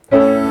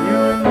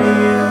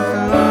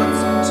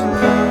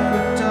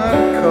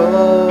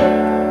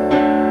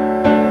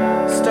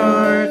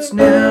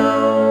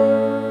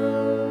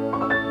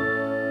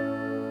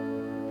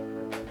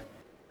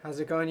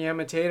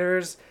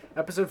Yamitators,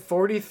 episode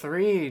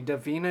 43,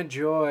 Davina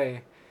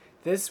Joy.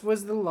 This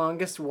was the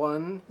longest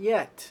one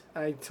yet.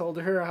 I told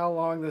her how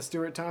long the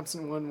Stuart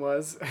Thompson one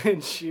was,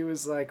 and she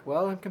was like,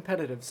 well, I'm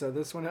competitive, so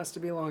this one has to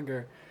be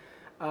longer.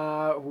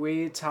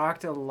 We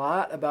talked a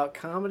lot about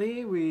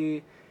comedy.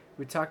 We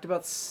talked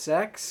about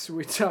sex.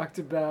 We talked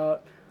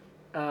about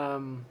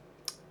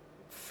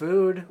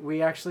food.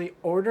 We actually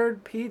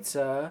ordered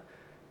pizza,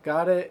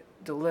 got it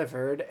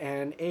delivered,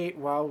 and ate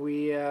while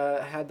we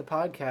had the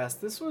podcast.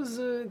 This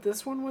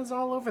one was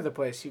all over the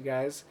place, you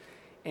guys.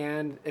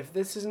 And if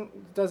this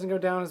doesn't go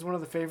down as one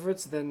of the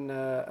favorites, then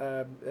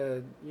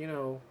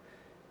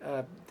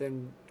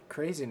then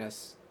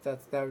craziness. That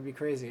would be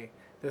crazy.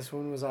 This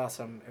one was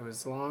awesome. It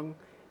was long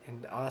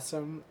and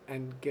awesome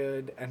and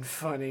good and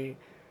funny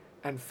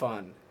and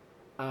fun.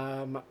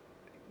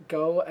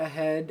 Go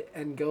ahead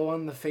and go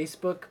on the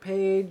Facebook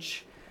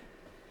page,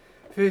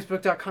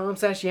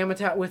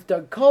 facebook.com/Yamatat with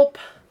Doug Culp.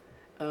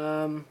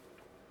 A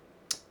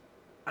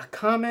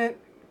comment,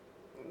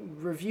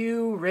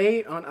 review,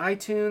 rate on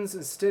iTunes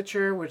and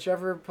Stitcher,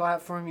 whichever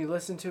platform you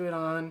listen to it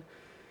on.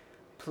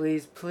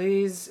 Please,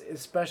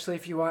 especially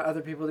if you want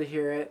other people to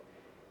hear it.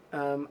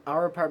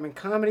 Our apartment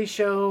comedy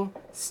show,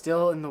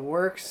 still in the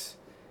works.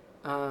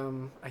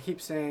 I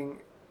keep saying,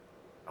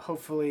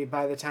 hopefully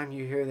by the time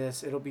you hear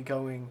this, it'll be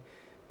going.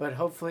 But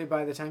hopefully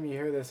by the time you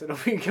hear this, it'll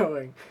be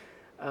going.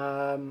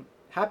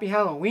 Happy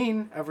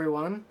Halloween,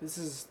 everyone.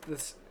 It's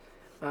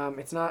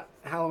not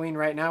Halloween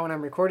right now when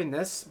I'm recording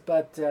this,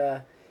 but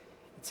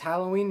it's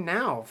Halloween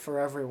now for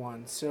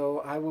everyone. So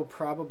I will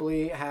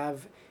probably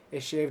have a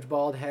shaved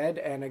bald head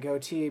and a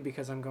goatee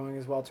because I'm going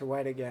as Walter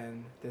White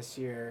again this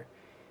year.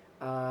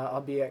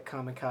 I'll be at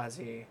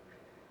Kamikaze.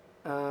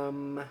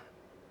 And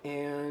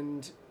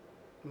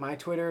my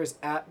Twitter is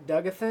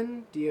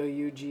 @Dougathan,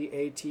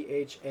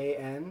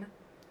 DOUGATHAN.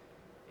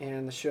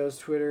 And the show's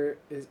Twitter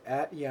is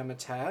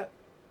 @Yamatat.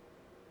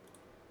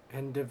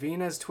 And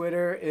Davina's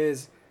Twitter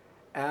is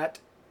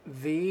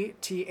 @THE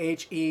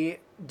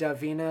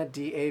Davina,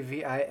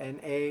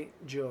 DAVINA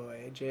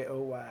Joy,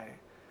 JOY.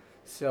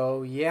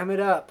 So yam it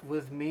up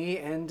with me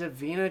and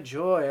Davina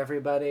Joy,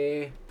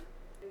 everybody.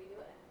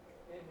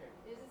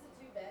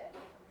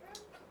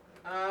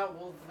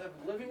 Well, the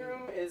living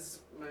room is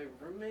my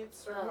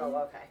roommate's room. Oh,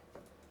 okay.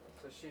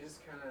 So she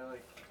just kind of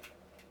like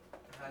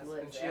has,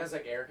 Lives and she there. has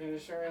like air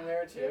conditioner in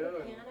there too. Do you have a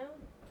and- piano?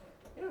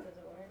 Yeah. Does it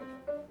work?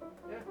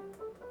 Yeah.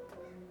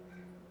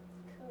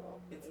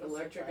 Cool. It's You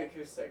electric should try.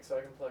 acoustic, so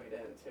I can plug it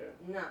in too.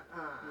 Nuh-uh.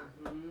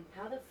 Mm-hmm.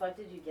 How the fuck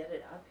did you get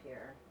it up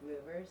here?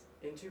 Movers?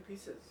 In two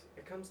pieces.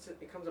 It comes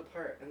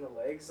apart, and the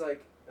legs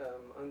like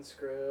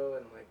unscrew,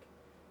 and like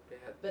it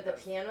had. But the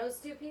piano's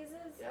 2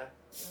 pieces? Yeah.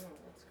 Oh,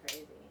 that's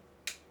crazy.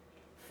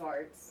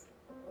 Farts.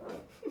 I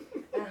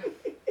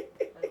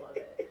love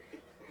it.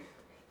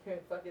 You're a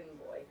fucking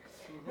boy.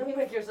 I'm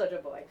like, you're such a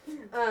boy.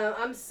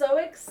 I'm so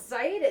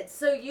excited.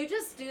 So you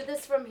just do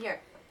this from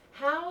here.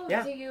 How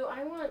Yeah. do you,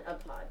 I want a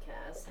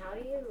podcast. How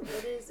do you,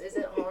 is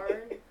it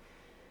hard?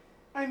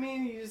 I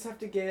mean, you just have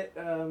to get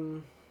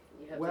You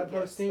have web to get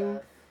hosting.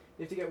 stuff.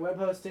 You have to get web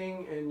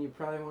hosting, and you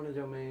probably want a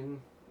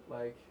domain,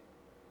 like,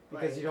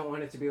 because you don't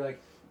want it to be like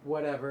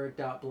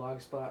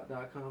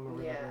whatever.blogspot.com or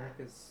whatever. Yeah.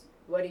 Cause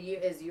What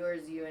is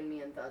yours, you and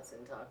me and Thoughts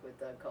and Talk with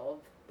Doug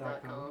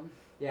Culp.com?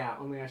 yeah,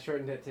 only I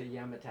shortened it to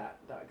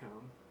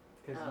yamatat.com.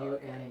 Because Oh, you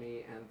okay. and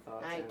me and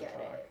Thoughts I and get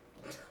Talk.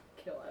 it.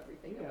 Kill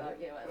everything You got about it.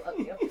 you.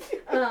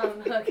 I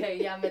love you. Okay,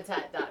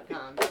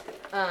 yamatat.com.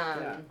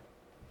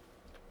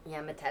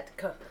 Yamatat.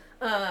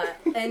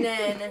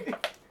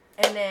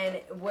 And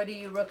then what do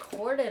you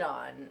record it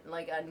on?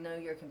 Like, I know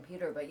your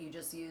computer, but you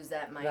just use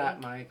that mic? That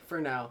mic, for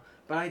now.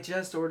 But I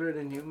just ordered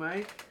a new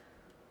mic.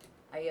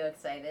 Are you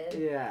excited?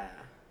 Yeah.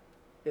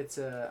 It's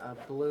a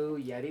blue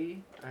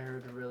Yeti. I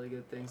heard really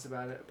good things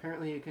about it.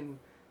 Apparently you can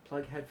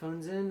plug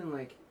headphones in and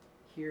like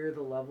hear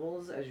the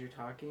levels as you're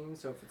talking.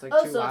 So if it's like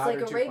too so loud it's or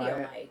like a too radio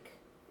quiet. mic.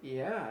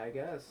 Yeah, I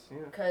guess.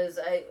 Yeah. Because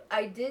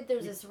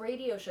there's this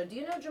radio show. Do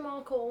you know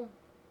Jamal Cole?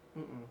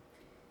 Mm-mm.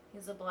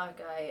 He's a black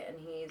guy, and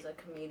he's a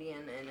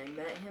comedian, and I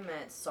met him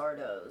at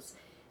Sardo's.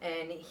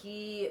 And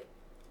he,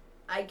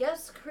 I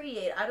guess,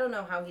 I don't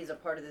know how he's a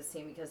part of this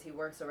team because he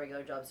works a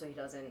regular job, so he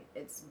doesn't.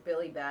 It's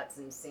Billy Batts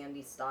and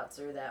Sandy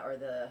Stotzer that are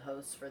the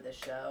hosts for the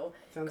show.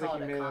 Sounds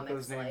called like you A made up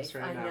Comic's those names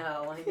Life. right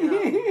now. I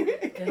know.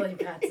 Billy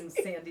Batts and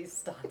Sandy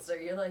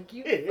Stotzer. You're like,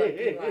 you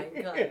fucking lying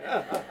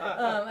cunt.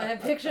 I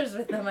have pictures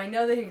with them. I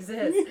know they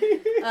exist.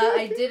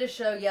 I did a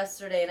show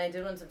yesterday, and I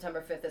did one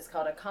September 5th. It's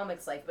called A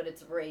Comic's Life, but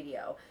it's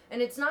radio.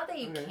 And it's not that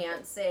you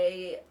can't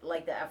say,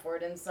 like, the F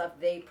word and stuff.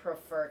 They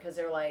prefer, because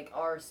they're like,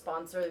 our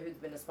sponsor, who's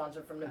been a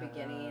sponsor from the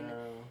beginning,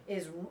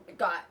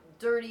 got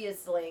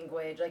dirtiest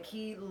language. Like,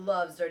 he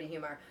loves dirty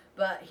humor.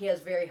 But he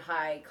has very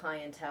high-end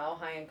clientele,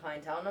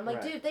 and I'm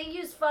like, Right. dude, they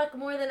use fuck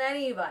more than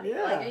anybody.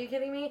 Yeah. Like, are you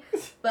kidding me?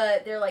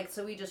 But they're like,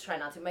 so we just try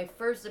not to. My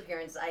first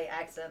appearance, I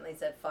accidentally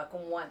said fuck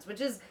once, which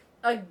is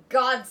a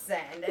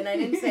godsend, and I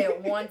didn't say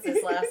it once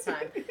this last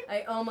time.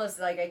 I almost,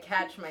 like, I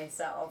catch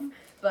myself.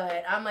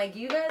 But I'm like,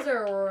 you guys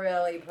are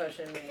really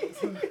pushing me.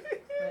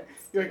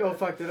 You're like, oh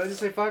fuck, did I just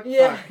say fuck?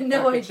 Yeah, fuck.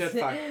 no, Fucking I shit,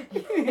 did. fuck.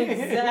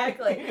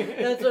 Exactly.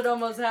 That's what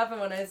almost happened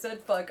when I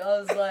said fuck. I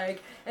was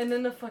like, and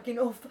then the fucking,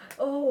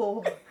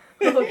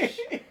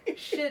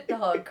 shit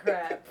dog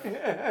crap.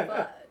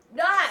 But,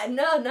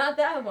 no, not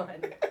that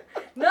one.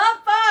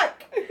 Not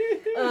fuck!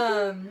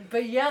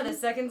 But yeah, the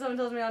second someone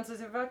tells me not to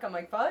say fuck, I'm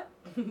like, fuck?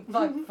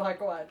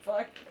 fuck what?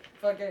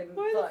 Fucking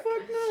Why fuck. the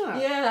fuck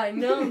not? Yeah, I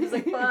know, I'm just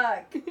like,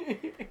 fuck.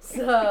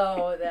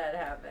 So, that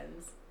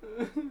happens.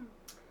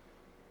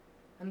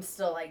 I'm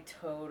still, like,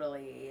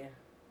 totally...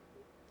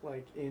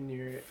 Like, in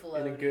a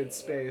floaty. good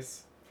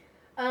space.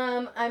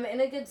 I'm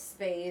in a good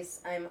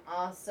space. I'm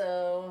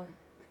also...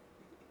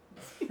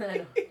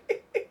 I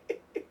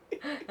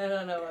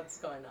don't know what's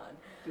going on.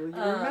 You were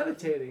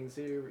meditating,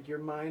 so your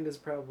mind is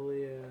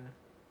probably...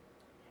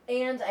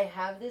 And I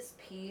have this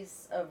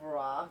piece of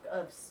rock,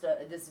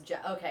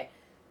 okay,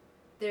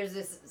 there's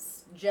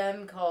this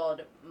gem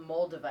called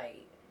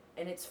Moldavite,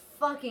 and it's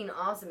fucking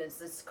awesome. It's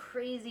this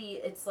crazy,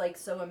 it's like,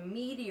 so a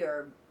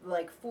meteor,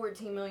 like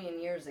 14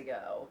 million years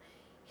ago,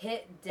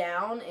 hit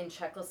down in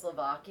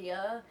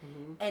Czechoslovakia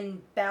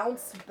and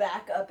bounced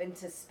back up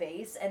into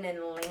space and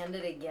then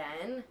landed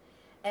again.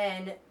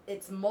 And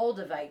it's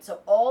Moldavite.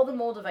 So all the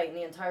Moldavite in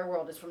the entire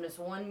world is from this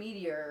one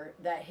meteor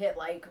that hit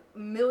like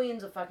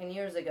millions of fucking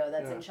years ago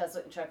that's in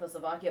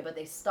Czechoslovakia, but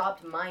they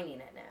stopped mining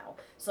it now.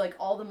 So like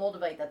all the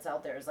Moldavite that's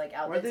out there is like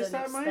out there. Why'd they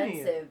stop mining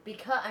it?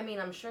 Because I mean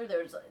I'm sure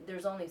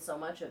there's only so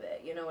much of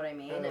it, you know what I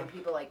mean? And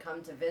people like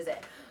come to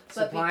visit.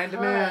 But Supply and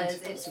because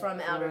demand. it's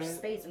from outer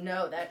space,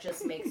 no, that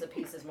just makes the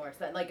pieces more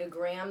expensive. Like a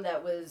gram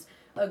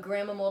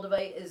of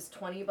Moldavite is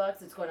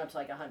 $20. It's going up to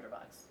like $100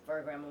 for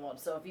a gram of mold.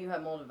 So if you have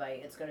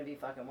Moldavite, it's going to be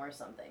fucking worth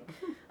something.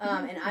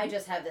 And I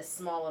just had this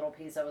small little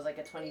piece that was like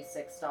a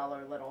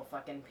 $26 little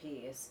fucking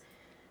piece.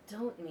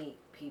 Don't meet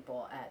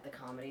people at the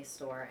Comedy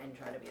Store and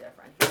try to be their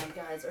friend. You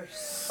guys are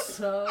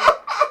so.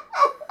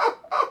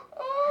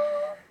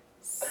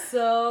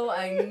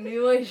 I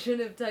knew I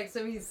shouldn't have texted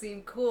him. He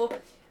seemed cool.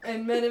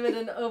 And met him at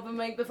an open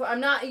mic before. I'm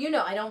not,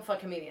 I don't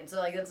fuck comedians. So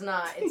like, it's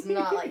not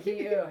like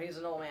he's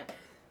an old man.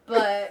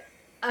 But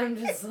I'm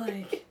just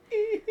like,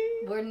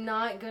 we're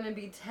not going to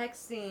be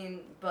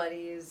texting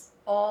buddies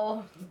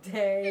all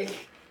day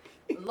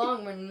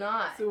long. We're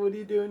not. So what are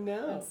you doing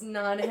now? It's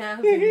not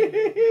happening.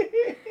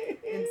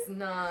 It's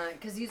not.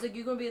 Because he's like,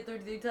 you going to be at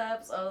 33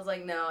 Taps? I was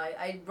like, no,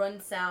 I run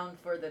sound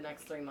for the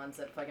next 3 months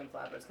at fucking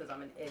Flappers because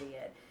I'm an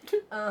idiot.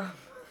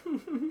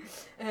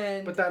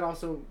 And but that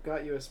also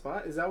got you a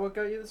spot? Is that what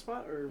got you the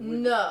spot? Or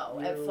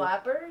no, at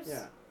Flappers?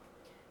 Yeah.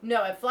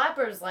 No, at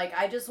Flappers, like,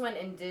 I just went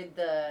and did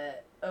the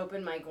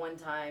open mic one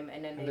time,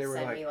 and then they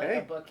sent me, like, hey.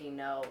 a booking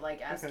note,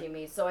 like, asking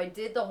me. So I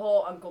did the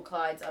whole Uncle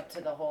Clyde's up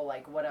to the whole,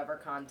 like, whatever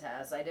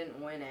contest. I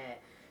didn't win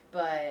it,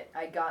 but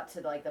I got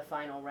to, like, the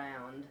final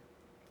round.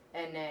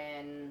 And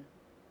then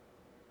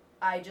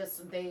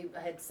they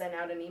had sent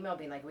out an email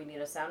being like, we need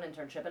a sound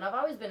internship. And I've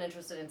always been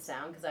interested in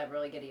sound because I have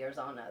really good ears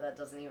on it. It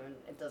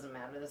doesn't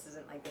matter. This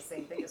isn't like the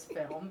same thing as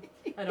film.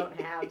 I don't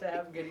have to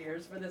have good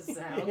ears for this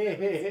sound.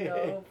 It makes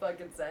no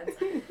fucking sense.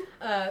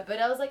 But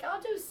I was like, I'll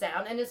do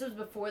sound. And this was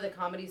before the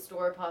Comedy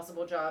Store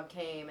possible job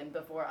came and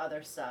before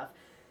other stuff.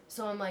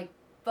 So I'm like,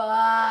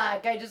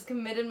 fuck. I just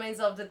committed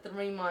myself to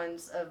 3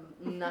 months of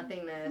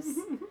nothingness.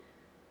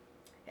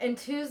 And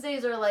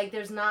Tuesdays are like,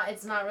 it's not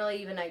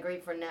really even that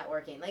great for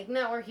networking. Like,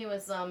 networking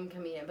with some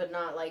comedian, but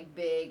not, like,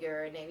 big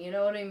or a name. You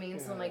know what I mean? Yeah.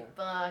 So I'm like,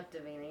 fuck,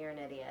 Davina, you're an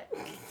idiot.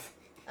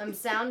 I'm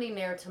sounding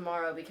there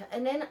tomorrow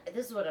and then,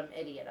 this is what an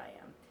idiot I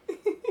am.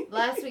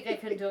 Last week I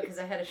couldn't do it because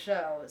I had a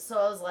show. So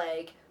I was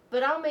like,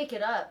 but I'll make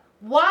it up.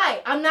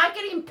 Why? I'm not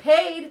getting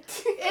paid.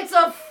 It's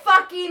a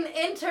fucking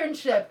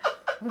internship.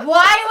 Why would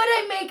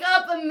I make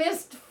up a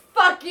missed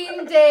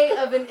fucking day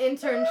of an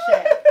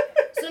internship?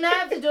 So now I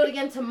have to do it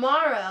again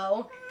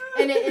tomorrow,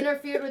 and it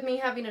interfered with me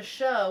having a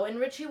show, and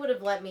Richie would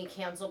have let me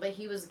cancel, but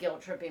he was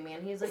guilt-tripping me,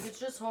 and he's like, it's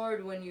just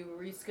hard when you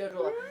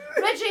reschedule.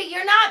 Richie,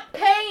 you're not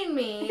paying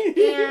me,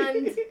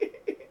 and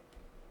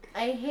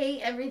I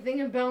hate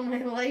everything about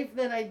my life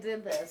that I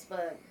did this,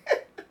 but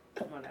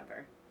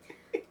whatever.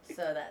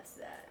 So that's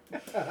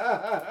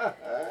that.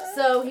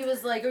 So he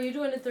was like, are you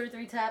doing the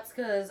 33 Taps?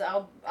 Because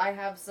I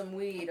have some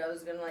weed. I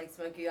was going to, like,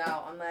 smoke you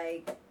out. I'm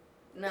like,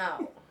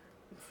 no.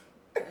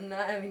 I'm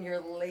not having your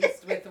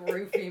laced with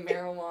roofie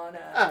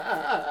marijuana.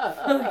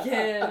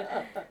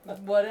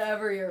 Fucking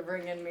whatever you're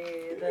bringing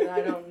me that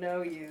I don't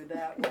know you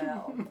that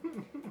well.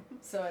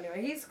 So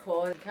anyway, he's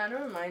cool. It kind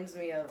of reminds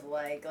me of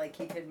like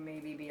he could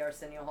maybe be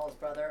Arsenio Hall's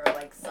brother or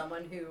like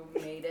someone who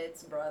made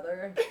it's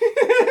brother.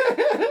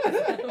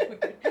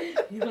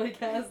 He like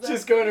has that.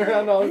 Just going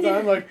around all the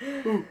time like,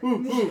 ooh,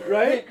 ooh, ooh,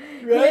 right?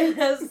 He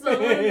has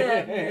someone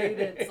that made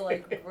it's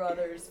like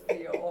brothers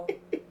feel.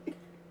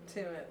 to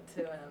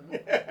him.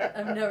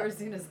 I've never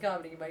seen his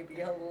comedy. He might be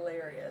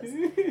hilarious.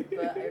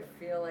 But I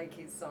feel like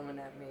he's someone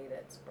that made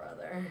its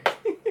brother.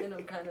 And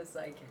I'm kind of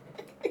psychic.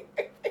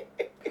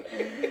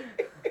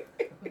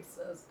 I'm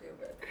so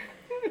stupid.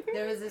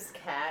 There was this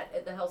cat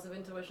at the House of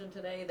Intuition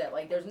today that,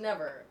 like, there's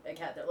never a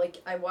cat there.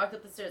 Like, I walked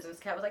up the stairs and this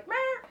cat was like, meow.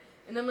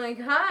 And I'm like,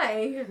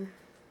 hi.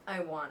 I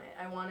want it.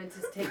 I wanted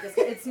to take this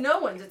cat. It's no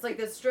one's. It's like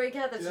this stray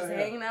cat that's just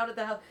hanging out at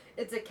the house.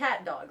 It's a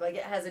cat dog. Like,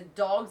 it has a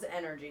dog's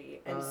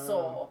energy and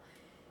soul.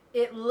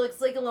 It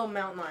looks like a little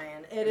mountain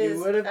lion. You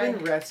would have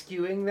been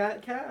rescuing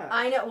that cat.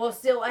 I know. Well,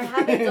 still, I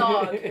have a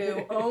dog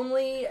who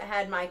only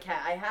had my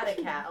cat. I had a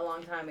cat a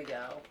long time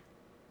ago.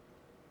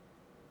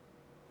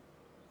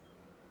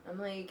 I'm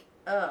like,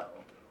 oh.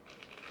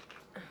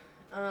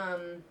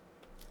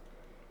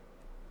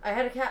 I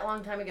had a cat a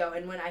long time ago,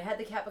 and when I had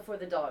the cat before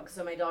the dog,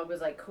 so my dog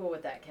was, like, cool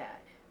with that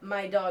cat.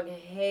 My dog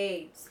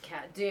hates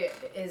cat. Dude,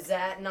 is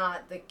that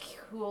not the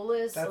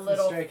coolest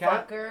little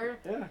fucker?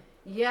 Yeah.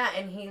 Yeah,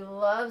 and he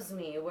loves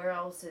me. Where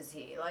else is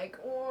he? Like,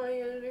 oh,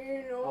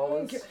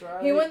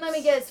 he wouldn't let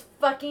me get his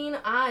fucking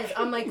eyes.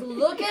 I'm like,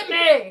 look at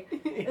me!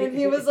 And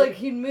he was like,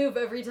 he'd move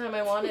every time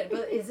I wanted.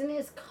 But isn't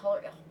his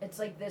color... It's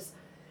like this...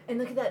 And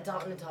look at that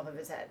dot on the top of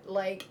his head.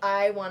 Like,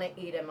 I want to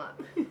eat him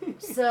up.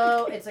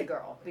 So, it's a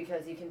girl,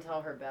 because you can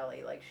tell her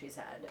belly, like, she's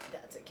had...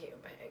 That's a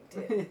cute pig,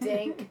 dude.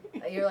 Dink.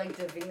 You're like,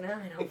 Davina,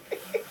 I don't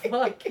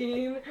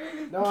fucking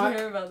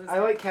care about this. I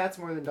like cats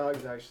more than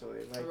dogs,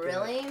 actually. Like,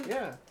 really?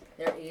 Yeah.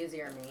 They're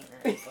easier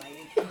maintenance.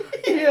 Like,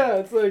 yeah,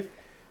 it's like,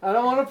 I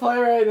don't want to play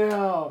right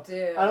now.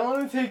 Dude. I don't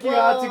want to take you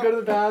out to go to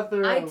the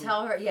bathroom. I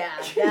tell her, yeah,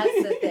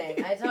 that's the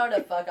thing. I tell her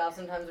to fuck off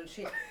sometimes when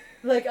she...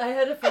 Like, I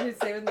had a friend who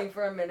stayed with me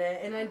for a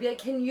minute, and I'd be like,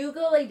 can you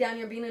go lay down?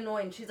 You're being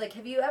annoying. She's like,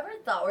 have you ever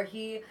thought, or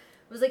he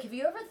was like, have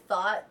you ever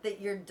thought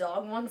that your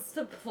dog wants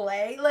to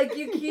play? Like,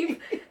 you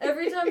keep,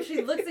 every time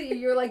she looks at you,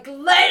 you're like,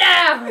 lay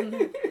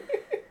down!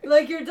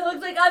 Like, your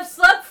dog's like, I've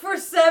slept for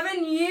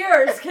 7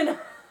 years. Can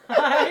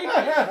I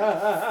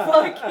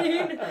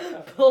fucking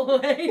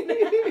play now?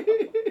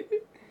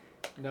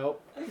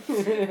 Nope.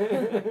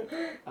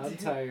 I'm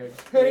tired.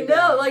 I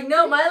know, like,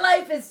 no, my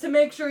life is to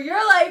make sure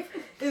your life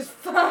is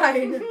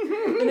fine.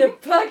 And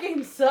it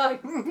fucking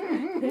sucks.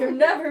 You're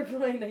never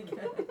playing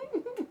again.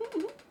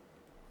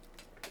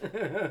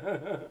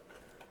 I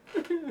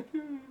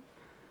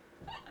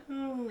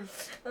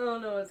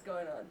don't know what's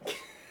going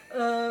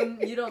on.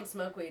 You don't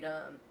smoke weed,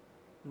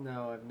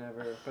 No, I've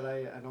never, but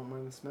I don't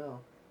mind the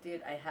smell.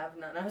 Dude, I have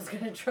none. I was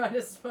gonna try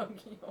to smoke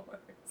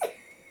yours.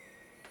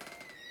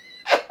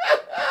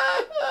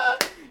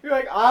 You're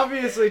like,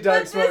 obviously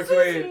Doug smokes weed.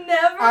 But this was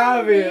never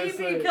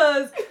obviously. me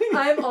because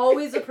I'm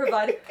always a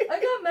provider. I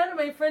got mad at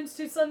my friends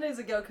 2 Sundays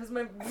ago because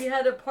we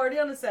had a party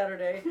on a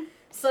Saturday.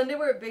 Sunday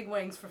we're at Big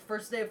Wings for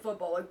first day of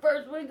football. Like,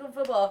 first week of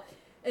football.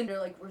 And they're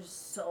like, we're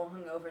so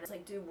hungover. And it's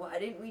like, dude, why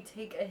didn't we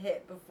take a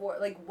hit before?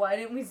 Like, why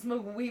didn't we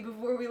smoke weed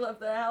before we left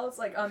the house?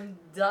 Like, I'm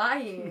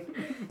dying.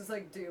 It's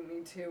like, dude,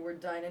 me too. We're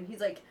dying. And he's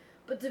like,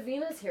 but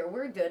Davina's here.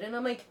 We're good. And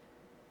I'm like,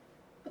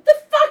 what the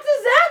fuck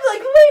does that mean?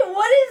 Like, wait,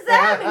 what does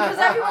that mean? Because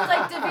everyone's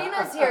like,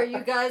 Davina's here, you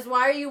guys.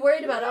 Why are you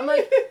worried about it? I'm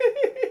like,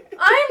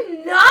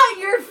 I'm not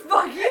your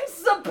fucking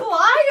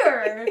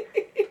supplier.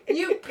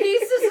 You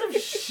pieces of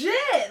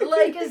shit.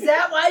 Like, is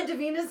that why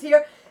Davina's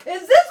here?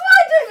 Is this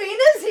why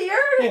Davina's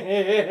here? I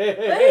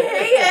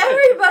hate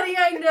everybody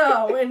I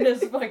know in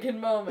this fucking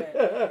moment.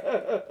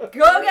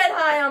 Go get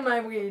high on my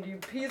weed, you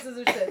pieces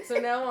of shit. So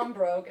now I'm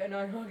broke and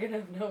I'm not gonna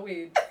have no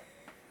weed.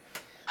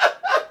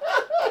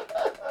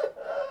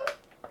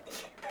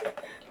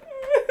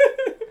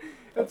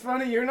 It's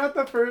funny, you're not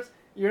the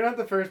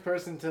first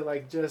person to,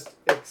 like, just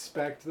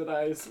expect that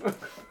I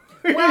smoke.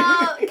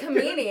 Well,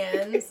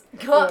 comedians.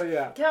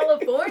 Yeah.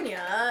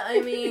 California.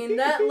 I mean,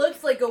 that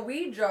looks like a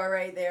weed jar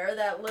right there.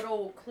 That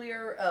little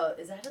clear,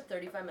 is that a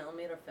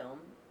 35mm film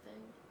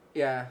thing?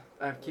 Yeah,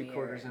 I keep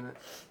quarters in it.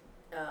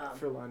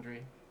 For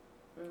laundry.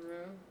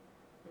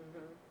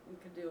 You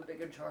could do a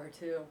bigger jar,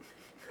 too.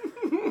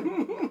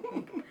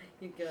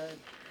 You could.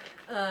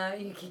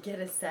 You could get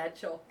a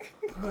satchel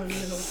on a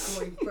little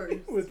coin purse.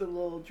 With a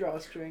little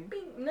drawstring.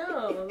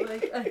 No,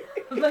 like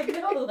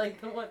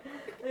the one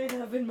I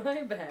have in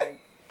my bag.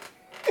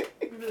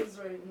 It is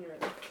right here.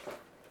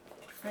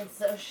 It's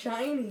so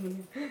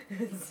shiny.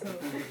 It's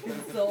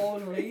the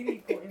old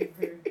lady coin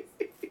purse.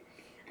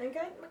 I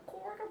got my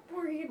quarter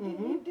for you. Did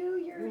you do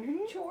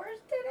your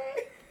chores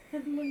today?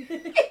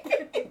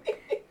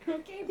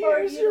 Okay,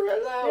 here's your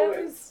allowance.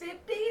 That was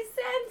 50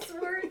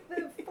 cents worth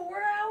of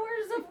 4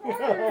 hours of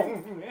water.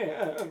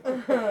 Oh,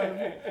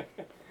 man.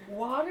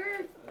 Water?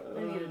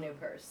 I need a new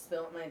purse.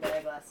 Spilled in my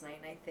bag last night,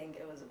 and I think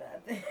it was a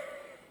bad thing.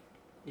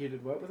 You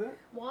did what with it?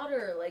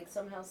 Water, like,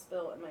 somehow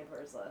spilled in my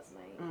purse last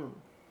night.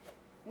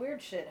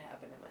 Weird shit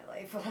happened in my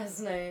life last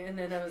night, and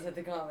then I was at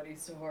the Comedy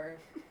Store,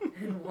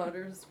 and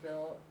water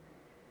spilled.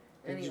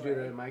 Did you do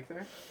the mic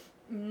there?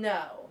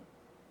 No.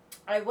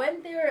 I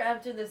went there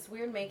after this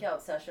weird makeout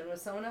session with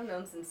someone I've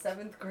known since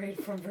 7th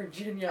grade from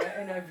Virginia,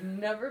 and I've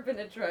never been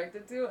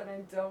attracted to, and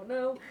I don't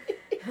know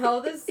how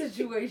this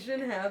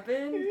situation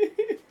happened,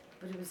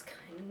 but it was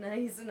kind of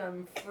nice and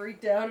I'm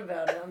freaked out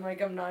about it. I'm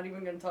like, I'm not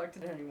even going to talk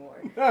to it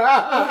anymore.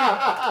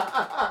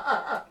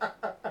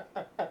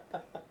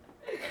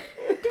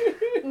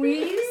 We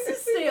used to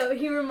stay up.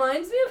 He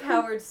reminds me of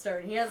Howard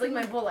Stern. He has like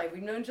my whole life.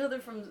 We've known each other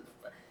from...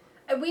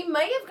 We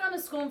might have gone to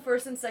school in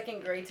 1st and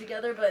 2nd grade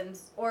together,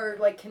 or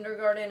like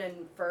kindergarten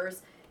and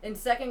 1st. In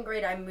 2nd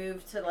grade, I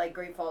moved to like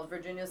Great Falls,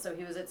 Virginia, so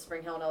he was at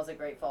Spring Hill and I was at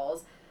Great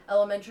Falls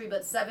Elementary.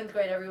 But 7th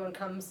grade, everyone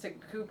comes to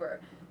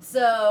Cooper.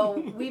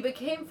 So we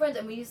became friends,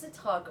 and we used to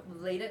talk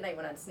late at night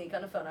when I'd sneak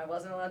on the phone. I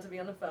wasn't allowed to be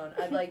on the phone.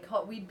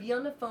 We'd be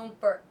on the phone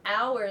for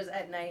hours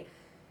at night.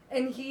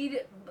 And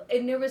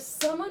there was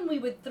someone we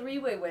would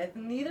three-way with.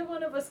 Neither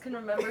one of us can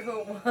remember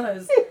who it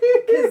was,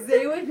 because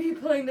they would be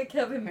playing the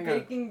Kevin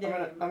Bacon game.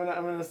 I'm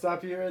gonna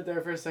stop you right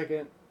there for a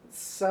second.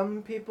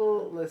 Some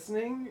people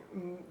listening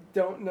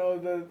don't know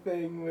the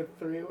thing with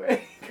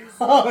three-way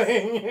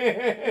calling.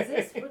 Is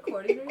this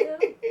recording right now?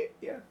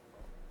 Yeah.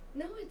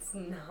 No, it's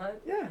not.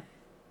 Yeah.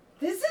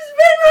 This has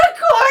been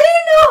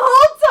recording the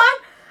whole time.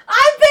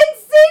 I've been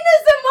seeing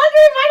this and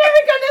wondering when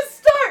I'm gonna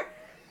start.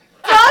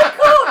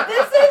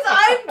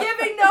 I'm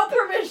giving no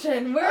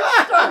permission. We're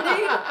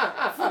starting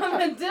from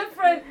a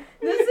different...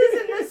 This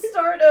isn't the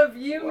start of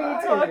me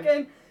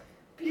talking.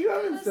 You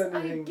haven't said I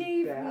anything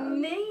gave bad.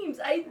 names.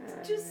 I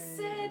just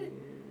said...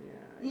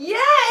 Yeah,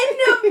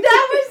 no,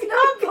 that was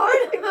not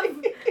part of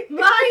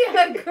my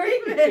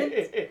agreement.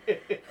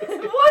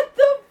 What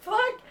the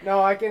fuck?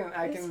 No, I can. Yeah,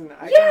 I then can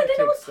I take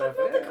was stuff.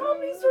 talking about the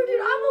Comedy Store,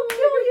 dude. I will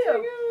kill you.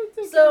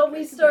 So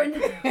we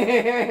started...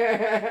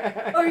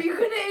 Are you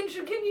gonna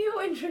can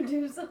you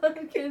introduce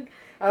Can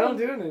I don't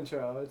do an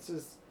intro. It's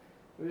just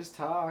we just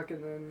talk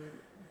and then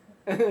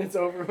it's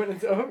over when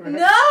it's over.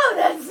 No,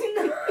 that's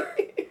not.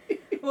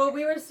 Well,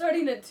 we were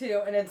starting at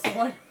 2 and it's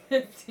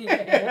 1:15.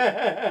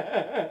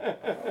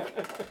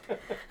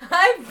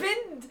 I've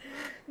been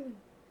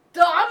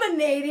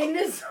dominating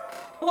this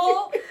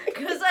whole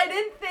because I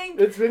didn't think.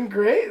 It's been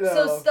great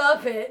though. So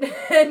stop it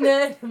and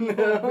then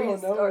no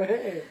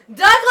way.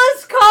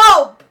 Douglas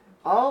Cope.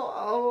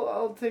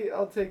 I'll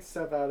take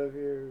stuff out of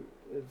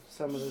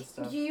some of this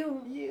stuff.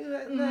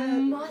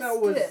 That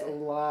was a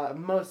lot.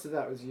 Most of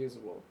that was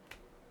usable.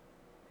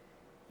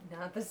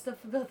 Not the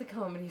stuff about the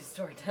Comedy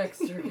Store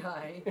texter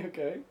guy.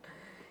 Okay.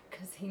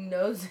 Because he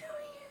knows who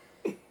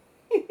he is.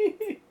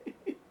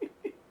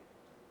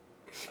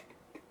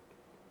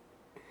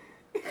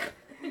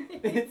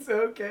 It's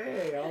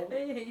okay. I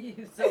hate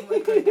you so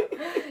much right now.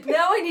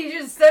 Now I need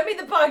you to send me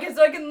the podcast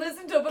so I can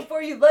listen to it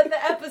before you let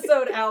the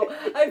episode out.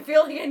 I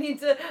feel like I need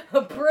to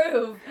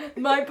approve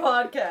my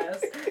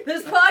podcast.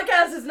 This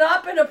podcast has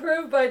not been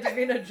approved by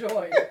Davina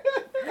Joy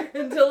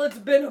until it's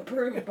been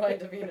approved by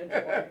Davina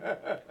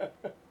Joy.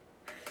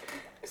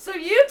 So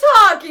you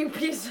talk, you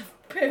piece of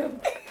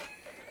poop.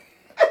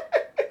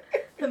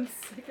 I'm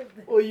sick of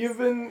this. Well, you've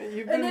been.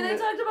 And then I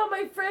talked about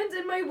my friends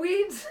and my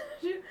weeds.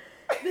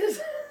 This.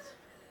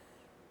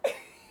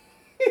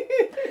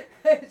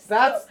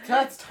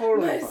 That's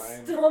totally my fine.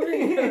 My stomach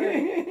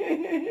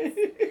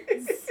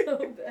hurts so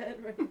bad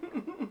right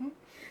now.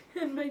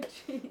 And my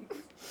cheeks.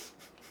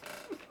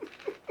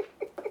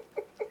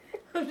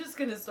 I'm just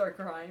gonna start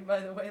crying, by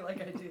the way, like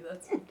I do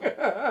that sometimes.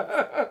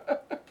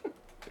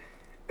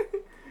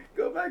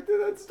 Go back to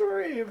that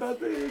story about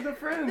the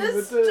friends.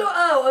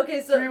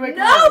 Okay, so three-way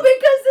no, calling.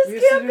 because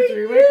this can't be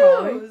three-way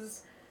calling.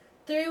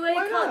 Three-way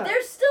calling.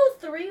 They're still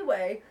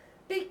three-way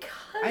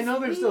because I know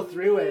they're still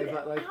three-way,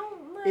 but like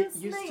last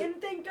night,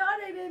 and thank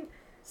God I didn't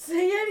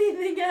say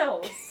anything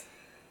else.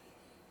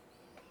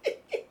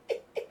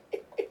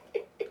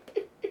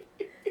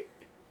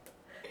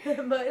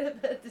 It might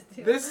have had to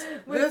do this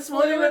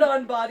fluid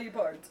on body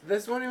parts.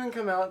 This won't even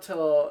come out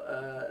till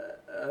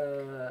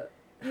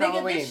Nigga,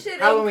 Halloween. this shit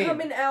Halloween. ain't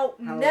coming out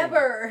Halloween.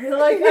 never.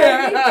 Like,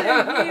 I need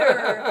to hear.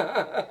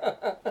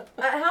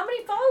 How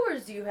many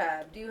followers do you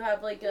have? Do you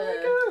have like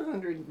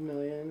 100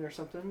 million or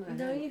something?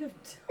 No, you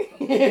don't.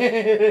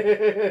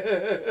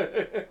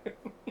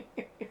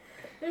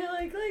 You're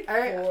like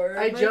 4.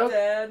 I my joke.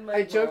 Dad, my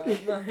I joke.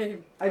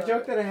 mom, I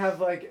joke that I have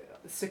like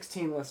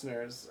 16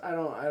 listeners. I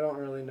don't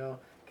really know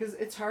because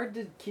it's hard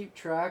to keep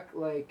track.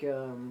 Like,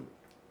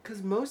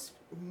 because most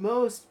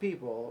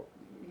people,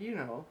 you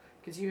know.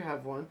 Because you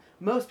have one.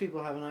 Most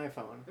people have an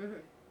iPhone. Mm-hmm.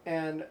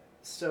 And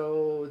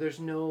so there's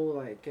no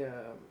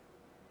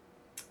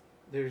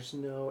there's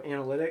no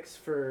analytics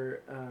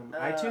for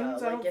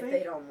iTunes, I don't think. Like if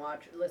they don't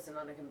listen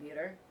on a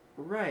computer.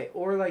 Right.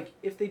 Or like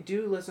if they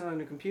do listen on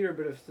a computer,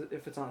 but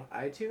if it's on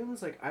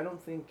iTunes, like I don't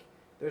think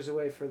there's a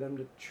way for them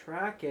to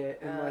track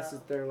it unless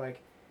they're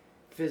like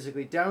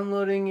physically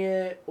downloading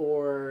it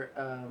or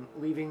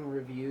leaving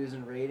reviews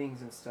and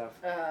ratings and stuff.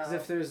 Because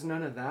if there's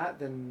none of that,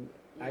 then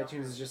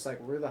iTunes is just like,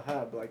 we're the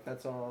hub. Like,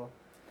 that's all.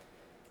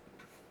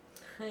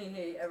 I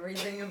hate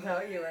everything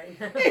about you right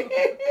now.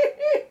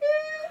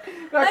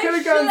 That could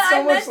have gone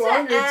so much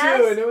longer,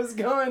 too, and it was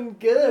going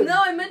good.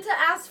 No, I meant to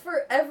ask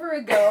forever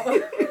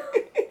ago.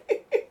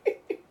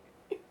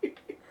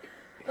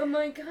 Oh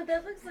my God,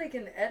 that looks like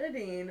an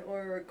editing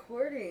or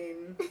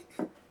recording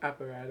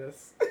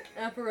apparatus.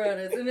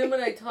 apparatus. And then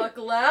when I talk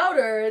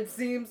louder, it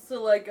seems to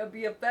like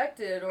be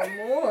affected or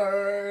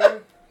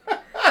more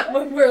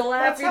when we're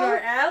laughing our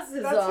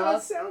asses off. That's how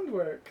sound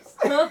works.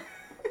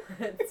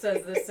 It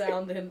says the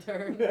sound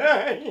intern.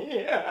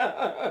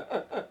 Yeah.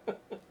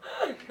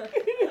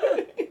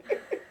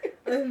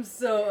 I'm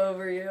so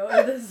over you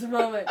at this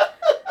moment.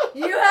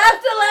 You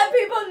have to let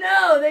people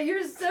know that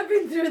you're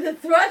stepping through the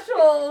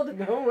threshold of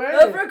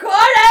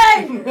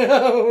recording!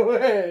 No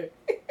way.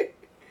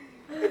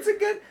 It's a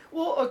good...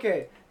 Well,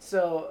 okay.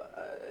 So,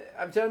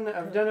 I've done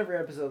every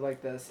episode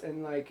like this,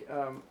 and like...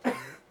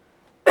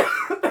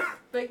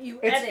 But you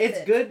edit it.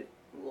 It's good...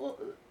 Well,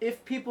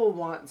 if people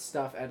want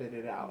stuff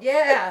edited out.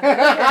 Yeah.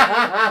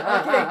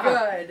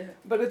 Okay, good.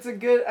 But it's a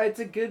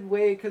good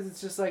way, because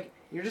it's just like,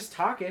 you're just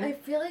talking. I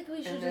feel like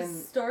we should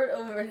just start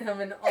over and have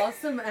an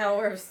awesome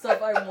hour of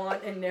stuff I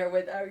want in there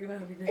without you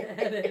having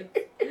to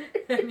edit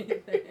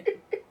anything.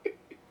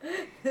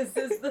 This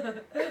is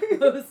the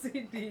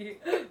OCD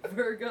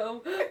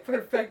Virgo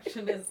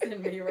perfectionist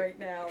in me right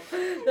now.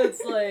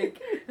 That's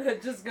like,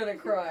 just gonna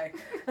cry.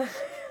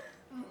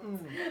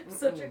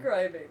 Such a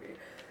crybaby.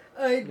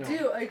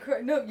 I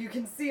cry. No, you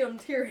can see I'm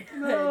teary-eyed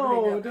right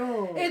now.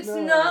 Don't. It's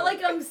not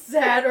like I'm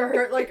sad or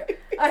hurt. Like,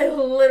 I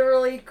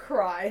literally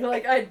cry.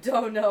 Like, I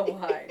don't know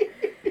why.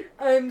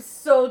 I'm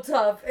so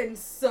tough and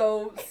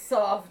so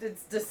soft.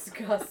 It's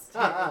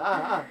disgusting.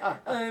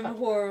 I'm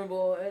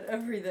horrible at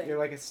everything. You're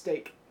like a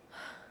steak.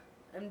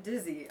 I'm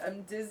dizzy.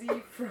 I'm dizzy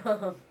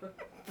from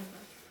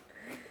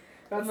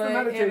That's my the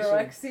meditation.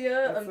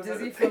 anorexia. I'm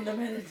dizzy from the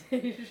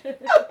meditation.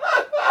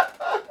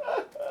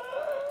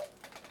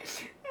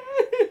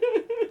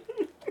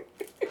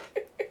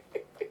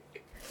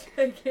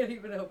 I can't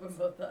even open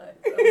both eyes.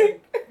 I'm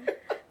like,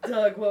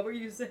 Doug, what were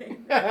you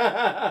saying?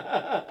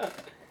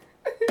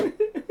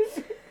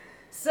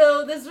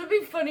 So this would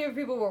be funny if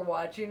people were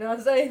watching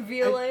us. I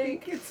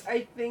think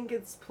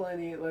it's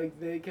plenty. Like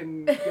they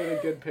can get a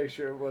good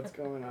picture of what's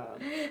going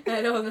on.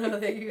 I don't know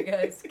that you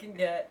guys can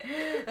get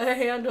a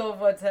handle of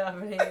what's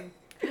happening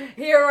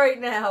here right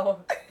now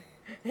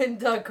in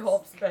Doug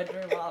Culp's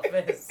bedroom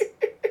office.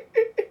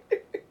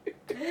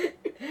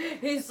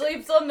 He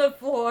sleeps on the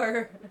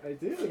floor. I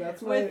do.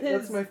 That's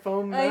my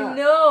foam mat. I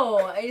know.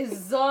 I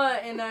saw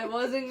it and I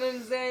wasn't going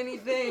to say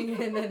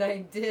anything, and then I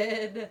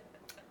did.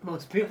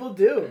 Most people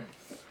do.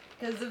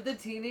 Because of the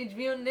Teenage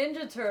Mutant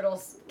Ninja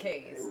Turtles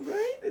case.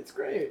 Right? It's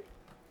great.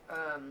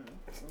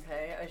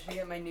 Okay, I should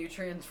get my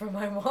nutrients from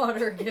my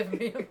water. Give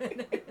me a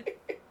minute.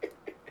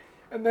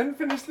 And then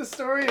finish the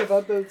story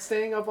about the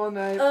staying up all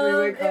night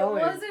freeway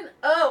calling. It wasn't...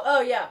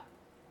 Oh, yeah.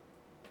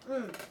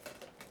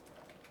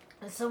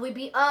 So we'd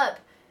be up.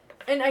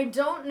 And I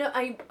don't know...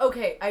 I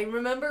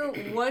remember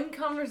one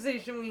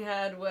conversation we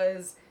had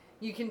was...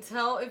 You can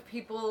tell if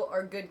people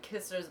are good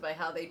kissers by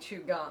how they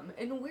chew gum.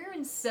 And we're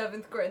in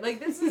 7th grade. Like,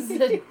 this is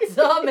the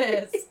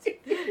dumbest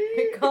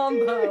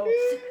combo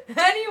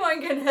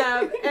anyone can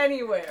have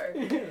anywhere.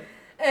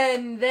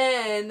 And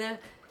then,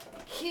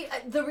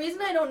 the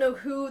reason I don't know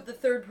who the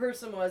third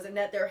person was, and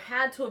that there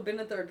had to have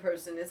been a third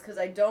person, is because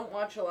I don't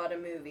watch a lot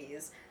of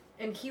movies.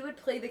 And he would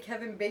play the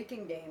Kevin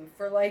Bacon game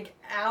for, like,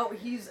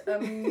 he's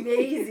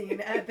amazing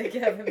at the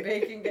Kevin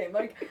Bacon game.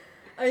 Like...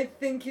 I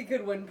think he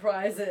could win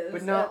prizes.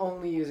 But not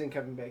only using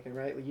Kevin Bacon,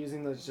 right? Like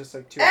using those just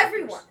like 2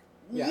 Everyone.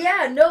 actors.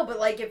 Yeah, no, but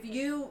like if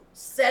you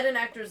said an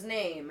actor's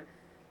name,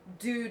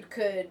 dude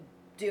could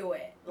do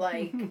it.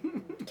 Like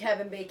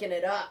Kevin Bacon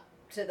it up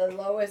to the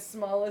lowest,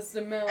 smallest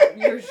amount.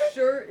 Your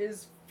shirt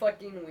is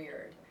fucking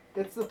weird.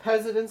 It's the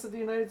presidents of the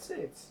United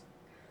States.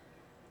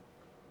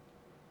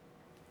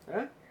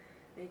 Huh?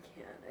 I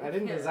can't. I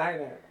didn't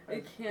design it.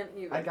 I can't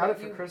even. I got it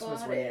for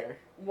Christmas one year.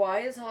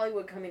 Why is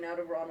Hollywood coming out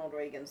of Ronald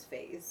Reagan's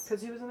face?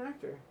 Because he was an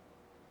actor.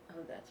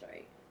 Oh, that's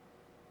right.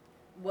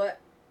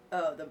 What?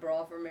 Oh, the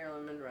bra for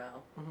Marilyn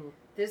Monroe. Mm-hmm.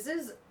 This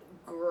is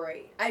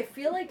great. I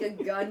feel like a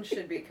gun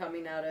should be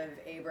coming out of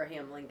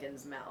Abraham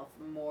Lincoln's mouth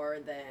more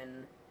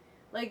than...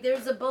 Like,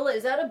 there's a bullet.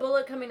 Is that a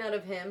bullet coming out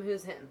of him?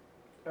 Who's him?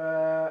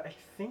 I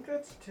think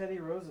that's Teddy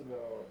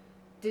Roosevelt.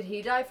 Did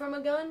he die from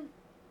a gun?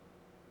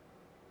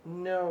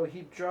 No,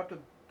 he dropped a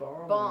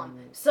bomb.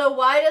 So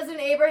why doesn't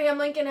Abraham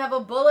Lincoln have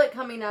a bullet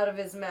coming out of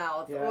his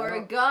mouth or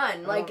a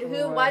gun? Like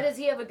who? Why does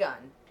he have a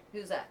gun?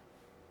 Who's that?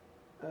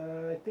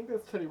 I think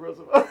that's Teddy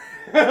Roosevelt.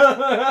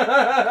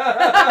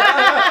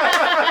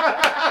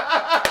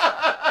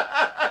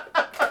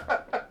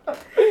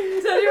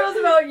 Teddy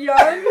Roosevelt,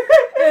 young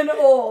and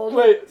old.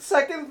 Wait,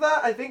 second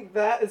thought. I think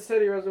that is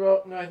Teddy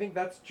Roosevelt. No, I think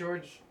that's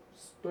George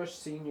Bush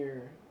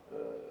Sr.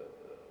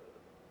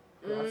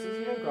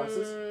 Glasses. Yeah,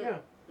 glasses. Yeah.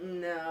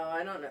 No,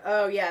 I don't know.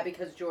 Oh, yeah,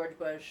 because George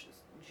Bush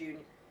Jr.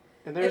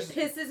 And it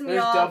pisses me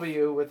off. There's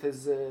W with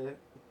his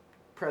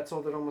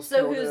pretzel that almost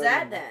killed him. So who's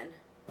that then?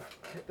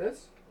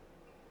 This?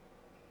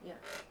 Yeah.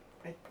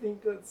 I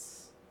think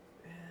that's...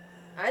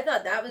 I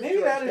thought that was maybe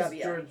George that W.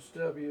 Is George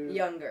W.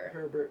 Younger.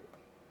 Herbert.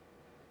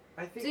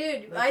 I think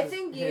dude, I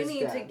think you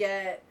need to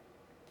get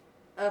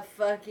a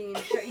fucking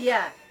shirt.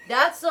 Yeah,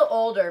 That's the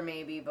older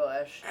maybe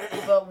Bush,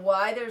 but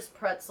why there's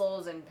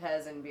pretzels and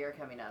Pez and beer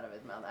coming out of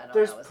his mouth, I don't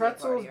There's know. There's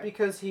pretzels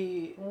because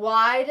he...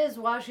 Why does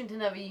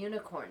Washington have a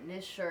unicorn?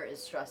 This shirt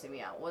is stressing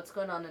me out. What's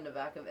going on in the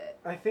back of it?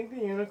 I think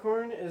the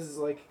unicorn is,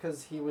 like,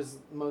 because he was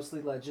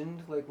mostly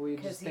legend. Like, we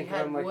just think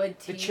of him, like,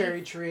 the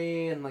cherry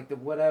tree and, like, the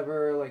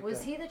whatever. Like,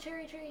 was he the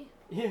cherry tree?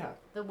 Yeah.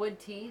 The wood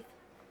teeth?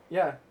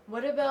 Yeah.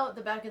 What about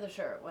the back of the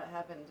shirt? What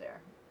happened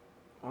there?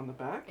 On the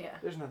back? Yeah.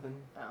 There's nothing.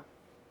 Oh.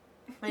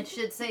 It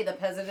should say the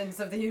Presidents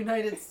of the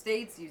United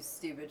States, you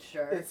stupid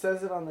shirt. It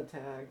says it on the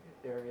tag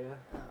area.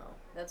 Oh,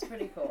 that's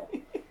pretty cool.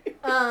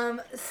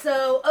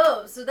 So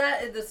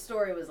that, the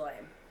story was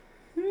lame.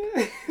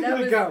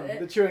 The gum,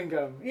 the chewing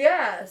gum.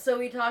 Yeah, so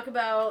we talk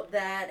about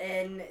that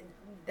and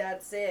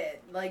that's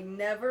it. Like,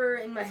 never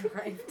in my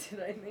life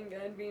did I think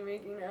I'd be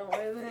making out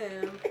with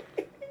him.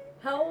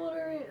 How old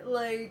are you?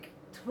 Like,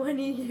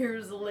 20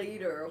 years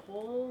later.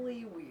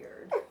 Holy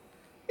weird.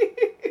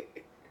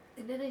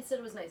 And then I said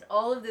it was nice.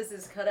 All of this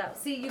is cut out.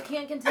 See, you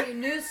can't continue.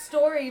 New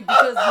story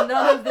because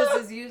none of this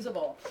is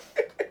usable.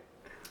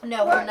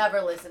 No, he'll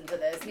never listen to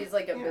this. He's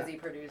like a busy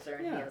producer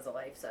and he has a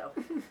life, so.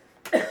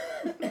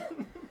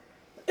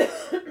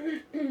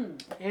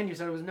 And you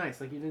said it was nice.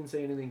 Like, you didn't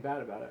say anything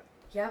bad about it.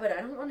 Yeah, but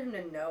I don't want him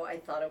to know I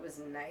thought it was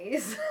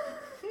nice.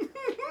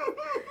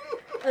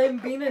 I'm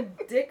being a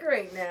dick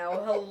right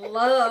now.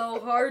 Hello,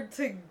 hard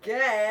to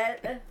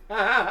get.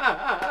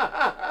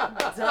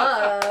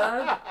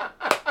 Duh.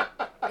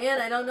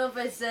 And I don't know if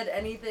I said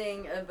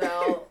anything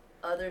about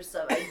other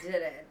stuff. I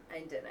didn't.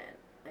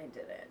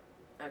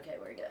 Okay,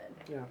 we're good.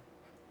 Yeah.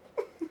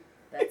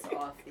 That's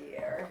off the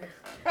air.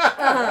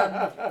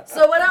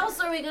 So what else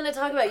are we going to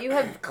talk about? You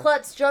have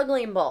klutz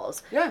juggling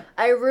balls. Yeah.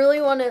 I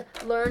really want to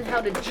learn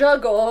how to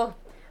juggle,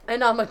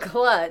 and I'm a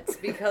klutz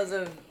because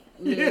of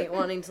me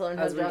wanting to learn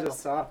how to juggle. As we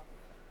just saw.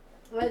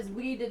 As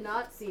we did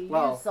not see,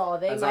 Well, you saw.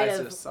 They as might I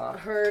have just saw.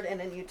 heard, and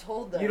then you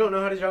told them. You don't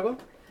know how to juggle?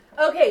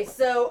 Okay,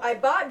 so I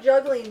bought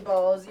juggling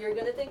balls. You're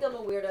going to think I'm a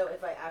weirdo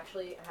if I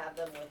actually have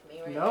them with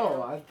me right now.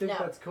 No, I think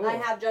that's cool. I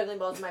have juggling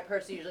balls in my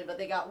purse usually, but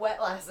they got wet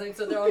last night,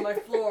 so they're on my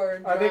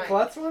floor. Are they drying.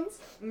 klutz ones?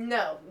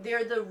 No,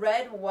 they're the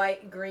red,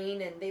 white,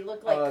 green, and they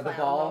look like clown the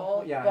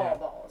ball? Yeah,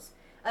 balls.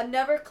 I've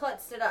never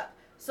klutzed it up.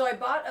 So I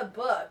bought a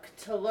book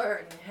to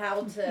learn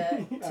how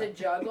to to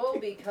juggle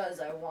because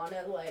I want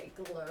to, like,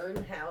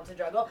 learn how to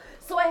juggle.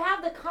 So I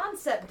have the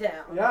concept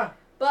down. Yeah.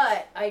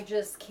 But I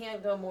just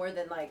can't go more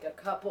than, like, a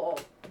couple.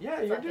 Yeah,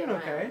 you're doing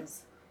okay.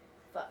 Rounds.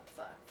 Fuck.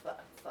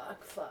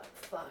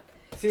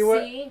 See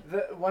what?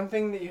 The one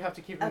thing that you have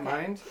to keep in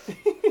mind.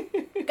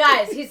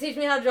 Guys, he's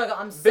teaching me how to juggle.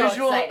 I'm so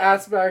Visual excited.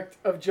 aspect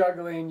of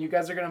juggling. You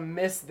guys are gonna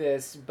miss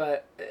this,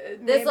 but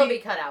this will be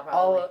cut out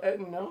probably.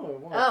 No, it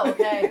won't. Oh,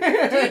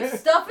 okay. Dude,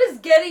 stuff is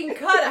getting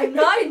cut. I'm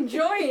not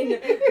enjoying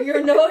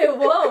your no, it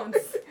won't.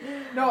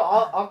 No,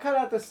 I'll cut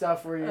out the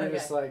stuff where you're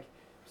just like.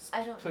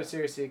 I don't. So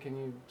seriously, can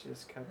you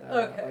just cut that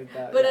out like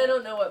that? But I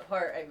don't know what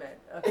part I meant.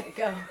 Okay,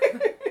 go.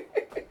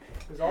 It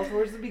was all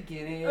towards the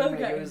beginning.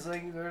 Okay. Like, it was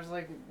like there was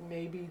like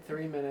maybe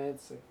 3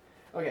 minutes.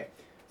 Okay,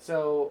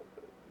 so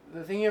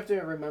the thing you have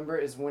to remember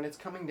is when it's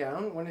coming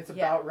down, when it's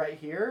about right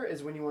here,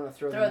 is when you want to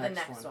throw the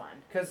next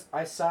one. Because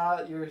I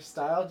saw your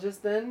style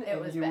just then,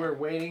 and you were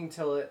waiting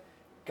till it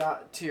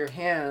got to your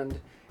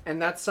hand,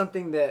 and that's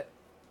something that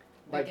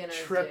like beginners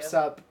trips do.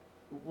 Up.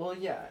 Well,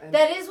 yeah. And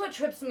that is what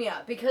trips me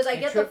up because I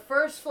get the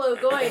first flow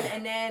going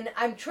and then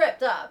I'm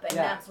tripped up, and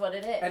that's what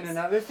it is. And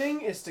another thing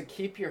is to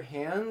keep your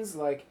hands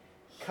like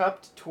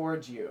cupped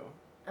towards you.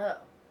 Oh.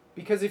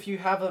 Because if you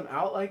have them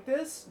out like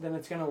this, then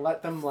it's gonna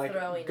let them like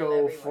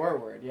go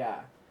forward.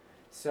 Yeah.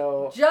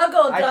 So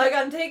juggle, Doug.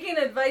 I'm taking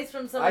advice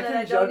from someone that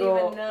I don't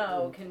even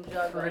know can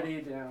juggle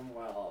pretty damn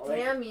well.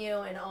 Damn you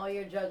and all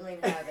your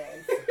juggling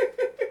habits.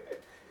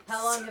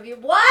 How long have you?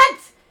 What?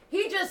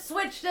 He just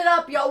switched it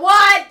up, y'all.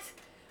 What?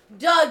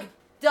 Doug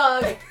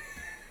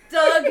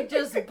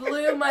just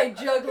blew my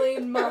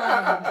juggling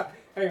mind.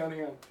 Hang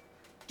on.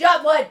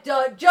 Doug, what?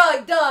 Doug.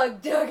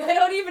 I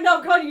don't even know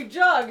I'm calling you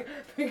Jug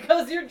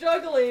because you're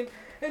juggling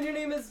and your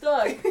name is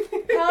Doug.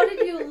 How did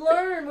you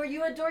learn? Were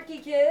you a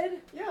dorky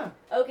kid? Yeah.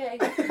 Okay.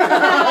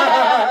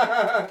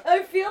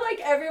 I feel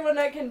like everyone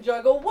that can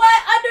juggle.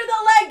 What? Under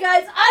the leg,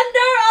 guys.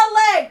 Under a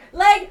leg.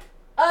 Leg.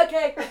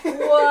 Okay.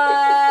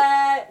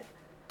 What?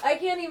 I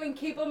can't even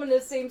keep them in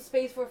the same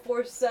space for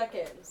 4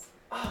 seconds.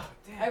 Oh,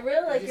 damn. I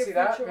really like your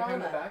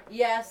Futurama.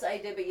 Yes, I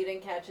did, but you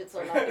didn't catch it,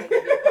 so I'm not going to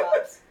give you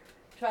props.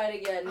 Try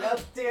it again. Nope.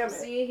 Oh, damn it.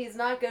 See, he's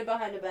not good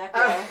behind the back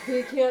now.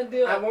 He can't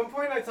do it. At one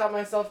point, I taught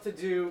myself to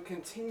do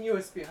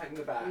continuous behind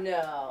the back.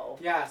 No.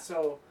 Yeah,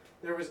 so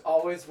there was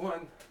always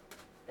one.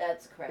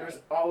 That's crazy. There was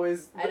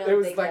always. I don't it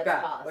was think like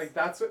that's that. pos. Like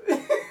that's what.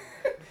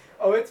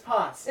 Oh, it's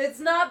pos. It's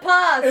not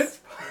pos. It's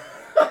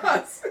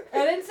pos.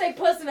 I didn't say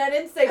puss and I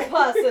didn't say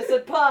pus. I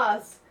said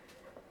pos.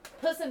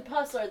 Puss and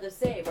puss are the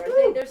same, aren't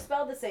they? They're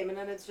spelled the same, and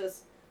then it's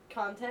just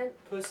content.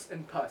 Puss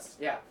and puss.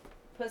 Yeah.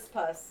 Puss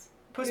puss.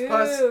 Puss Ooh,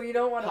 puss. You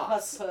don't want to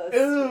puss puss.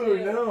 Ooh,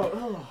 no.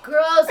 Oh.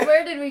 Gross.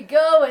 Where did we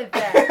go with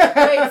that?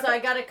 Wait, so I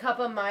got to cup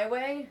them my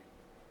way?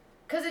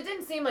 Because it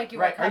didn't seem like you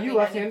were cupping Are you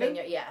left-handed?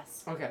 anything.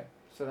 Yes. Okay.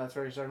 So that's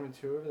where you're starting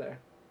with 2 over there.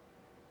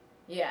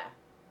 Yeah.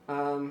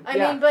 I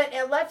mean, but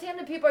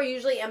left-handed people are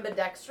usually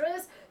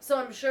ambidextrous, so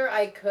I'm sure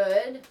I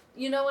could.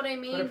 You know what I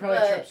mean? But it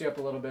probably trips you up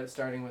a little bit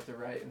starting with the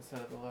right instead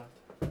of the left.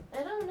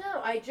 I don't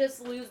know. I just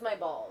lose my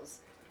balls.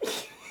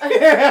 This is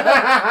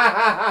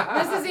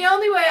the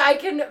only way I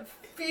can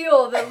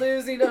feel the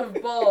losing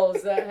of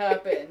balls that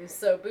happens.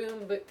 So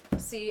boom, but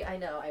see, I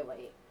know, I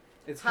wait.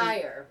 It's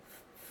higher.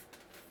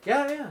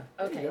 Yeah.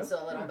 Okay,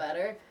 so a little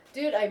better.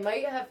 Dude, I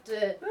might have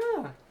to...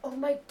 Yeah. Oh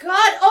my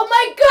god! Oh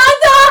my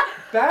god!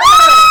 Better!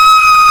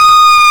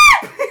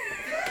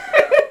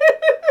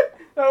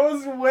 That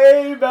was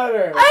way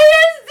better. I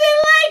just did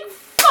like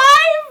 5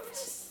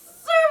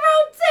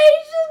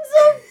 rotations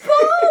of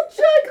ball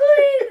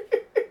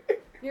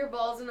juggling! Your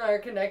balls and I are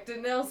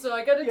connected now, so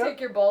I gotta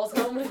take your balls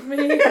home with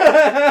me. Kind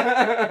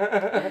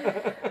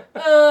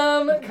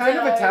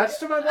of attached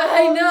to my balls?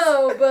 I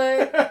know,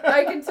 but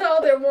I can tell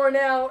they're worn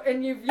out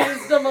and you've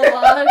used them a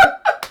lot.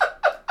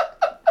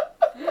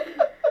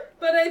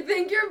 But I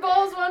think your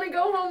balls want to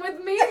go home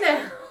with me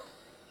now.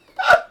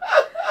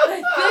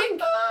 I think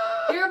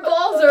your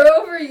balls are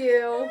over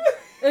you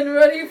and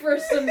ready for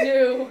some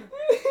new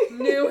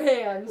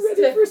hands.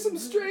 Ready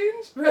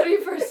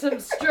for some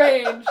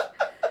strange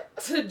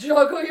to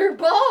juggle your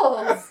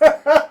balls.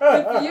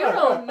 If you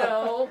don't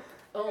know.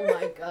 Oh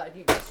my god,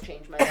 you just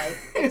changed my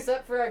life.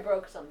 Except for I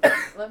broke something.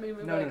 Let me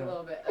move a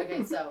little bit.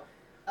 Okay, so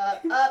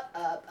up.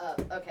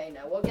 Okay,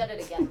 no, we'll get it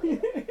again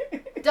later.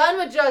 Done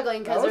with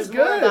juggling because there's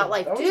more about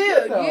life.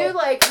 Dude, you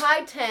like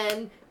high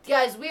 10.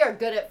 Guys, we are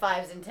good at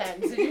 5s and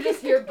 10s. Did you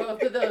just hear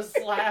both of those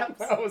slaps?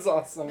 That was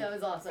awesome.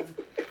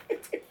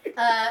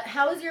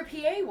 How is your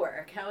PA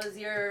work?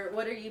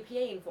 What are you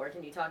PAing for?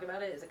 Can you talk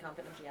about it? Is it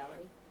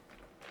confidentiality?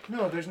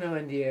 No, there's no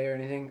NDA or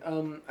anything.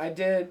 I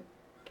did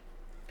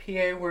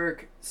PA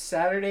work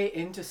Saturday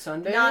into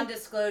Sunday.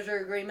 Non-disclosure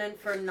agreement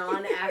for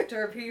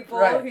non-actor people.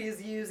 Right.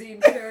 He's using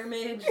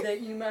termage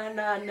that you might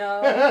not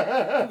know.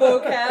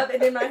 Vocab.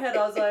 And in my head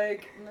I was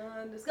like,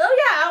 non-disclosure. Oh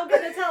yeah, I'm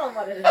going to tell him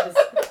what it is.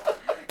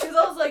 Because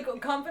I was like,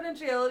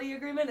 confidentiality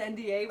agreement,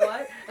 NDA,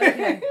 what?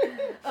 Okay.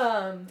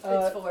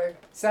 It's for...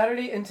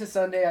 Saturday into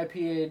Sunday I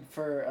PA'd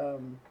for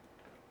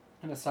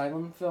an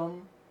asylum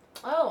film.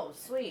 Oh,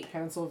 sweet.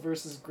 Hansel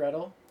versus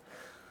Gretel.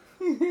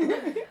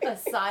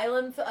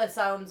 Asylum's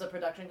a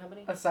production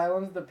company?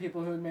 Asylum's the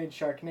people who made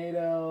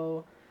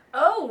Sharknado.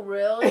 Oh,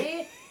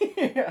 really?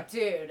 Yeah.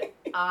 Dude,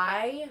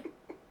 I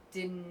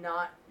did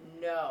not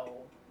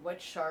know what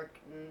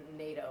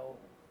Sharknado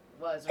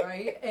was,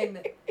 right?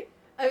 And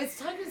I was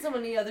talking to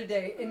someone the other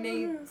day, and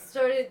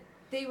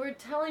they were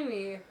telling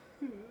me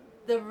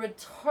the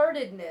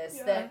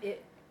retardedness that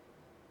it...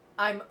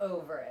 I'm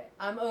over it.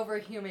 I'm over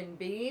human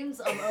beings.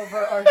 I'm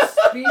over our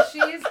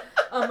species.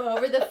 I'm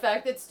over the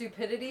fact that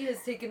stupidity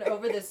has taken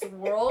over this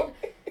world.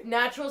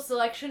 Natural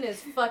selection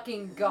is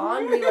fucking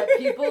gone. We let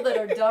people that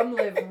are dumb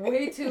live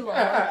way too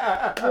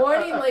long.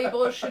 Warning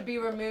labels should be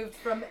removed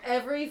from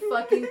every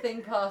fucking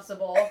thing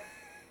possible.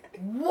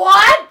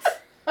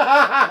 What?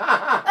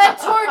 A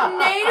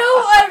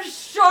tornado of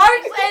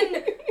sharks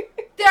and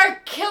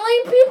they're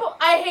killing people?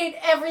 I hate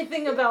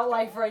everything about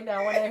life right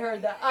now when I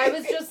heard that. I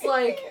was just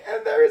like...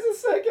 And there is a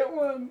second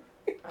one.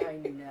 I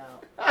know.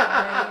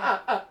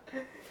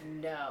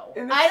 No.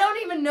 I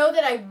don't even know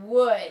that I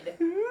would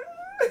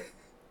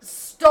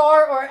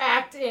star or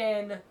act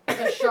in a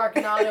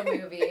Sharknado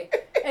movie.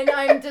 And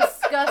I'm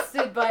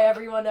disgusted by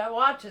everyone that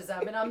watches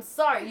them. And I'm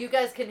sorry. You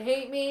guys can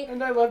hate me.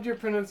 And I loved your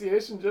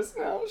pronunciation just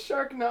now.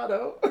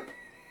 Sharknado.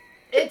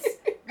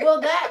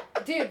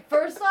 Dude,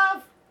 first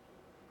off,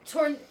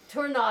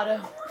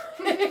 tornado.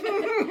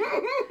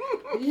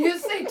 You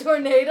say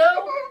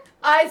tornado,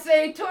 I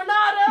say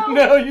tornado.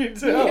 No, you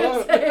don't.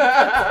 You say potato.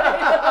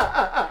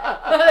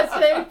 I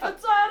say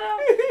potato.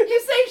 You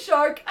say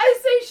shark, I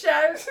say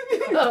shark.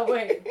 Oh,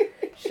 wait.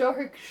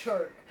 Shark.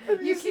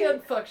 You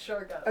can't fuck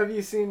shark up. Have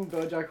you seen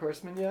BoJack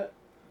Horseman yet?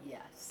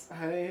 Yes.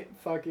 I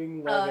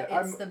fucking love it.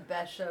 It's the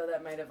best show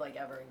that might have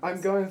ever existed. I'm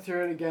going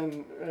through it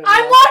again.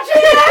 I'm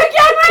watching it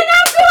again right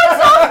now too.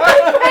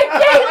 It's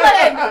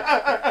Caitlin.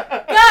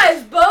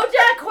 Guys,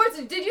 BoJack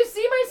Horseman. Did you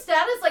see my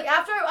status? Like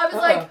after I was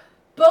like,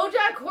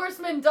 BoJack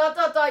Horseman. ...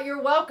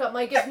 You're welcome.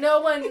 Like if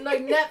no one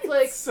like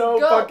Netflix. So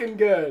fucking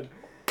good.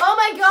 Oh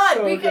my god!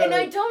 So and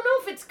I don't know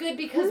if it's good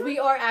because we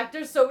are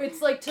actors, so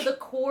it's like to the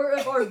core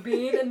of our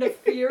being and the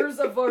fears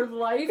of our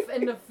life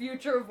and the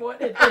future of what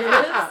it is.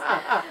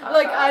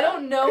 Like I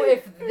don't know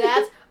if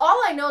that's...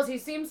 All I know is he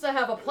seems to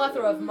have a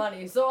plethora of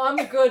money, so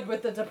I'm good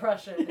with the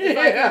depression. If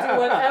I can do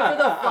whatever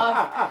the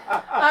fuck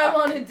I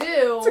want to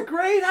do. It's a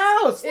great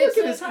house! Look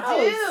at his house!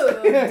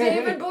 Dude,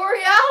 David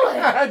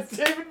Borealis!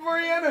 David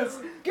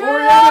Boreanaz! Get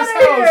out of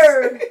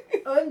here!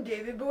 I'm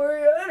David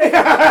Boreanaz!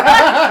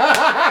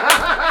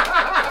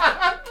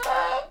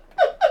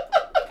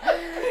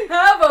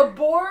 Have a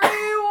boring,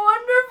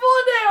 wonderful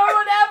day, or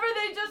whatever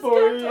they just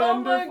kept. Oh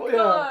my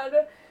god.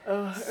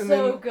 And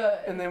so good.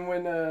 And then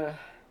when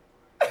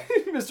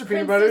Mr.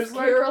 Peanut Butter is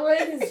like...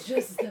 Carolyn is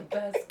just the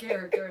best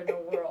character in the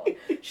world.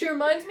 She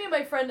reminds me of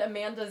my friend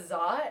Amanda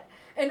Zott.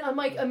 And I'm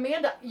like,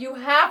 Amanda, you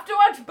have to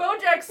watch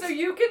BoJack so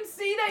you can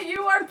see that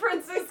you are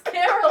Princess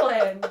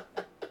Carolyn.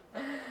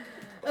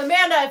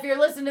 Amanda, if you're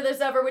listening to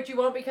this ever, which you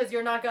won't because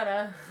you're not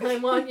gonna, I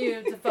want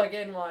you to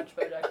fucking watch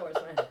BoJack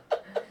Horseman.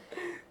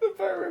 The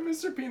part where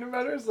Mr. Peanut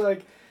Butter is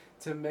like,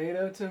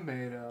 tomato,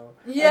 tomato.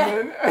 Yeah.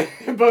 And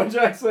then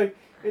Bojack's like,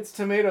 it's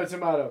tomato,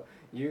 tomato.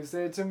 You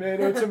say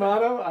tomato,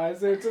 tomato. I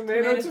say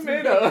tomato,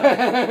 tomato.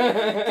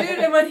 Dude,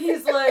 and when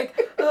he's like,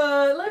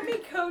 let me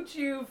coach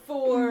you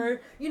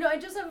for, I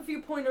just have a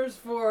few pointers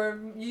for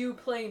you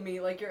playing me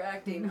like you're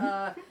acting.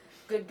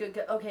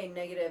 Good. Okay,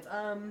 negative.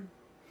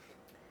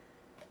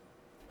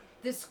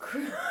 This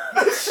crew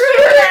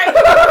neck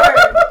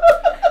card.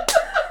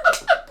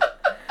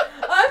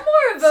 I'm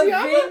more of a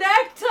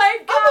V-neck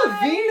type guy. I'm a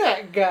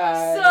V-neck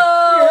guy. So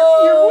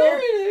you're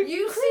wearing it.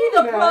 You see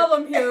the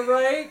problem here,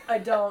 right? I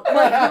don't.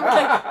 Like,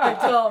 I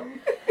don't.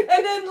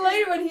 And then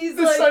later when he's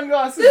the like,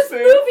 sunglasses this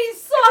thing. movie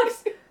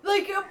sucks.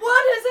 Like,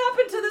 what has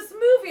happened to this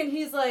movie? And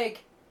he's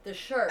like, the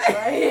shirt,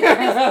 right?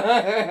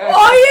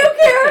 All you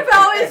care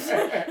about is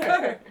the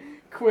shirt.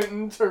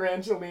 Quentin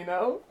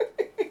Tarantulino.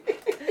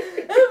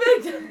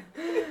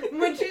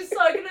 When she's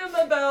talking to him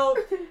about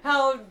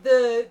how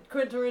the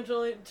Quentin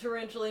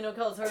Tarantulino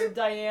calls her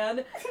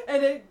Diane,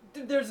 and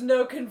there's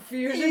no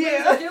confusion. Yeah.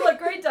 He's like, you look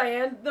great,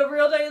 Diane. The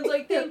real Diane's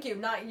like, thank you,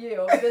 not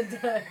you.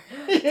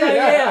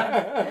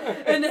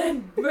 Diane. And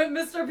then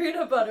Mr.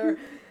 Peanut Butter,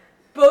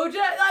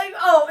 BoJack,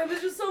 it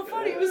was just so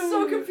funny. It was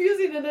so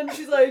confusing. And then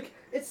she's like,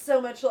 it's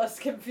so much less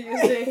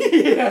confusing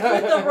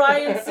with the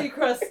Ryan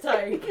Seacrest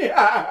type.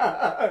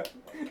 Yeah.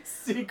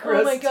 Seacrest.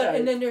 Oh my god! type.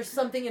 And then there's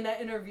something in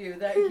that interview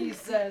that he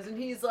says, and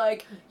he's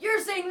like,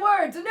 "You're saying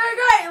words, and they're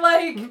great.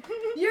 Like,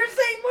 you're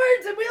saying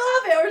words, and we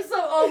love it." Or so.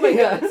 Oh my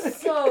god!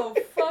 So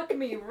fuck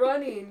me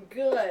running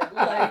good.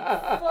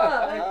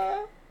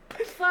 Like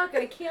fuck.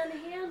 I can't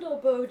handle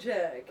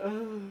BoJack.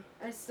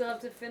 I still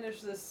have to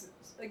finish this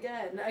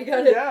again. I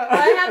gotta. Yeah,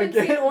 I haven't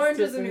again, seen Orange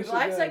to is the New finish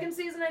Black again. second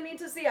season. I need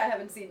to see. I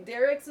haven't seen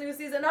Derek's new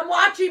season. I'm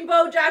watching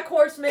BoJack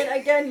Horseman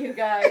again, you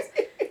guys.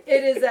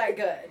 It is that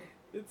good.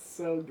 It's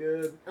so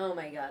good. Oh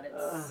my god,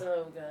 it's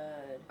so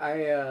good.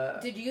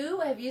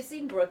 Have you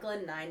seen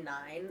Brooklyn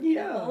Nine-Nine?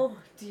 Yeah. Oh,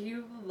 do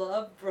you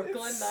love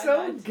Brooklyn It's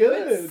Nine-Nine? so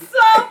good.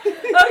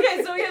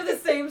 Okay, so we have the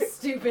same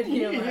stupid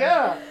humor.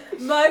 Yeah.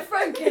 My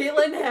friend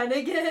Caitlin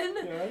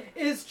Hennigan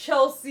is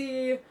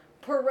Chelsea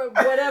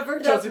whatever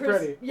that Chelsea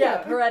Peretti.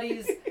 Yeah,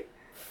 Peretti's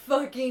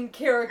fucking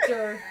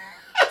character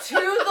to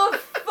the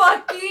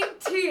fucking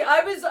T.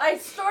 I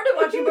started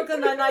watching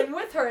Brooklyn Nine-Nine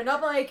with her, and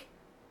I'm like,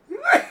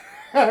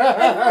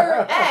 and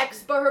her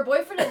ex, but her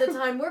boyfriend at the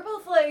time, we're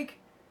both like,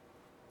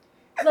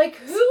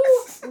 who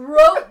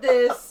wrote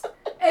this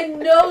and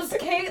knows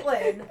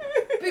Caitlyn?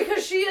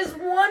 Because she is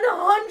 100%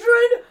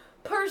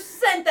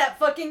 that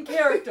fucking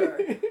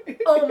character.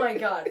 Oh my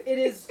god,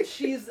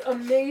 she's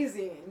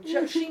amazing.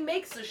 She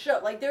makes the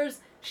show.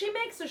 She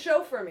makes the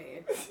show for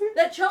me.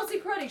 That Chelsea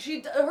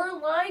Peretti, her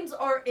lines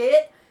are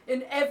it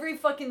in every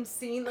fucking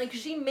scene. Like,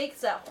 she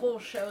makes that whole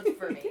show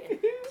for me.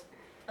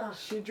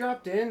 She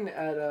dropped in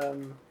at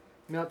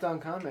Meltdown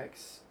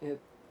Comics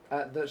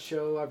at the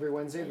show every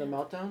Wednesday, The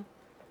Meltdown.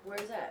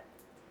 Where's that?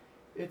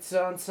 It's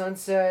on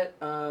Sunset.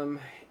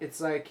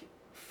 It's like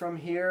from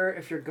here,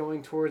 if you're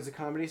going towards the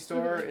Comedy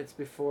Store, it's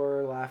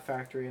before Laugh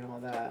Factory and all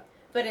that.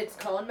 But it's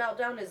called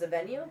Meltdown as a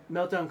venue?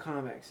 Meltdown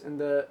Comics.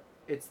 And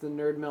it's the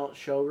Nerd Melt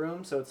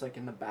showroom, so it's like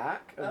in the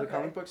back of the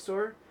comic book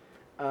store.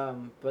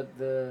 But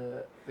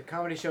the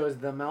comedy show is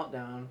The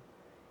Meltdown,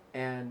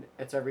 and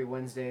it's every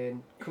Wednesday.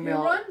 And Who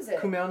runs it?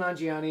 Kumail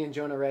Nanjiani and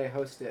Jonah Ray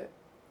host it.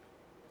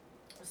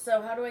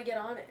 So how do I get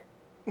on it?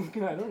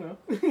 I don't know.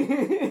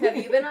 Have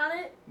you been on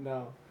it?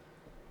 No.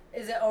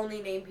 Is it only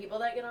named people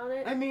that get on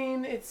it? I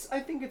mean, I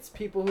think it's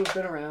people who've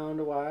been around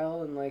a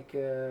while and like.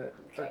 Okay.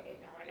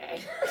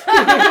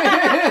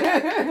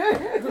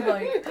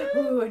 Like,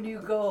 ooh, a new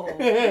goal.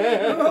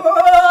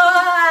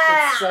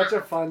 It's such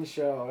a fun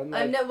show.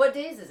 And what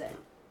days is it?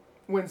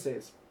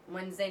 Wednesdays.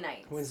 Wednesday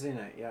nights. Wednesday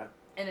night, yeah.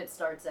 And it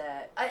starts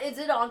at. Is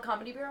it on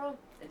Comedy Bureau?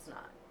 It's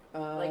not.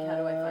 How do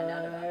I find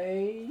out about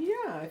it?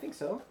 Yeah, I think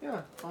so.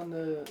 Yeah, on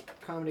the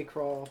Comedy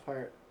Crawl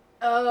part.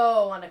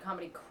 Oh, on a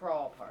Comedy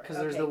Crawl part. Because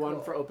there's the one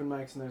for open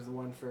mics and there's the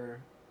one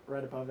for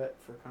right above it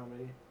for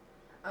comedy.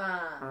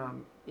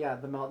 Yeah,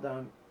 The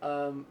Meltdown.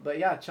 But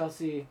yeah,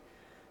 Chelsea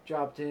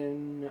dropped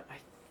in. I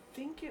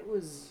think it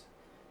was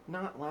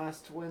not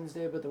last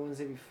Wednesday, but the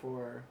Wednesday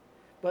before.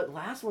 But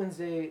last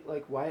Wednesday,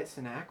 like Wyatt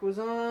Cenac was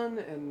on,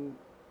 and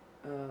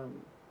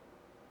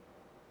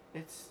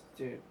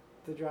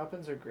the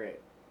drop-ins are great.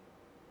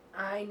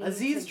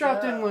 Aziz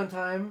dropped in one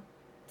time.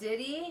 Did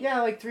he?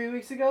 Yeah, like 3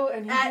 weeks ago,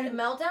 and At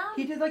Meltdown?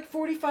 He did like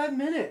 45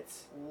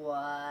 minutes.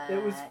 What?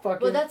 It was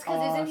fucking Well, that's because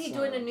awesome. isn't he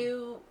doing a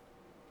new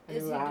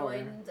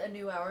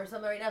hour or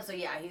something right now? So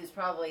yeah, he was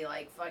probably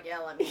like, fuck yeah,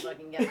 let me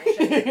fucking get my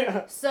shit.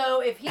 Yeah. So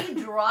if he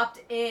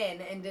dropped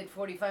in and did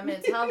 45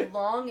 minutes, how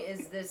long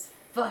is this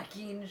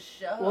fucking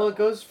show. Well, it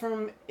goes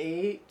from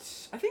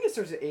 8. I think it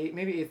starts at 8,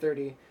 maybe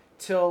 8:30,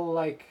 till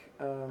like.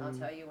 I'll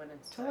tell you when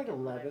it's. Till like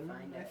 11,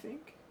 I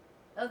think.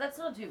 Oh, that's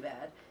not too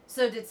bad.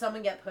 So did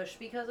someone get pushed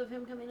because of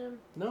him coming in?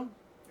 No.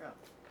 Oh.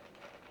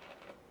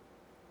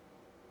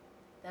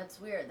 That's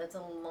weird. That's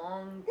a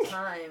long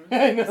time.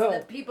 I know. So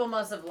the people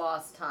must have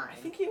lost time. I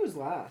think he was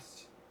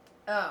last.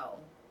 Oh.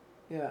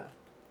 Yeah.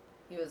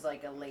 He was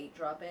like a late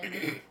drop in.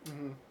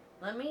 Mm-hmm.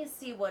 Let me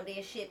see what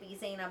this shit be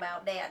saying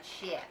about that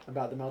shit.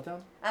 About the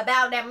meltdown?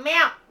 About the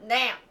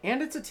meltdown.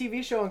 And it's a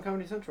TV show on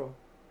Comedy Central.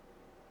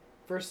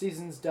 First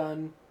season's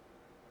done.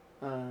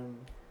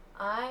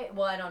 I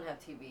don't have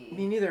TV.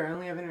 Me neither. I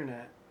only have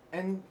internet.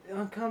 And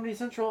on Comedy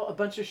Central, a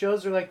bunch of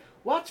shows are like,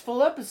 watch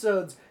full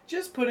episodes.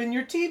 Just put in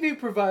your TV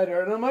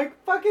provider. And I'm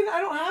like, fucking, I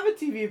don't have a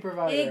TV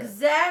provider.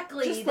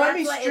 Exactly. Just let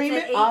me stream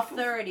it's it at off.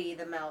 8:30.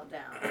 The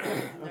meltdown.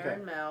 Okay. They're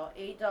in Mel.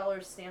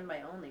 $8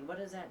 standby only. What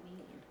does that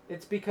mean?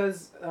 It's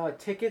because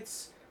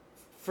tickets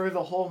for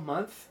the whole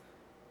month,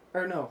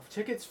 or no,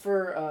 tickets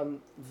for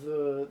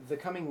the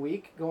coming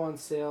week go on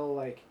sale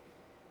like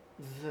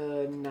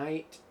the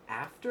night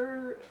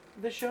after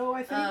the show,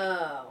 I think.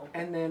 Oh.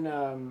 And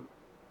then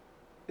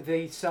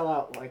they sell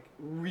out like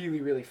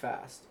really, really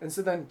fast. And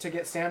so then to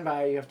get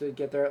standby, you have to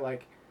get there at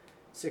like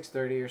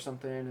 6:30 or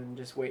something and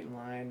just wait in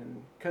line.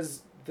 And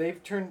because they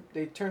turn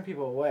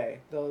people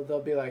away.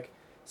 They'll be like,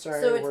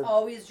 sorry, so it's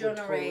always Jonah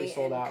totally Ray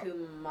sold and out.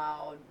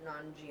 Kumail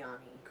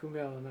Nanjiani.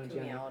 Kumail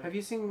Nanjiani. Kumail Have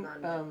you seen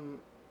Nanjiani.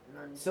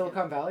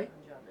 Silicon Valley?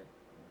 Nanjiani.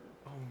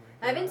 Oh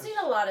my I haven't seen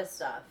a lot of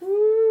stuff.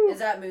 Woo! Is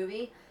that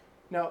movie?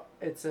 No,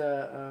 it's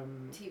a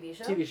TV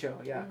show? TV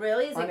show, yeah.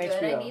 Really? Is On it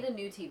good? HBO. I need a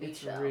new TV It's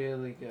show.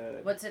 really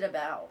good. What's it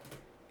about?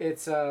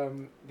 It's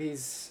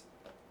these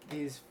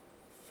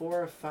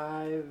 4 or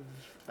 5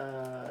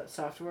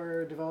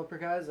 software developer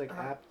guys, like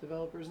app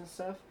developers and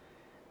stuff.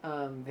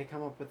 They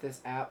come up with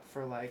this app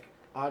for like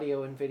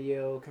audio and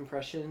video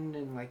compression,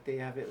 and like they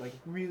have it like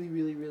really,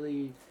 really,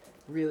 really,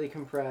 really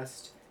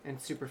compressed and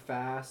super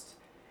fast,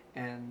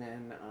 and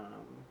then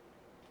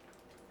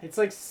it's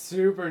like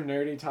super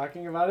nerdy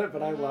talking about it,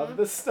 but I love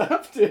this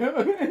stuff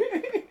too.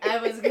 I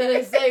was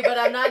gonna say, but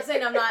I'm not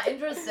saying I'm not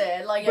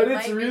interested. Like, but it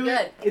it's might really, be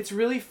good. It's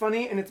really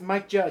funny, and it's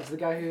Mike Judge, the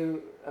guy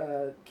who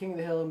King of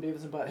the Hill and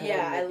Beavis and Butthead.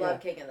 Yeah, I love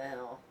King of the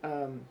Hill.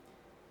 And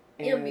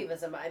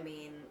Beavis and I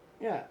mean.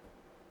 Yeah.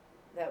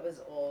 That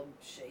was old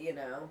shit, you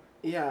know.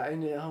 Yeah,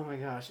 and oh my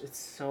gosh, it's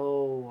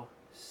so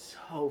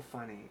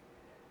funny,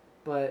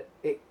 but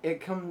the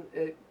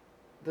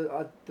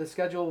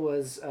schedule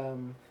was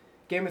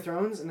Game of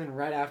Thrones, and then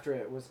right after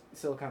it was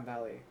Silicon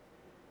Valley,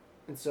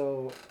 and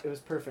so it was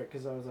perfect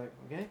because I was like,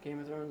 okay, Game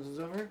of Thrones is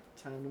over,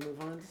 time to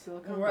move on to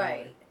Silicon Valley.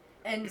 Right,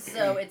 and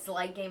so it's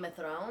like Game of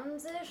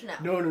Thrones-ish?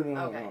 No.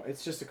 No,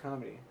 it's just a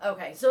comedy.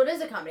 Okay, so it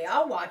is a comedy.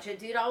 I'll watch it,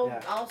 dude.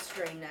 I'll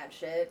stream that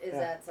shit. Is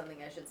that something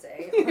I should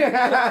say?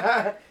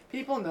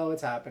 People know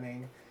what's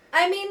happening.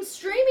 I mean,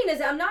 streaming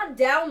is... I'm not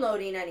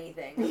downloading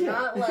anything. I'm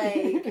not,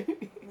 like,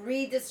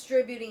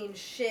 redistributing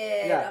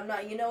shit. Yeah. I'm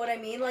not... You know what I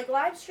mean? Like,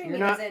 live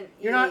streaming isn't illegal.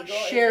 You're not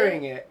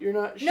sharing it. You're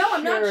not sharing it. No,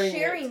 I'm not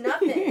sharing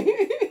nothing.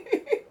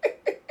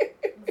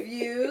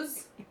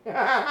 Views.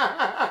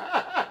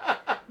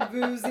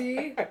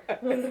 Boozy,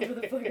 whatever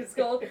the fuck it's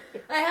called.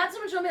 I had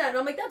someone show me that, and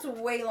I'm like, that's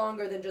way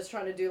longer than just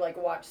trying to do, like,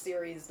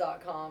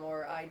 watchseries.com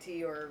or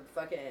IT or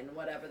fucking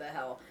whatever the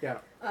hell. Yeah.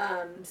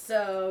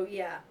 So,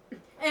 yeah.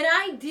 And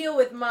I deal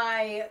with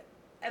my,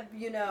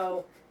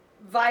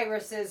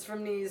 viruses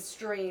from these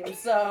streams,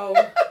 so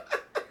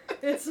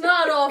it's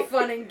not all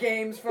fun and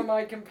games for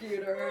my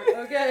computer,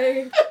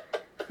 okay?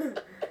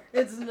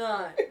 It's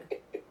not.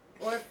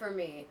 Or for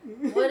me.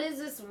 What is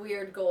this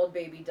weird gold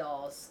baby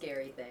doll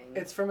scary thing?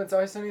 It's from It's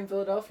Always Sunny in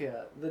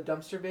Philadelphia, the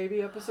dumpster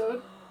baby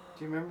episode.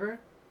 Do you remember?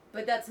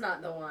 But that's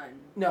not the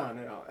one. No.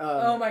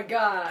 Oh my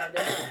god.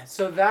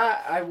 So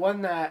I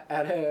won that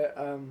at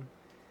a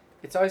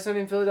It's Always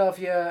Sunny in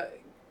Philadelphia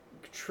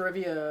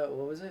trivia.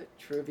 What was it?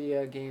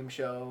 Trivia game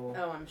show.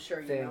 Oh, I'm sure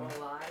you know a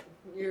lot.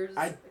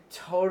 I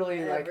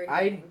totally everything.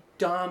 I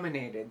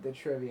dominated the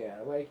trivia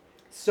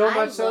so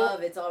much so. I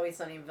love It's Always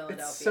Sunny in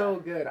Philadelphia. It's so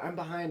good. I'm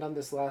behind on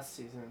this last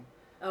season.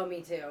 Oh,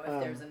 me too.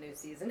 If there's a new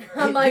season,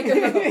 I'm like,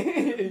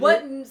 oh.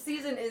 What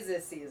season is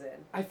this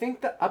season? I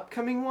think the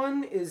upcoming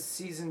one is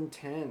season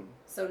 10.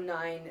 So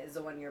 9 is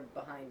the one you're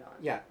behind on.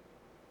 Yeah.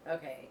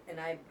 Okay, and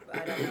I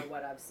don't know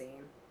what I've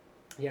seen.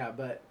 Yeah,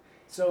 but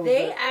so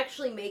they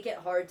actually make it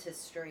hard to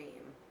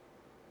stream.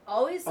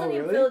 Always Sunny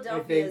in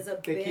Philadelphia is a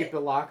bit. They keep the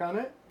lock on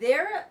it.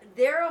 They're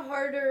a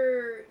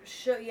harder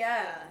show.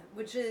 Yeah,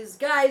 which is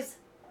guys.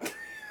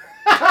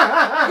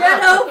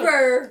 Get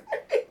over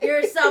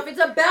yourself. It's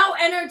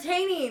about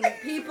entertaining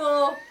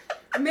people,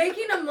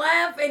 making them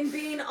laugh and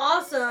being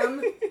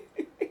awesome.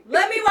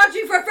 Let me watch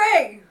you for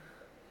free.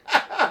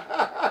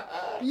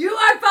 You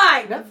are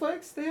fine.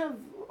 Netflix, they have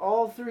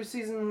all through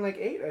season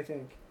 8, I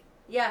think.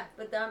 Yeah,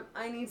 but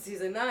I need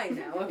season 9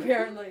 now,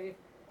 apparently.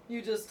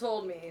 You just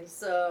told me,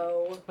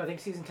 so... I think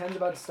season 10's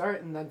about to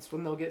start, and that's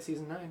when they'll get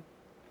season 9.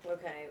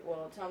 Okay,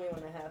 well, tell me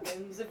when it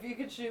happens. If you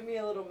could shoot me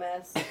a little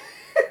mess.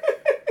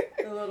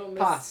 A little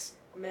mess. Pass.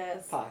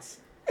 Mess. Pass.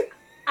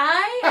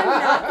 I am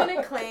not going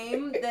to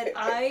claim that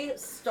I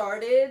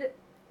started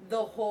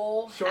the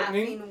whole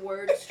halving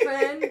words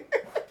trend,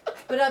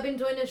 but I've been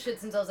doing this shit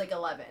since I was like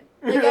 11.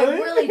 Like, Really? I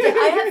really did.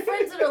 I have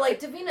friends that are like,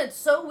 Davina, it's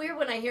so weird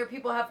when I hear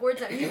people have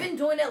words now. You've been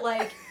doing it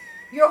like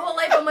your whole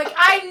life. I'm like,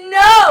 I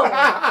know!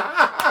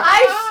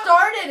 I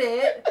started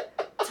it.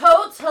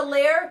 Totes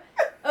hilarious.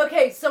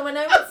 Okay, so when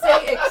I would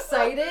say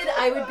excited,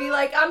 I would be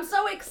like, I'm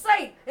so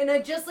excited. And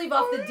I'd just leave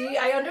off the D.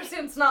 I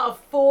understand it's not a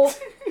full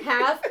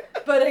half,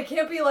 but I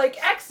can't be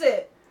like,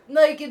 exit.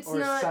 Like, it's or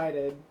not.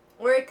 Excited.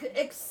 Or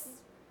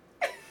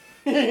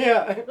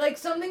Yeah. like,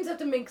 some things have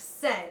to make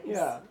sense.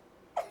 Yeah.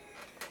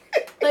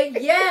 Like,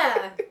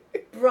 yeah,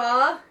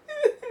 brah.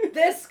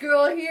 This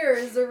girl here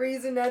is the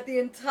reason that the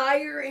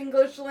entire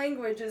English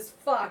language is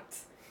fucked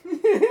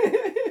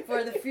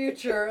for the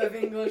future of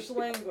English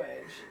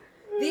language.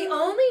 The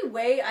only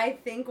way I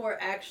think we're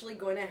actually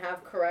going to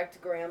have correct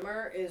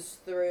grammar is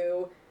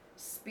through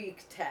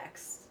speak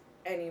text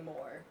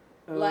anymore.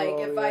 Like,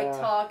 if I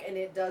talk and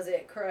it does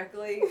it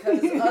correctly,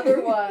 because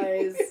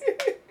otherwise,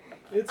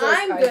 it's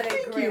I'm like, good at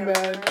thank grammar. you,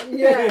 man.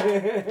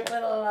 Yeah,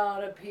 but a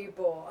lot of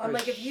people. I'm For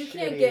like, if you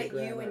can't shitty get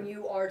grammar. you and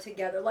you are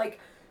together, like,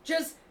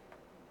 just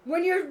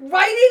when you're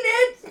writing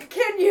it,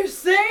 can you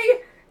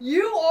say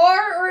you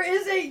are or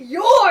is it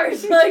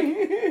yours? Like,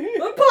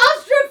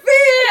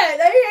 apostrophe it!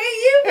 I hate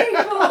you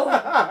people!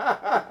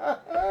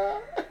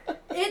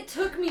 It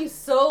took me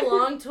so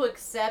long to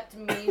accept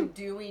me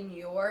doing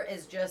your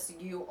as just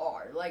you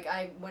are. Like,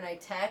 when I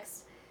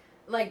text,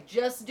 like,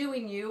 just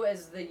doing you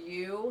as the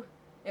you.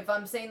 If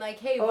I'm saying, like,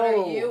 hey, what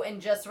are you? And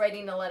just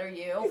writing the letter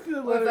U.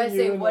 Or if I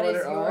say, what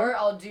is your?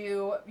 I'll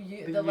do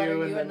the letter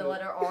U and the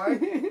letter R.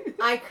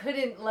 I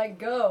couldn't let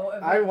go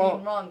of it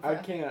being wrong. I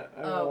can't.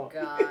 Oh,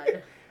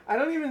 God. I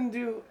don't even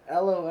do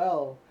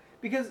LOL.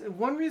 Because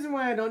one reason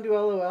why I don't do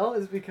LOL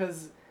is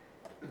because,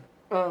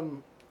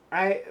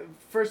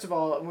 first of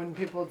all, when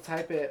people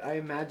type it, I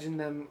imagine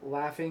them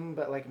laughing,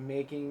 but, like,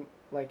 making,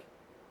 like,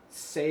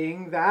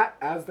 saying that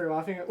as they're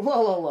laughing.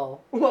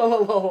 Lol.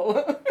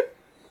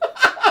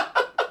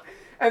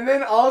 And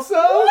then also,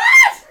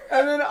 What?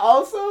 And then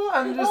also,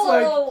 I'm just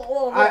like,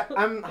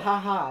 I'm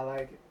haha,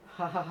 like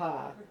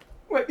ha.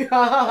 Wait,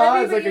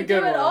 ha is like a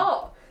good one.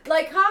 All.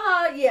 Like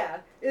haha,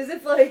 yeah. As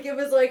if like it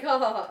was like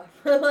ha.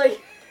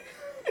 Like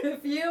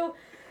if you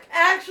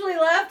actually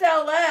laughed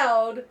out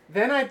loud,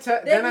 then I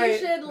type in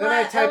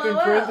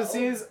LOL.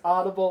 parentheses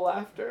audible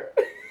laughter.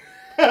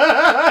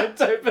 I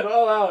type it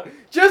all out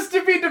just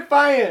to be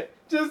defiant,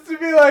 just to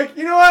be like,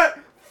 you know what?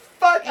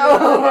 Fuck.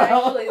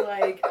 Actually,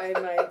 like I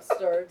might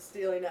start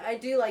stealing it. I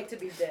do like to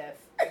be deaf.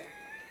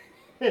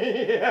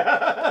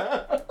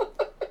 Yeah.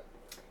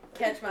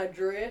 Catch my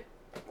drift.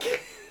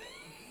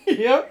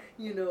 Yep.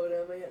 You know what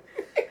I mean.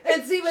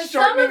 And see, with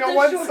shortening a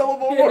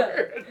one-syllable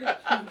word.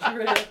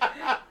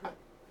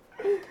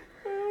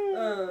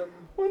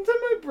 One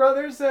time my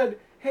brother said,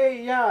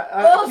 "Hey,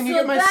 can you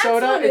get my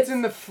soda? It's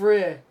in the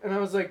fridge." And I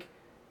was like,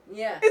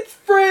 "Yeah, it's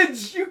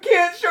fridge. You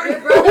can't shorten a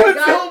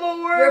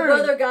one-syllable word." Your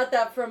brother got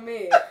that from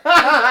me.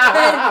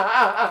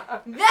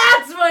 That's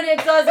when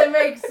it doesn't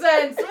make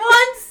sense.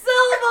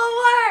 One-syllable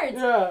words.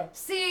 Yeah.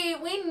 See,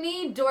 we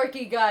need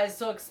dorky guys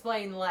to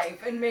explain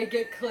life and make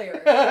it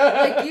clear.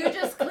 Like you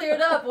just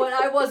cleared up what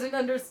I wasn't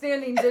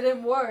understanding.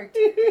 Didn't work.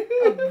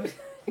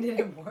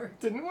 Didn't work.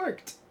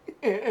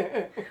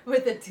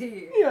 With a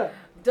T. Yeah.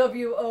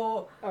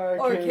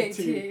 WORKT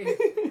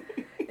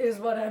is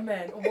what I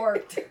meant.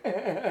 Worked.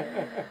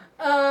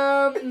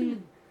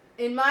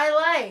 In my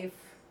life,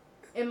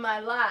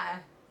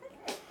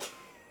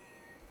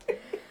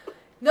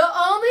 the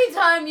only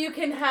time you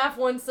can have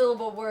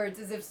one-syllable words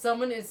is if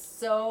someone is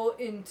so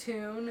in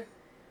tune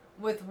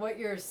with what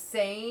you're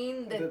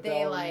saying that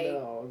they like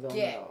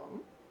get.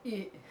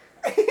 You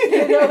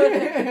know what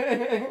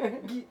I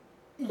mean?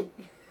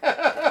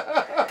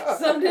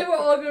 Someday we're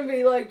all gonna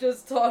be like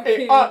just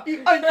talking. Totally,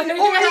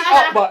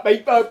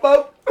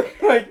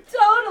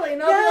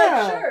 and I'll be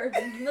like, sure,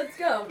 let's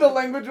go. The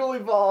language will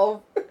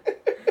evolve.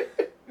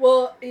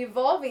 Well,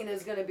 evolving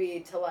is gonna be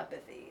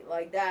telepathy.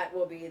 Like that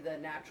will be the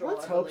natural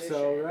Let's evolution. hope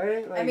so,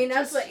 right? Like, I mean,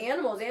 that's what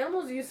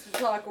animals used to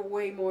talk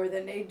way more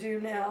than they do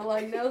now.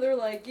 Like now they're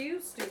like, you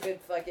stupid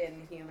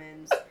fucking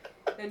humans.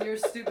 And your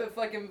stupid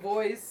fucking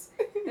voice,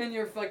 and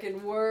your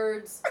fucking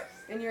words,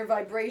 and your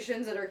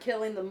vibrations that are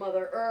killing the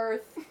Mother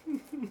Earth.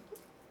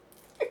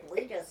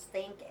 We just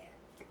think it.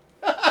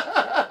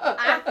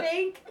 I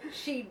think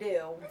she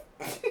do.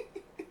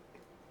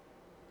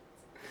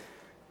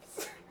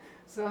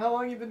 So how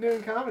long you been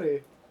doing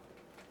comedy?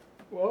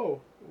 Whoa.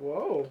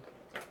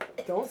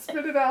 Don't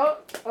spit it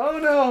out. Oh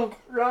no,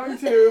 wrong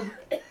tube.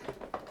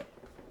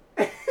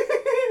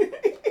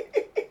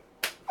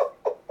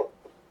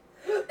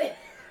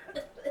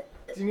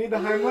 Do you need the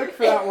Heimlich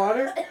for that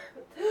water?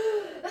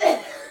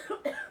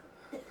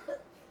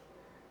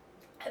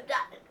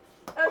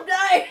 I'm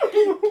dying.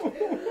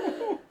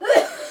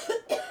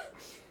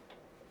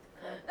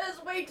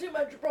 That's way too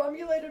much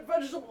bromelated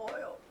vegetable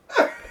oil.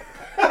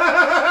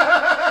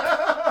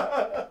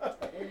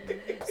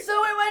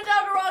 So we went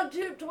down the wrong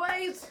tube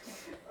twice.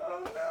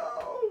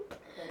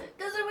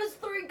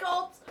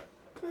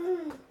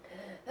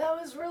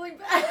 is really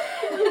bad.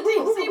 Do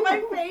you see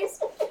my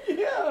face?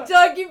 Yeah.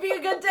 Doug, you be a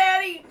good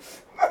daddy.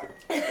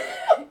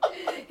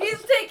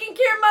 He's taking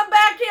care of my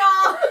back,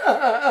 y'all.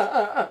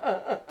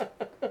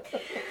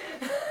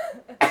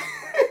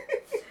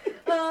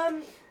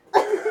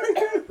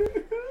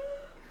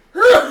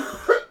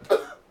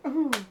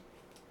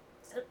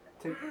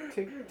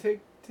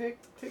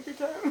 Take your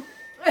time.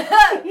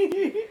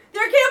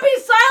 There can't be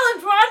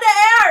silence. We're on the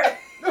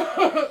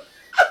air.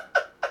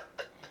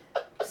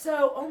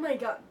 So, oh my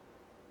god.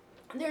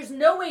 There's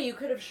no way you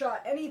could have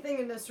shot anything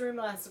in this room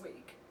last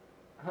week.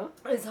 Huh?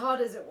 As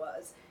hot as it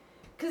was.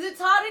 Because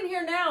it's hot in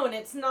here now and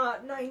it's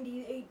not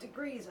 98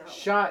 degrees out.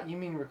 Shot, you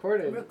mean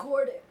recorded?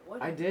 Recorded.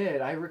 What? I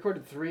did. I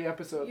recorded 3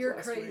 episodes You're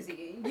last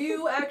crazy. week.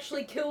 You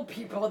actually killed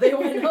people. They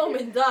went home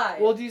and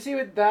died. Well, do you see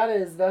what that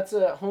is? That's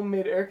a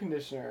homemade air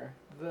conditioner.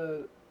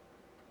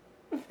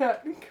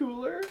 That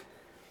cooler.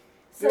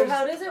 So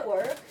how does it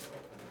work?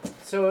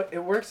 So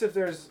it works if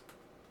there's...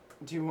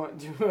 Do you want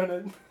to...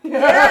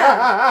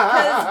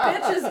 Yeah,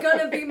 because bitch is going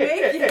to be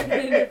making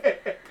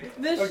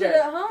this shit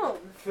at home.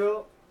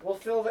 We'll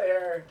fill the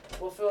air.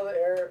 We'll fill the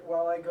air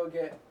while I go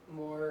get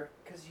more...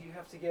 Because you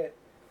have to get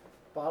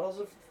bottles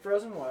of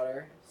frozen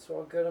water. So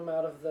I'll get them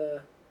out of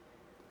the...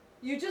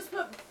 You just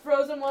put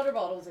frozen water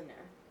bottles in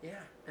there.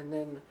 Yeah. And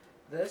then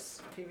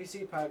this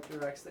PVC pipe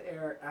directs the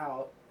air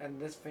out. And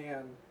this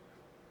fan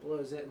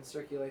blows it and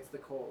circulates the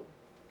cold.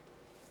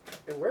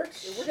 It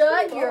works.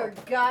 Shut your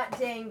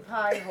goddamn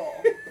pie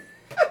hole.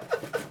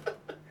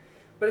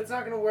 But it's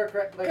not going to work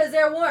right... Because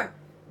they're warm.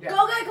 Yeah.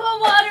 Go get cold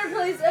water,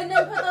 please, and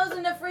then put those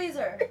in the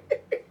freezer.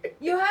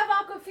 You have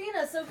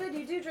Aquafina, so good.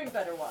 You do drink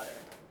better water.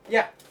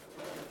 Yeah.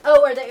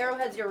 Oh, are the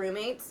Arrowheads your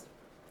roommates?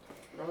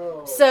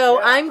 Oh, So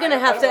yeah, I'm going to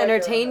have to like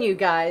entertain you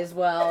guys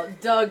while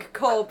Doug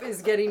Culp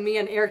is getting me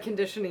an air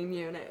conditioning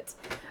unit.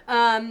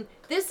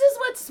 This is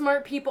what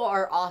smart people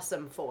are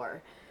awesome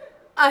for.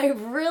 I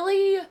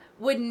really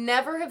would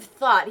never have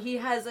thought he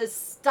has a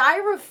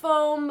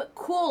styrofoam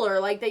cooler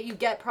like that you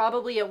get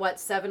probably at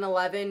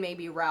 7-Eleven,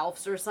 maybe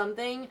Ralph's or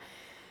something.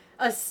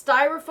 A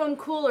styrofoam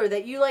cooler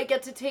that you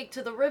get to take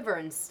to the river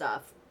and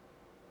stuff.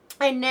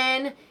 And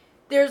then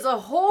there's a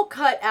hole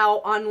cut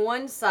out on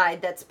one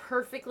side that's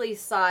perfectly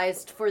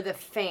sized for the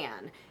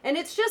fan. And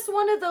it's just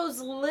one of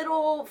those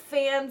little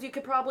fans. You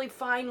could probably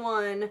find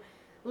one.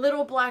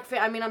 Little black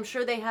fan. I mean, I'm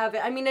sure they have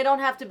it. I mean, they don't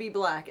have to be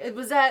black. It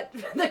was that...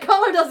 The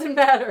color doesn't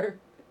matter.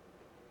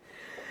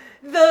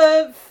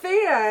 The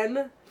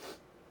fan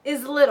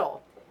is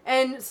little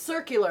and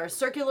circular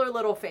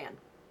little fan.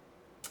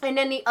 And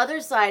then the other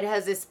side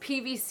has this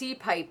PVC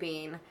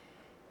piping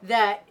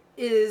that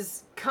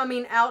is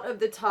coming out of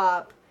the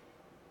top.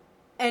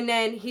 And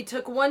then he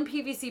took one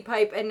PVC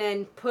pipe and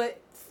then put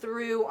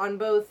through on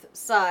both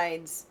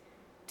sides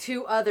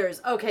 2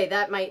 others. Okay,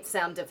 that might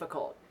sound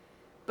difficult.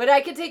 But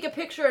I could take a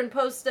picture and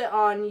post it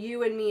on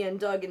you and me and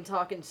Doug and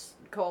Talking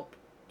Culp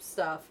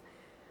stuff.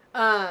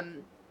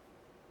 And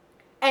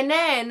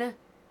then,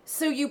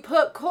 so you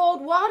put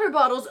cold water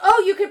bottles.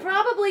 Oh, you could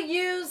probably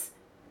use,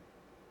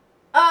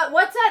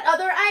 what's that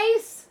other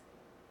ice?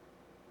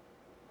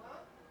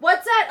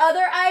 What's that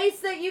other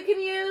ice that you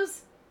can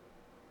use?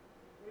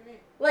 What do you mean?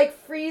 Like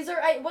freezer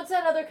ice? What's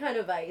that other kind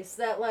of ice?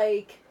 That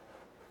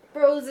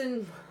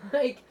frozen,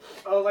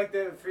 Oh, like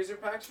the freezer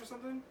packs or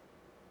something?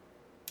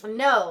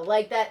 No,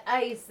 like that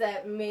ice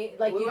that made,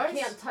 Blue you ice?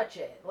 Can't touch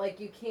it.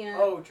 You can't.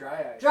 Oh,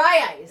 dry ice.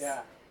 Dry ice.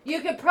 Yeah.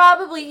 You could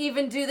probably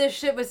even do this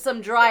shit with some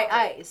dry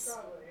ice.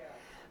 Probably, yeah.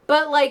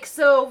 But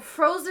so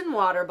frozen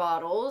water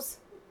bottles,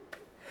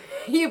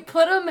 you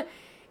put them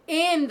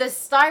in the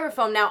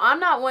styrofoam. Now,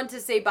 I'm not one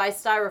to say buy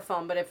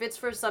styrofoam, but if it's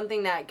for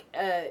something that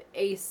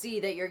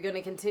AC that you're going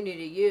to continue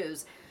to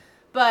use,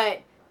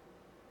 but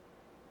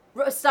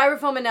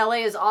styrofoam in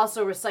LA is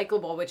also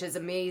recyclable, which is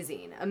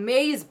amazing.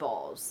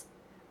 Amazeballs.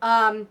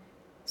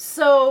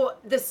 So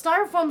the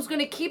styrofoam's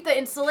going to keep the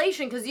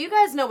insulation because you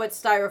guys know what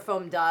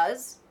styrofoam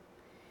does.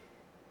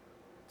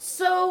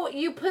 So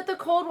you put the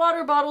cold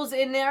water bottles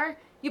in there,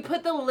 you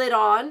put the lid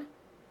on,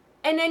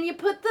 and then you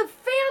put the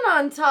fan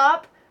on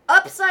top,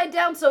 upside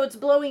down so it's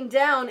blowing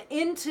down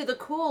into the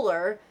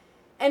cooler,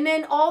 and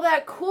then all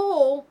that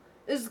cool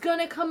is going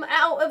to come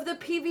out of the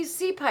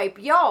PVC pipe.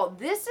 Y'all,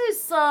 this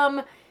is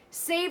some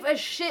save a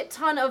shit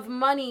ton of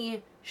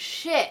money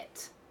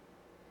shit.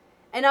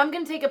 And I'm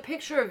going to take a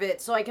picture of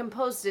it so I can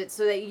post it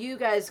so that you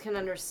guys can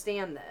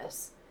understand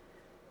this.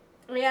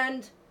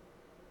 And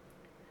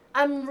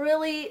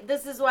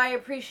this is why I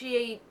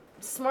appreciate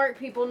smart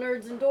people,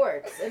 nerds, and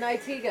dorks, and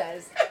IT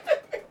guys.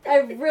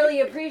 I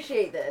really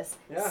appreciate this.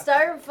 Yeah.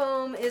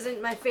 Styrofoam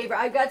isn't my favorite.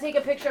 I've got to take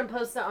a picture and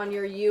post it on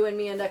your you and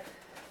me and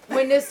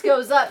when this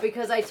goes up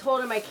because I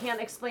told him I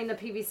can't explain the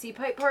PVC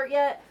pipe part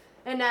yet.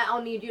 And that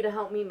I'll need you to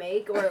help me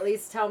make or at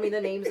least tell me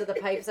the names of the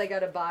pipes I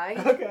got to buy.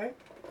 Okay.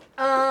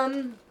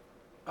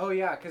 Oh,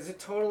 yeah, because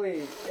it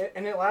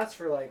lasts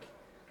for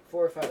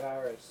 4 or 5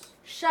 hours.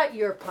 Shut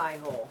your pie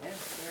hole. Yeah,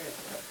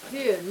 seriously.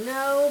 Dude,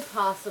 no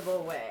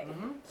possible way.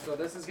 So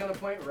this is gonna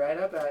point right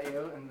up at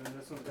you, and then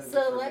this one's gonna be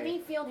So for let me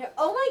feel here.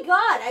 Oh my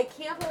god, I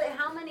can't believe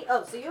how many.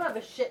 Oh, so you have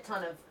a shit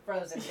ton of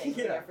frozen things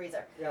in your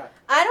freezer. Yeah.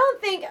 I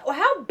don't think.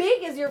 How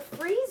big is your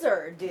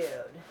freezer, dude?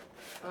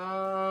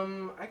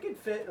 I could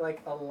fit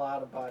like a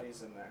lot of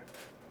bodies in there.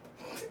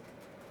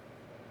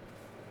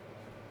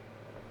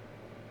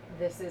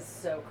 This is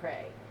so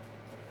cray.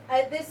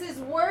 This is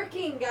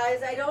working,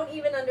 guys. I don't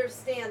even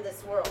understand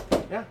this world.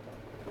 Yeah.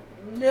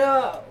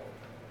 No.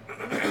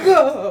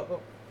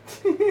 No.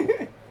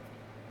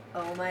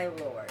 Oh my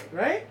lord.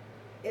 Right?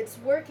 It's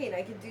working.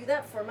 I could do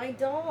that for my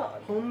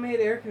dog. Homemade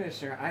air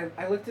conditioner.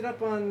 I looked it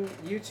up on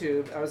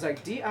YouTube. I was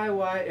like,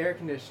 DIY air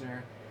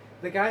conditioner.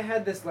 The guy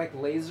had this like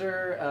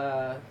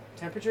laser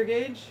temperature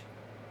gauge,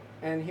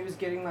 and he was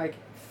getting like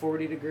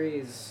 40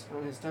 degrees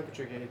on his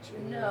temperature gauge.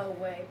 No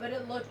way. But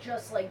it looked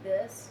just like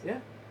this?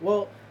 Yeah.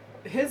 Well,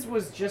 his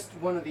was just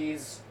one of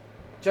these.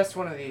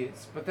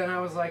 But then I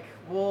was like,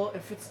 well,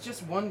 if it's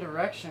just one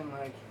direction,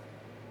 like,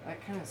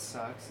 that kind of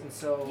sucks. And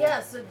so...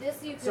 Yeah, so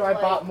this you could, So I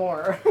bought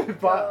more.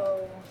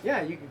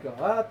 Yeah, you could go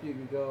up, you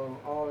could go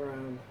all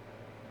around.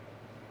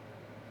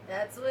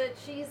 That's what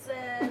she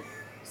said.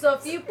 So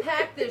if you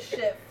pack this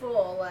shit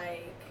full,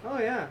 like... Oh,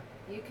 yeah.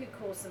 You could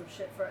cool some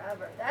shit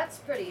forever. That's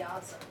pretty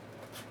awesome.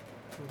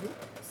 Mm-hmm.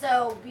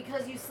 So,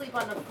 because you sleep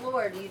on the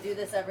floor, do you do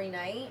this every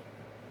night?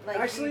 Like,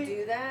 Actually, do you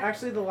do that?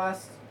 Actually, the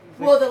last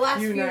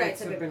few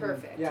nights have been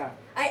perfect. Yeah.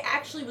 I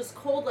actually was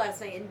cold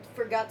last night and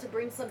forgot to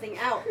bring something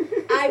out.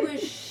 I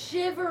was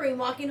shivering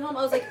walking home.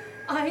 I was like,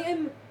 I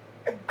am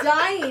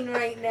dying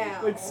right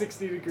now. Like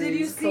 60 degrees. Did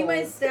you see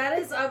my cold.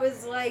 status? I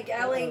was like,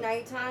 LA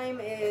nighttime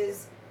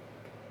is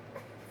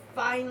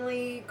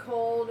finally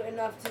cold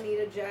enough to need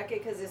a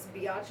jacket because this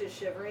biatch is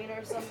shivering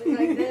or something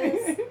like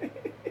this.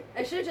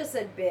 I should have just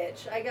said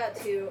bitch.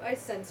 I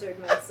censored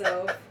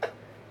myself.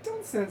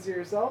 Don't censor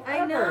yourself.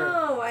 I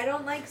know. I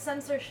don't like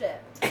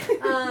censorship.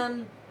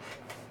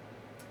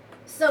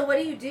 So what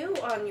do you do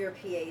on your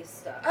PA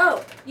stuff?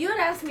 Oh, you had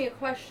asked me a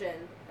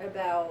question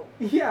about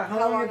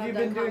how long have you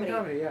been doing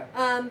comedy?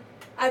 Yeah.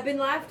 I've been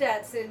laughed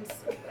at since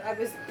I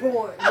was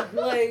born.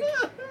 Like,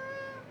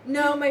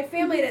 no, my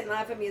family didn't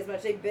laugh at me as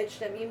much. They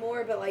bitched at me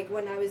more, but like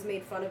when I was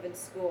made fun of in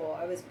school,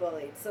 I was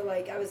bullied. So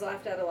like I was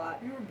laughed at a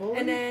lot. You were bullied?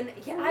 And then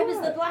I was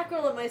the black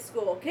girl at my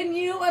school. Can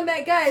you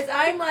imagine, guys?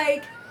 I'm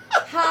like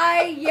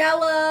high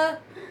yellow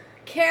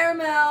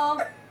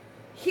caramel.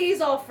 He's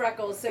all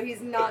freckles, so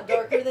he's not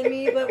darker than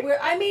me, but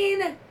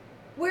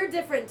we're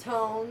different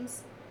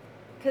tones.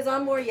 Because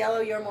I'm more yellow,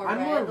 you're more I'm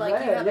red. more like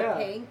red, you have yeah. a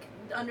pink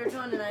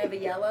undertone and I have a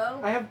yellow.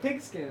 I have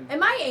pig skin.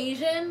 Am I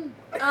Asian?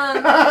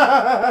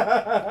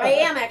 I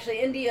am actually.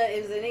 India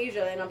is in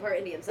Asia and I'm part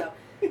Indian, so.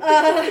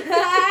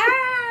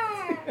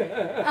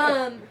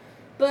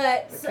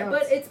 But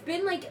it's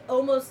been like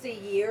almost a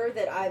year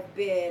that I've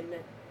been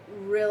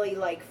really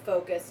like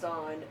focused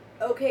on,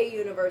 okay,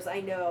 universe,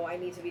 I know I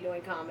need to be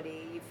doing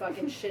comedy. You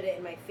fucking shit it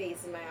in my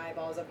face and my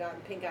eyeballs. I've gotten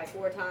pink eye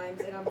 4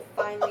 times and I'm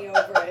finally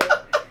over it.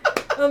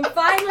 I'm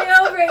finally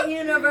over it,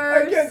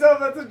 universe. I can't tell if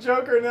that's a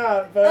joke or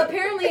not, but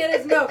apparently it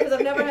is no, because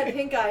I've never had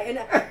pink eye. And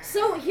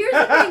so here's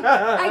the thing: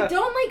 I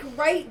don't like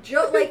write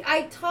joke. Like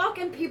I talk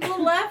and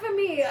people laugh at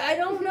me. I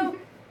don't know,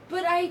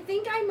 but I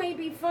think I might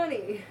be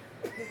funny.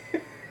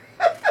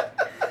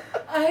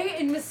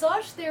 In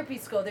massage therapy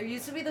school, there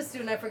used to be the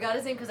student, I forgot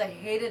his name because I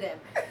hated him.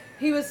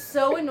 He was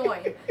so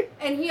annoying.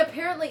 And he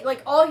apparently,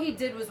 like, all he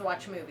did was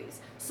watch movies.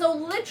 So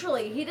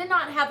literally, he did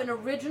not have an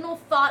original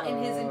thought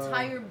in his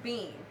entire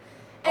being.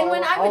 And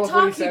when I would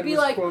talk, he'd be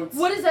like, quotes.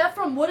 What is that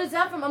from? What is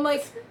that from? I'm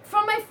like,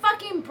 from my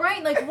fucking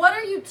brain. Like, what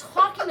are you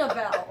talking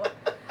about?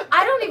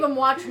 I don't even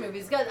watch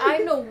movies. Guys,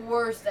 I'm the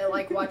worst at,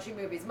 like, watching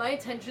movies. My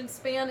attention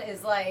span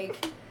is,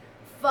 like,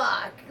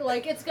 fuck.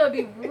 Like, it's going to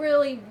be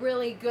really,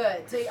 really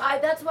good. So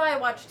that's why I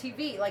watch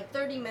TV. Like,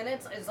 30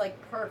 minutes is, like,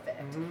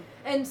 perfect. Mm-hmm.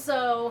 And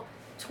so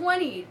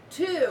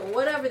 22,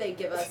 whatever they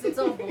give us, it's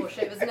all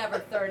bullshit. It was never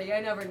 30.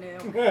 I never knew.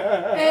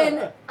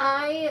 And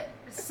I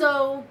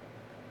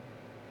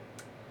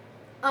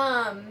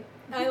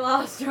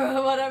lost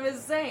what I was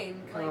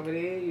saying.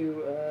 Comedy,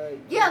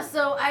 Yeah,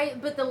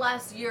 but the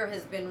last year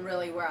has been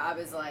really where I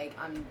was like,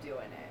 I'm doing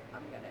it.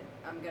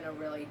 I'm gonna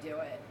really do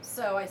it.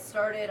 So I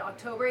started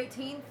October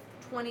 18th,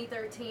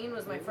 2013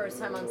 was my first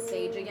time on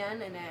stage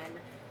again, and then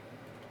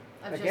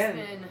I've just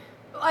been.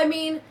 I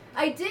mean,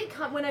 I did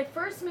come when I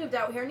first moved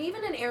out here, and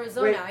even in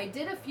Arizona, I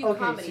did a few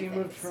comedy so you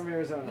things. moved from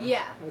Arizona.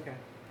 Yeah. Okay.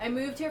 I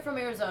moved here from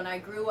Arizona. I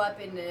grew up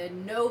in the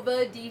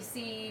Nova,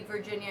 D.C.,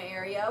 Virginia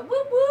area.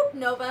 Whoop, whoop,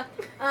 Nova.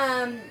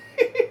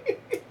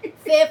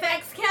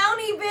 Fairfax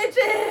County,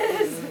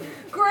 bitches!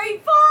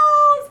 Great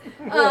Falls!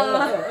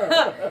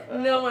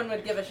 No one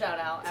would give a shout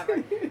out,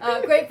 ever.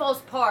 Great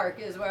Falls Park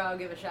is where I'll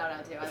give a shout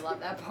out to. I love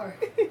that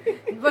park.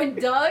 When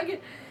Doug,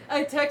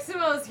 I texted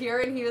him I was here,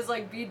 and he was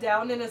like, be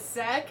down in a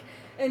sec.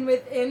 And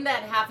within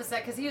that half a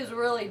sec, because he was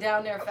really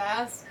down there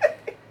fast,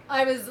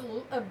 I was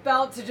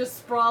about to just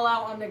sprawl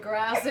out on the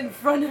grass in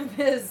front of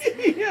his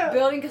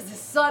building because the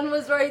sun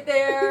was right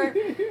there,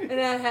 and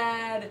I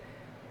had.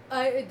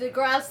 The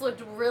grass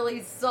looked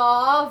really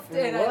soft,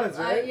 and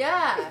right?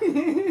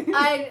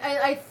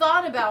 I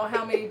thought about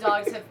how many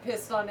dogs have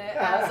pissed on it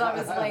as I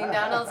was laying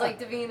down. I was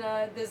like,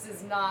 Davina, this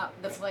is not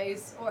the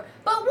place.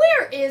 But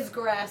where is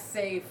grass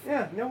safe?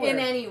 Yeah, nowhere. In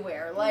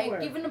anywhere, like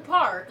nowhere. Even a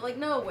park, like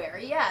nowhere.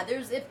 Yeah,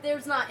 if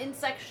there's not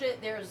insect shit,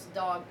 there's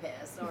dog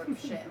piss or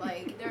shit.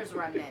 Like there's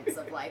remnants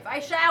of life. I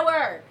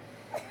shower,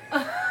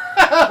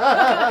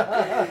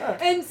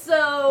 and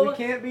so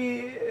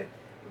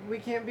we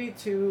can't be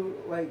too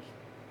like.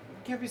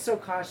 Can't be so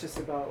cautious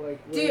about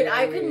like. Dude,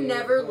 I could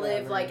never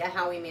live like a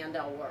Howie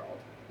Mandel world.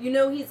 You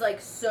know he's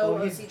like so.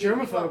 Oh, he's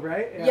germaphobe,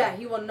 right? Yeah,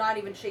 he will not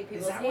even shake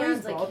people's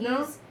hands. Why he's bald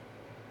now?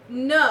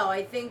 No,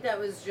 I think that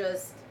was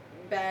just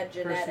bad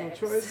genetics.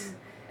 Personal choice.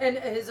 And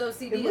his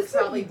OCD is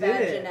probably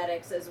bad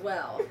genetics as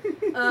well.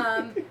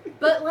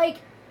 But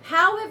like,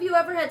 how have you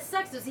ever had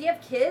sex? Does he have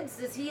kids?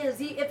 If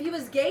he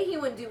was gay, he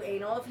wouldn't do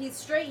anal. If he's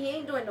straight, he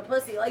ain't doing the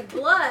pussy. Like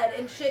blood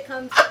and shit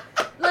comes.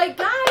 Like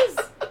guys.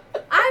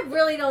 I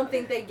really don't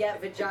think they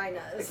get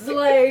vaginas.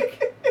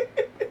 Like,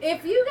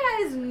 if you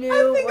guys knew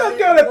I think I've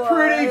got a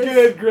pretty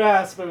good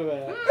grasp of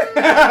that.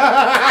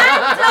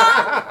 I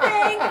don't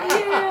think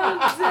you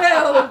do,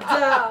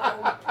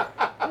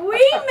 though.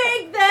 We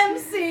make them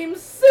seem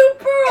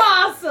super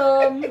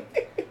awesome,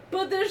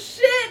 but the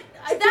shit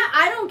that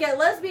I don't get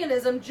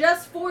lesbianism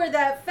just for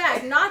that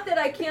fact. Not that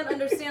I can't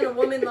understand a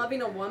woman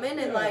loving a woman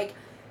and like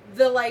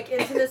the like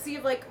intimacy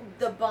of like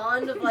the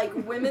bond of like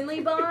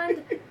womanly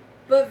bond.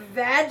 But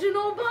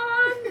vaginal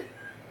bond?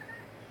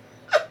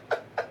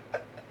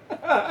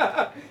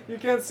 You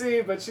can't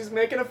see, but she's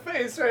making a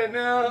face right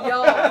now.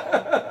 Yo.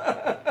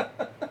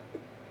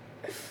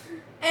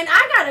 And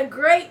I got a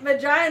great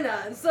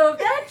vagina, so if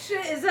that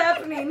shit is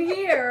happening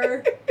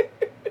here,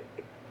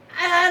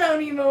 I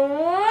don't even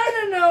want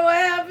to know what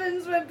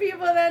happens with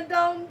people that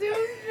don't do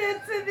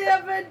shit to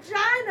their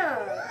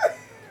vagina.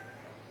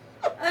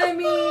 I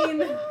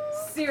mean,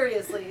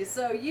 seriously.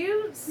 So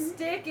you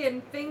stick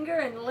and finger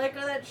and lick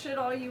that shit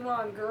all you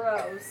want.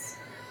 Gross.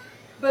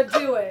 But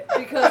do it,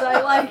 because I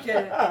like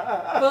it.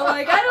 But,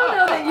 like, I don't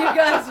know that you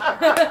guys...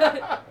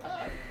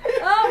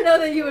 I don't know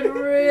that you would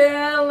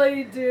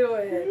really do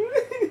it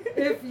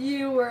if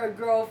you were a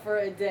girl for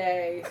a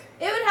day.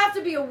 It would have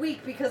to be a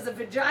week, because the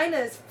vagina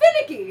is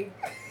finicky.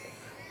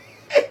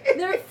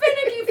 They're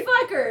finicky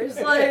fuckers.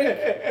 Like,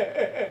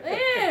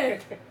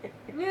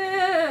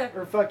 yeah.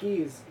 Or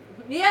fuckies.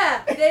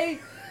 Yeah, they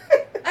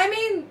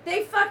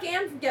fuck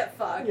and get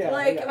fucked. Yeah,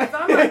 like, if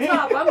I'm on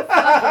top, I'm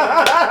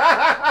fucking.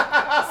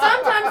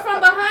 Sometimes from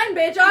behind,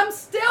 bitch, I'm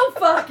still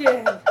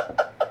fucking.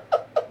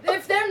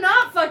 If they're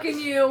not fucking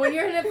you, when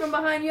you're hit from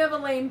behind, you have a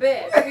lame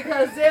bitch.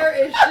 Because there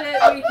is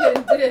shit we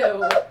can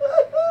do.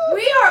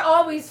 We are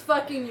always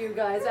fucking you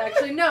guys,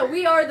 actually. No,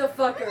 we are the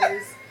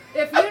fuckers.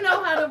 If you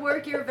know how to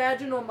work your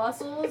vaginal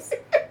muscles,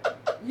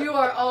 you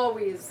are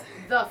always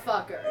the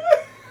fucker.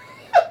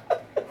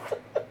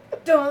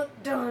 Dun,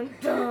 dun,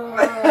 dun.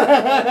 The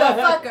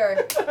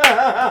fucker.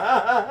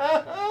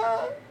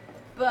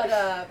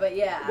 But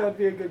yeah. That'd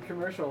be a good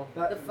commercial.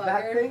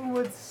 That thing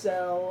would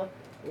sell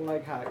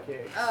like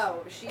hotcakes.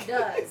 Oh, she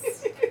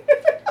does.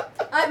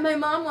 My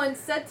mom once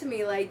said to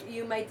me, like,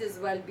 you might as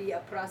well be a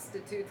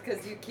prostitute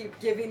because you keep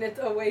giving it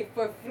away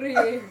for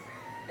free.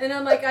 And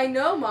I'm like, I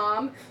know,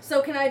 Mom.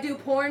 So can I do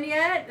porn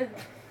yet?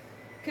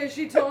 Because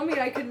she told me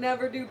I could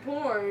never do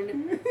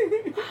porn.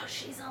 Wow,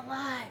 she's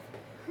alive.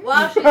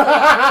 Wow, she's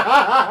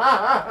alive.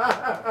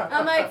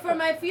 I'm like, for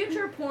my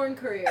future porn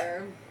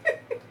career,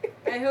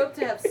 I hope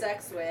to have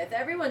sex with.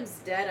 Everyone's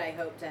dead I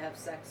hope to have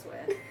sex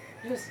with.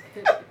 Just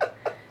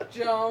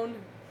Joan.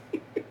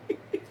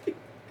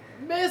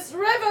 Miss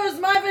Rivers,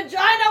 my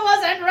vagina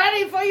wasn't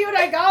ready for you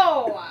to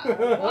go.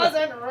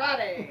 Wasn't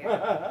ready.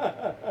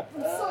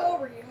 I'm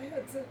sorry.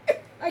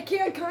 I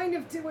can't kind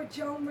of do it,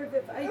 Joan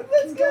Rivers. I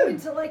can go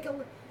into like a...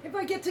 If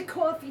I get to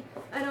coffee...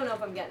 I don't know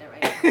if I'm getting it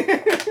right now.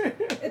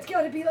 It's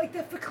got to be like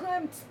that for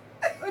Clemt.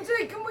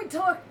 Can we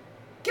talk?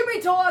 Can we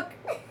talk?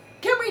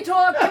 Can we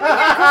talk? Can we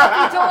get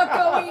coffee talk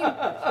going?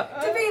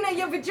 Davina,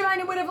 your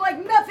vagina would have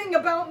liked nothing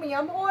about me.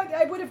 I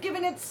would have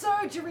given it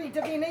surgery,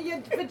 Davina,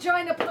 your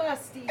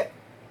vaginoplasty.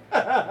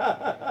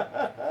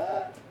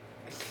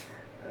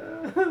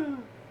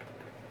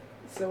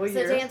 So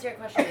to answer your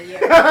question, a year.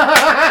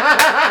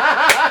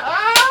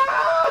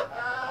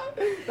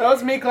 That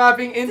was me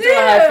clapping into a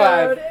high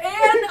five.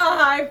 And a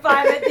high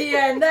five at the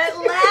end. That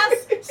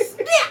last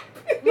snap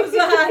was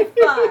a high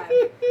five.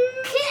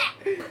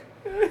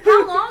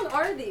 How long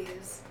are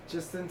these?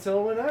 Just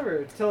until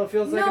whenever. Till it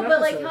feels like an episode. No,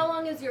 but like how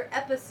long is your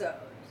episode?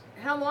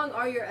 How long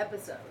are your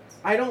episodes?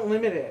 I don't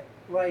limit it.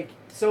 Like,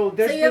 so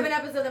you have an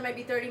episode that might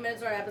be 30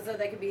 minutes or an episode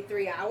that could be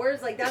 3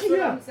 hours? Like, that's what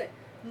I'm saying.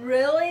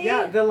 Really?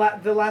 Yeah, the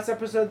last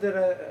episode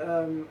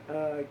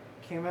that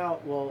came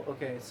out, well,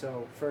 okay,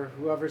 so for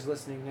whoever's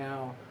listening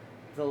now,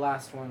 the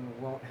last one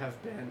won't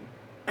have been.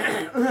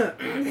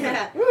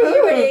 Yeah.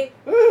 Puberty.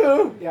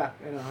 Yeah,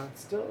 I know.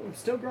 I'm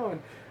still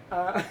growing.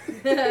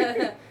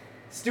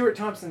 Stuart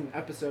Thompson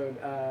episode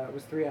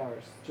was 3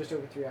 hours, just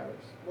over 3 hours.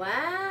 Wow.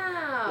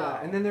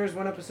 Yeah, and then there was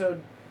one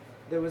episode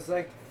that was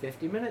like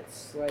 50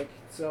 minutes, like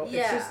so.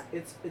 Yeah.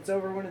 It's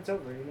over when it's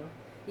over,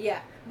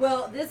 Yeah.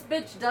 Well, this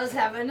bitch does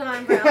have a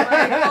time frame.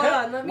 Like, hold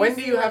on, let me when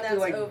see do you have to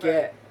like over.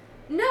 get?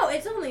 No,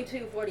 it's only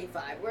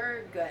 2:45.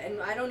 We're good,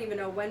 and I don't even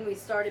know when we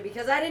started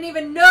because I didn't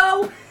even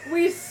know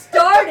we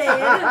started.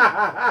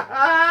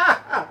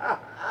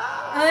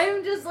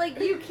 I'm just like,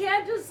 you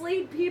can't just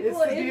lead people It's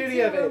the into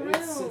beauty of a it. room.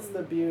 It's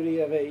the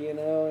beauty of it, you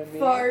know. I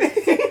mean. Farts.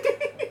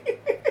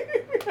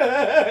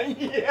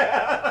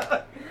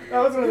 Yeah. That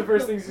was one of the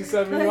first things you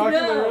said when you walked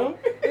in the room.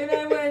 And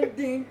I went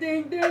ding,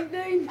 ding, ding, ding,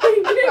 ding,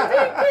 ding, ding,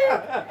 ding.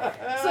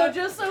 So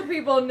just so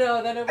people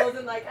know that it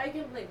wasn't like, I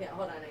can play piano.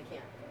 Hold on, I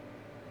can't.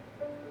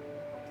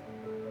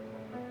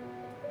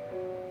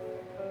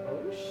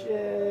 Oh,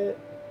 shit.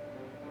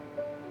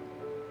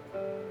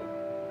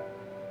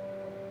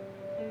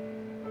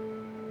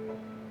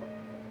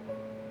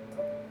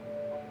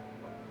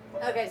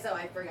 Okay, so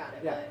I forgot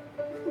it, Yeah.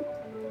 but...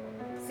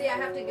 See, I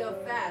have to go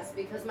fast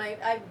because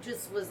I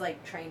just was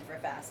like trained for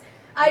fast.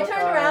 I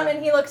turned around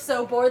and he looked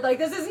so bored, like,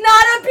 this is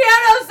not a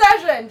piano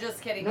session!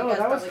 Just kidding. No,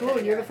 that was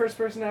cool. You're the first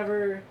person to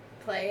ever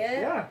play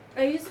it? Yeah.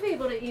 I used to be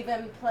able to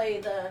even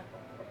play the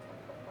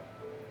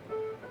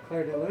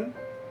Claire de Lune?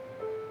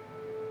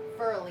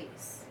 For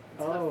Elise. It's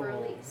called For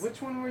Elise.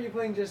 Which one were you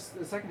playing just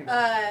a second ago?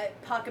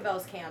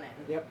 Pachelbel's Canon.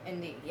 Yep.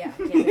 Indeed, yeah.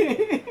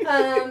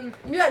 Canon.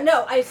 Yeah,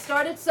 no, I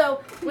started,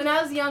 so when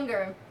I was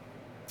younger,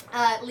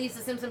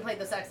 Lisa Simpson played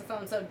the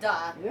saxophone, so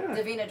duh. Yeah.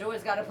 Davina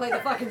Joy's got to play the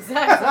fucking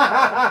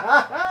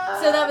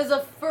saxophone. So that was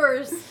the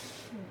first,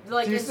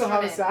 like, Do you still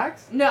have a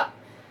sax? No.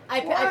 I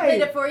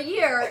played it for a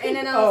year, and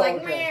then I was like,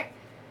 okay. meh.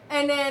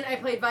 And then I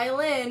played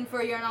violin for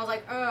a year, and I was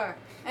like, ugh.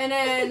 And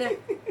then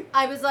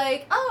I was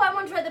like, oh, I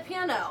want to try the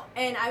piano.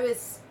 And I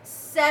was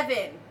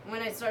 7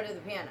 when I started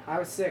the piano. I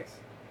was 6.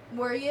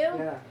 Were you?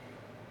 Yeah.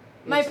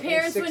 My It's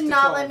parents 6 would to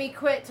not 12. let me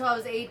quit till I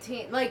was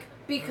 18. Like,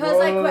 because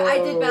I quit. I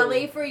did Whoa.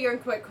 ballet for a year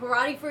and quit.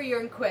 Karate for a year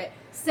and quit.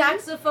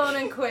 Saxophone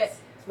and quit.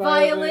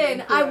 Violin Violin.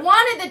 and quit. I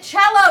wanted the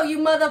cello, you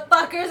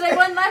motherfuckers. They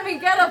wouldn't let me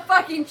get a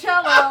fucking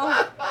cello.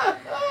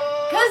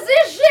 Because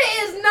this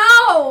shit is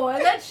no.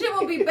 That shit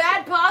will be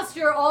bad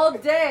posture all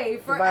day,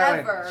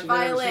 forever. She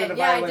Violin. did a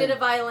Yeah, I violin. did a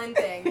violin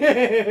thing.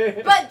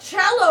 But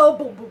cello.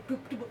 Boom, boom, boom,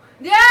 boom.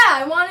 Yeah,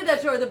 I wanted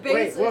that short. The bass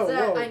Wait, is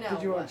whoa. I know.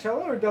 Did you want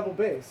cello or double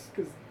bass?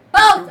 'Cause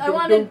Both! I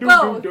wanted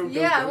both. dum,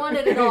 Yeah, I dum.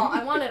 wanted it all.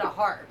 I wanted a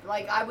harp.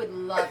 Like, I would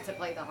love to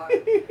play the harp.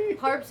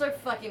 Harps are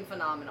fucking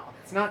phenomenal.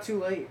 It's not too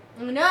late.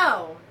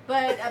 No,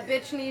 but a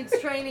bitch needs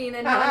training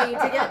and money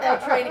to get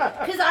that training.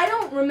 Because I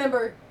don't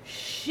remember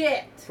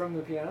shit. From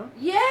the piano?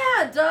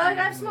 Yeah, Doug,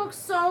 I've smoked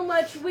so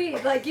much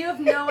weed. Like, you have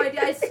no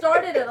idea. I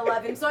started at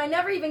 11, so I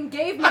never even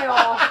gave my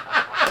all.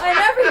 I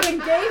never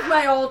even gave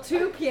my all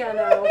to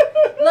piano.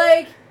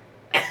 Like,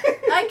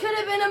 I could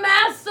have been a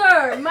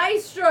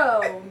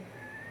maestro.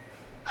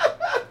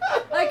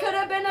 I could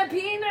have been a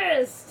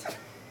pianist.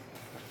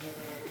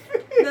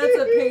 That's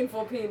a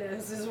painful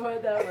penis, is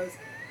what that was.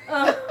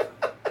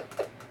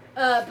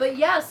 But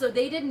yeah, so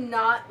they did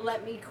not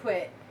let me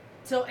quit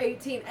till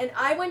 18. And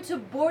I went to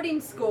boarding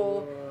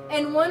school,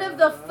 and one of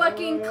the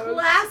fucking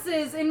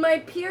classes in my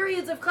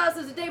periods of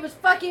classes a day was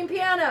fucking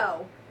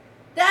piano.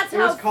 That's how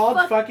it was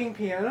called fucking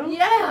piano?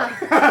 Yeah.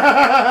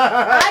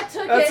 I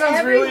took that it sounds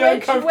every really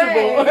which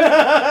uncomfortable.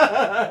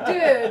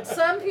 way. Dude,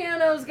 some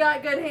pianos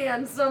got good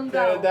hands, some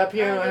don't. That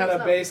piano I had think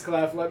a so. bass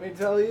clef, let me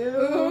tell you.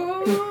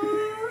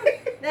 Ooh,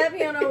 that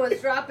piano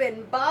was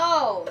dropping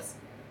balls.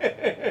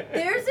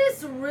 There's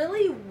this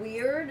really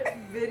weird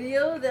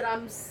video that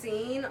I'm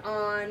seeing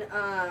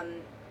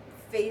on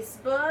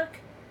Facebook.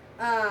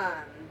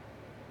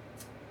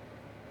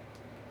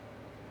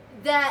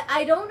 That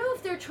I don't know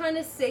if they're trying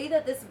to say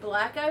that this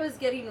black guy was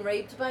getting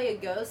raped by a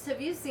ghost. Have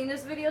you seen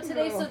this video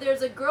today? No. So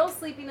there's a girl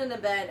sleeping in a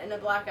bed and a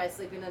black guy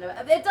sleeping in a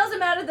bed. It doesn't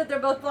matter that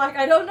they're both black.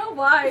 I don't know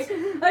why.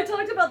 I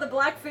talked about the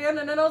black fan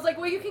and then I was like,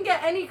 well, you can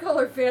get any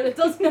color fan. It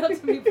doesn't have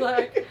to be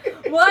black.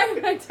 Why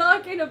am I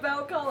talking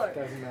about color?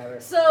 Doesn't matter.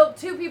 So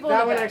 2 people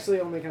That in one bed. actually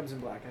only comes in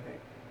black, I think.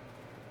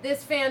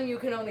 This fan you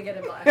can only get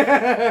in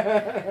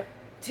black.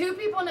 2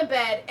 people in a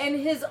bed and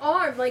his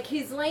arm, like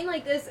he's laying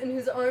like this and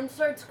his arm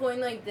starts going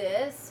like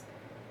this.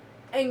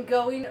 And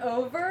going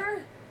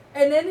over,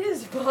 and then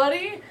his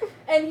body,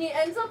 and he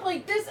ends up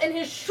like this, and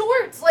his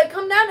shorts like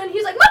come down, and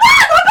he's like,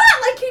 Mama!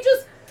 Like he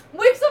just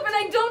wakes up, and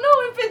I don't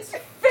know if it's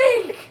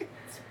fake.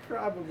 It's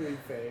probably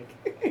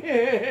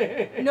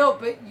fake. No,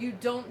 but you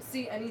don't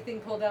see anything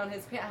pull down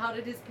his pants. How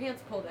did his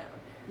pants pull down?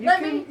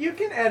 You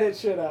can edit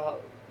shit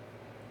out.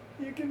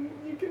 You can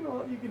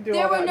do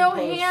There all that were in no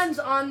post. hands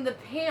on the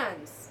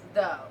pants,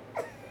 though.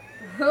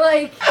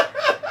 Like,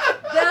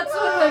 that's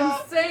what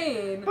I'm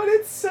saying. But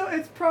it's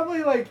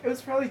probably like, it was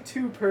probably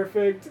too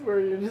perfect where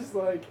you're just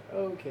like,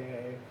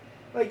 okay.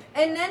 Like,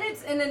 And then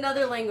it's in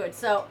another language,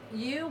 so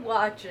you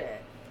watch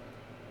it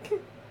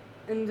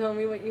and tell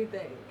me what you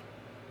think.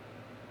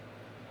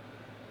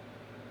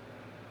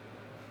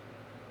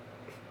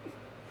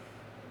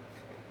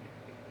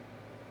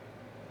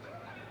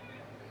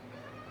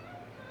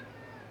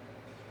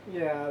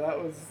 Yeah, that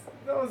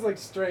was like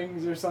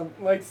strings or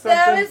something. Like something.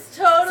 That is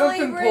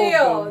totally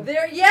real.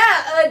 There,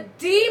 yeah, a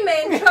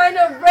demon trying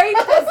to rape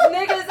this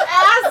nigga's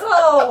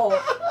asshole.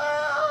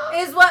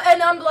 Is what,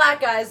 and I'm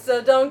black, guys,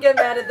 so don't get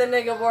mad at the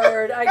nigga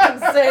word. I can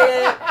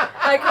say it.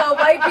 I call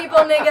white people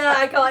nigga.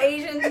 I call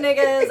Asians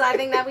niggas. I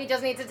think that we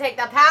just need to take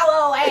the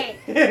power away.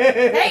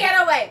 Take it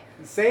away.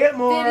 Say it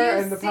more,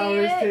 and the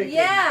power is taken.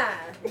 Yeah,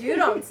 you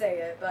don't say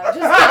it, but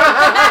just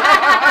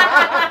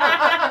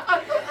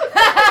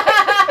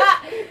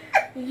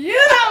you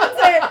don't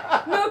say it.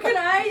 No, can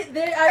I?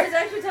 I was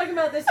actually talking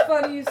about this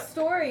funny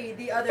story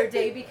the other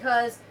day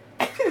because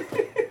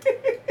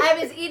I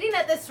was eating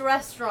at this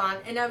restaurant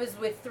and I was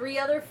with 3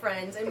 other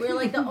friends and we were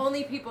like the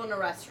only people in the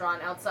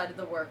restaurant outside of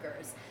the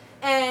workers.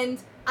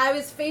 And I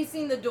was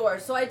facing the door,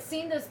 so I'd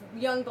seen this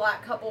young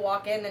black couple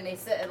walk in and they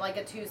sit at like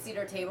a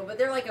 2-seater table, but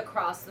they're like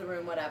across the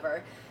room,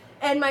 whatever.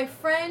 And my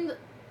friend,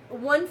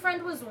 one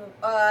friend was,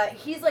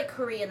 he's like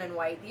Korean and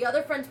white. The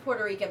other friend's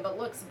Puerto Rican but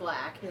looks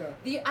black.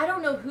 Yeah. I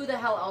don't know who the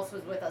hell else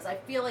was with us. I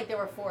feel like there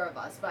were 4 of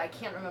us, but I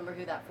can't remember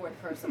who that 4th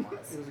person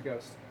was. It was a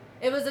ghost.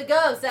 It was a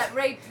ghost that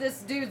raped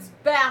this dude's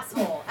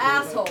asshole.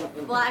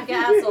 Black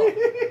asshole.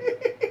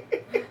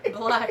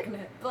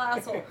 Blackness.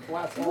 Asshole.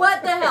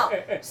 What the hell?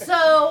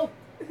 So,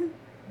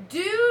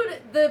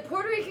 dude, the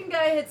Puerto Rican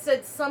guy had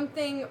said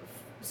something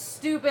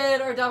stupid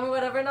or dumb or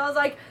whatever, and I was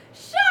like,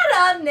 shut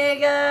up,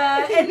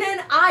 nigga. And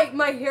then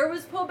my hair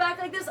was pulled back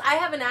like this. I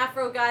have an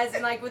afro, guys,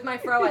 and like with my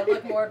fro, I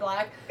look more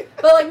black.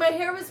 But like my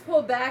hair was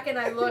pulled back and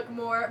I look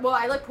more, well,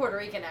 I look Puerto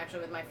Rican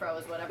actually with my fro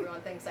is what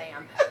everyone thinks I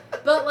am.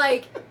 But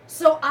like,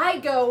 so I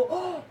go,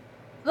 oh,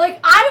 like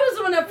I was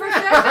the one that first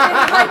reacted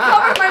and I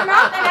covered my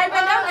mouth and I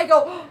bent down and I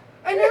go, oh,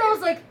 and then I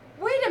was like,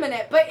 wait a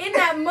minute. But in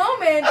that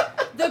moment,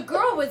 the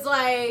girl was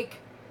like,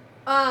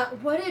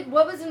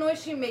 what was the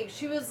noise she made?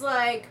 She was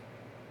like,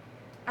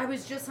 I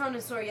was just telling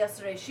a story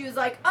yesterday. She was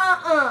like,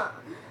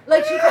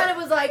 like she kind of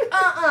was like, and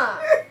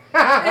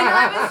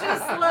I was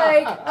just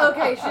like,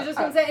 okay, she's just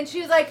gonna say it. And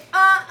she was like,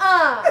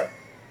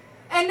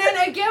 and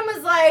then again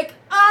was like,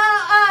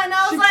 and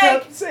I was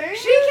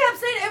she kept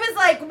saying it. It was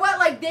like, what,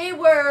 like they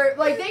were,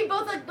 like they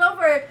both looked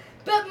over.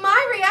 But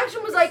my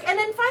reaction was like, and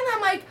then finally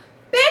I'm like,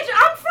 bitch,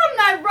 I'm from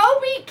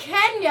Nairobi,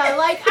 Kenya.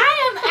 Like, I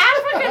am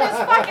African as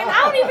fucking,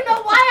 I don't even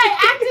know why I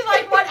acted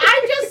like what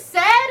I just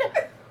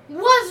said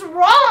was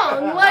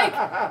wrong. Like,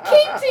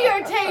 keep to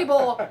your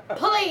table,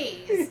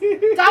 please.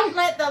 Don't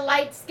let the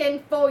light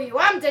skin fool you.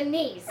 I'm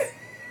Denise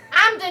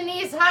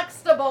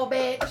Huxtable,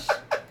 bitch.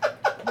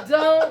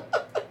 Don't.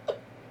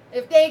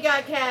 If they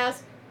got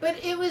cast. But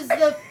it was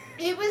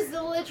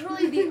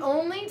literally the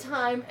only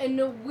time and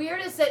the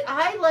weirdest that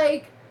I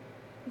like,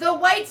 the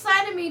white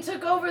side of me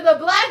took over the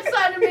black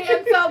side of me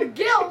and felt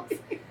guilt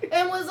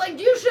and was like,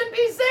 you shouldn't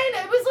be saying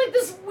it. It was like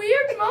this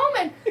weird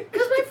moment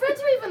because my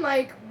friends were even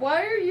like,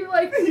 why are you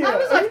like, I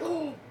was like,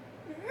 oh.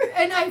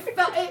 And I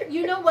felt,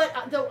 you know what,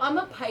 though I'm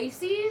a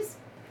Pisces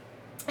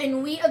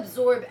and we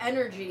absorb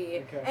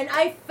energy, and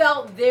I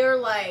felt their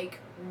like,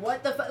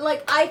 what the fuck,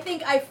 like I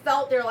think I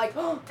felt their like,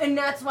 oh, and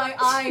that's why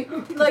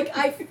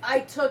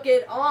I took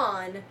it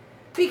on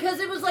because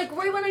it was like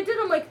right when I did,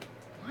 I'm like,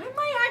 why am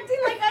I acting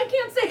like I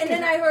can't say? And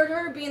then I heard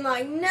her being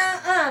like, nah,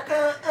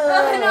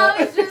 and I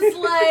was just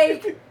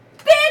like,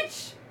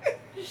 bitch,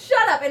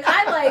 shut up. And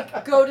I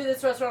like go to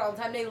this restaurant all the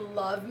time. They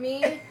love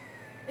me.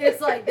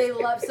 It's like they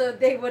love, so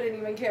they wouldn't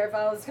even care if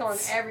I was calling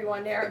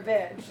everyone there a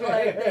bitch.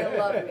 Like they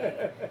love me.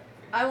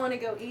 I want to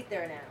go eat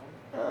there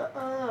now.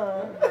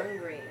 I'm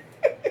hungry.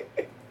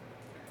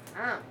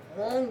 I'm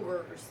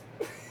hungry.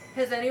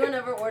 Has anyone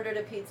ever ordered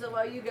a pizza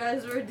while you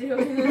guys were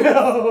doing this?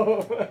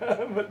 No,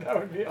 but that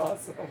would be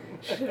awesome.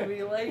 Should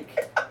we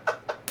like?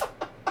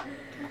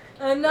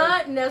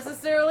 Not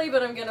necessarily,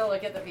 but I'm gonna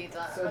look at the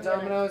pizza. So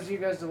Domino's, you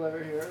guys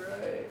deliver here,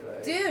 right?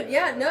 Like, dude,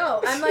 yeah,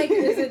 no. I'm like,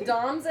 is it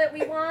Dom's that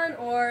we want,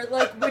 or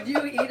like, would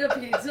you eat a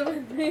pizza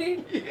with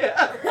me?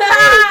 Yeah.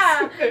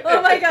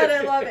 Oh my god,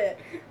 I love it.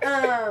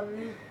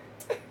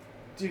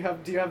 Do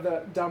you have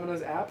the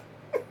Domino's app?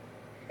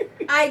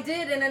 I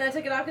did, and then I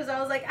took it off because I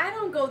was like, I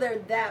don't go there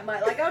that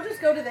much. Like, I'll just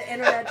go to the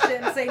internet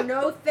shit and say,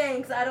 no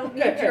thanks, I don't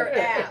need your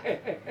app.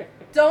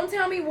 Don't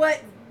tell me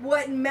what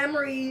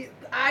memory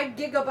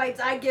gigabytes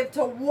I give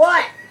to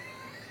what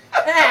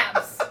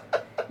apps.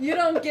 You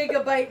don't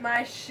gigabyte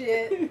my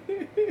shit.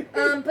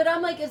 But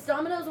I'm like, is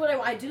Domino's what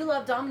I do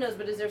love Domino's,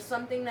 but is there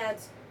something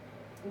that's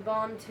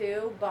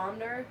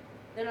bombeder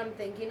that I'm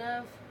thinking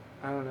of?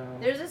 I don't know.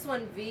 There's this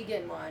one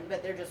vegan one,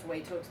 but they're just way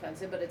too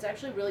expensive, but it's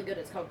actually really good.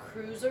 It's called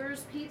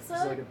Cruiser's Pizza.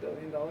 It's like $1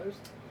 billion.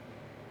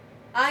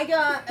 I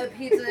got a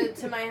pizza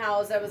to my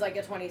house that was like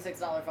a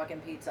 $26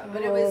 fucking pizza,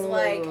 but it was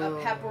like a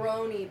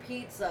pepperoni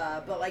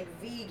pizza, but like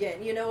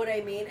vegan, you know what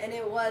I mean? And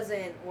it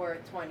wasn't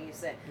worth 20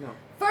 cents. No.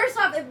 First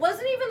off, it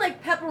wasn't even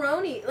like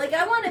pepperoni. Like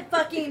I wanted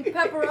fucking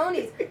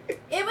pepperonis.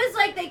 It was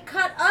like they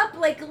cut up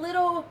like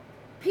little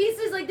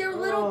pieces, like they were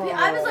little.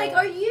 I was like,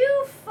 are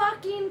you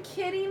fucking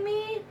kidding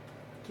me?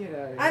 Get out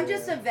of here. I'm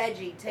just a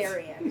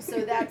vegetarian,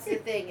 so that's the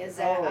thing is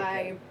that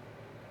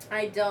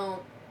I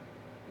don't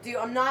Dude,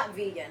 I'm not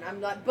vegan. I'm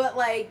not, but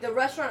like the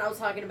restaurant I was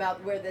talking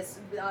about where this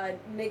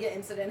nigga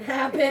incident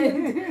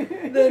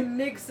happened, the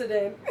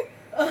Nixident,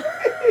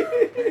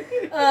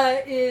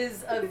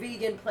 is a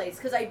vegan place.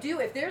 Because I do,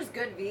 if there's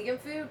good vegan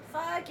food,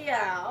 fuck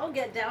yeah, I'll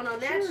get down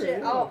on that shit.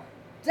 Yeah. Oh,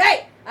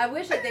 dang! I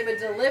wish that they would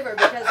deliver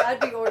because I'd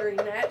be ordering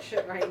that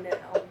shit right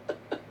now.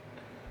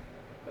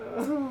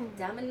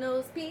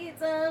 Domino's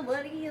Pizza,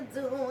 what do you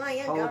do? I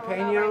ain't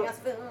Jalapeno. gonna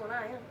food.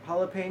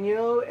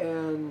 Jalapeno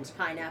and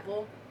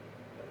Pineapple.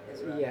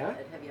 Is really yeah.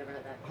 good. Have you ever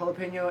had that?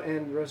 Jalapeno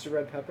and roasted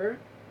red pepper.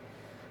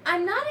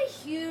 I'm not a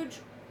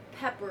huge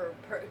pepper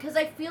because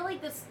I feel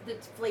like the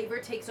flavor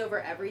takes over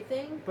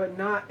everything. But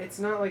it's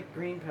not like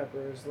green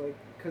peppers, like,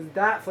 because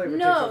that flavor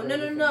takes No, over no,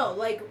 everything. no, no,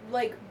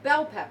 like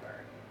bell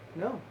pepper.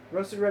 No,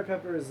 roasted red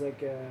pepper is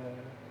like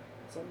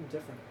something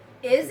different.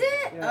 Is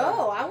it? Yeah.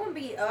 Oh, I wouldn't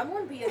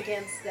be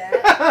against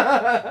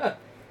that.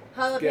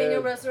 Jalapeno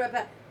Good. roasted red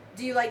pepper.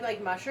 Do you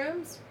like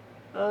mushrooms?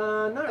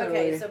 Not really.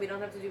 Okay, so we don't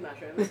have to do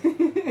mushrooms.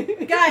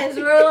 Guys,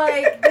 we're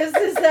like, this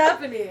is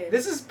happening.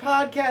 This is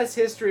podcast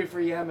history for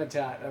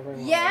Yamatat,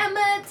 everyone.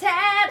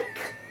 Yamatat.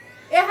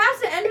 It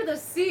has to end with a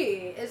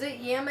C. Is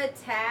it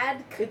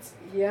Yamatad? It's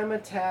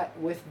Yamatat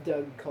with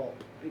Doug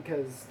Culp,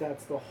 because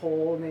that's the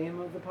whole name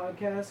of the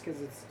podcast,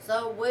 because it's...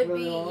 So it would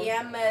really be long.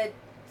 Yamatad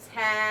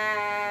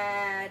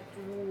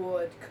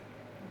Wood.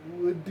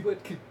 Wood.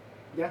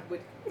 Yeah.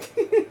 Wood.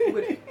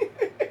 Wood.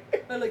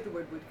 I like the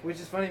word wood. Which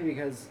is funny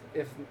because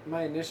if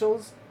my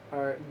initials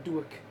are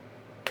Duik.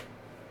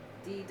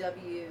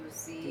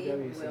 DWC.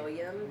 DWC.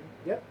 William.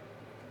 Yep.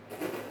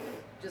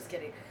 Just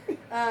kidding.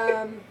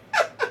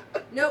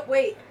 Nope,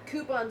 wait.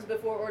 Coupons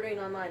before ordering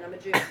online. I'm a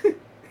Jew.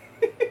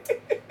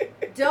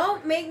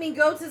 Don't make me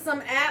go to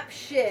some app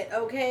shit,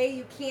 okay?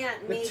 You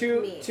can't make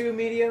me. Two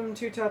medium,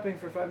 2 topping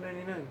for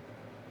 $5.99.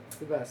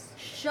 The best.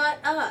 Shut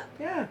up.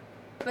 Yeah.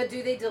 But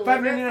do they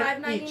deliver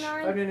at $5.99? Each.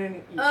 $5.99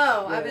 each.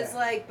 Oh, yeah, I was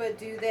like, but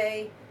do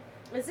they...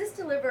 Is this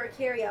deliver or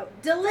carry out?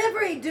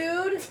 Delivery,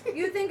 dude!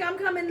 You think I'm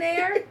coming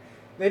there?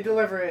 They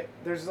deliver it.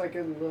 There's like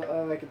a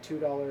 $2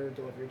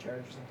 delivery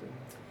charge or something.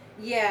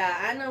 Yeah,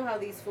 I know how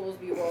these fools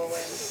be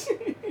rolling.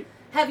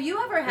 Have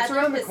you ever had It's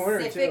around the the corner,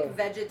 Pacific too.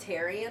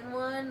 vegetarian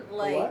one?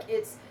 Like, what?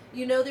 it's...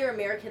 You know their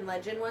American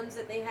Legend ones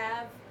that they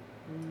have?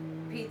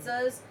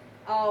 Pizzas?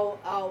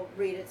 I'll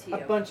read it to you. A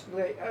bunch.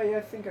 Like, I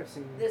think I've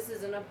seen. This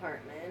is an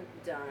apartment.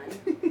 Done.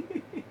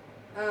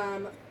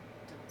 Don't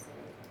say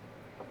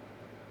it.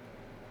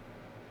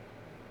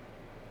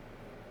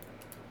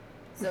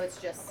 So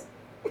it's just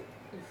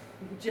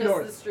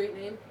North. the street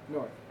name?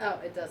 North. Oh,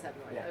 it does have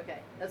North. Yeah. Okay.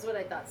 That's what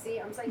I thought. See,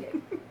 I'm psychic.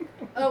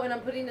 Oh, and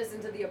I'm putting this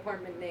into the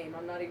apartment name.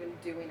 I'm not even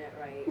doing it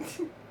right.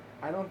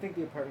 I don't think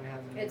the apartment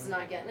has a name. It's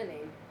not getting a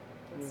name.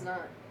 It's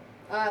not.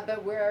 But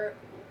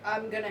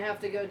I'm going to have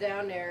to go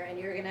down there, and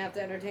you're going to have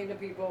to entertain the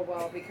people,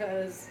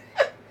 because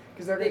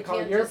they're going to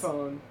call your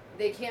phone.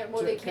 They can't,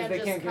 So- they 'cause can't they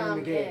just can't get in come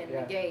the gate, in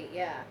yeah. the gate,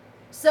 yeah.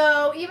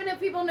 So, even if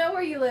people know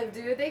where you live,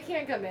 dude, they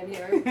can't come in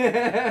here.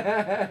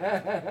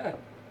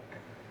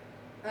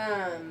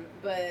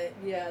 But,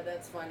 yeah,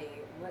 that's funny.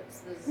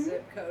 What's the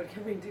zip code?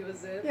 Can we do a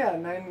zip? Yeah,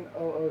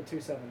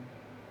 90027.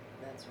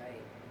 That's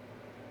right.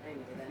 I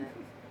knew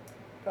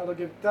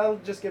that. That'll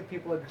just give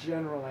people a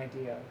general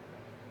idea.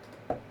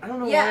 I don't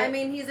know Yeah, why. I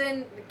mean, he's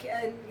in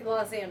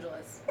Los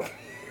Angeles.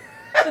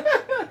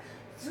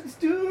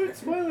 Dude,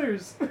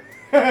 spoilers.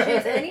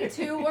 Choose any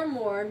 2 or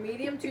more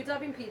medium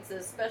 2-topping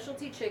pizzas,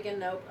 specialty chicken,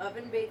 nope,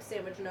 oven baked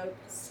sandwich, nope,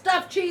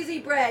 stuffed cheesy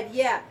bread,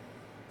 yeah.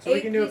 So we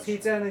can do a 8-piece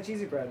pizza and a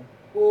cheesy bread.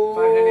 Ooh.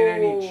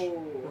 $5.99 each.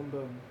 Boom,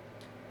 boom.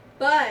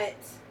 But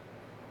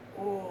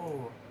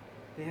Oh,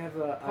 they have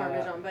a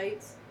Parmesan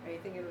bites. Are you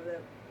thinking of the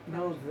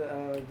no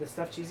the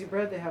stuffed cheesy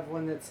bread? They have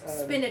one that's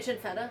spinach and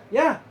feta?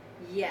 Yeah.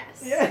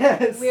 Yes.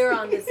 Yes. We're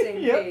on the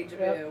same Yep, page,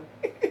 yep. boo.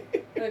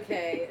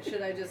 Okay,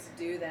 should I just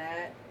do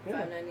that?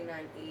 Yeah.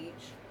 $5.99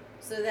 each.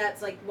 So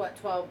that's like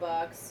what,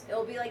 $12?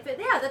 It'll be like,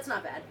 yeah, that's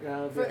not bad. Yeah,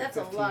 it'll be For like that's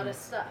a 15. lot of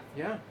stuff.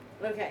 Yeah.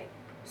 Okay,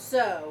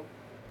 so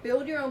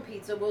build your own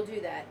pizza. We'll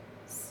do that.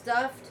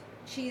 Stuffed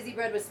cheesy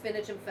bread with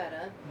spinach and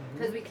feta,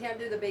 because we can't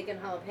do the bacon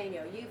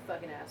jalapeno. You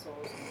fucking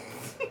assholes.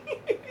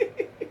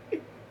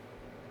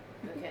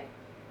 Okay,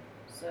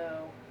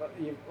 so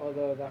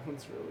Although that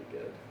one's really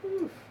good.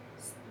 Oof.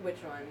 which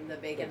one? The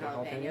bacon Bacon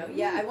jalapeno? jalapeno?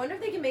 Yeah, I wonder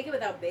if they can make it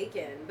without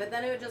bacon, but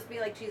then it would just be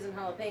like cheese and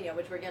jalapeno,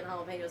 which we're getting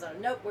jalapenos out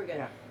of. Nope, we're good.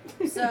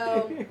 Yeah.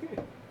 So,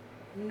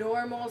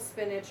 normal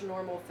spinach,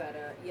 normal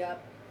feta.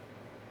 Yep.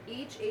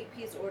 Each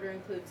 8-piece order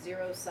includes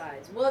 0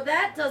 sides. Well,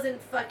 that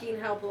doesn't fucking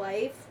help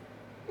life.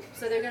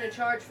 So they're going to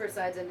charge for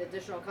sides and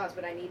additional cost,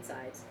 but I need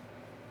sides.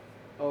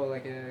 Oh,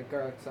 like a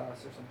garlic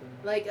sauce or something.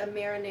 Like a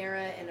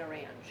marinara and a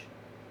ranch.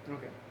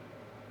 Okay.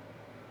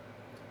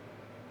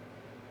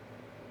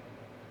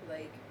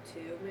 Like 2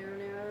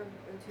 marinara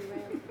and 2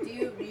 ranch. Do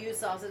you use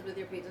sauces with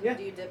your pizza? Yeah.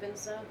 Do you dip in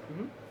stuff?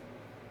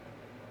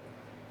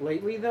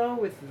 Lately, though,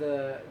 with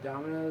the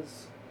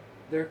Domino's,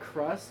 their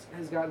crust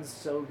has gotten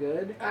so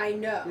good I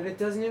know. that it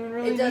doesn't even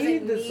really It doesn't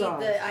need the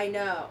sauce. I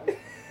know.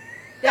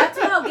 That's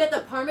how Oh, get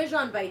the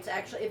Parmesan bites,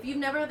 actually. If you've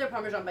never had their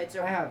Parmesan bites,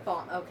 they're I have.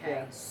 bomb. Okay.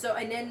 Yeah. So,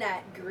 and then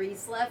that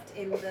grease left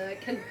in the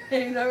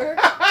container.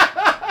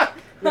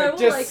 Yeah,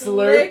 just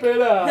slurp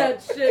it up.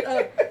 That shit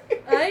up.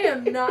 I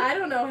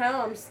don't know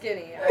how I'm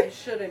skinny. I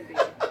shouldn't be.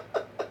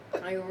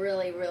 I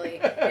really,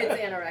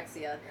 it's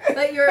anorexia.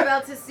 But you're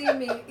about to see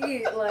me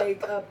eat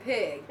like a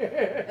pig.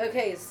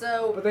 Okay,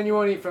 so... But then you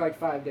won't eat for like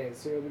 5 days,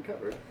 so you'll be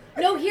covered.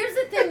 No, here's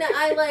the thing that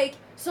I like.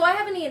 So I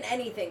haven't eaten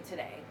anything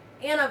today.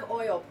 And I've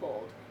oil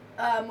pulled.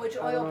 Which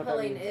oil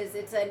pulling is,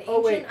 it's an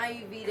ancient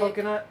Ayurvedic...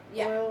 Coconut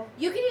oil?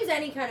 You can use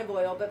any kind of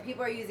oil, but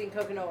people are using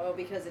coconut oil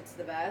because it's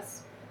the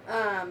best.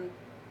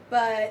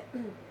 But...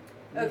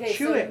 Okay,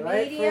 chew so it,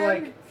 right?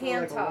 medium for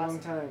hand a toss. long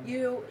time.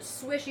 You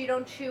swish, you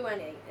don't chew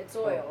any. It's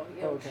oil.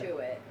 You don't chew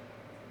it.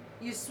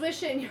 You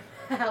swish it in your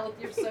mouth.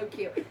 You're so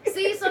cute.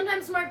 See,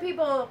 sometimes smart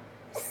people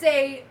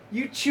say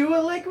you chew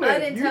a liquid.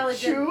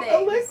 Unintelligent You chew things.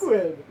 a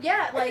liquid.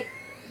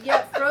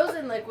 Yeah,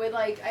 frozen liquid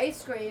like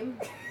ice cream.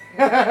 You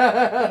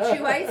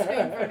chew ice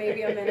cream for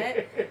maybe a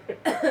minute.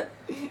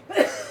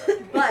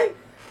 But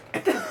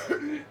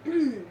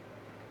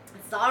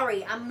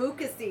sorry, I'm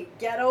mucusy.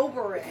 Get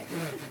over it.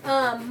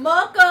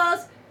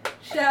 Mokos.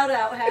 Shout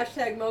out.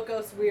 Hashtag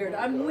Mokos weird.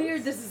 I'm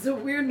weird. This is a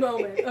weird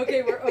moment.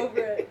 Okay, we're over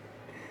it.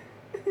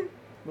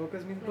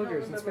 Mocos means I don't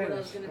boogers in remember Spanish. what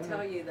I was going to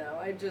tell you, though.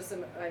 I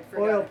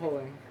forgot. Oil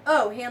pulling.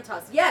 Oh, hand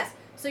toss. Yes.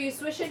 So you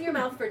swish it in your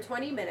mouth for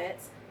 20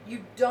 minutes.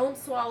 You don't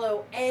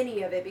swallow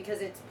any of it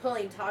because it's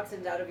pulling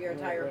toxins out of your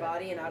entire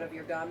body and out of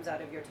your gums,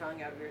 out of your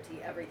tongue, out of your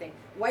teeth, everything.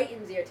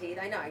 Whitens your teeth.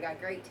 I know, I got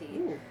great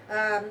teeth.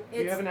 It's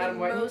you haven't had them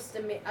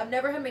whitened? I've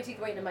never had my teeth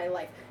whitened in my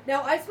life.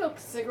 Now, I smoked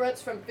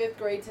cigarettes from 5th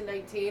grade to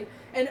 19,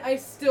 and I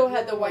still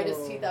had the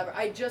whitest teeth ever.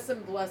 I just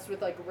am blessed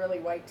with, like, really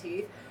white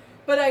teeth.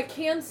 But I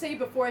can say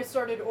before I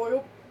started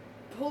oil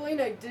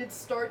pulling, I did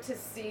start to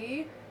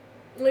see,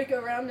 like,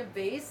 around the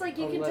base, like,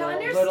 you can tell,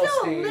 and there's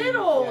still a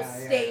little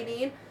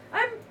staining. Yeah.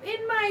 I'm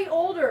in my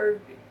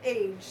older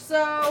age,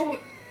 so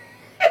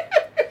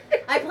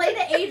I play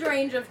the age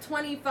range of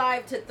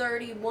 25 to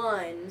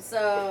 31,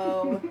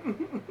 so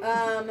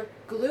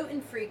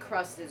gluten-free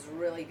crust is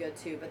really good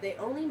too, but they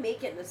only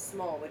make it in the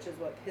small, which is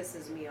what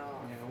pisses me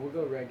off. Yeah, we'll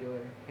go regular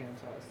hand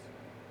tossed.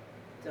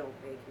 Don't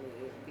make me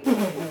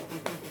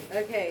be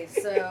Okay,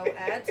 so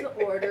add to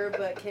order,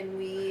 but can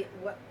we...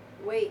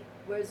 Wait,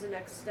 where's the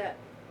next step?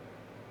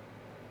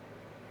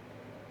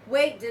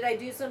 Wait, did I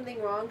do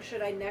something wrong?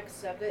 Should I next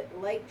step it?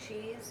 Like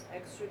cheese?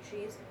 Extra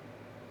cheese?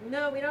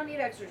 No, we don't need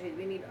extra cheese.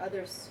 We need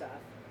other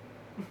stuff.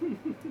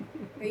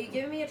 Are you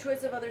giving me a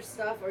choice of other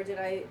stuff, or did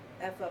I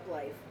F up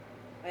life?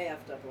 I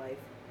F'd up life.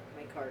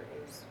 My cart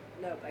is...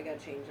 Nope, I gotta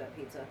change that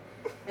pizza.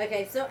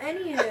 Okay, so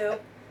anywho,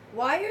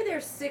 why are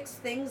there 6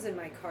 things in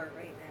my cart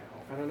right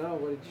now? I don't know.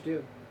 What did you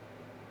do?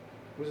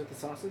 Was it the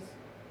sauces?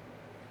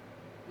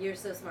 You're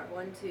so smart.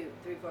 1, 2,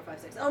 3, 4, 5,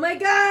 6. Oh my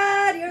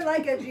God, you're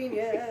like a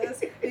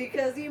genius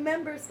because you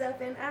remember stuff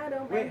and I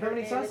don't remember. Wait, how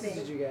many anything. sauces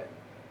did you get?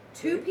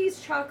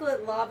 2-piece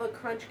chocolate lava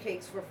crunch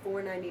cakes for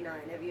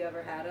 $4.99. Have you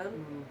ever had them?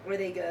 Mm-hmm. Were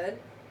they good?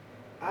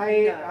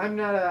 I'm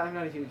not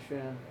a huge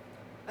fan.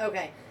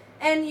 Okay.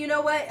 And you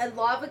know what? A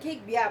lava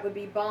cake, would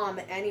be bomb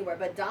anywhere.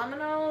 But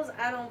Domino's,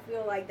 I don't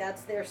feel like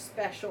that's their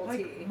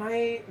specialty.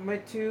 Like my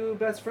 2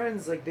 best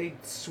friends, like they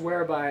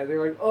swear by it.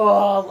 They're like,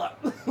 oh,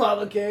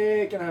 lava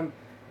cake, and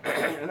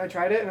and I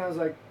tried it, and I was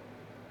like,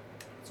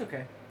 it's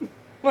okay.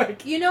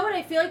 Like, you know what?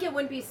 I feel like it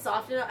wouldn't be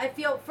soft enough. I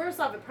feel, first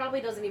off, it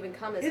probably doesn't even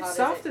come as hot as it's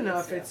soft it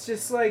enough. needs It's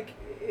just like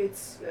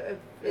it's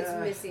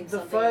missing the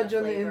something fudge in the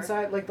on the flavor.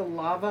 inside, like the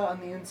lava on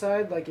the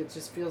inside. Like it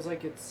just feels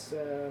like it's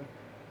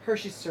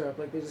Hershey syrup.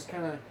 Like they just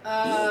kind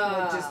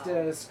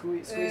of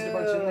squeezed a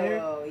bunch in there.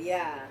 Oh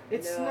yeah.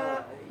 It's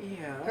not.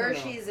 Yeah.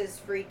 Hershey's is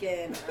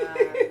freaking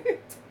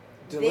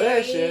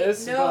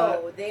delicious.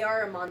 They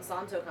are a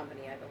Monsanto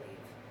company, I believe.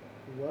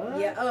 What?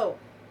 Yeah. Oh,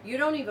 you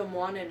don't even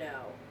want to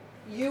know.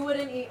 You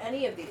wouldn't eat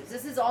any of these.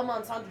 This is all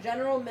Monsanto.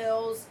 General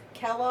Mills,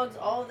 Kellogg's,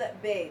 all of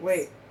that bakes.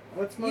 Wait,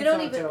 what's Monsanto? You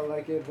don't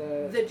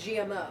even, the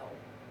GMO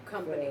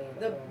company.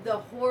 The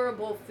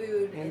horrible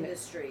food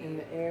industry. In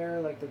the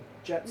air, like the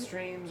jet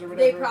streams or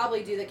whatever. They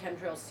probably do the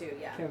chemtrails too,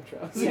 yeah.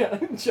 Chemtrails, yeah.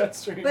 Jet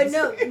streams. But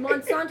no,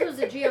 Monsanto's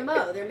a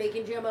GMO. They're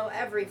making GMO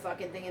every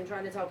fucking thing and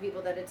trying to tell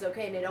people that it's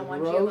okay and they don't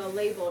want GMO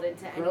labeled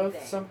into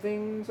anything.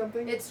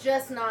 Something? It's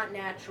just not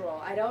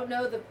natural. I don't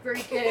know the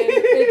freaking...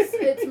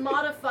 it's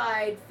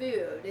modified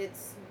food.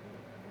 It's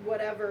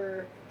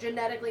whatever,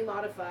 genetically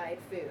modified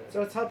food.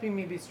 So it's helping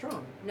me be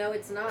strong. No,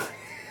 it's not.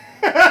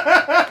 And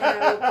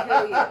I will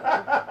kill you.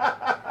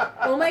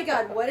 Oh my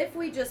God, what if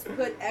we just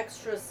put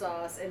extra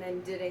sauce and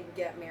then didn't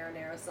get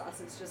marinara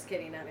sauce? It's just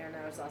kidding, that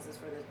marinara sauce is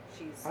for the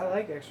cheese sauce. I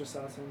like extra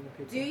sauce on the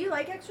pizza. Do you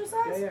like extra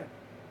sauce? Yeah.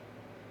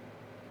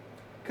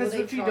 Because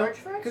if you charge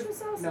for extra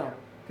sauce? No.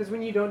 Because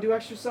when you don't do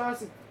extra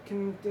sauce, it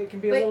can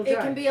be a little dry.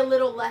 But it can be a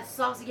little less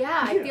sauce.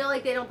 Yeah, I feel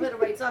like they don't put the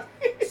right sauce.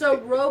 So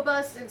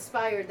Robust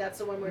Inspired, that's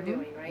the one we're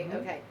doing, right? Mm-hmm.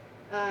 Okay.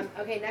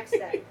 Okay, next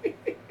step.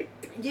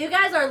 You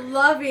guys are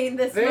loving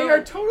this moment. They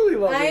are totally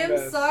loving this.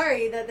 I am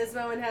sorry that this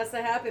moment has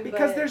to happen.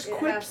 Because but there's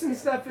quips and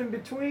stuff in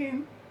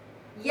between.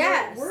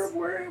 Yes.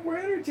 We're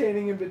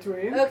entertaining in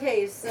between.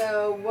 Okay,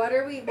 so what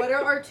are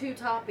our 2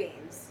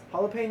 toppings?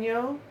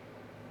 Jalapeno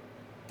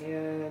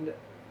and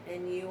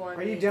you want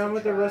are you me down to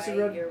with the try roasted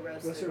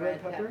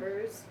red pepper?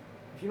 peppers?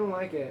 If you don't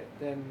like it,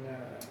 then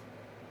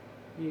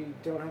you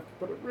don't have to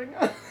put a ring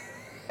on.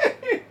 Just,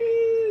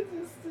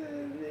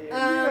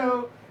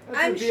 that's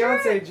I'm a sure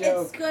Beyonce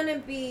joke. it's gonna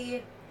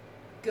be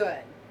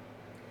good.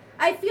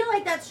 I feel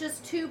like that's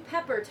just 2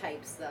 pepper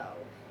types though.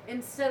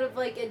 Instead of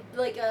like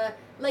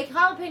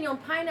jalapeno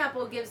and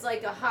pineapple gives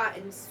like a hot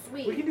and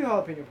sweet. We can do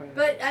jalapeno pineapple.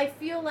 But I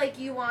feel like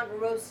you want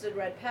roasted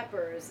red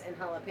peppers and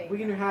jalapeno. We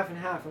can do half and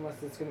half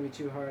unless it's going to be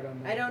too hard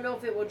on the... I don't know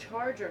if it will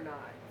charge or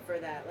not for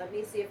that. Let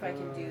me see if I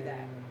can do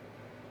that.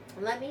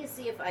 Let me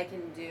see if I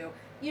can do...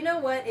 You know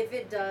what? If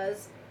it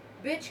does,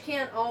 bitch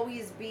can't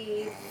always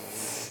be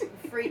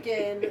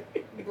freaking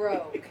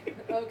broke,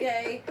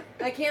 okay?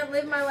 I can't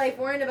live my life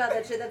worrying about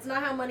that shit. That's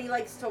not how money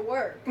likes to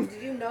work. Did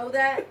you know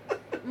that?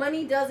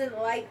 Money doesn't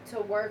like to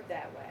work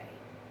that way.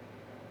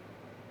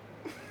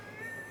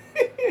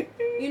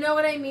 You know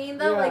what I mean,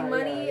 though? Yeah, like,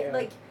 money,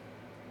 yeah.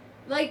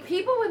 like,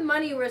 people with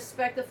money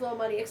respect the flow of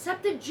money,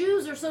 except the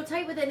Jews are so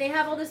tight with it, and they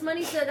have all this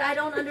money, so that I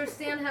don't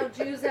understand how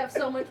Jews have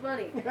so much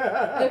money.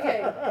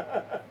 Okay.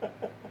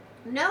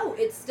 No,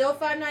 it's still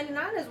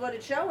 $5.99 is what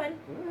it's showing.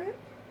 All right.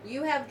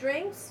 You have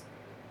drinks,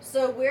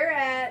 so we're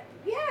at,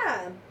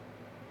 yeah.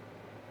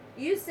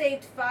 You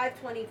saved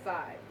 $5.25.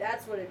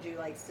 That's what a Jew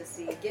likes to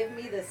see. Give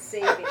me the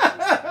savings.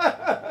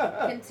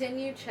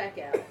 Continue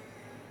checkout.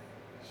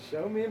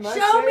 Show me my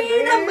Show savings.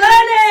 me the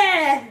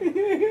money!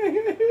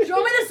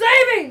 Show me the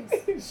savings!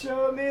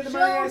 Show me the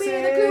money I Show me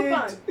saved. the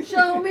coupon.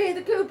 Show me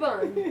the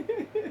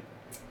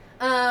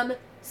coupon.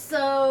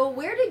 So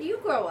where did you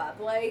grow up?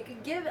 Like,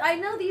 I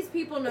know these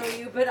people know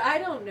you, but I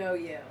don't know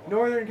you.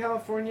 Northern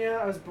California,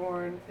 I was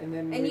born, and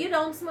then... And you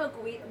don't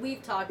smoke weed.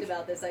 We've talked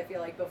about this, I feel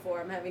like,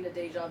 before. I'm having a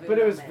deja vu But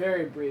it was moment.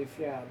 very brief,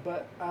 yeah.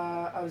 But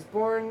I was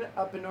born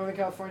up in Northern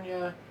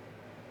California.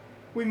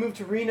 We moved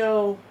to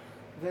Reno,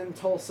 then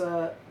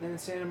Tulsa, then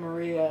Santa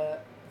Maria,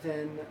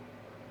 then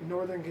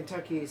Northern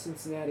Kentucky,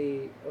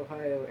 Cincinnati,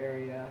 Ohio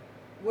area.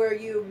 Were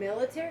you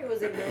military?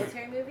 Was it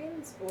military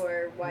movings?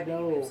 Or why did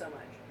you move so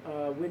much?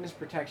 Witness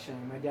protection.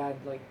 My dad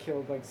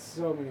killed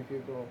so many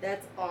people.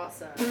 That's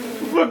awesome.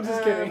 I'm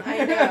just kidding. I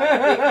know,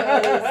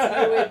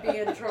 because you would be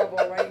in trouble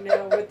right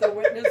now with the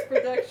witness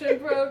protection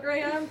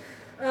program.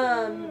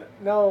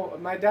 No,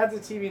 my dad's a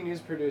TV news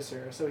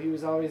producer, so he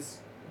was always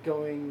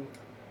going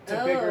to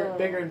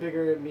bigger and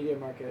bigger media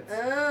markets.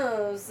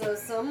 Oh, so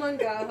someone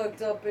got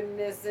hooked up in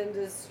this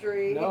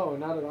industry. No,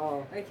 not at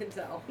all. I can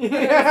tell.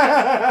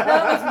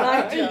 That was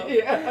my joke.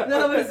 Yeah.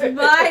 That was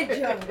my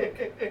joke.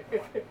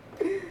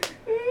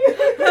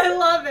 I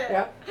love it.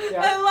 Yeah,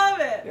 yeah. I love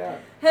it. Yeah.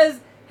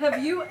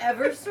 Have you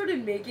ever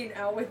started making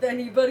out with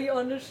anybody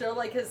on the show?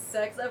 Like, has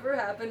sex ever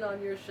happened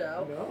on your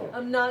show? No.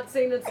 I'm not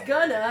saying it's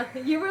gonna.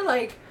 You were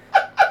like,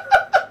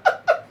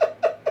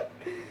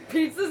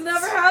 pizza's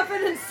never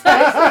happened and sex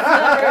has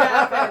never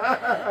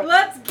happened.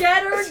 Let's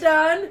get her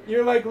done.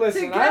 You're like,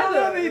 listen, together. I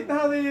don't know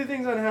how they do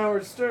things on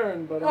Howard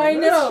Stern, but I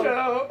on this know.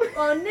 show...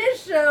 On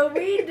this show,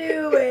 we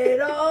do it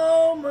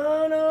all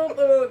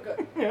monologue.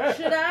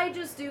 Should I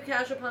just do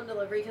cash upon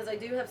delivery? Because I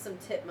do have some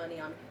tip money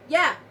on.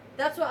 Yeah,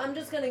 that's what I'm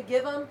just going to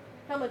give them.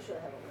 How much do I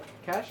have on me?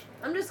 Cash?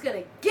 I'm just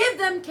going to give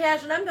them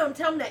cash and I'm going to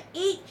tell them to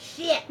eat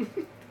shit.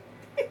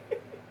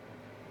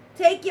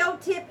 Take your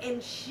tip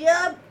and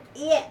shove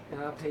it.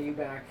 And I'll pay you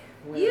back.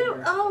 You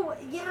whenever.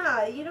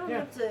 you don't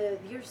have to.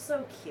 You're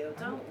so cute.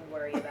 Don't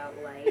worry about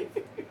life.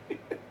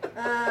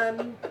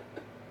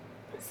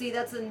 See,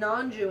 that's a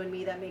non-Jew in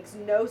me that makes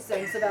no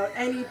sense about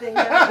anything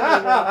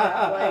happening right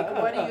now. Like,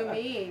 what do you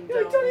mean?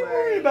 Don't even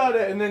worry about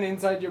it. And then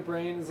inside your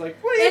brain is like,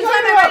 what are you Inside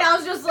talking my about? brain, I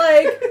was just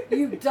like,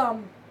 you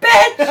dumb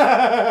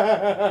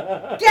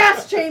bitch!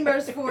 Gas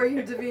chambers for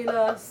you,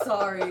 Davina.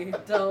 Sorry,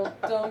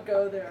 don't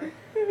go there.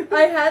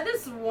 I had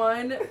this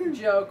one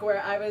joke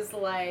where I was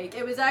like,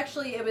 it was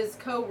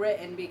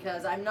co-written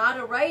because I'm not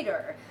a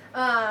writer,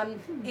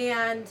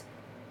 and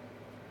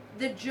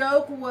the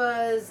joke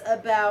was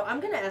about, I'm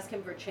gonna ask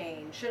him for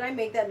change. Should I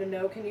make that a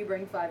no? Can you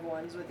bring 5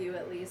 ones with you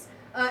at least?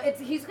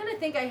 He's gonna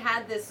think I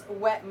had this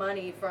wet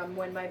money from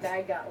when my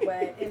bag got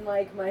wet in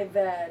my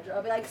veg.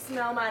 I'll be like,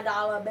 smell my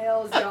dollar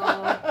bills,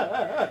 y'all.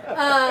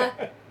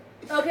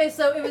 Okay,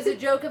 so it was a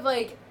joke of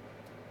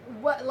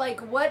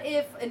what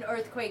if an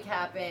earthquake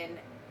happened?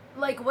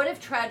 What if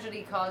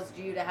tragedy caused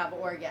you to have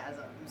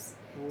orgasms?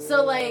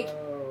 So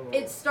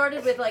it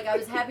started with I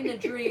was having a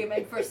dream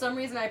and for some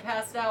reason I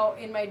passed out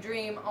in my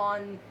dream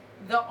on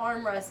the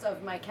armrest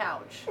of my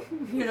couch.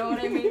 You know what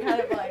I mean?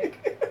 Kind of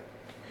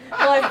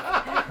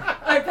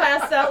I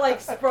passed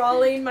out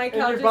sprawling my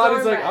couch's and your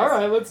body's armrest. like, all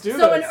right, let's do this.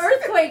 So an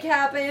earthquake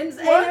happens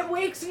and it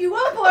wakes you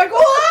up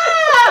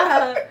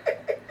wah!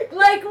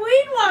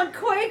 We'd want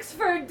quakes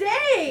for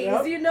days.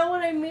 Yep. You know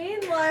what I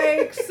mean?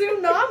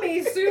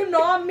 Tsunami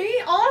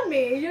on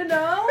me, you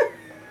know?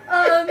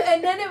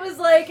 And then it was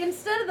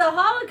instead of the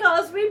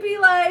Holocaust, we'd be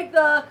like,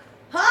 the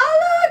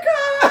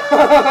Holocaust!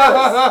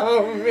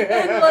 Oh, man.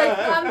 And like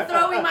I'm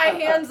throwing my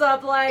hands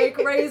up like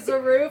raise the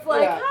roof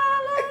like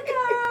hello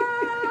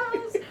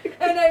cost.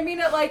 And I mean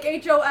it like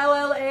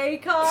HOLLA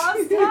cost.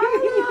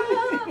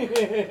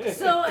 Hello.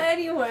 So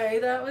anyway,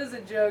 that was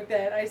a joke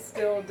that I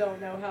still don't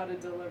know how to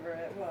deliver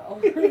it well.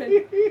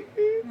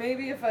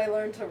 Maybe if I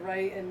learn to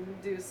write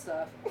and do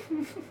stuff.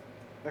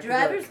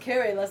 Drivers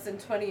carry less than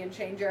 20 and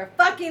change. You're a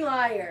fucking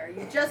liar.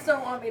 You just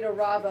don't want me to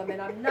rob them,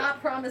 and I'm not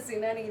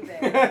promising anything.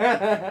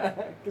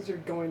 Because you're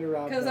going to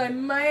rob them. Because I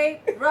might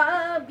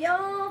rob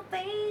your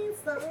face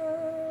off.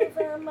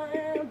 I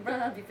might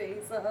rob your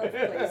face off.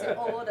 Place your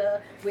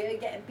order. We're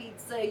getting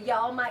pizza.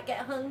 Y'all might get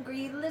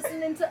hungry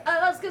listening to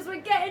us because we're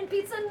getting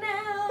pizza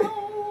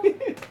now.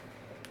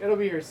 It'll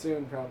be here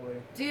soon, probably.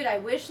 Dude, I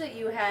wish that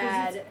you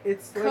had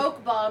it's Coke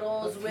like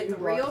bottles with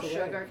real blocks away.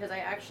 sugar, because I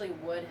actually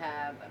would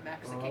have a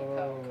Mexican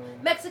Coke.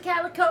 Oh.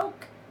 Mexicali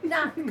Coke,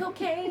 not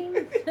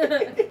cocaine.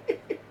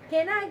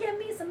 Can I get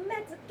me some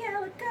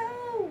Mexicali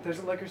Coke? There's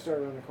a liquor store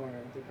around the corner.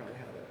 They probably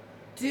have it.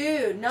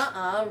 Dude,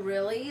 nuh-uh,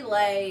 really?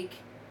 Like,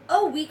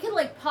 oh, we could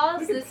like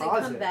pause this and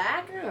come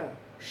back? Yeah.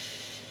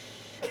 Shh.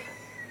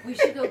 We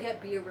should go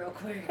get beer real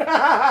quick.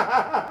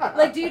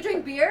 Like, do you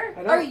drink beer?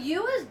 Are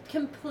you a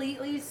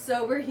completely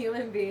sober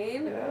human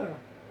being? Yeah.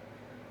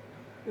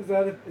 Is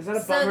that a bummer?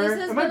 So this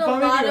has Am been I a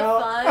bumming lot you of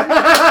out?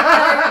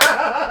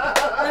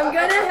 fun. I'm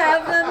gonna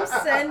have them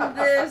send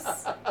this.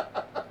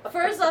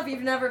 First off,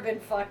 you've never been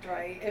fucked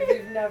right if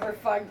you've never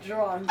fucked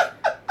drunk.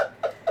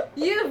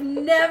 You've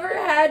never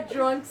had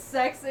drunk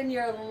sex in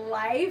your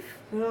life?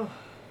 No.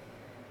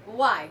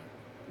 Why?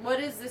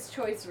 What is this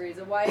choice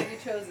reason? Why have you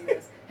chosen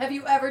this? Have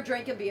you ever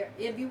drank a beer?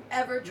 Have you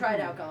ever tried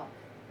alcohol?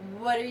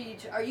 What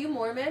are you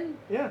Mormon?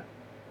 Yeah.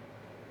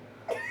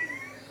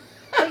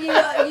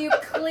 You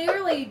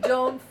clearly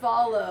don't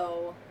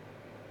follow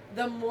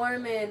the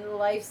Mormon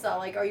lifestyle.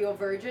 Like, are you a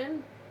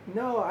virgin?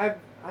 No, I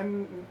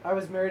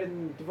was married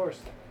and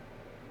divorced.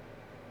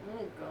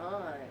 Oh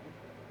God.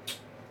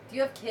 Do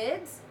you have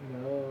kids?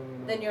 No.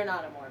 Then you're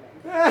not a Mormon.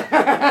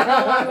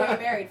 How long were you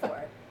married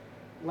for?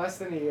 Less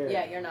than a year.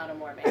 Yeah, you're not a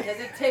Mormon because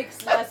it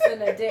takes less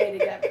than a day to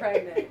get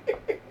pregnant.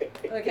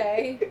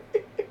 Okay?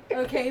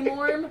 Okay,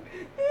 Morm?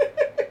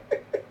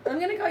 I'm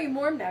going to call you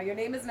Morm now. Your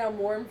name is now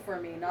Morm for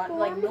me. Not Morm?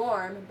 like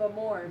Norm, but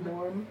Morm.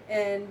 Morm.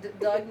 And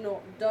Doug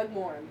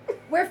Morm.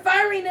 We're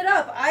firing it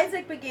up.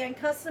 Isaac began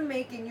custom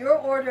making your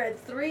order at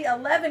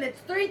 3:11. It's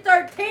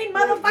 3:13.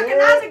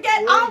 Motherfucking Isaac,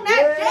 get on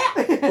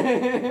that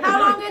shit. How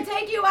long it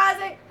take you,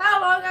 Isaac?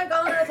 How long it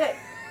gonna take?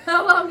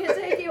 How long it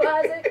take you,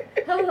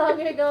 Isaac? How long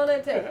it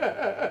gonna take?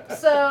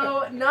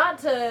 So, not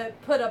to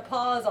put a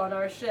pause on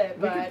our shit,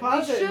 but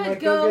we should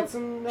go get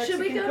some Mexican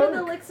should we go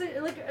Coke. to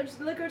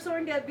the liquor store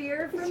and get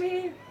beer for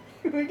me?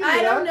 We can do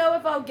I don't that. know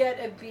if I'll get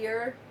a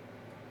beer,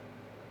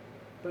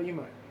 But you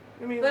might.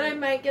 I mean. but I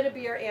might get a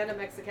beer and a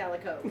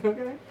Mexicali Coke. Okay.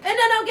 And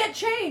then I'll get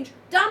change.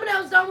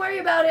 Domino's, don't worry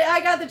about it.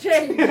 I got the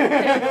change.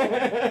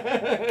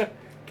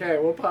 Okay,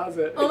 we'll pause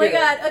it. Oh my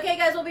God. Okay,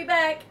 guys, we'll be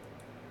back.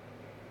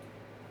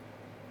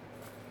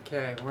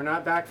 Okay, we're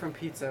not back from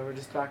pizza. We're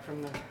just back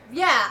from the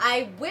Yeah,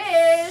 I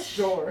wish.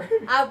 store.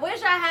 I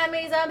wish I had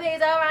me some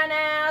pizza right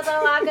now so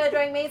I could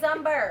drink me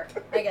some beer.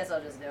 I guess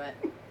I'll just do it.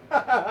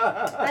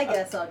 I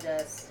guess I'll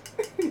just.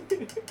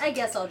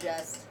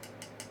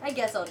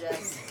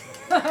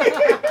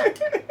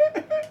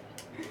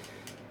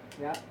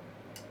 Yeah.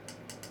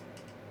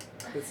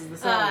 This is the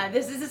sound.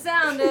 This is the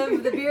sound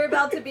of the beer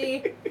about to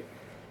be.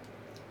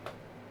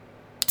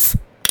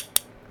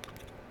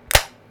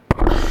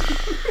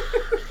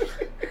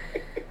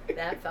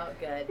 That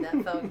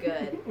felt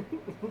good.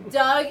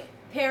 Doug,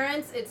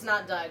 parents, it's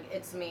not Doug,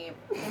 it's me.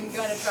 I'm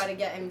gonna try to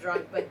get him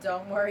drunk, but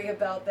don't worry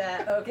about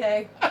that,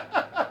 okay?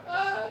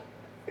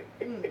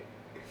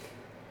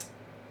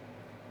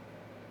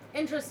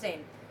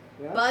 Interesting.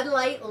 Yeah. Bud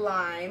Light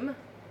Lime.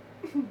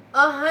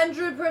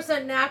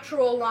 100%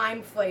 natural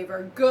lime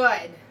flavor.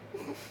 Good.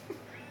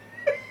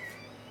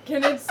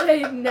 Can it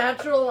say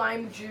natural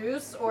lime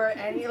juice or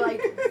any,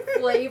 like,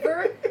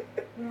 flavor?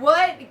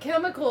 What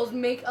chemicals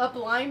make up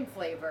lime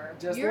flavor?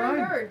 Just You're lime.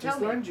 a nerd. Just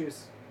Tell me. lime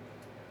juice.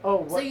 Oh,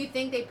 what? So you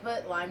think they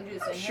put lime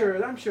juice in Sure,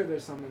 here? I'm sure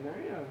there's some in there,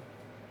 yeah.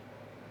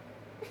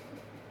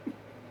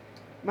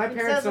 My It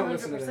parents says don't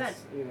listen to 100%.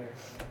 this either.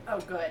 Oh,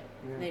 good.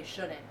 Yeah. They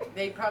shouldn't.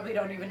 They probably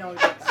don't even know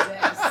it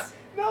exists.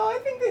 No, I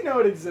think they know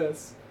it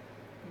exists.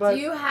 But Do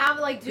you have,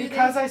 like,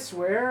 because I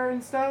swear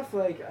and stuff,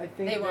 like, I think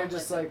they they're won't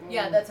just listen. like...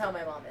 Yeah, that's how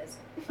my mom is.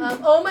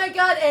 Oh my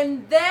God,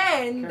 and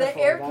then the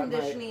Careful, air that might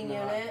conditioning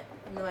not. unit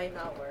might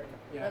not work.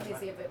 Yeah, Let me it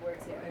see if it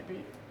works here. might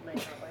be. Might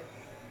not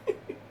work.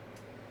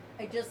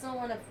 I just don't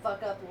want to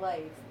fuck up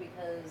life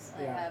because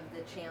I Yeah. have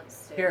the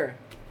chance to. Here.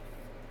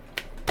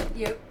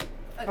 You,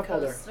 a Cup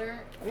holder. coaster?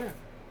 Yeah,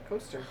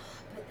 coaster.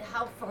 But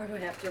how far do I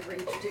have to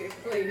reach, dude?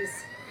 Please.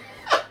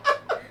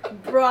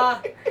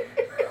 Bruh.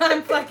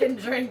 I'm fucking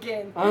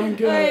drinking. I'm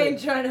good. I ain't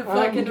trying to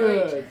fucking I'm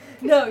good. reach.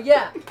 No,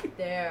 yeah.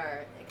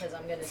 There. Because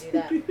I'm going to do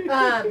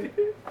that.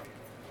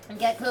 And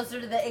get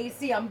closer to the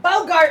AC. I'm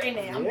Bogarting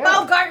it. I'm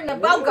Bogarting a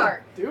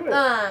Bogart. Do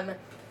it.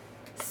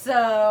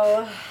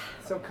 So.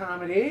 So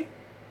comedy.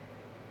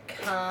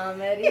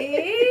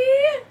 Comedy.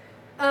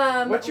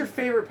 What's your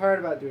favorite part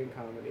about doing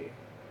comedy?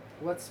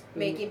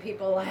 Making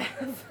people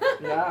laugh.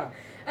 Yeah.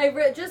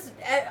 Just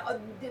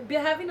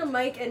having a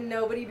mic and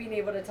nobody being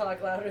able to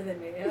talk louder than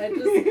me.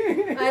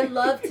 I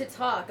love to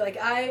talk. Like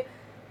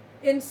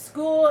in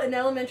school, in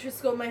elementary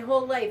school, my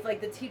whole life, like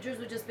the teachers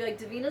would just be like,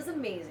 Davina's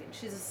amazing.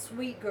 She's a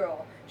sweet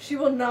girl. She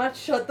will not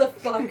shut the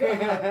fuck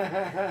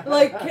up.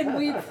 Like, can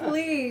we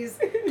please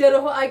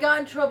I got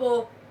in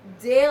trouble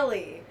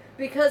daily.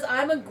 Because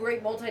I'm a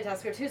great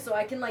multitasker too, so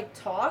I can like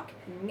talk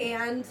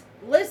and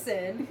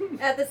listen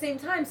at the same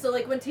time. So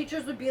like when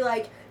teachers would be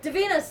like,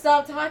 Davina,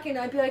 stop talking,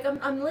 I'd be like,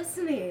 I'm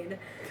listening.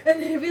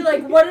 And they'd be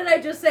like, what did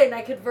I just say? And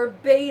I could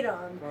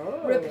verbatim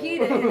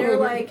repeat it. And they're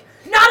like,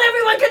 not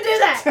everyone can do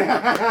that!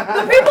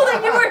 The people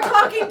that you were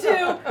talking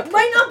to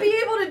might not be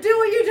able to do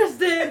what you just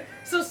did,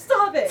 so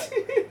stop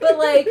it. But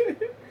like,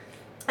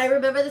 I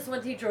remember this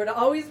one teacher would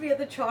always be at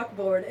the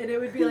chalkboard, and it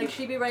would be like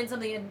she'd be writing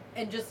something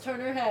and just turn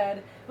her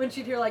head when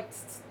she'd hear like,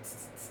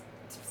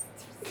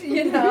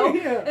 you know,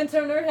 and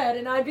turn her head,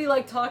 and I'd be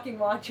like talking,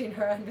 watching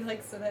her. I'd be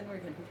like, so then we're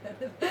gonna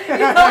get it. You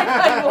know, like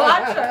I'd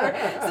watch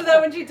her, so that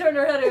when she turned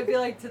her head, it would be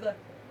like to the.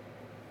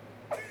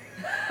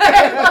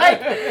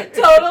 Like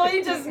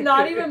totally just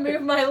not even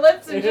move my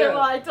lips and shit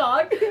while I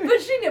talk.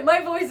 But she knew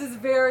my voice is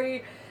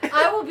very.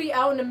 I will be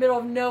out in the middle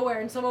of nowhere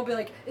and someone will be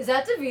like, is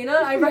that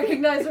Davina? I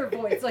recognize her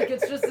voice. Like,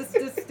 it's just this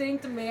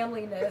distinct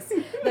manliness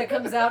that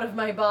comes out of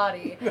my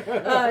body.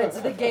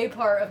 It's the gay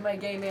part of my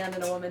gay man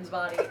in a woman's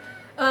body.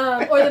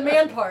 Or the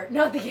man part,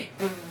 not the gay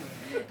part.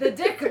 The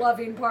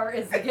dick-loving part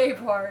is the gay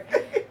part.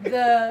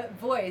 The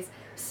voice.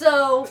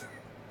 So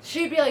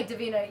she'd be like,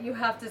 Davina, you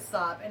have to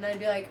stop. And I'd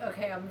be like,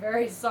 okay, I'm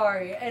very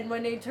sorry. And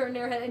when they turn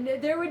their head, and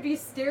there would be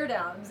stare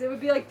downs. It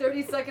would be like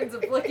 30 seconds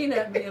of looking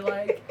at me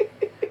like,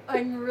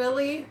 I'm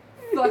really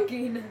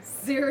fucking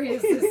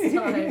serious this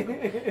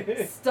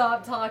time.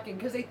 Stop talking.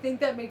 Because they think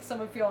that makes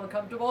someone feel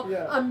uncomfortable.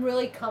 Yeah. I'm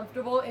really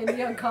comfortable in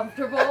the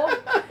uncomfortable.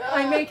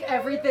 I make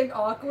everything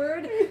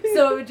awkward.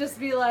 So it would just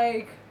be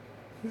like,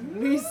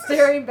 me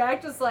staring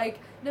back just like,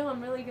 no,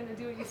 I'm really going to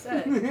do what you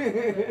said.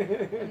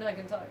 I'm not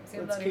going to talk. See,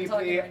 I'm Let's not even keep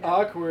talking the right now.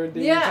 awkward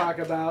that you talk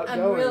about I'm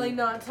going. really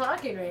not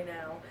talking right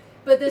now.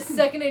 But the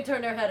second they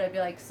turned their head, I'd be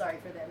like, sorry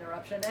for the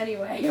interruption.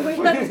 Anyway,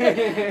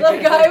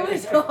 like I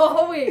was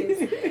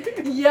always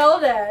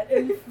yelled at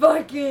and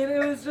fucking, it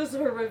was just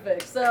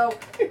horrific. So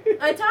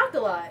I talked a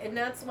lot, and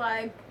that's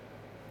why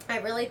I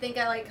really think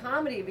I like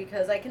comedy,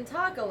 because I can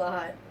talk a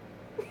lot.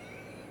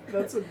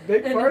 That's a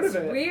big part of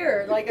it. It's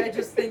weird. Like, I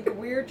just think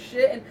weird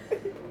shit. And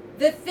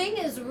the thing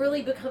is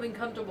really becoming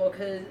comfortable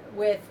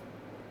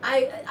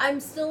I'm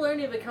still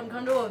learning to become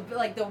comfortable with,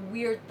 like, the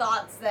weird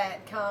thoughts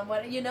that come.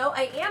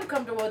 I am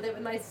comfortable with it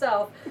with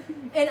myself,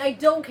 and I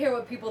don't care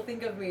what people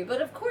think of me.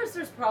 But, of course,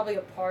 there's probably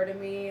a part of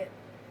me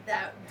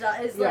that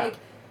is, like,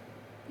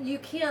 you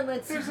can't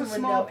let someone know There's a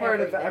small part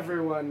everything. of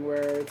everyone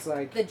where it's,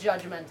 like, the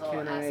judgmental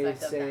can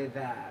aspect I say of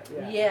that?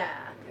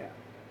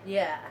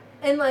 Yeah.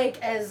 And,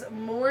 like, as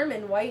warm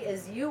and white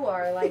as you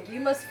are, like, you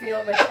must feel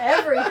it with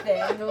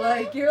everything.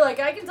 Like, you're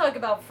like, I can talk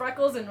about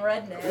freckles and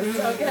redness,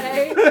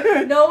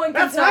 okay? No one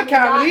can tell me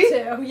comedy.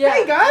 not to. Yeah.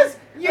 Hey, guys,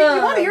 you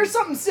want to hear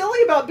something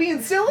silly about being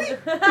silly?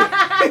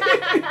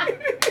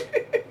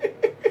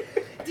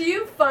 Do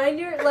you find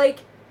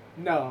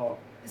No.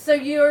 So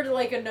you're,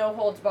 like, a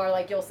no-holds-bar,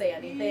 like, you'll say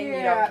anything,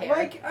 you don't care?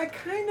 Like, I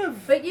kind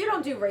of... But you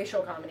don't do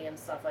racial comedy and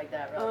stuff like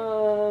that,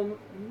 really?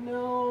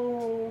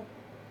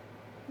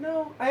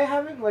 No, I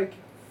haven't, like,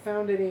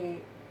 found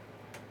any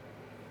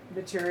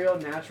material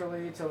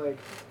naturally to, like,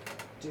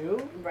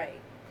 do.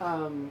 Right.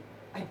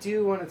 I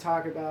do want to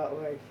talk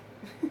about, like,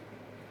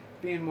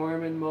 being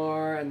Mormon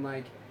more, and,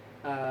 like,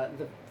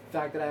 the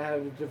fact that I had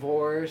a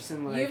divorce,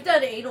 and, like... You've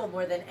done anal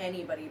more than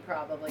anybody,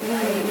 probably,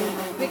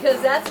 right?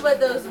 Because that's what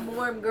those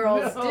Mormon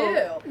girls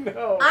do.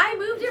 No. I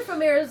moved here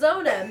from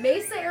Arizona.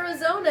 Mesa,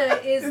 Arizona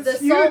is It's the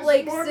huge Salt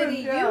Lake Mormon,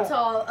 City, yeah,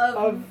 Utah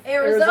of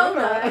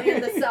Arizona. Arizona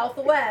in the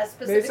Southwest,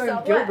 Pacific Mesa and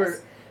Southwest.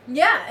 Gilbert.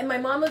 Yeah, and my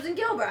mom was in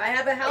Gilbert. I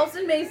have a house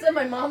in Mesa.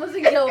 My mom was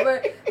in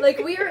Gilbert. Like,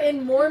 we are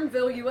in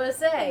Mormonville,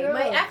 USA. Yeah.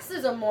 My ex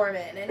is a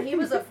Mormon, and he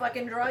was a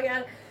fucking drug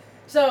addict.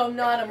 So I'm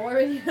not a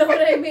Mormon, you know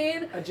what I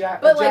mean?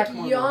 But like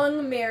Mormon.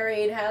 young,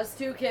 married, has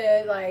 2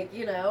 kids, like,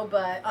 you know,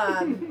 but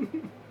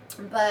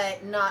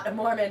but not a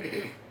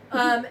Mormon.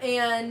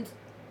 And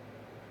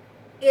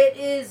it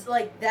is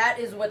like, that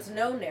is what's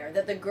known there,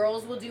 that the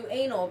girls will do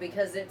anal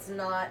because it's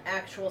not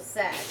actual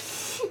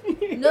sex.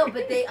 No,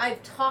 but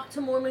I've talked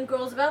to Mormon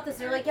girls about this.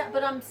 They're like, yeah,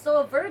 but I'm still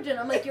a virgin.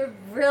 I'm like, you're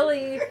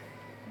really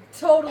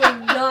totally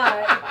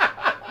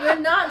not. You're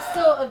not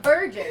still a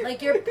virgin.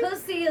 Like, your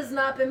pussy has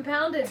not been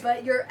pounded,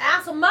 but your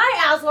asshole, my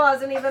asshole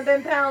hasn't even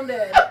been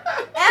pounded.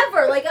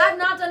 Ever. Like, I've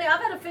not done it.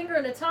 I've had a finger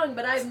and a tongue,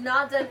 but I've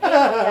not done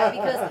anal yet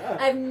because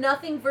I have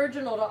nothing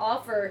virginal to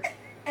offer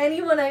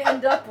anyone I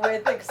end up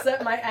with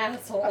except my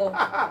asshole.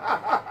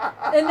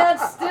 And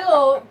that's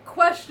still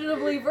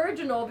questionably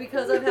virginal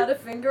because I've had a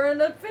finger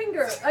and a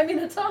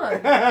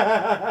tongue.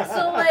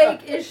 So,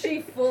 like, is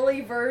she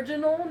fully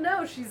virginal?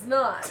 No, she's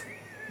not.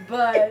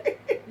 but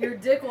your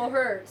dick will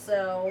hurt,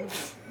 so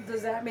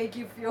does that make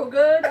you feel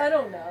good? I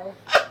don't know.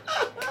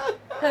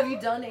 Have you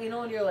done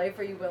anal in your life?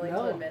 Are you willing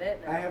to admit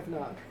it? No, I have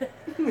not.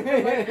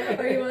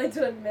 Are you willing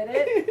to admit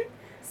it?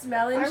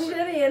 Smelling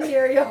shitty in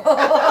here, y'all.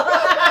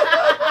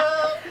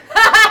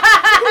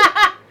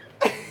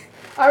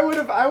 I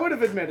would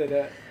have admitted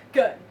it.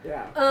 Good.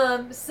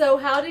 Yeah. So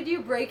how did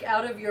you break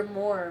out of your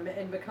morm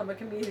and become a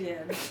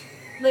comedian?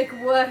 Like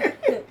what?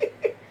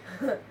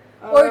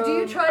 Or do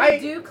you try to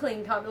do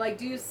clean comedy? Like,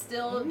 do you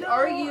still? No,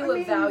 are you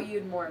a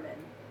valued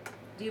Mormon?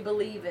 Do you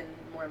believe in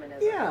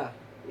Mormonism? Yeah.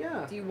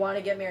 Yeah. Do you want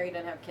to get married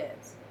and have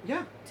kids?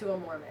 Yeah. To a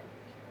Mormon.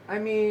 I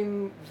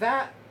mean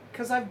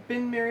because I've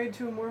been married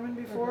to a Mormon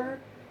before,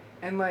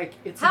 and like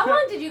it's. How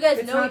long did you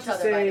guys know each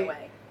other? By the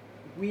way.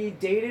 We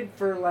dated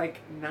for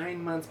like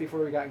 9 months before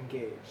we got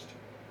engaged.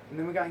 And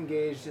then we got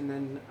engaged, and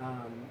then,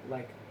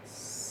 like,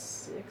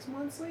 6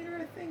 months later,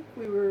 I think,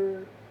 we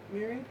were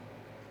married.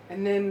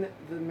 And then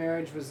the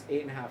marriage was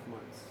 8.5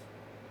 months.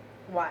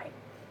 Why?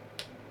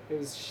 It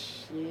was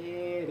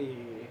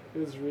shitty. It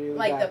was really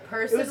like bad. The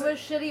person was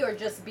shitty, or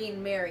just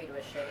being married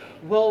was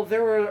shitty? Well,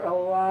 there were a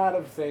lot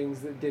of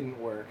things that didn't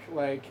work.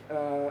 Like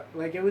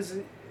it was...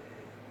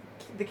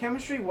 The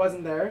chemistry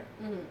wasn't there.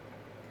 Mm-hmm.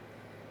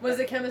 Was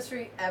the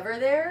chemistry ever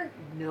there?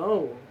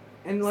 No.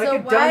 And like so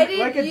a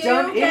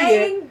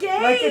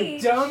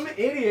dumb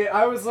idiot,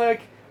 I was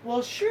like,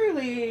 well,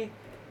 surely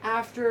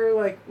after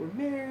like we're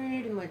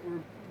married and like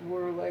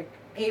we're like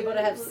able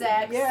to have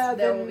sex,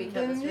 there will be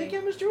chemistry. Then the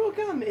chemistry will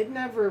come. It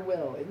never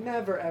will. It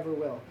never ever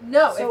will.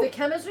 No, if the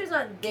chemistry's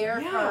not there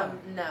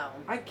no.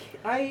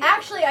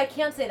 Actually, I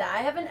can't say that. I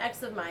have an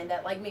ex of mine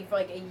that liked me for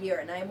like a year,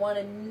 and I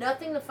wanted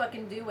nothing to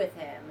fucking do with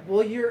him.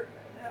 Well,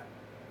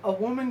 a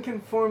woman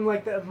can form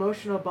like the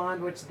emotional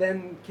bond, which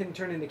then can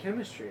turn into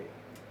chemistry.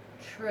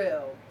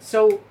 True.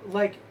 So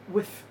like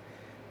with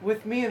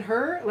me and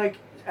her, like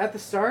at the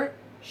start,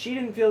 she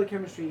didn't feel the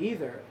chemistry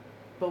either,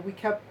 but we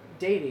kept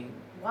dating.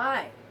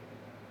 Why?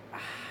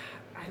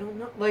 I don't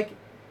know. Like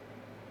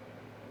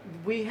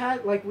we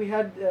had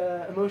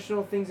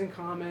emotional things in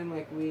common.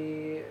 Like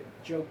we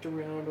joked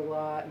around a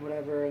lot and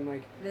whatever, and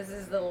like this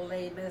is the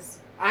lamest.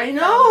 I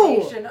know.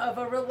 Foundation of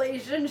a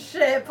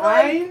relationship.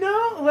 I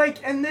know. Like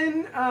and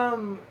then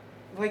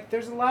like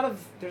there's a lot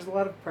of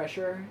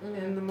pressure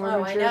in the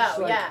Mormon church. I know.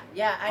 Like,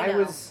 I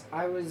know.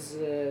 I was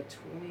 26,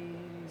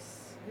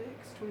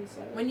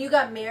 27. When you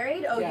got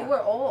married? Oh, you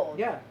were old.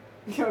 Yeah.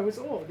 Yeah, I was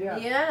old, yeah.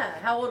 Yeah.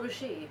 How old was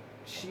she?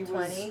 She 20?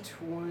 was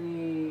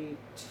 22.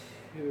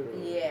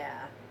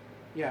 Yeah.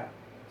 Yeah.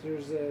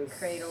 There's a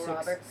Cradle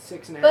robber.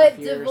 6.5 But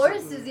years.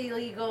 divorce is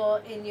illegal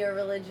in your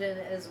religion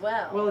as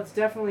well. Well, it's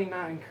definitely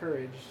not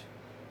encouraged.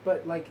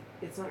 But like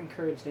it's not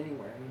encouraged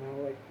anywhere, you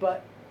know, like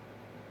but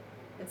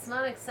it's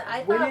not I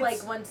thought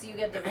like once you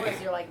get divorced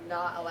you're like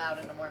not allowed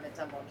in the Mormon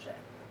temple and shit.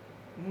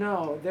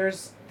 No,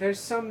 there's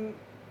some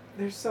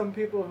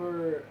people who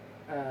are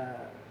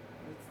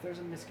there's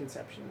a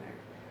misconception there.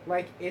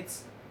 Like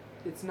it's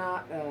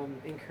not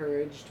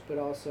encouraged, but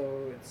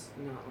also it's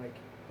not like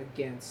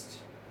against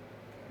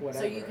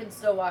whatever. So you can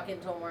still walk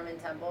into a Mormon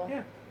temple?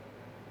 Yeah.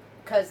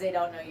 Because they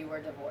don't know you were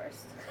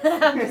divorced.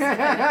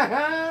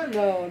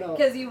 No.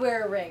 Because you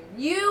wear a ring.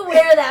 You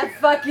wear that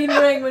fucking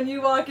ring when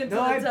you walk into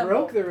the temple. No, I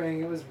broke the ring.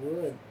 It was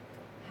wood.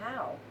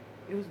 How?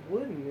 It was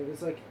wooden. It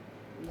was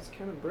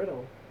kind of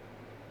brittle.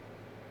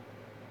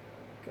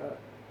 God.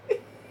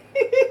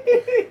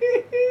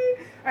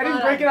 I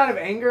didn't break it out of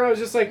anger. I was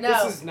just like,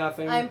 this is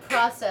nothing. I'm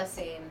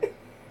processing.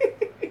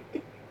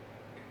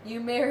 You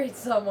married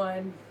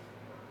someone,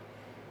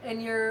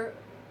 and your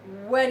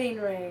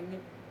wedding ring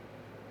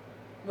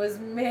was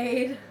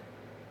made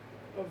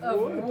of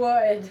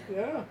wood.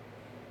 Yeah.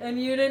 And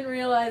you didn't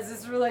realize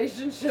this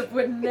relationship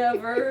would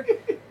never,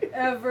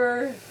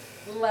 ever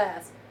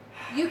last.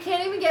 You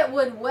can't even get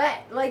wood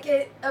wet. Like,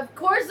 of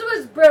course it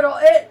was brittle.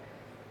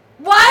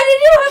 Why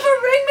did you have a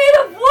ring made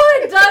of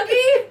wood,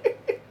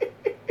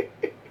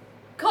 Dougie?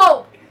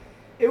 Culp.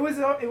 It was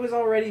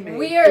already made.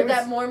 Weird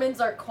that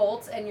Mormons are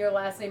cults and your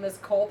last name is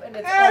Culp and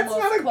it's almost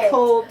not a cult.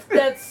 cult.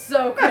 That's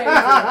so crazy.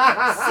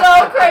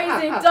 So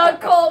crazy.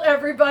 Doug Colt,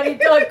 everybody.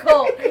 Doug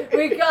Colt.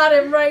 We got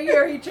him right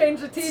here. He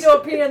changed the T to a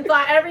P and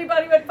thought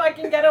everybody would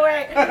fucking get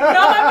away. No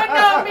one would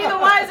know and be the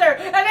wiser.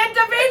 And then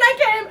Davina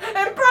came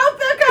and broke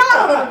the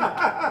code.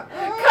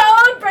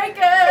 Code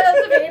breaker.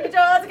 Davina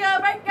Joy's a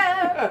code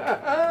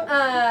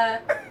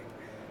breaker.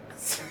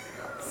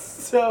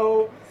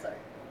 So...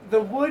 The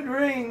wood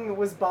ring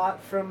was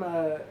bought from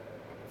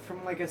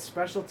like a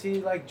specialty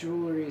like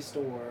jewelry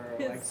store.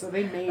 Like so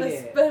they made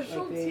it. A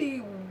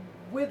specialty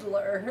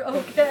whittler,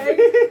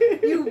 okay?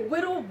 You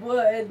whittle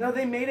wood. No,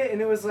 they made it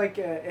and it was like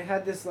it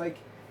had this like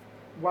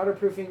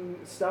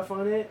waterproofing stuff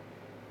on it.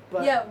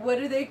 But yeah, what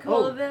do they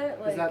call that?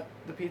 Like, is that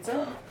the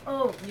pizza?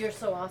 Oh, you're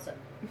so awesome.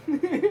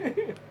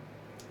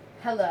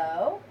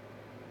 Hello?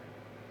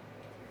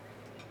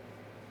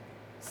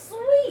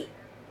 Sweet.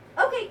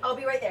 Okay, I'll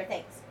be right there.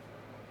 Thanks.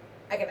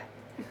 I get back.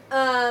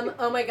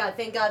 Oh my god,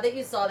 thank God that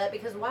you saw that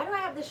because why do I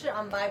have this shit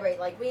on vibrate?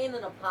 Like we ain't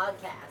in a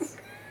podcast.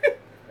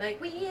 Like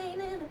we ain't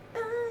in a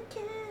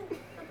podcast.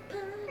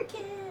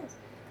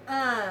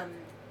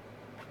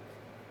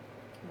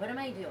 What am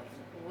I doing?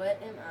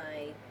 What am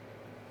I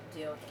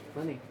doing?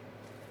 Funny.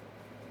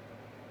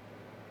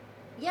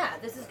 Yeah,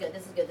 this is good.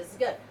 This is good. This is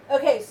good.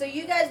 Okay, so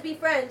you guys be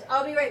friends.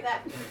 I'll be right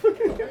back.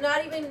 I'm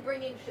not even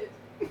bringing shoes.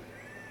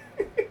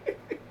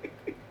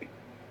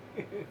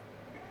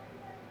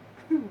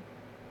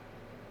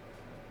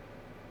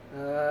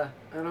 I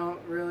don't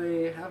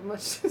really have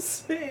much to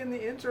say in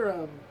the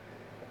interim.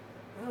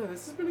 Oh,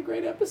 this has been a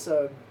great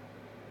episode.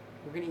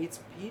 We're gonna eat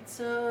some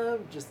pizza,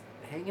 just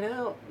hanging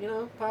out, you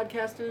know,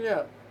 podcasting it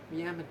up.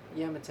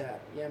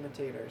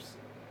 Yamitators.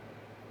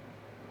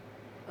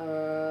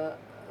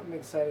 I'm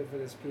excited for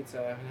this pizza.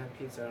 I haven't had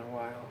pizza in a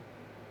while.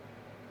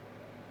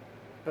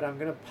 But I'm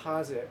gonna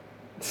pause it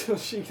until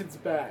she gets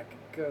back,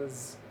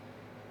 because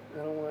I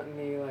don't want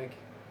any, I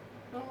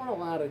don't want a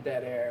lot of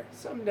dead air.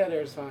 Some dead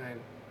air's fine.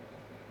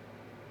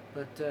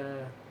 But,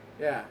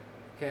 yeah.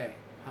 Okay.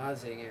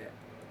 Pausing it.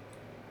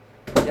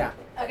 Yeah.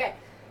 Okay.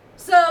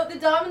 So the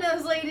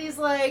Domino's lady's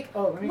like,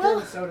 oh, let me grab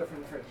a soda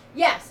from the fridge.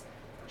 Yes.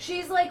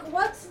 She's like,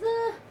 what's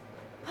the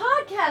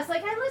podcast?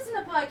 Like, I listen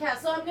to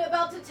podcasts, so I'm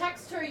about to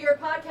text her your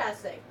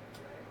podcasting.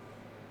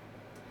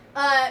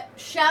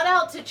 Shout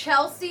out to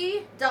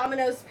Chelsea,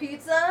 Domino's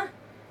Pizza.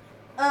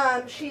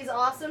 She's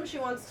awesome. She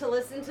wants to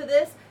listen to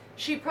this.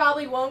 She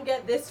probably won't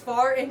get this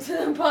far into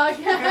the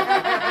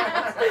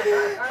podcast.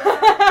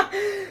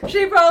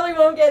 She probably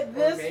won't get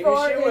this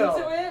far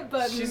into it,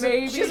 but she's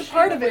maybe a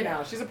part of it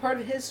now. She's a part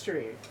of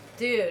history.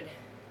 Dude.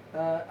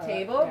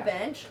 Table, yeah.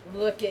 bench.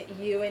 Look at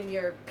you and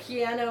your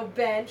piano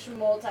bench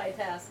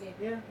multitasking.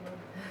 Yeah.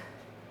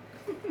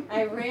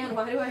 I ran.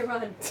 Why do I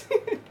run?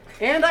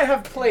 And I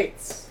have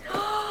plates.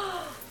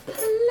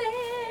 Plates.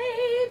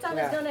 I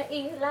was gonna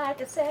eat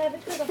like a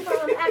savage because I'm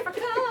from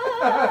Africa.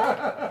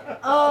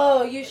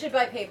 Oh, you should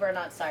buy paper,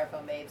 not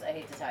styrofoam, babes. I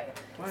hate to tell you.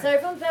 Why?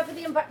 Styrofoam's bad for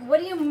the environment.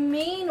 What do you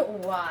mean,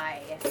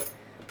 why?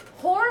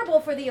 Horrible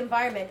for the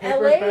environment.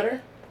 Paper's LA.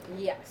 better?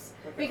 Yes,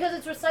 Okay. because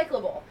it's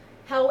recyclable.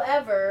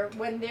 However,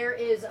 when there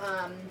is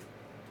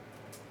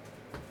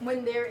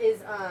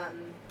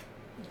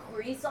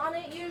grease on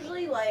it,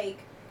 usually like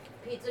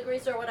pizza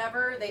grease or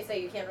whatever, they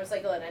say you can't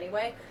recycle it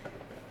anyway.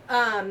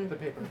 The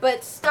paper.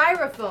 But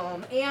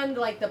styrofoam and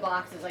like the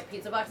boxes, like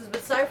pizza boxes,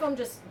 but styrofoam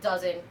just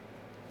doesn't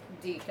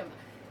decompose.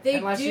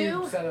 Unless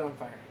you set it on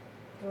fire.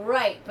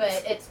 Right,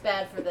 but it's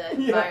bad for the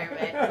Yeah.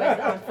 environment with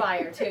on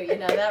fire too. You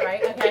know that,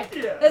 right? Okay.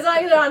 Yeah. As long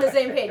as we're on the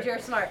same page, you're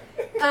smart.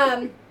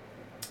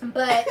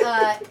 But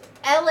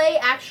LA,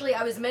 actually,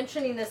 I was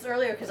mentioning this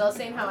earlier because I was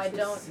saying how I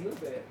don't.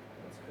 Sealed it.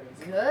 That's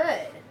crazy.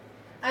 Good.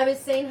 I was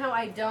saying how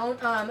I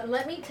don't.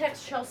 Let me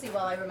text Chelsea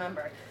while I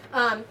remember.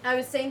 I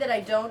was saying that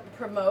I don't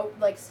promote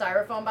like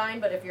styrofoam buying,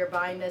 but if you're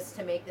buying this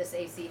to make this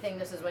AC thing,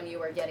 this is when you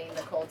were getting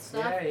the cold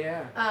stuff.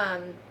 Yeah, yeah.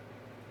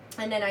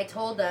 And then I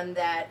told them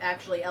that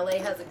actually LA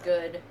has a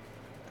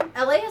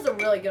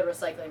really good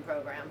recycling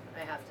program, I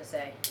have to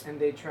say. And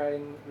they try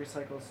and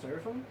recycle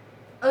styrofoam?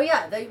 Oh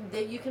yeah,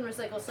 you can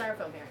recycle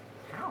styrofoam here.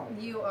 How?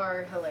 You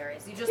are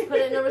hilarious. You just put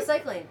it in a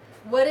recycling.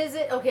 What is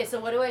it? Okay, so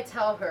what do I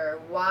tell her?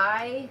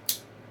 Why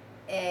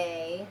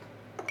a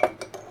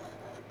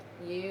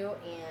you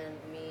and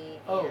me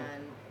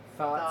and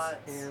thoughts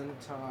and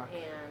talk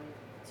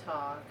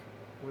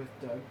with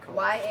Doug Cole.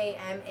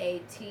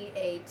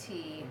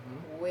 YAMATAT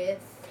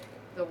with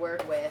the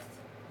word with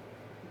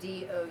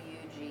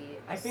DOUG.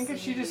 I think if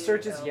she just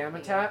searches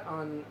Yamatat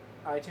on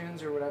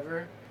iTunes or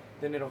whatever,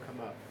 then it'll come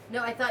up.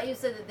 No, I thought you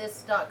said that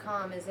this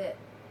 .com is it.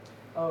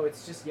 Oh,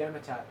 it's just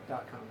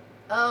yamatat.com.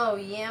 Oh,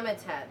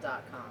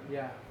 yamatat.com.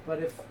 Yeah,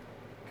 but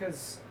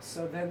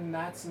so then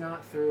that's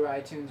not through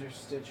iTunes or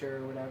Stitcher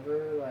or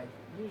whatever. Like,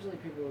 usually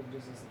people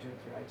just listen to it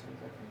through iTunes,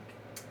 I think.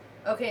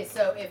 Okay,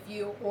 so if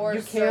you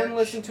you can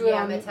listen to it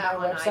on my Yamatat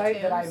website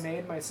iTunes, that I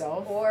made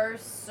myself. or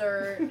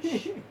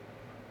search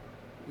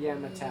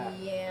Yamatat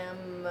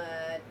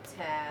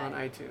Yamatat on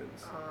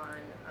iTunes. on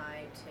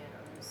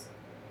iTunes.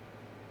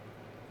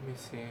 Let me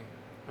see.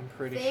 I'm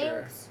pretty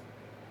Thanks,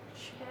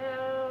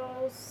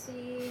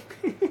 Chelsea.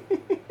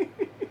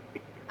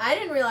 I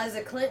didn't realize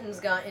the Clintons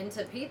got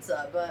into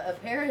pizza, but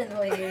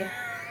apparently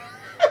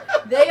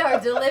they are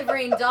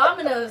delivering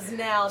Domino's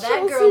now. That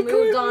Chelsea girl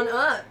moved Clinton. on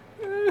up.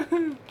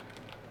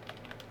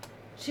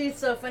 She's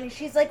so funny.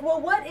 She's like, well,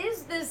 what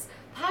is this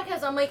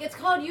podcast? I'm like, it's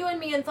called You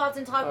and Me and Thoughts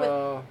and Talk with...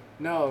 Oh,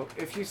 no.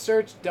 If you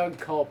search Doug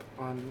Culp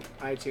on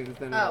iTunes,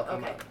 then it'll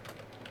come up.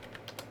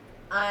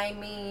 I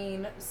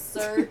mean,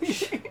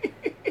 search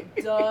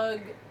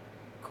Doug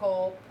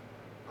Culp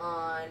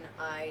on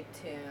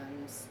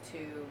iTunes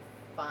to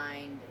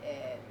find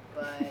it,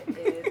 but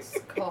it's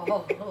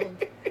called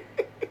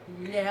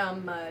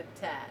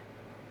Yamatat.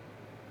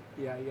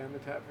 Yeah,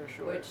 Yamatat for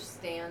sure. Which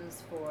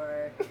stands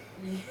for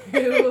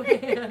You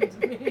and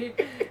Me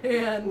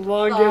and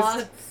Longest.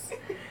 Thoughts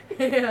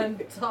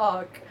and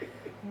Talk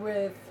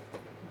with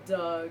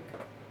Doug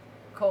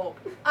Culp.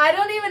 I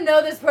don't even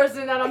know this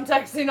person that I'm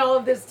texting all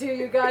of this to,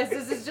 you guys.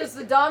 This is just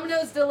a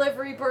Domino's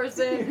delivery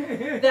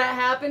person that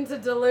happened to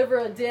deliver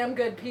a damn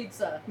good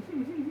pizza.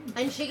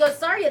 And she goes,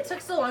 sorry it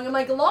took so long. I'm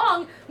like,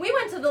 long? We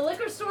went to the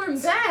liquor store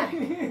and back.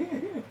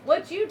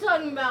 What you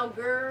talking about,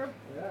 girl?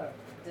 Yeah.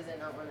 Does it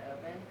not want to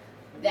open?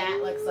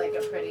 That looks like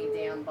a pretty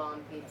damn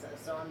bomb pizza,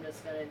 so I'm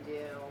just gonna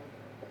do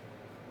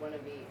one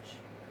of each.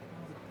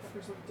 Oh, the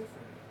peppers look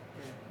different.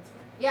 Yeah, that's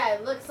fine. Yeah,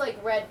 it looks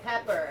like red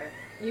pepper.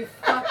 You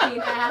fucking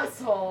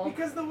asshole.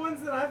 Because the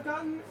ones that I've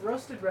gotten,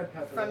 roasted red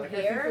pepper. From like, here?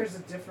 I think there's a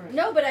different...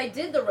 No, but I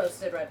did the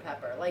roasted red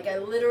pepper. Like, I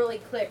literally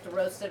clicked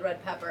roasted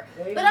red pepper.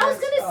 They But I was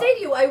messed gonna up. say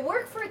to you, I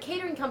work for a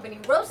catering company.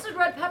 Roasted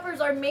red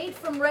peppers are made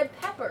from red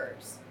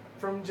peppers.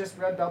 From just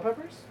red bell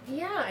peppers?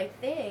 Yeah, I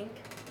think.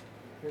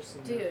 Here's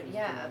some Dude, napkins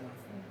yeah. to run off.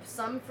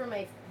 Some for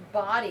my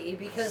body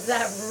because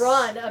that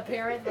run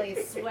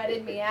apparently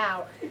sweated me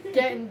out.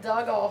 Getting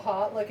Doug all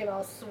hot, looking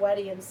all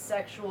sweaty and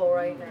sexual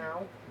right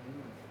now.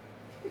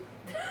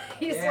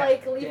 He's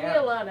like, leave me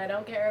alone. I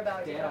don't care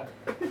about Dab.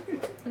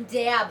 you.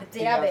 Dab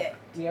it.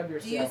 Dab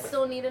yourself. Do you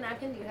still need a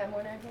napkin? Do you have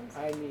more napkins?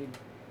 I need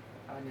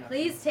a napkin.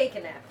 Please take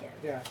a napkin.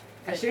 Yeah.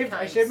 I Good, shaved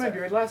kind my sir.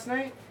 beard last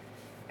night,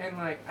 and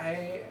like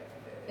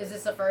Is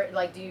this the first?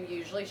 Like, do you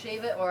usually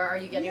shave it, or are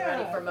you getting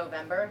ready Yeah. for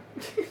November?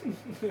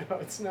 No,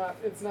 it's not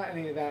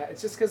any of that.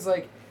 It's just because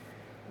like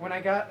when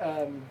I got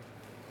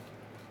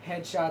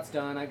headshots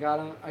done, I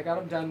got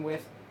them done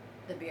with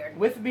The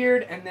beard.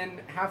 beard, and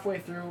then halfway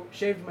through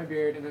shaved my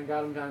beard, and then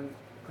got them done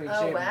clean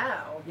Oh shaven.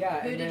 wow. Yeah.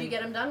 Who and did then, you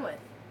get them done with?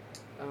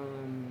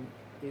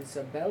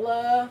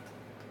 Isabella.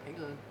 Hang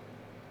on.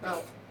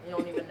 Oh, you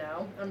don't even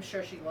know. I'm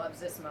sure she loves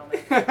this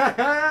moment.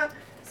 Her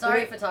Sorry,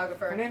 name-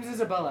 photographer. Her name's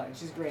Isabella, and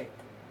she's great.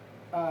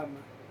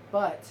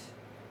 But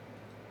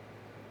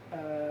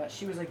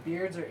she was like,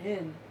 beards are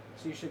in,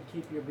 so you should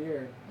keep your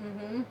beard.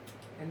 Mm-hmm.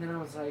 And then I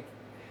was like,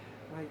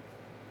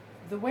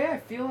 the way I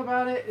feel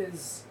about it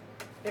is,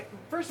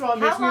 first of all, it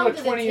makes me look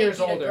 20 years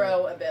How long did it take you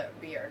older. to grow a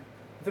beard?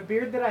 The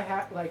beard that I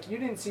had, like, you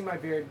didn't see my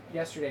beard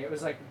yesterday. It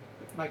was like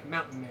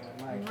mountain man,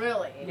 like.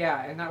 Really?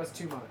 Yeah, and that was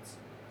 2 months.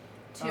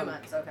 2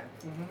 months, okay.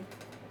 Mhm.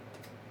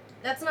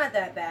 That's not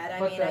that bad. I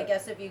But mean, I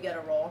guess if you get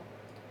a roll.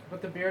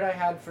 But the beard I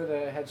had for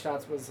the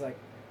headshots was like,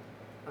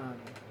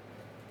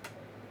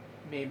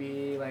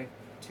 maybe like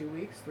 2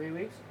 weeks, 3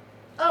 weeks.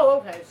 Oh,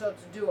 okay, so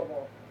it's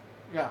doable.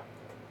 Yeah.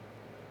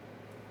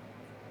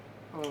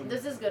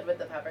 This is good with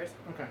the peppers.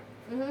 Okay.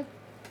 Mm-hmm.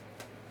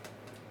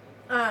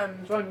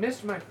 So I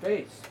missed my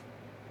face.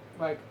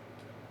 Like,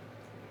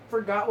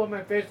 forgot what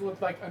my face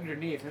looked like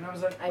underneath. And I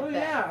was like, I bet.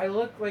 yeah, I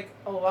look like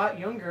a lot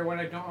younger when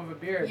I don't have a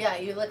beard. Yeah,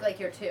 you look like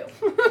you're 2.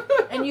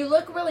 And you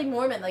look really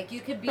Mormon. Like,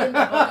 you could be in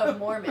the Book of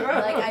Mormon.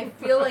 Like, I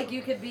feel like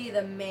you could be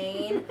the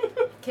main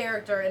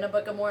character in a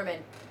Book of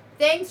Mormon.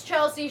 Thanks,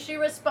 Chelsea. She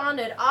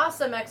responded.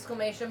 Awesome!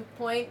 Exclamation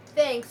point.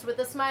 Thanks with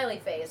a smiley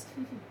face.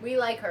 We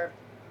like her.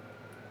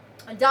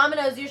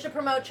 Domino's, you should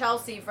promote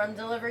Chelsea from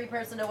delivery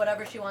person to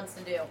whatever she wants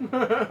to do.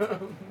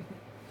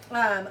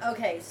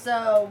 Okay,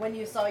 so when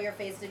you saw your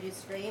face, did you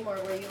scream or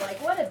were you like,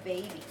 what a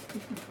baby?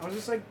 I was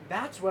just like,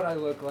 that's what I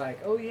look like.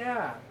 Oh,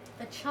 yeah.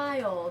 A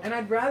child. And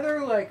I'd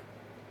rather, like,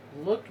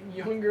 look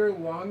younger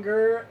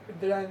longer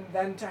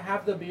than to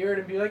have the beard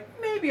and be like,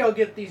 maybe I'll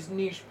get these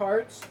niche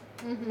parts.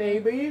 Mm-hmm.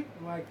 Maybe.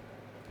 Like,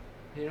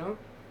 you know?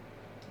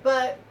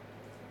 But,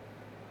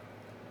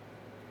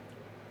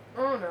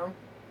 I don't know.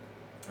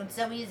 It's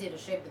so easy to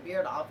shave the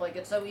beard off. Like,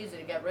 it's so easy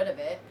to get rid of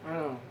it. I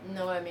don't know. You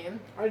know what I mean?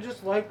 I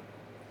just like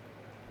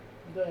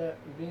the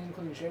being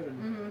clean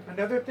shaven. Mm-hmm.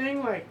 Another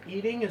thing, like,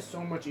 eating is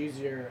so much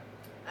easier.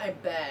 I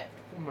bet.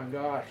 Oh my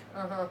gosh.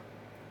 Uh-huh.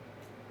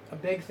 A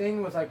big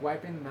thing with, like,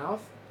 wiping the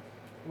mouth.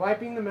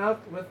 Wiping the mouth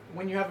with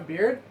when you have a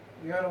beard,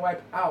 you gotta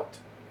wipe out.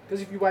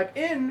 Because if you wipe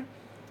in,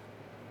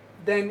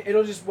 then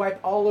it'll just wipe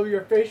all over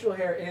your facial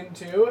hair in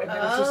too, and then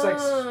it's just like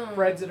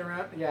spreads it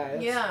around.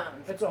 Yeah,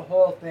 it's a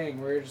whole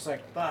thing where you're just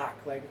like, fuck,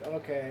 like,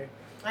 okay.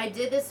 I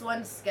did this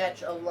one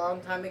sketch a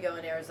long time ago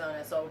in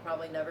Arizona, so it will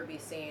probably never be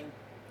seen.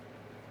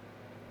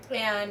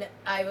 And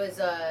I was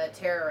a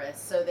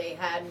terrorist, so they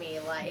had me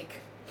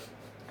like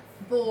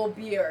full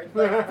beard,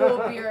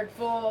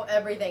 full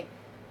everything.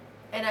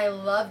 And I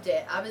loved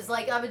it. I was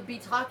like, I would be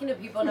talking to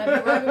people and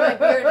I'd be rubbing my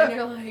beard and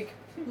they're like,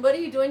 what are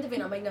you doing to me?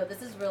 And I'm like, no,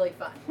 this is really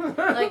fun.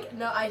 Like,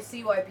 no, I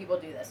see why people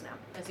do this now.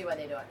 I see why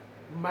they do it.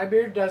 My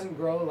beard doesn't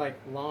grow like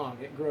long.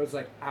 It grows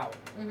like out.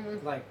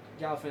 Mm-hmm. Like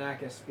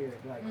Galifianakis beard.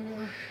 Like,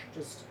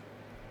 just,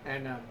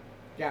 and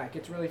yeah, it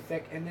gets really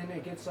thick and then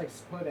it gets like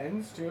split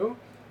ends too.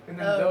 And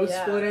then those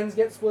split ends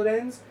get split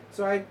ends.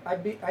 So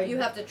you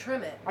have to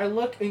trim it. I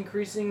look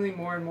increasingly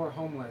more and more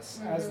homeless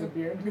as the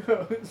beard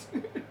goes.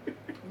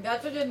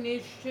 That's a good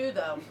niche too,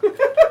 though.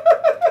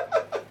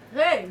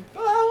 Hey.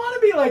 Well, I want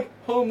to be like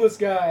homeless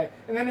guy,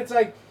 and then it's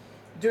like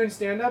doing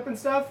stand up and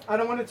stuff. I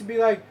don't want it to be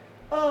like,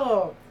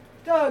 oh,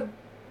 Doug,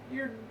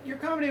 your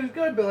comedy was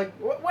good, but like,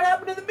 what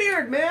happened to the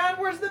beard, man?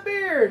 Where's the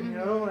beard? You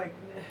know, like,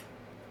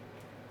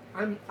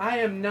 I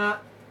am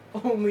not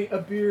only a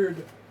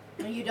beard.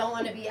 You don't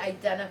want to be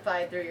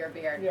identified through your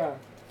beard. Yeah.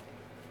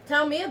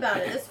 Tell me about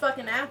it. This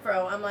fucking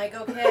afro. I'm like,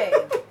 okay.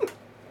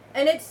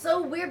 And it's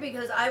so weird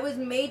because I was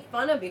made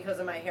fun of because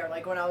of my hair,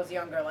 like when I was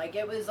younger. Like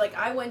it was like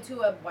I went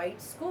to a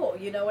white school,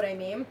 you know what I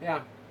mean?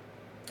 Yeah.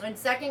 In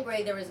second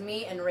grade, there was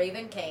me and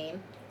Raven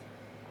Kane.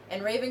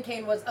 and Raven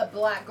Kane was a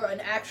black girl,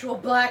 an actual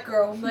black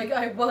girl. Like,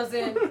 I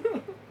wasn't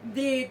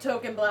the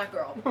token black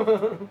girl.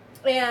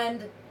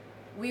 And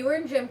we were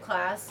in gym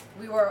class.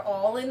 We were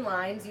all in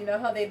lines. You know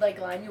how they'd, like,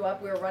 line you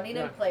up? We were running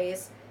in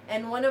place.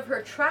 And one of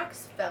her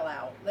tracks fell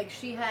out. Like,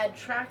 she had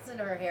tracks in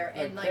her hair.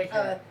 And, like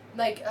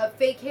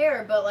fake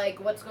hair. But, like,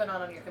 what's going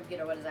on your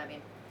computer? What does that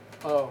mean?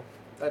 Oh,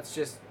 that's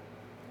just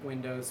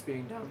Windows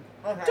being dumb.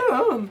 Okay.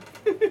 Dumb!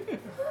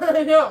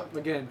 I know.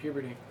 Again,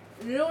 puberty.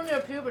 You don't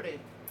have puberty.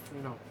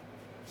 No.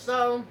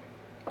 So,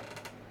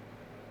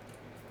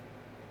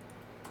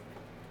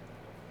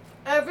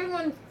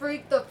 everyone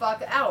freaked the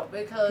fuck out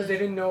because they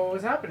didn't know what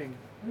was happening.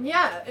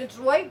 Yeah, it's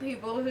white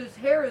people whose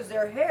hair is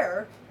their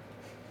hair.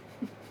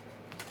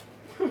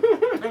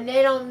 And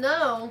they don't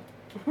know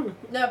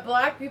that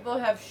black people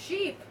have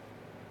sheep.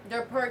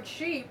 They're part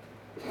sheep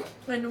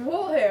and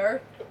wool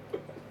hair.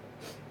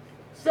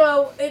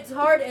 So it's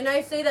hard, and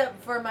I say that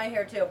for my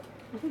hair too.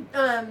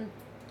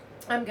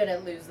 I'm gonna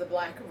lose the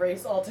black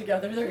race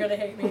altogether. They're gonna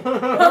hate me. I'm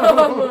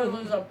gonna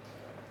lose them.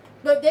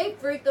 But they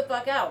freaked the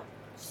fuck out.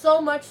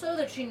 So much so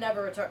that she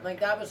never returned. Like,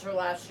 that was her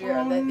last year.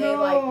 Oh, that they, no.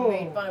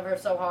 like, made fun of her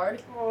so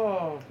hard.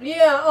 Oh.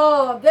 Yeah,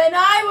 oh, then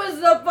I was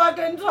the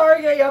fucking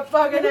target, you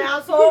fucking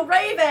asshole.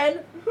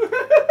 Raven!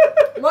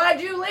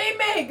 Why'd you leave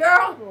me,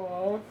 girl?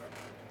 Oh.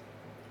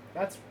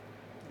 That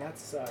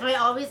sucks. I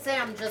always say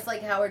I'm just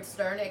like Howard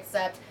Stern,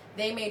 except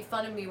they made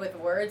fun of me with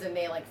words and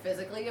they, like,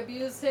 physically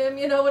abused him,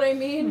 you know what I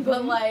mean?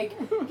 But, like,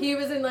 he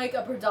was in, like,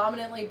 a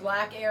predominantly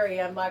black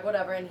area and black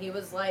whatever, and he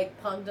was, like,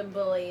 punked and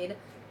bullied,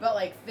 but,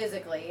 like,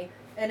 physically.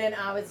 And then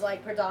I was,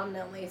 like,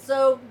 predominantly.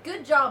 So,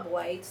 good job,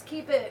 whites.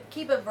 Keep it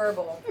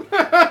verbal.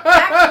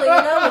 Actually,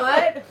 you know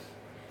what?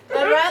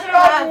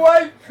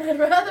 I'd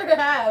rather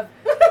have.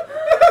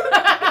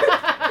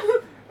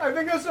 I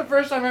think that's the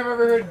first time I've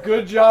ever heard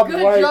 "good job,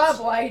 whites." Good job,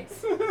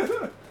 whites.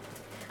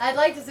 I'd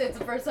like to say it's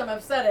the first time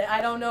I've said it.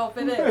 I don't know if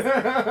it is.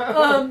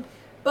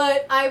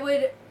 But I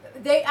would.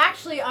 They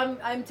actually.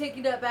 I'm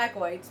taking that back,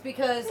 whites,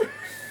 because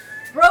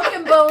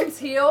broken bones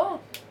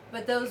heal,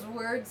 but those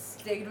words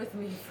stayed with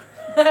me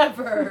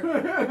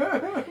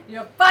forever.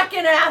 You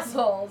fucking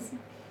assholes.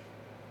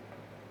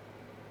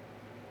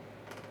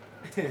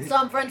 So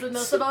I'm friends with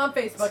most of them on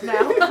Facebook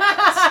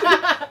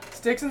now.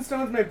 Sticks and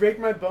stones may break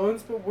my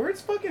bones, but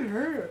words fucking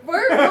hurt.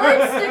 Words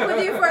stick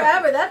with you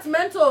forever. That's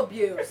mental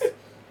abuse.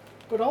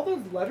 But all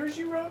those letters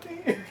you wrote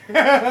me,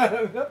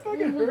 that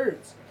fucking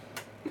hurts.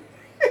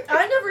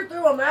 I never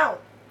threw them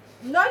out.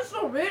 And I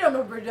still read them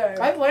every day.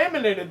 I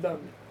laminated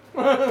them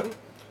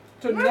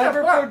to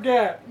never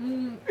forget.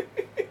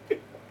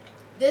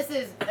 This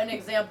is an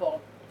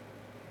example.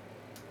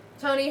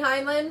 Tony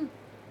Heinlein.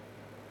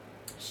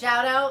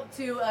 Shout out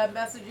to a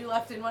message you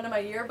left in one of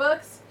my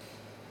yearbooks.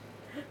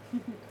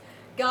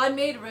 God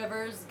made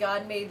rivers,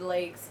 God made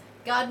lakes,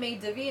 God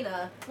made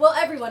Davina. Well,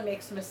 everyone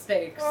makes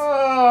mistakes.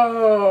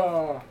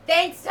 Oh.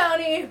 Thanks,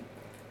 Tony.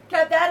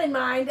 Kept that in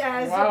mind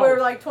as we're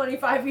like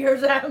 25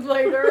 years out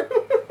later.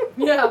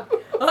 Yeah.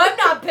 I'm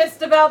not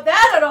pissed about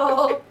that at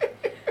all.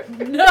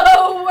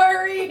 No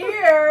worry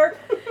here.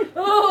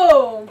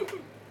 Oh.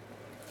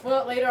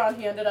 Well, later on,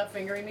 he ended up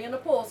fingering me in the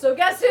pool. So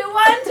guess who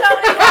won,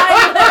 Tony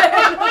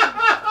Heinlein?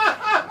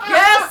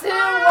 Guess who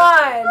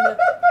won?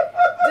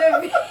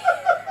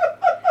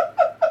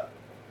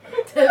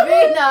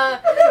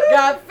 Davina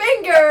got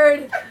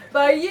fingered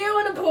by you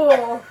in a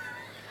pool.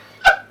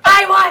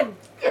 I won.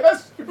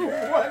 Guess who won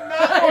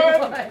that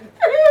one?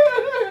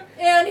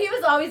 And he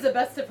was always the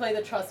best to play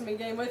the trust me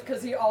game with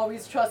because he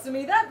always trusted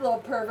me. That little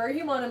pervert.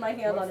 He wanted my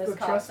hand on his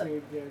cock. Trust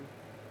me game?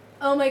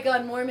 Oh my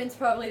God, Mormons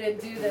probably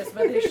didn't do this,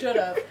 but they should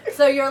have.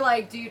 So you're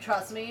like, do you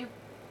trust me?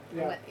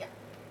 Yeah. Yeah.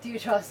 Do you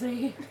trust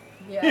me?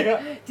 Yeah.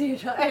 Yeah. Do you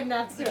trust? And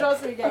that's the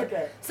trust me game.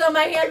 Okay. So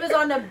my hand was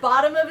on the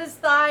bottom of his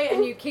thigh,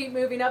 and you keep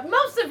moving up.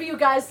 Most of you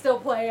guys still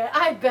play it.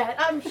 I bet.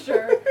 I'm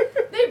sure.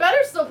 They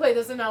better still play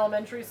this in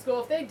elementary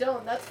school. If they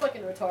don't, that's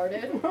fucking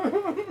retarded.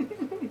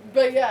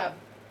 But yeah,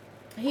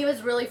 he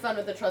was really fun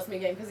with the trust me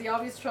game because he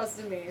always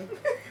trusted me.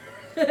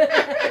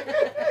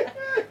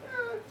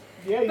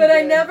 Yeah, but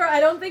I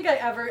don't think I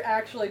ever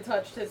actually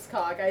touched his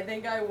cock. I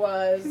think I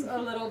was a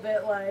little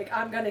bit like,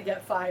 I'm going to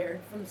get fired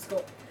from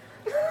school.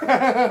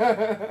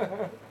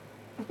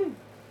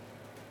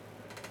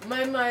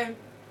 My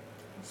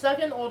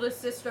second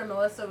oldest sister,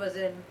 Melissa, was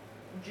in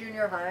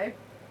junior high.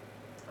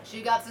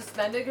 She got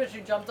suspended because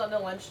she jumped on the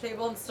lunch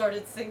table and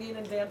started singing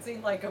and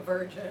dancing like a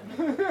virgin.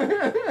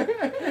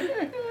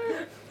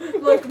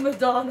 Like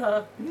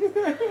Madonna.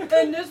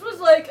 And this was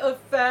like a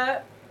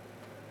fat...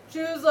 She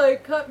was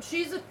like,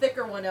 she's a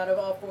thicker one out of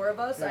all four of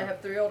us. Yeah. I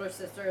have 3 older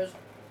sisters.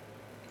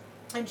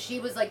 And she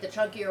was like the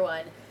chunkier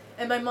one.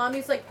 And my mom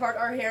used to like part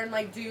our hair and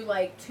like do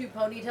like 2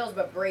 ponytails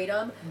but braid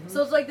them. Mm-hmm.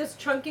 So it's like this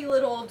chunky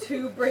little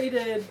 2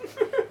 braided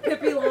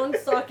Pippi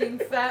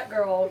Longstocking fat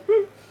girl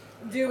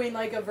doing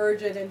like a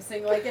virgin and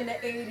sing like in the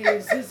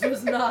 80s. This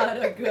was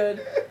not a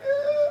good...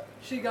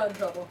 She got in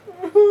trouble.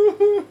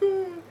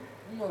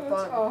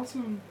 That's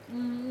awesome.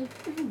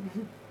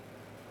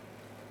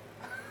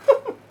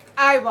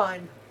 I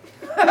won.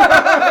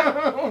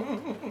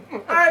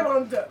 I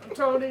want to,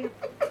 Tony.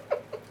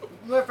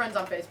 We're friends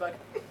on Facebook.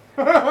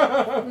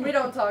 We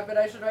don't talk, but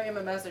I should write him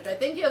a message. I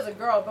think he has a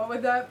girl, but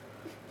with that,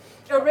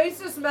 erase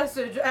this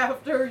message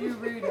after you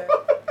read it.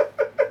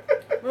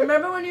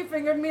 Remember when you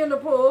fingered me in the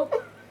pool?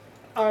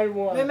 I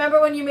won. Remember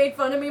when you made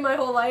fun of me my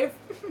whole life?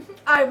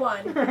 I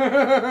won.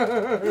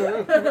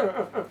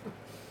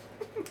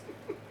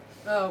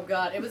 Oh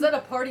god, it was at a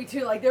party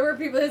too. Like there were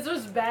people. This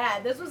was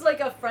bad. This was like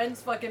a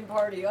friend's fucking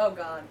party. Oh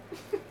god.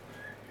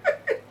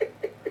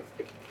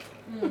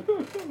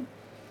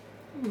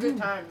 Good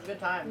times. Good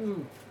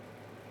times.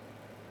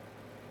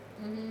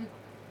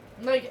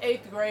 Like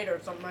 8th grade or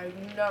something.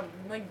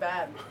 Like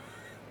bad.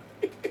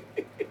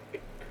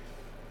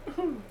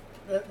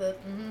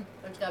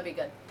 It's gotta be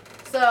good.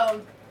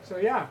 So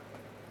yeah.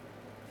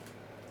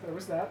 There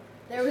was that.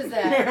 There was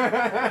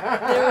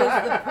that. There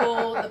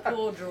was the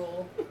pool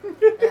drool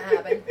that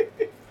happened.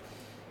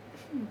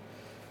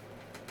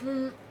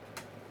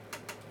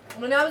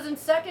 When I was in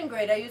 2nd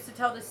grade, I used to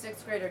tell the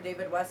 6th grader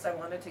David West I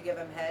wanted to give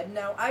him head.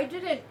 Now I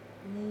didn't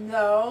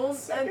know.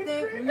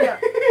 Yeah.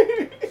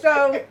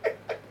 So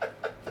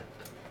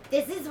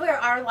this is where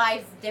our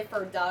lives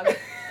differ, Doug.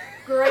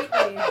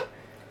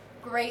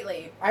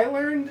 Greatly. I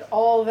learned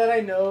all that I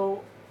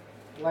know,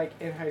 like,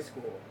 in high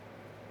school.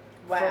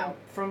 Wow.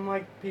 From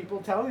like,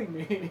 people telling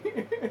me.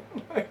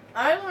 Like,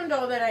 I learned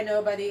all that I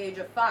know by the age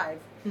of 5.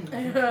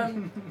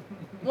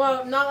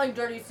 Well, not like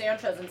Dirty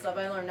Sanchez and stuff.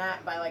 I learned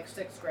that by, like,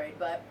 6th grade.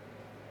 But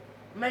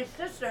my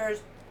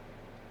sisters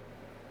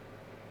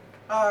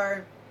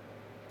are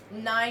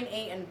 9,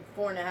 8, and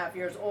 4.5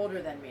 years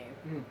older than me.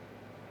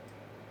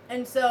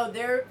 And so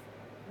their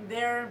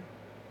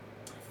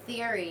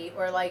theory,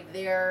 or like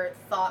their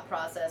thought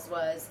process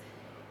was,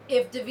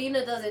 if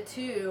Davina does it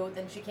too,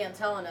 then she can't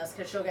tell on us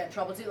because she'll get in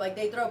trouble too. Like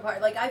they throw part.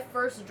 Like I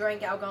first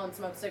drank alcohol and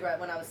smoked cigarette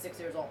when I was 6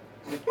 years old.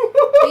 Because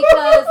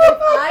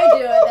if I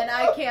do it, then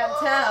I can't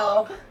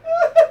tell.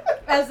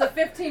 As a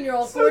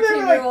 15-year-old,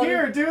 14-year-old. Like,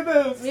 here, do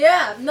this.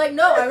 Yeah, like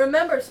no, I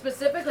remember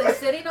specifically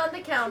sitting on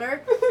the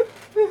counter,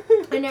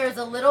 and there was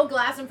a little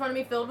glass in front of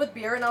me filled with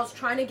beer, and I was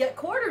trying to get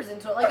quarters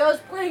into it, like I was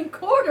playing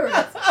quarters.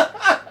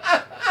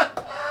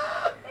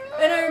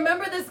 And I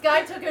remember this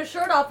guy took his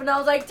shirt off, and I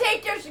was like,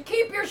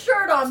 keep your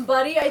shirt on,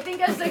 buddy. I think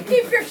I said,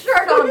 keep your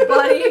shirt on,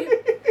 buddy.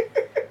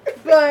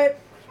 But,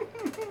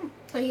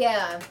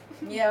 yeah,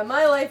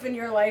 my life and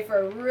your life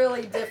are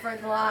really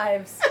different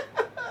lives.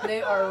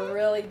 They are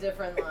really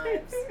different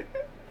lives.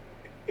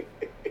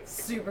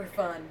 Super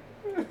fun.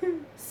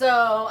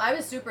 So, I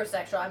was super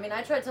sexual. I mean,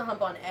 I tried to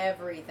hump on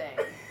everything.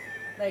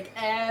 Like,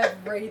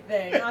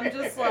 everything. I'm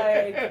just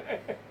like,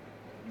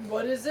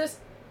 what is this?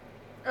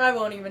 I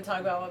won't even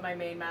talk about what my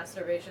main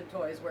masturbation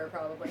toys were,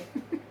 probably.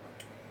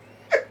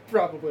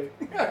 Probably.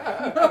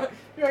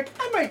 You're like,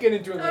 I might get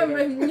into it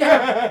later.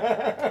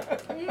 Yeah.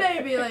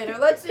 Maybe later.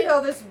 Let's see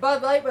how this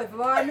Bud Light with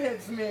lime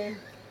hits me.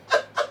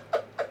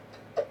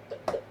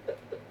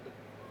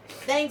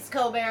 Thanks,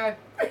 Colbert.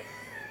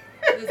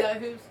 Is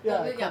that who's?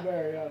 Yeah,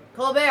 Colbert, yeah.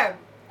 Colbert,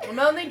 I'm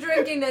only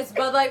drinking this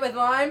Bud Light with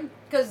lime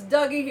because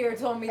Dougie here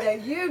told me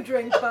that you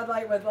drink Bud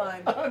Light with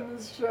lime. On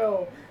this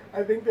show.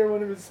 I think they're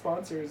one of his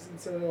sponsors,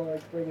 and so they'll,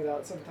 like, bring it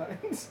out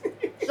sometimes.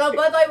 So,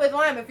 Bud Light with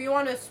lime, if you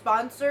want to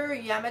sponsor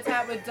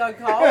Yamatat with Doug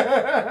Hall,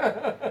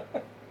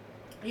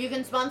 you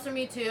can sponsor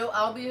me too.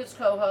 I'll be his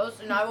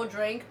co-host, and I will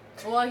drink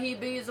while he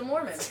bees a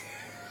Mormon.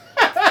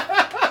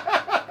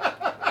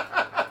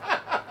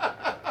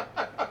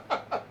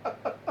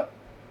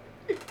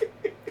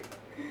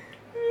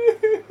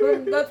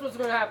 That's what's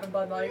going to happen,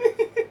 Bud Light.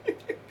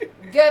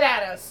 Get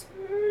at us.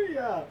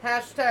 Yeah.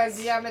 Hashtag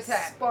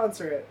Yamatat.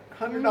 Sponsor it.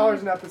 $100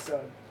 an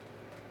episode.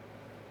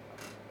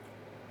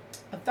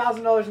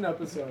 $1,000 an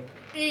episode.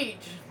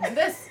 Each.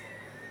 This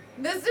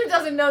dude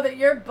doesn't know that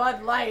you're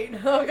Bud Light,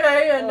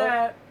 okay?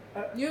 And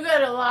you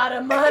got a lot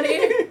of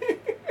money.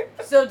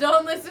 So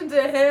don't listen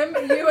to him.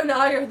 You and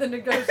I are the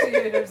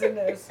negotiators in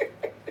this.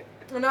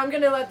 And I'm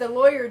going to let the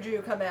lawyer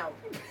Jew come out.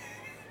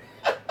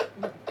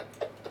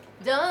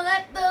 Don't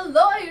let the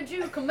lawyer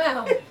Jew come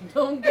out.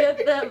 Don't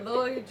get that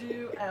lawyer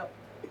Jew out.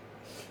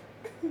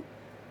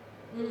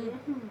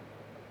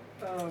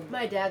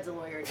 My dad's a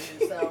lawyer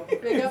too, so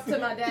big up to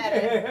my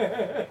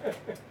daddy.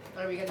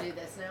 Are we gonna do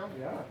this now?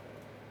 Yeah.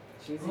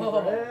 Cheesy bread.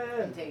 I'm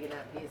bread. taking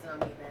that piece and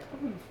I'm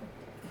eating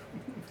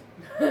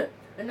that.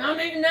 And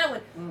I'm eating that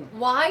one.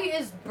 Why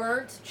is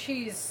burnt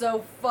cheese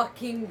so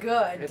fucking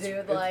good, dude?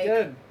 It's like,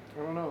 good.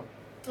 I don't know.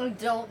 I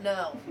don't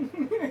know.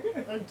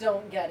 I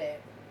don't get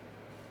it.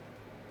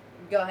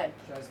 Go ahead.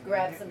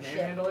 Grab some shit.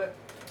 Manhandle it?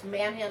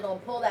 Manhandle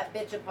and pull that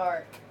bitch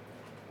apart.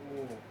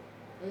 Ooh.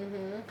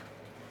 Mm-hmm.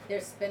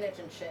 There's spinach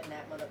and shit in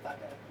that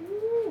motherfucker.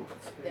 Ooh,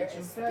 There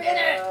is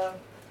spinach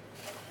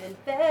and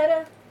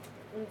feta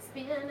and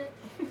spinach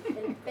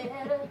and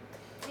feta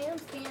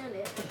and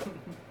spinach.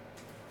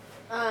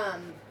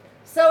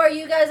 So are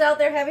you guys out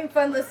there having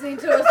fun listening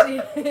to us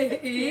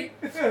eat?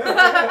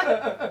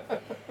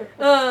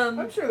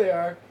 I'm sure they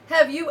are.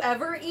 Have you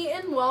ever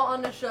eaten while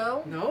on the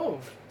show? No.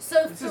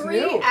 So This is 3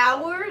 new.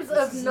 hours This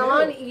of is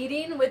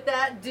non-eating with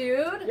that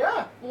dude?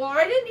 Yeah.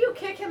 Why didn't you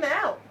kick him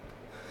out?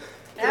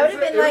 It That would have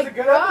been like, it was a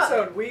good bruh.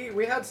 episode.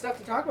 We had stuff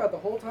to talk about the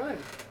whole time.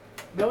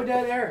 No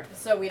dead air.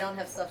 So we don't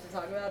have stuff to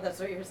talk about? That's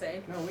what you're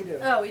saying? No, we do.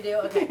 Oh, we do?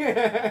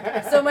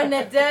 Okay. So when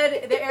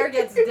the air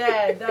gets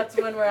dead, that's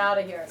when we're out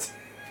of here.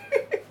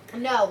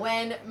 No,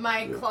 when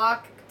my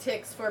clock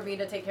ticks for me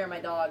to take care of my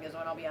dog is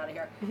when I'll be out of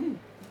here.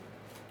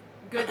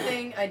 Good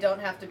thing I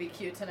don't have to be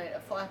cute tonight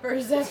at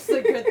Flappers. That's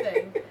the good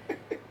thing.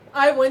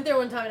 I went there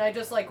one time and I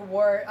just I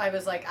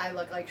was like, I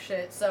look like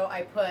shit. So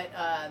I put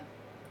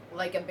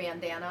like a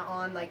bandana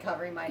on, like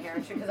covering my hair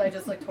and shit because I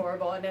just looked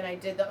horrible. And then I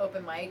did the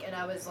open mic and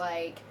I was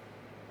like,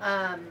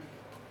 I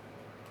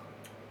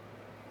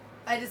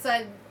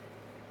decided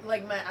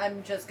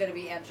I'm just gonna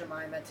be Aunt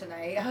Jemima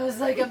tonight. I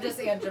was like, I'm just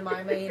Aunt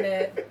Jemima-ing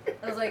it.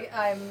 I was like,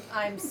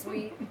 I'm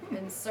sweet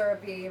and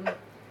syrupy.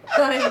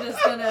 I'm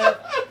just gonna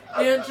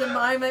Aunt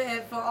Jemima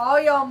it for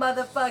all y'all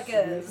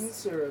motherfuckers. Sweet and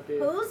syrupy.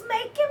 Who's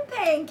making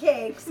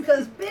pancakes?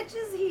 Cause bitch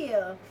is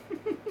here.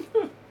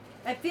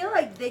 I feel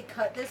like they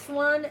cut this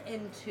one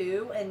in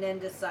 2 and then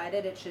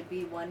decided it should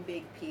be one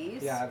big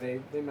piece. Yeah,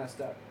 they messed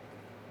up.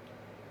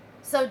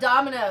 So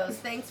Domino's,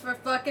 thanks for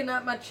fucking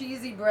up my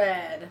cheesy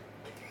bread.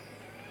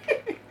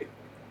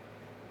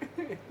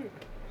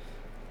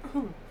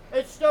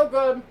 It's so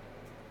good.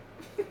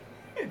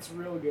 It's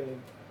real good.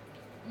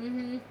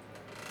 Mm-hmm.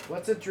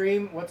 What's a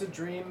dream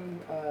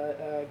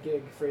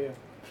gig for you?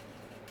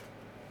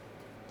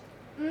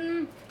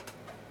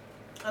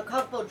 A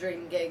couple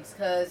dream gigs,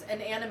 because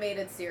an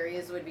animated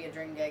series would be a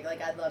dream gig.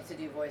 Like, I'd love to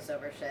do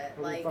voiceover shit. That'd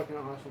be like, fucking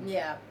awesome.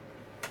 yeah.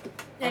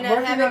 And I'm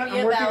I'd have it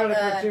be working about on a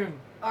cartoon.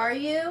 Are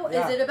you?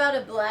 Yeah. Is it about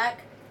a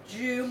black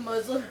Jew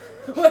Muslim?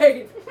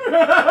 Wait.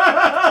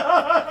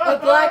 A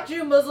black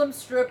Jew Muslim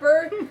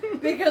stripper?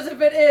 Because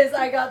if it is,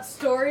 I got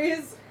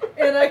stories,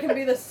 and I can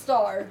be the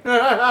star.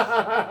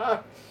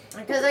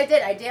 Because I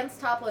did. I danced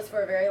topless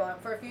for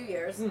a few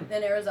years in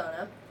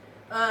Arizona.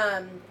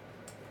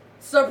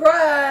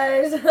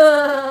 Surprise!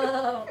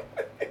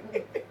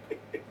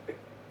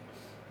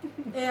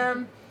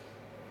 And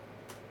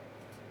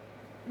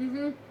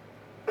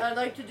I'd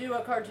like to do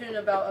a cartoon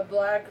about a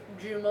black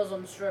Jew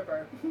Muslim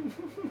stripper.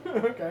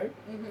 Okay.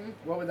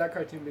 What would that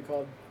cartoon be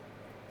called?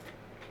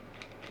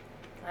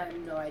 I have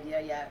no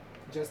idea yet.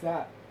 Just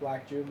that.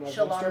 Black Jew Muslim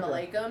Shalom stripper.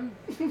 Alaikum.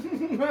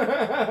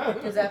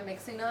 Is that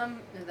mixing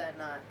them? Is that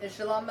not? Is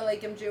Shalom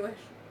Alaikum Jewish?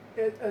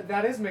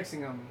 That is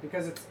mixing them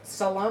because it's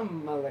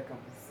Salam Alaikum.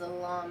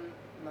 Salam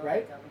Alaikum.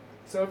 Right?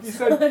 So if you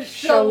said Shalom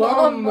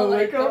Shalom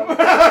Alaikum.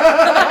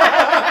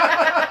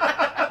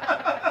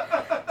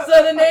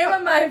 So the name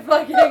of my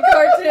fucking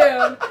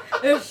cartoon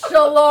is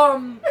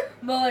Shalom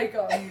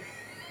Alaikum.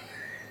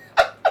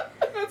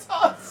 That's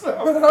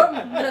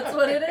awesome. That's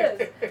what it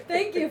is.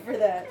 Thank you for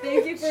that.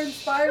 Thank you for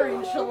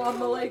inspiring Shalom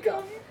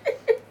Alaikum.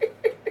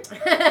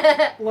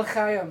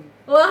 L'chaim.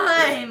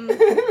 L'chaim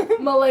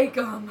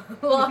Malaikum.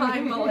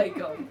 L'chaim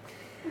Malaikum.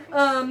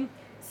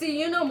 See,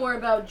 you know more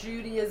about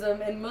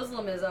Judaism and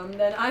Muslimism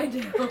than I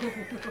do.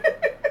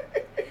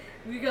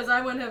 Because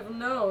I wouldn't have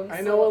known.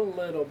 I know a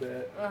little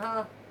bit.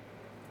 Uh-huh.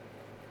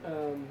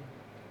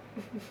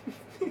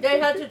 They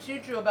had to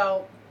teach you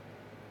about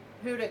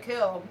who to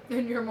kill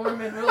in your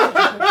Mormon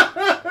religion.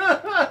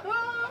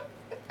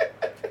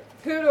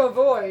 Who to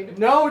avoid.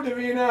 No,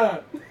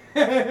 Davina.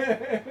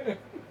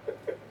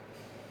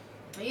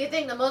 You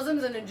think the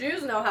Muslims and the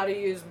Jews know how to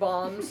use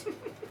bombs?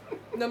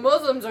 The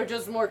Muslims are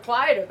just more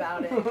quiet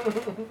about it.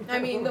 I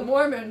mean, the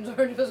Mormons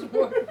are just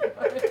more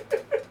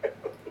quiet.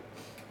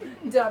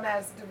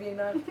 Dumbass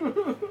Davina.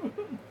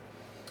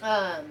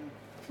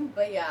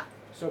 But yeah.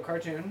 So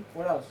cartoon.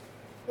 What else?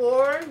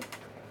 Or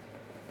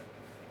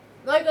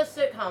like a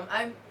sitcom.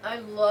 I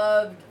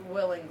loved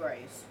Will and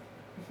Grace.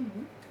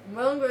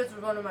 Will and Grace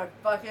was one of my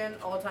fucking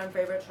all-time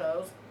favorite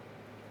shows.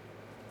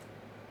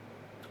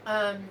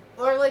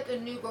 Or like a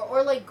New Girl,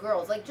 or like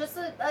Girls, like just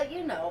a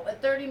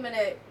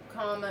 30-minute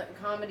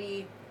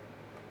comedy.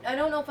 I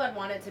don't know if I'd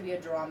want it to be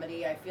a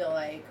dramedy. I feel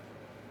like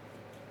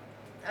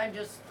I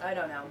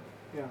don't know.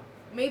 Yeah.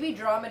 Maybe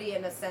dramedy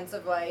in the sense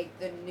of like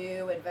the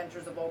New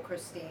Adventures of Old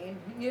Christine.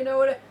 You know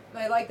what?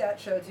 I like that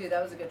show too.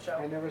 That was a good show.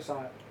 I never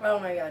saw it. Oh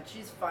my god,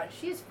 she's fun.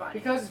 She's funny.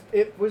 Because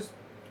it was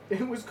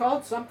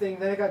called something,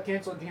 then it got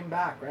canceled and came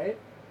back, right?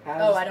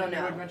 As I don't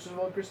know. New Adventures of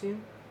Old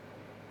Christine?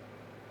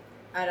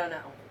 I don't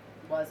know.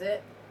 Was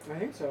it? I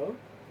think so.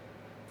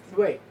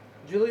 Wait,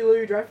 Julie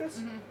Louis-Dreyfus?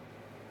 Mm-hmm.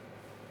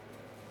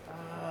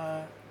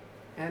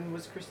 And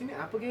was Christina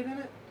Applegate in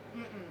it?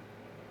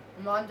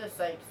 Mm-mm. Wanda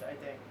Sykes, I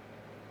think.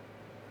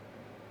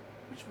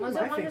 Which one Was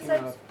am it I Wanda thinking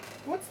Sykes?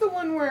 of? What's the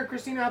one where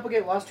Christina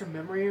Applegate lost her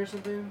memory or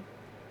something?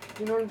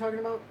 You know what I'm talking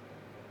about?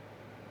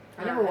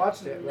 I never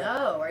watched it. But...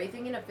 No, are you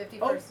thinking of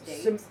 51st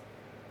Dates?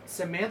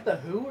 Samantha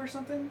Who or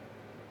something?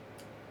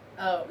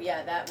 Oh,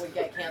 yeah, that would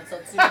get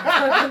canceled soon.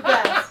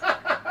 Fast.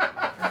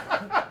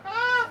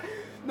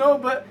 No,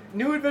 but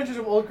New Adventures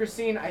of Old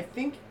Christine, I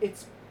think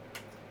it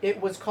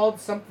was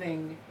called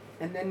something,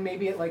 and then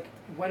maybe it like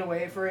went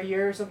away for a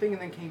year or something,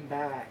 and then came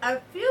back. I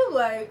feel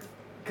like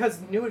Because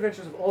New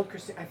Adventures of Old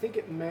Christine, I think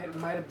it might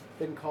have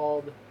been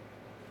called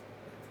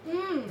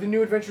The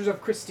New Adventures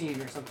of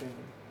Christine or something,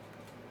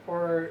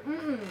 or.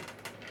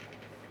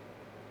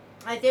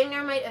 I think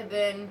there might have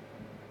been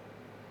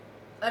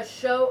a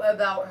show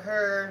about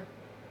her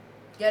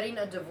getting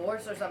a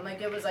divorce or something.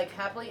 Like it was like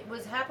Happily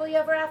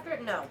Ever After?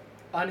 No.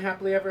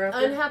 Unhappily Ever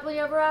After? Unhappily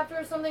Ever After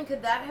or something?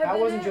 Could that have been That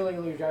wasn't it? Julia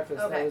Louis-Dreyfus.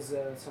 Okay. That was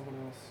someone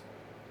else.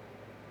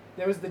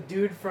 There was the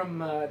dude from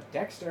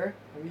Dexter.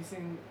 Have you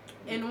seen...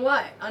 In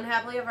what?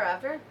 Unhappily Ever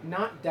After?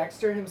 Not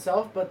Dexter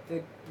himself, but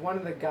one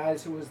of the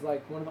guys who was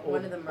like one of the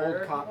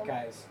old cop people?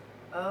 guys.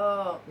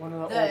 Oh. One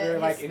of the The older,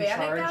 like, Hispanic in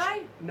charge.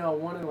 guy? No,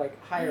 one of the, like,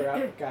 higher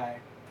up guy.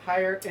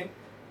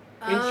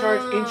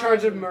 In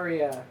charge of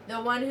Maria.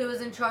 The one who was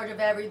in charge of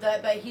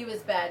everything, but he was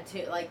bad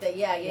too. Like that,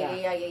 yeah.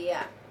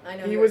 I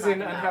know. He who was you're in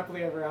talking about.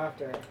 Unhappily Ever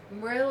After.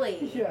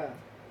 Really? Yeah.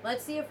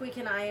 Let's see if we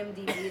can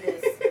IMDb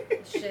this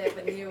shit,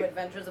 The New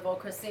Adventures of Old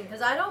Christine,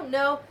 because I don't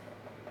know.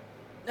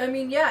 I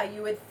mean, yeah,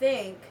 you would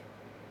think.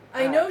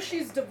 I know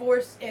she's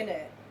divorced in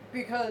it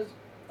because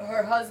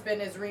her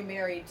husband is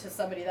remarried to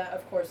somebody that,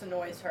 of course,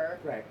 annoys her.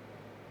 Right.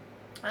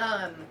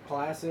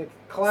 Classic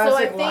So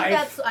I think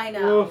life. I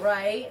know, Oof.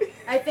 right?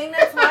 I think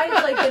that's why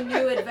it's like The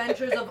New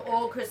Adventures of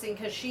Old Christine,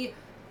 because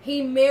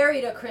he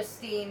married a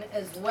Christine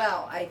as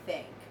well, I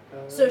think.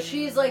 So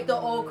she's like the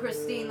old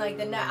Christine, like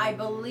I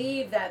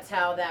believe that's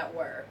how that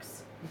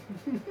works.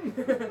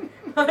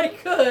 I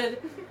could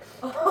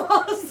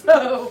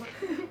also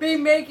be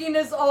making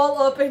this all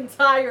up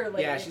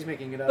entirely. Yeah, she's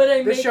making it up. But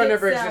I this make show it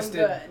never sound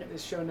existed. good.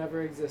 This show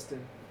never existed.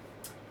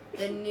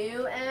 The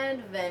New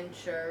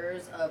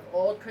Adventures of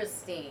Old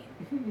Christine.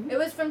 It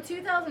was from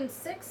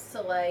 2006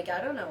 to like, I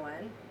don't know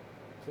when.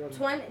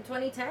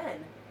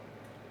 2010.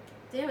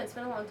 Damn, it's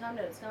been a long time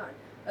that it's gone.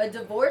 A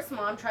divorced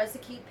mom tries to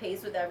keep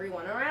pace with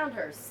everyone around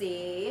her.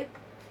 See?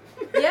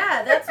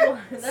 Yeah, that's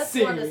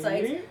Wanda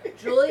Sykes.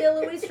 Julia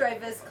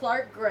Louis-Dreyfus,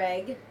 Clark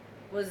Gregg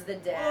was the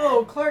dad.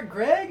 Oh, Clark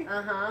Gregg?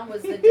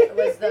 Was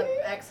the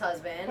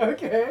ex-husband.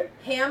 Okay.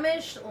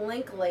 Hamish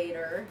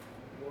Linklater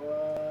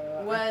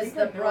Whoa. was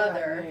the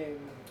brother.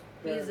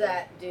 He's He's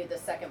that dude, the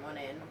second one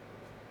in,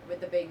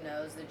 with the big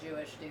nose, the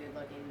Jewish dude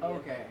looking dude.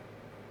 Okay.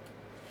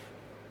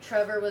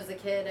 Trevor was the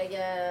kid, I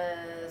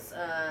guess.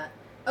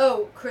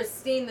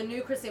 Christine, the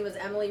new Christine was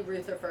Emily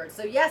Rutherford.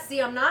 So yeah,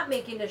 see, I'm not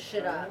making this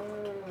shit up.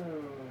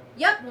 Oh.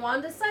 Yep,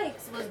 Wanda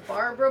Sykes was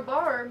Barbara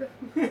Barb.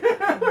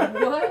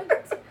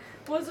 What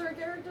was her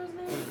character's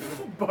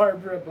name?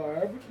 Barbara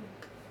Barb.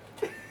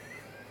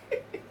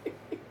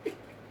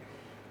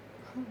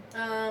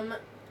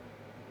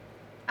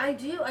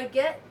 I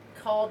get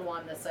called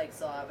Wanda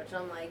Sykes a lot, which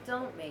I'm like,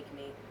 don't make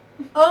me.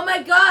 Oh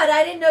my god,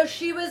 I didn't know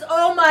she was,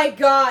 oh my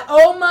god.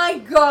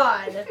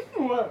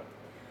 What?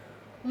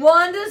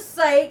 Wanda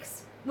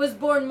Sykes was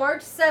born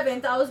March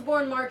 7th. I was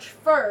born March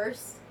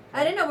 1st.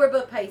 I didn't know we're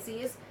both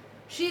Pisces.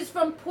 She's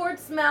from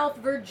Portsmouth,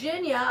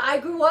 Virginia. I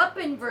grew up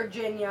in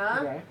Virginia.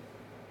 Okay.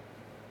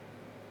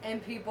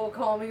 And people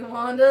call me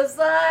Wanda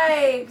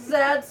Sykes.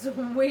 That's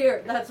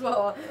weird. That's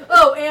well.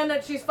 Oh, and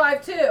that she's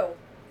 5'2".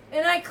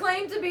 And I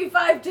claim to be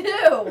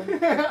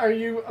 5'2". Are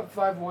you a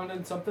 5'1"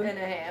 and something? And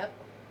a half.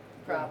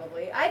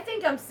 Probably. I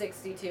think I'm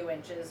 62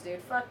 inches,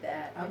 dude. Fuck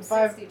that. I'm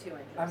 62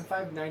 inches. I'm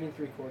 5'9" and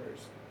 3/4.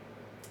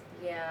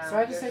 Yeah. So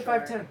I just say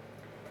short. 5'10".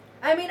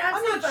 I mean,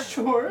 I'm not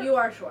short. You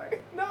are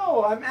short.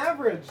 No, I'm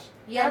average.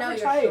 Yeah,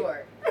 average no, you're height.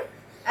 short.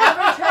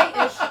 Average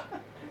height is...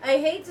 I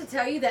hate to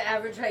tell you that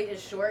average height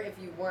is short if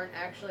you weren't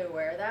actually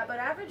aware of that, but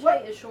average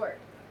height is short.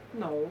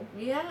 No.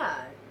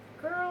 Yeah.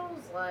 Girls,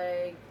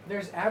 like...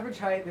 There's average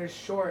height, there's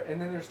short, and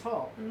then there's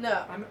tall.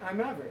 No.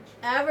 I'm average.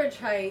 Average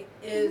height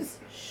is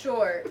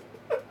short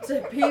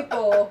to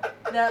people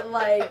that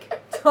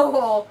like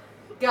tall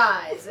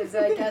guys, is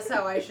I guess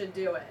how I should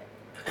do it.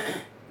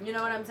 You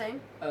know what I'm saying?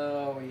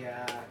 Oh,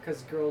 yeah.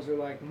 Because girls are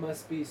like,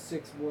 must be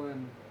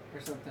 6'1"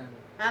 or something.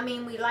 I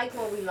mean, we like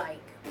what we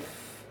like.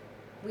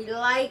 We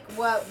like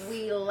what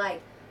we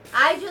like.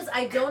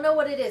 I don't know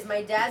what it is.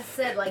 My dad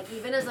said, like,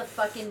 even as a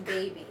fucking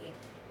baby,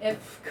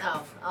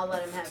 I'll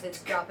let him have his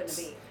dropping a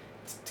beat.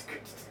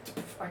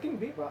 I can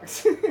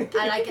beatbox.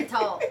 I like it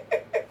tall.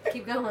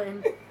 Keep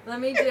going. Let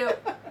me do...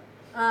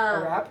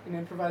 a rap? An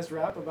improvised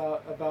rap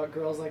about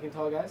girls liking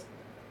tall guys?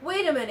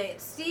 Wait a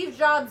minute. Steve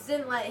Jobs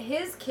didn't let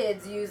his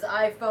kids use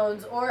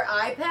iPhones or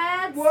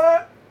iPads?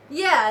 What?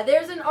 Yeah,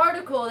 there's an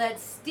article that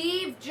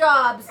Steve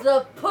Jobs,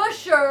 the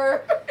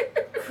pusher,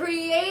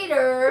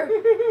 creator,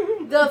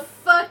 the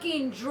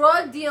fucking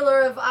drug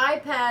dealer of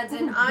iPads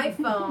and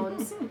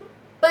iPhones,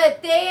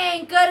 but they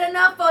ain't good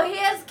enough for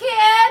his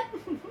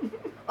kid?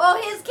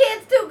 Oh, his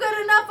kid's too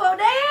good enough for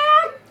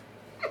them?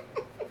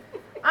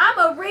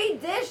 I'ma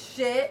read this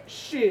shit.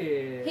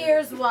 Shit.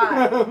 Here's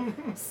why.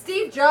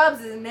 Steve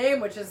Jobs' name,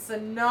 which is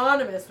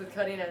synonymous with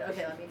cutting edge.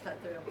 Okay, let me cut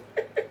through.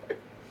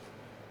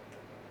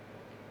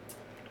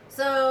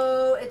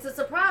 So, it's a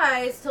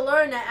surprise to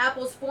learn that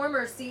Apple's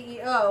former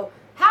CEO,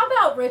 how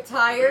about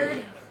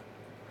retired,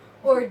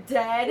 or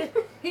dead.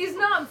 He's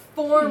not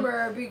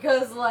former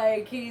because,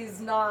 like,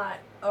 he's not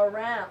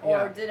around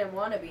or didn't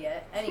want to be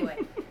it. Anyway.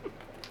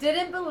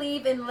 Didn't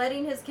believe in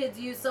letting his kids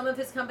use some of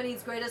his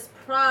company's greatest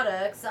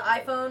products, the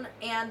iPhone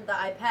and the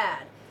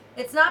iPad.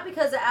 It's not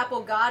because the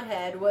Apple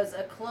Godhead was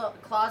a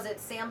closet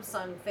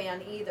Samsung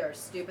fan either,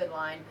 stupid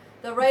line.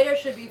 The writer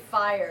should be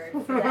fired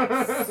for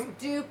that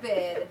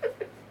stupid,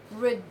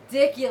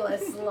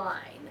 ridiculous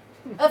line.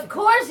 Of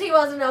course he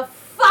wasn't a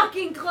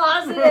fucking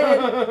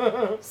closeted.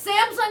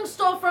 Samsung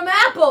stole from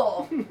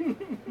Apple,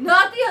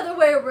 not the other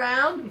way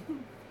around.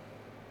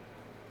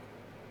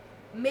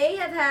 May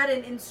have had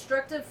an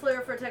instructive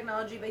flair for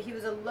technology, but he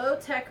was a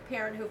low-tech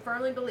parent who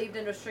firmly believed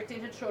in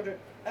restricting his children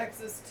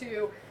access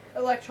to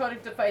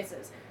electronic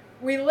devices.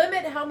 We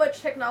limit how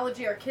much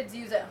technology our kids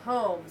use at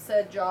home,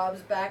 said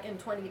Jobs back in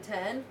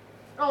 2010.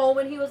 Oh,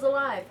 when he was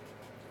alive.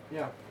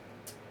 Yeah.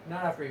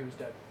 Not after he was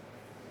dead.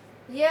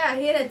 Yeah,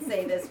 he didn't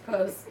say this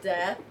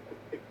post-death.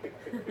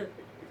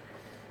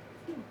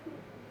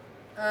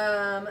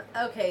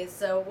 Okay,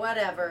 so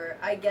whatever.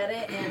 I get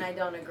it and I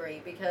don't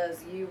agree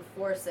because you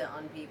force it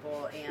on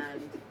people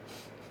and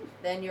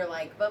then you're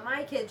like, but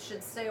my kids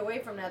should stay away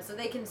from that so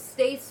they can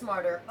stay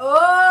smarter.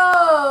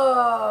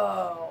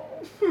 Oh!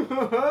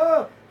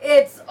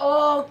 It's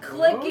all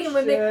clicking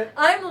when they...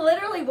 I'm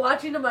literally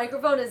watching the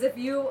microphone as if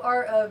you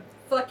are a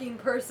fucking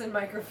person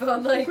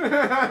microphone. Like,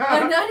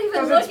 I'm not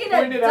even looking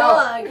at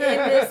Doug in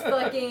this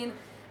fucking...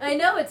 I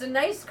know, it's a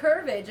nice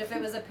curvage if it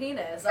was a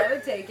penis. I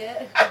would take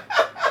it.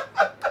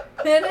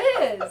 It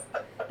is.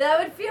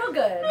 That would feel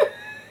good.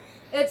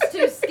 It's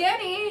too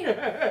skinny.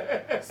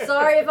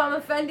 Sorry if I'm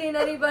offending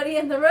anybody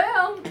in the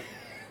room.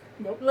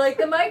 Nope. Like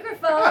the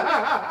microphone.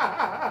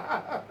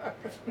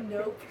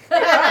 Nope.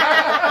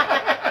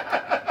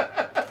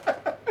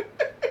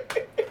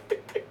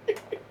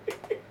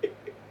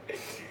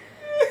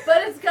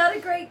 But it's got a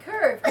great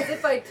curve, because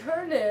if I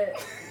turn it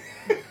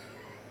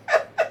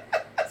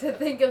to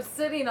think of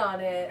sitting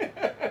on it,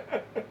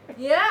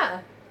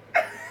 yeah.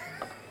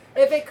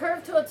 If it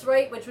curved to its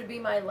right, which would be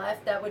my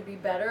left, that would be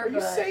better. Are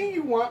you saying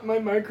you want my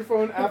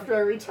microphone after I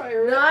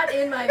retire? Not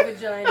in my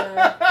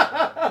vagina.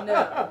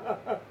 No.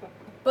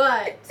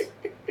 But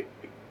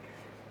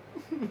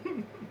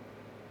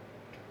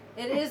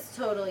it is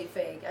totally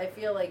fake. I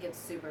feel like it's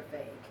super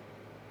fake.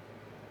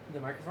 The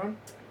microphone?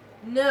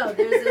 No,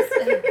 there's this...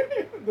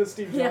 The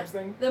Steve Jobs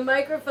thing? The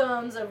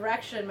microphone's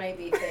erection might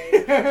be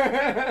fake.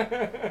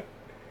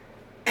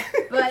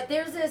 But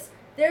there's this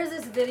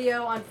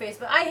video on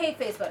Facebook. I hate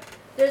Facebook.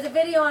 There's a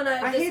video on this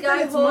hate guy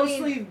that it's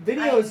holding... mostly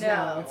videos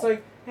now. It's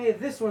like, hey,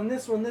 this one,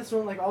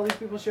 like all these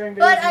people sharing videos.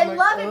 But I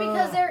love it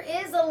because there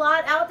is a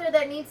lot out there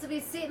that needs to be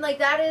seen. Like,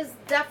 that is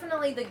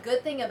definitely the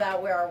good thing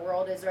about where our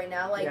world is right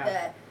now. Like,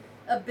 the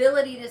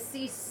ability to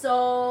see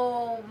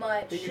so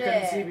much that shit. you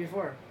couldn't see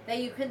before. That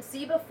you couldn't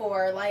see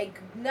before. Like,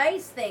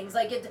 nice things.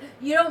 Like,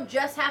 you don't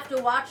just have to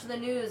watch the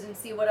news and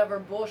see whatever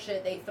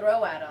bullshit they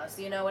throw at us.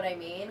 You know what I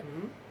mean?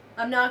 Mm-hmm.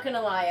 I'm not going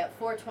to lie. At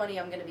 420,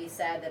 I'm going to be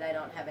sad that I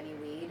don't have any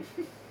weed.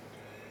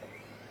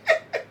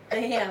 I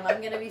am. I'm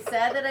going to be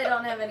sad that I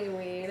don't have any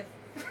weed.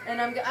 And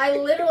I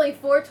literally,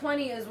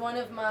 420 is one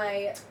of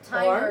my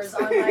timers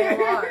on my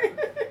alarm.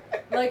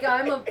 Like,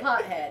 I'm a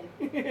pothead.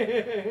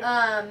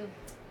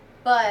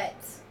 But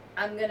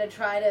I'm going to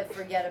try to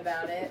forget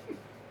about it.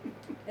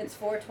 It's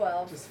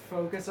 412. Just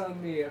focus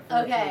on me.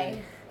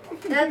 Okay.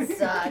 That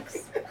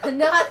sucks.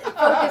 Not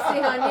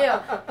focusing on you,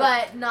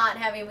 but not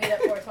having weed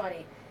at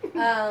 420.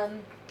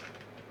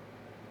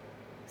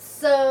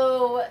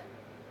 So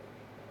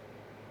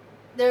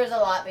there's a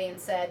lot being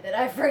said that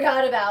I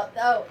forgot about.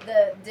 Oh,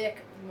 the dick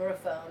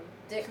microphone.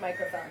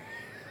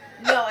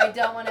 No, I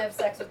don't want to have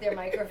sex with your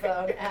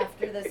microphone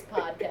after this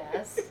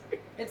podcast.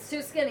 It's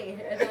too skinny,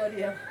 I told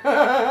you.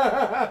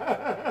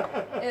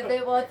 If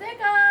it will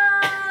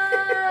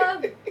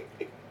thicker,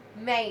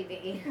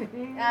 maybe.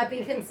 I'd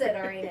be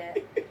considering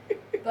it.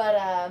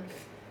 But,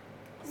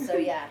 so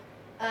yeah.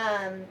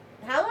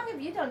 How long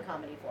have you done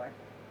comedy for?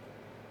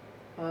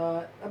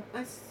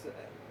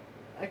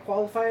 I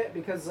qualify it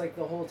because, like,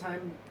 the whole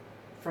time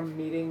from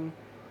meeting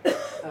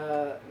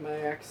my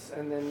ex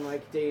and then,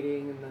 like,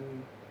 dating and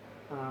then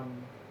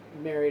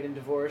married and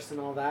divorced and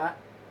all that,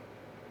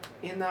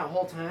 in that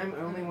whole time,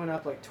 I only went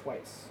up, like,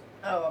 twice.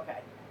 Oh, okay.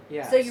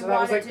 Yeah. So you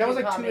wanted to do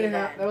like comedy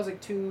then. That was like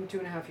two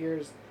and a half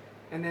years.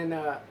 And then,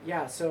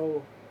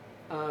 so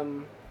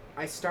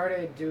I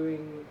started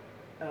doing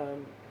a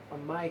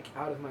mic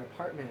out of my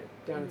apartment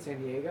down in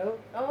San Diego.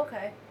 Oh,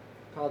 okay.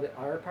 Called it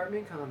Our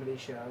Apartment Comedy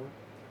Show.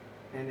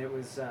 And it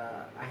was,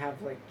 I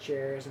have, like,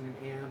 chairs and an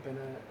amp and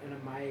a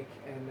mic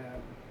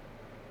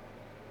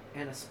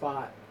and a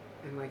spot.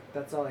 And, like,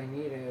 that's all I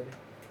needed.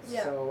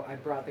 Yeah. So I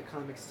brought the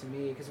comics to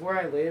me. Because where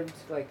I lived,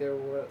 like, there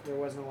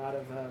wasn't a lot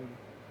of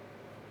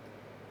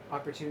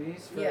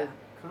opportunities for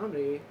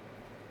comedy.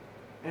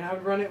 And I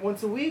would run it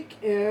once a week,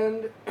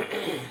 and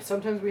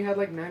sometimes we had,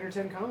 like, 9 or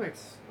 10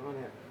 comics on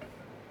it.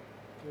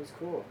 It was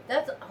cool.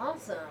 That's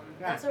awesome.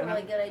 Yeah, that's a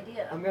really good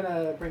idea. I'm going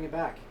to bring it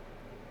back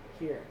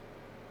here.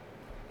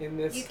 In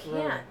this You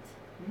room. can't.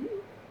 Mm-hmm.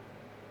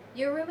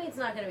 Your roommate's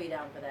not gonna be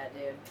down for that,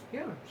 dude.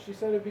 Yeah, she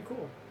said it'd be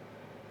cool.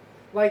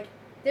 Like,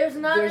 there's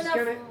enough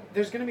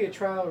there's gonna be a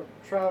trial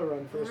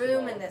run first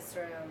room in this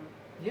room.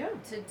 Yeah.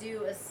 To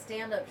do a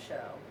stand-up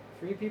show.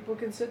 3 people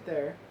can sit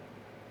there.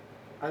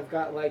 I've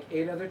got like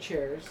 8 other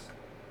chairs.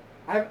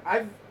 I've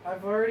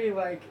already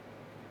like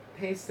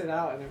pasted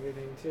out and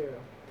everything too.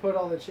 Put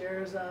all the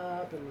chairs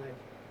up and like.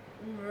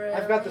 Really?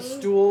 I've got the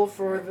stool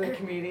for the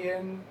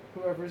comedian,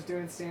 whoever's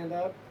doing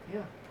stand-up.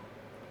 Yeah.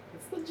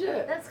 It's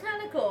legit. That's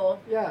kind of cool.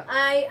 Yeah.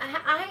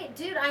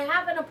 Dude, I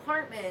have an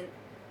apartment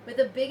with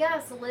a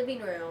big-ass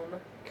living room.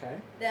 Okay.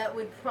 That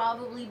would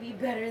probably be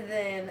better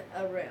than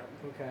a room.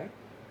 Okay.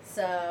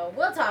 So,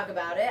 we'll talk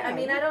about it. Yeah, I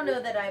mean, I don't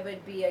know that I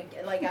would be,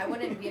 I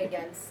wouldn't be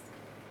against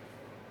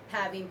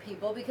having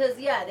people, because,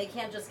 yeah, they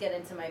can't just get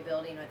into my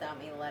building without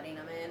me letting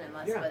them in,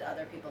 unless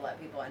other people let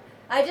people in.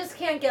 I just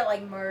can't get,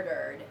 like,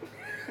 murdered.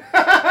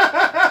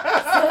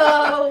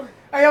 So...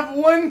 I have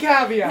one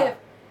caveat.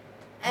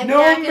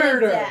 No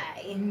murder.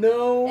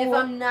 No. If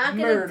I'm not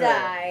gonna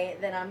die,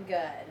 then I'm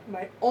good.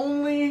 My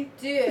only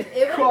dude,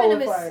 it would have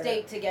been a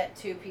mistake to get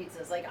 2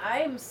 pizzas. Like, I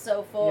am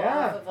so full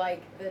off of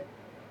like the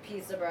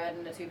piece of bread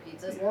and the 2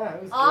 pizzas. Yeah,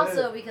 it was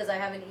also good. because I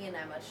haven't eaten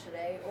that much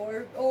today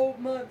or all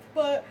month,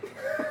 but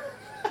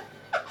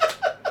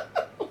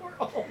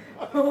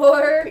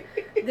or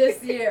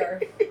this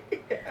year.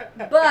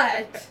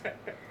 But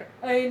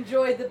I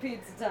enjoyed the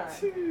pizza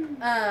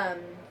time.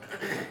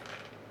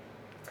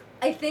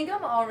 I think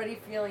I'm already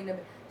feeling a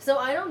bit. So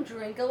I don't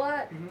drink a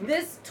lot. Mm-hmm.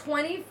 This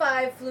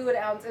 25 fluid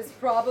ounce is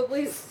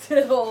probably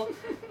still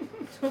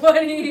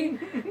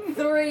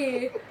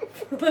 23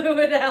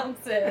 fluid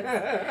ounces.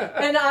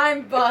 And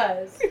I'm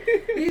buzzed.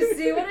 You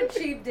see what a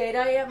cheap date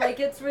I am? Like,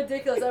 it's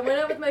ridiculous. I went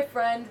out with my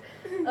friend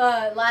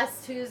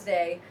last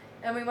Tuesday,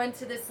 and we went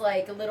to this,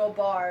 like, little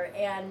bar,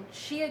 and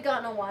she had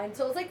gotten a wine,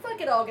 so I was like,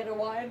 fuck it, I'll get a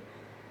wine.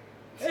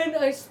 And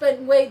I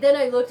then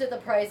I looked at the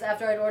price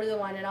after I'd ordered the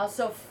wine, and I was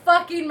so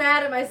fucking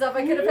mad at myself.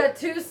 I could have had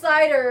 2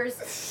 ciders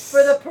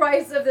for the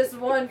price of this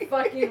one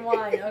fucking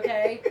wine,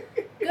 okay?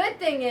 Good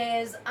thing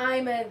is,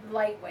 I'm a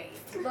lightweight.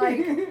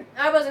 Like,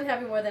 I wasn't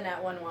having more than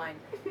that one wine.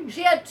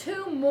 She had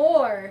 2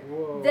 more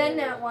than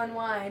that one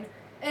wine,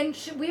 and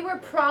we were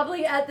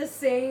probably at the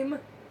same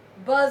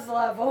buzz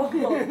level.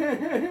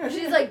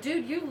 She's like,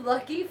 dude, you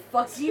lucky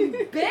fucking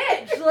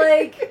bitch.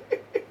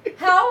 Like,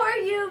 how are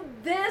you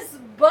this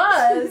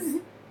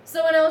buzzed?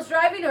 So when I was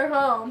driving her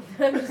home,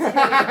 I'm just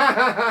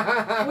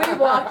kidding. We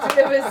walked.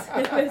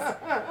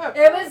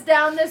 It was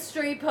down the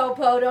street,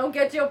 Popo. Don't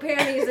get your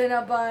panties in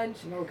a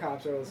bunch. No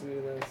cops are listening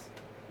to this.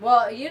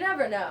 Well, you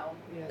never know.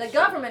 Yeah, the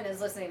government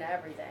is listening to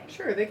everything.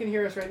 Sure, they can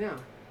hear us right now.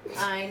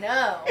 I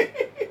know.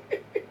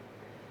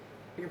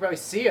 You can probably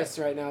see us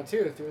right now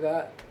too through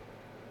that.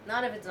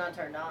 Not if it's not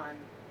turned on.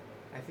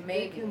 I think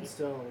Maybe. they can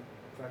still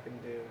fucking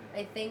do it.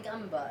 I think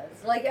I'm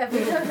buzzed. Like,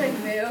 every time I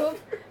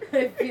move,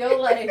 I feel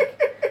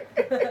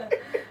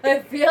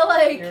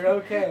like you're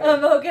okay.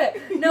 I'm okay.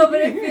 No,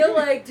 but I feel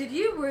like, did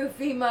you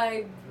roofie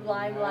my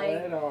limelight?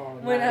 Not at all.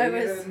 When I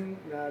was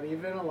not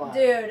even a lot.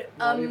 Dude,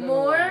 a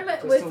morm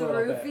with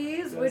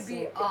roofies would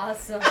be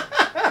awesome.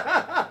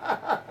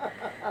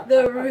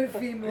 The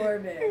roofie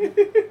Mormon.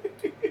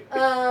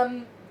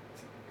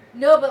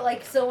 No, but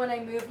like, so when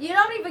I move, you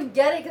don't even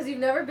get it because you've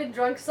never been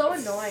drunk. So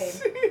annoying.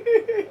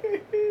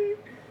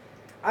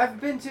 I've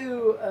been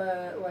to,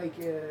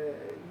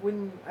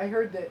 when I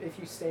heard that if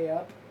you stay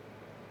up,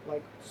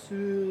 like,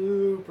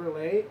 super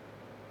late,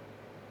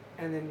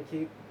 and then you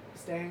keep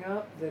staying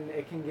up, then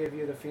it can give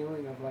you the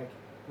feeling of, like,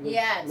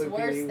 yeah, it's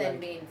worse than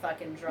being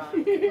fucking drunk.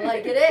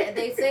 Like, it is.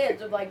 They say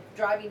it's like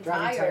driving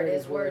tired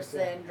is worse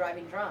than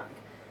driving drunk.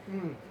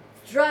 Mm.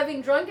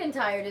 Driving drunk and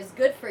tired is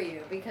good for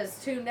you because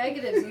 2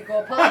 negatives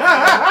equal positive.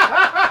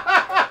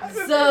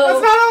 So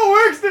that's not how it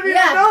works, Davina.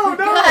 Yeah, No,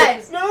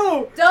 guys,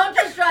 no. Don't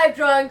just drive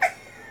drunk.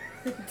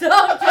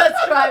 Don't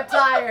just drive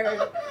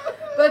tired.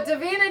 But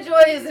Davina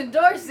Joy is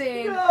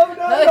endorsing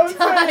a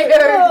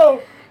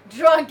tired,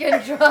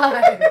 drunken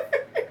drive.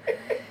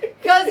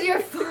 Because you're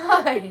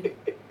fine.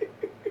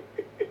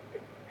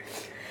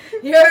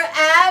 You're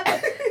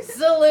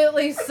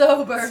absolutely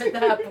sober at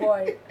that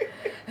point.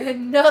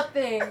 And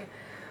nothing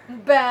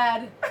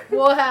bad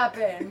will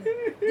happen.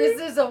 This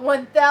is a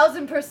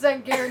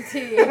 1,000%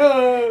 guarantee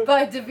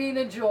by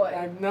Davina Joy.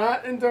 I'm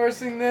not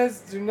endorsing this.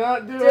 Do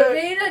not do it.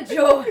 Davina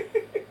Joy.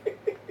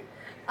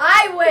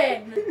 I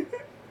win.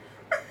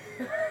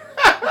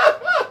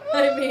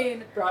 I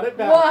mean, brought it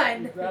back.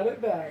 Won. You brought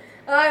it back.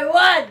 I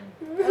won.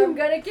 I'm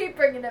gonna keep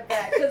bringing it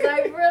back because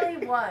I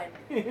really won.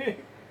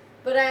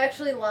 But I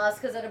actually lost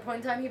because at a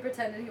point in time he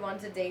pretended he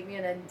wanted to date me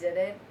and then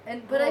didn't.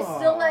 But I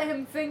still let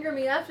him finger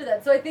me after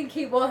that. So I think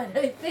he won.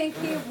 I think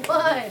he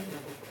won.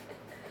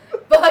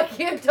 Fuck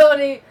you,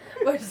 Tony.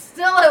 We're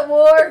still at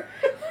war.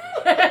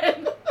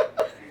 And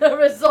the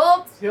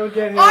results aren't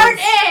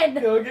in.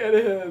 He'll get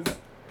his.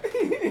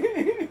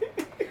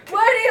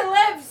 Where do you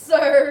live,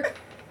 sir?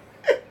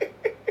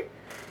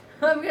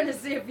 I'm gonna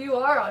see if you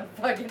are on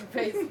fucking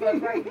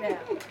Facebook right now.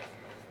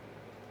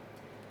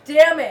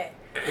 Damn it.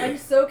 I'm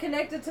so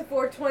connected to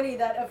 420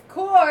 that, of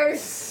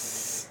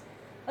course,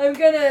 I'm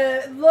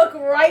gonna look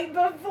right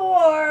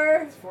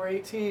before. It's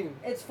 418.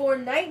 It's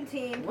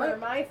 419 What? per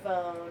my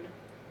phone.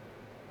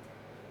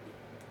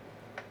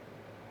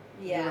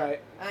 Yeah. You're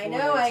right. I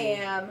know I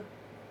 419. am.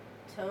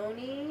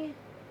 Tony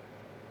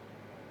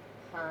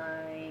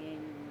Pine.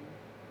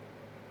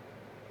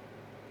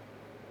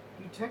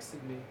 You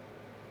texted me.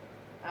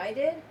 I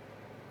did?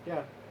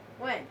 Yeah.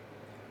 When?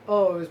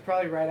 Oh, it was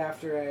probably right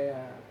after I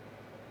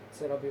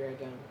said I'll be right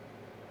down.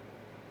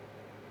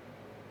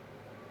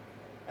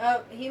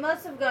 Oh, he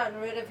must have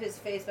gotten rid of his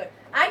Facebook.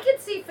 I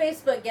could see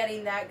Facebook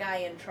getting that guy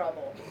in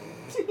trouble.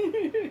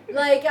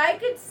 Like, I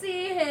could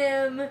see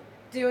him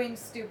doing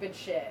stupid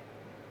shit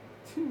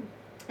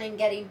and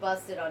getting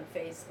busted on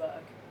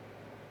Facebook.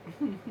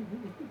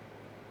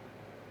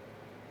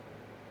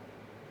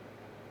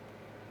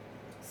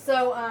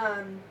 So,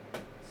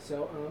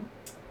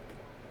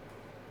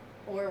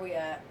 where are we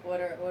at?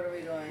 What are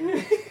we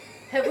doing?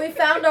 Have we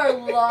found our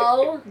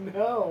lull?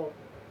 No.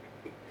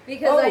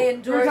 Because I we were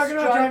endorse talking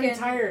about driving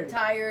tired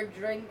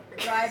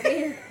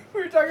driving.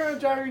 We were talking about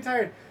driving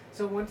tired.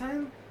 So one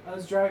time I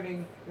was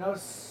driving and I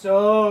was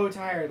so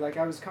tired. Like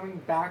I was coming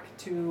back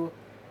to,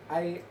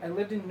 I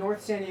lived in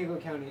North San Diego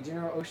County. Do you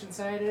know where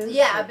Oceanside is?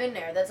 Yeah, I've been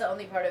there. That's the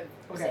only part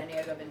of San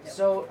Diego I've been to.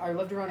 So I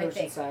lived around I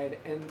think. Oceanside,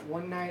 and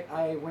one night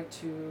I went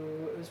to,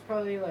 it was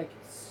probably like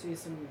see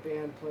some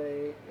band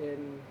play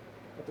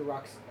at the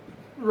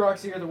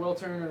Roxy or the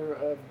Wiltern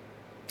or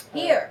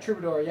Here.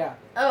 Troubadour, yeah.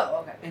 Oh,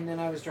 okay. And then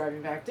I was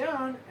driving back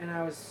down, and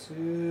I was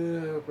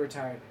super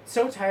tired.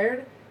 So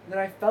tired that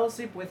I fell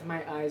asleep with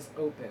my eyes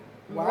open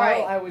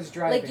while I was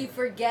driving. Like you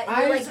forget.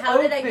 You're like,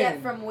 how did I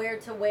get from where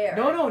to where?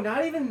 No,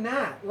 not even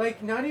that.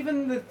 Like, not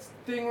even the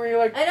thing where you're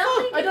like, I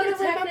don't think I you don't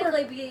can remember.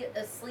 technically be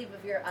asleep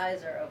if your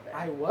eyes are open.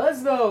 I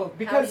was, though.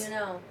 Because, how do you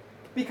know?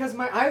 Because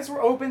my eyes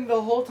were open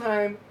the whole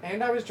time,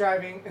 and I was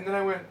driving, and then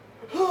I went,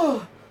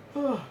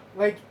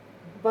 like,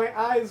 my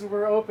eyes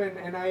were open,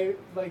 and I,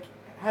 like,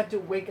 had to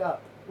wake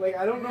up. Like,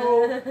 I don't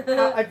know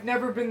how, I've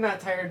never been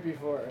that tired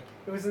before.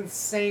 It was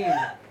insane.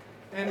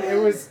 And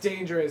it was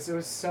dangerous. It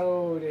was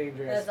so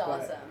dangerous. That's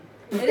awesome.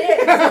 It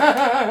is.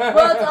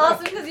 Well, it's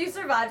awesome because you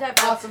survived.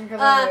 Awesome because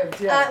I lived,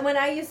 yeah. When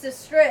I used to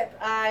strip,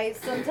 I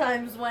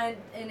sometimes went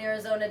in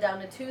Arizona down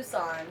to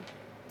Tucson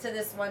to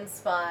this one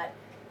spot.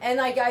 And,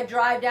 like, I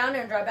drive down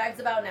there and drive back. It's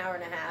about an hour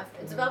and a half.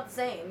 It's about the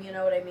same, you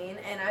know what I mean?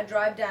 And I'd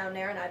drive down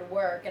there and I'd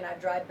work and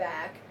I'd drive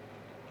back.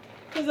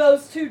 Because I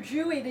was too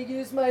Jewy to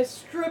use my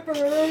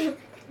stripper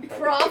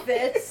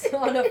profits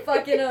on a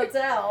fucking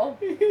hotel.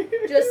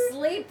 Just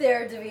sleep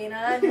there,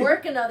 Davina, and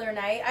work another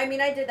night. I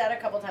mean, I did that a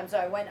couple times, so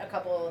I went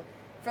for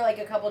like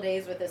a couple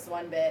days with this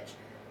one bitch.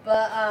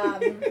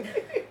 But,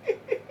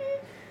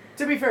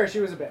 to be fair, she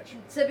was a bitch.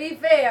 To be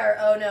fair,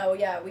 oh no,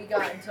 yeah, we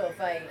got into a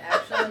fight,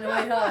 actually, on the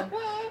way home.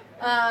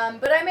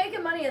 But I'm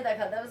making money at that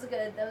club. That was a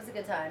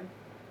good time.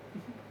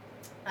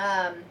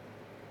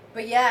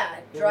 But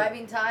yeah,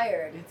 driving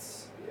tired.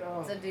 It's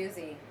a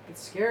doozy.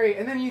 It's scary.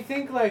 And then you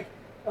think like,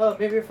 oh,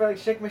 maybe if I like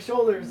shake my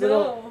shoulders,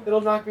 No.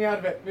 it'll knock me out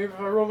of it. Maybe if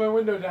I roll my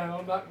window down,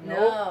 it'll knock.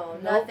 No,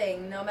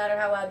 nothing. No matter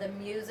how loud the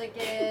music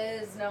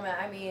is,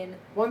 I mean.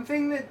 One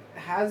thing that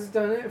has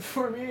done it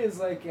for me is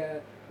like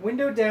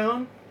window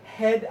down,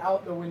 head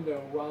out the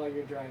window while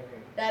you're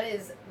driving. That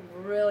is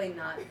really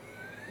not.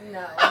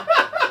 No.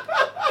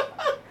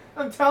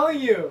 I'm telling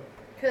you.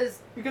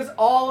 Because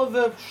all of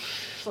the,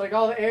 like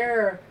all the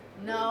air.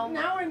 No.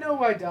 Now I know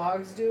why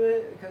dogs do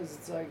it, because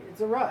it's like,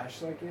 it's a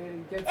rush. Like,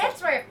 it gets...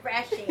 It's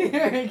refreshing.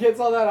 It gets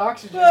all that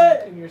oxygen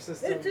in your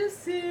system. It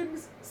just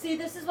seems... See,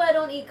 this is why I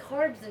don't eat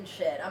carbs and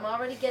shit. I'm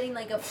already getting,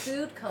 like, a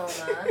food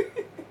coma.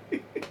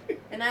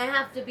 And I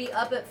have to be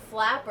up at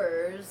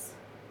flappers.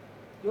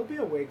 You'll be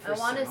awake for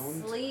sound. I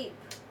want to sleep.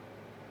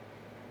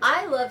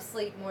 I love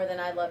sleep more than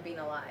I love being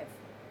alive.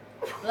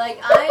 Like,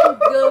 I'm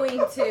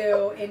going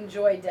to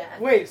enjoy death.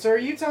 Wait, so are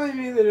you telling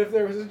me that if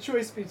there was a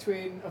choice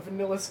between a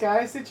Vanilla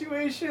Sky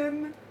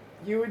situation,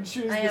 you would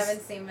choose I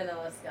haven't seen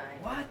Vanilla Sky.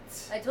 What?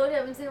 I told you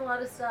I haven't seen a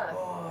lot of stuff.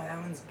 Oh, that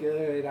one's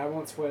good. I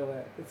won't spoil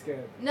it. It's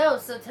good. No,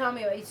 so tell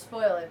me, you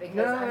spoil it, because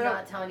No. I'm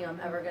not telling you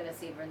I'm ever going to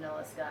see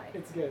Vanilla Sky.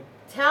 It's good.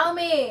 Tell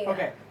me!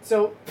 Okay,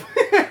 so...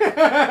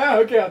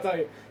 okay, I'll tell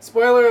you.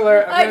 Spoiler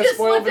alert, I'm going to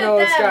spoil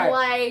Vanilla Sky.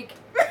 Like...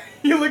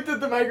 You looked at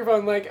the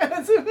microphone like,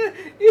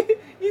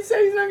 he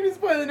said he's not going to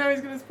spoil it, now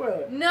he's going to spoil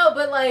it. No,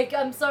 but like,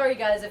 I'm sorry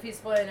guys if he's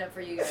spoiling it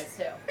for you guys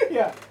too.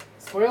 Yeah.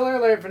 Spoiler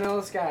alert,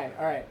 Vanilla Sky.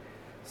 Alright.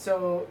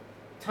 So,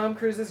 Tom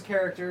Cruise's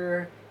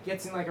character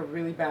gets in like a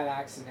really bad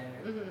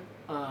accident.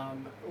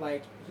 Mm-hmm.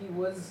 Like, he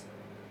was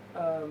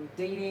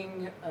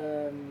dating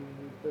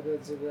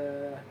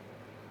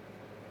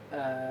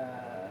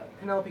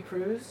Penelope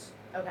Cruz.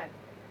 Okay.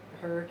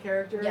 Her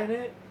character in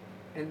it.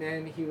 And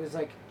then he was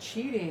like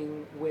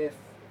cheating with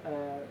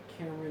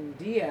Cameron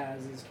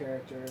Diaz's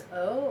character.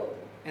 Oh.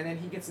 And then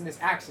he gets in this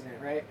accident,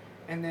 right?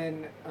 And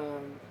then,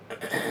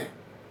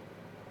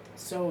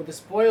 so the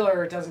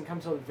spoiler doesn't come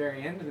till the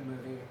very end of the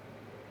movie,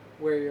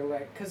 where you're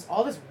like, because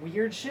all this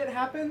weird shit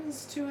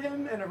happens to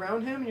him and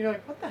around him, and you're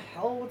like, what the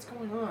hell? What's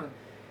going on?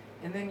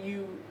 and then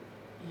you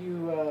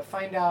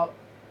find out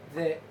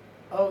that,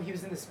 oh, he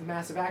was in this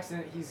massive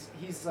accident.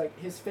 He's like,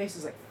 his face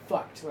is like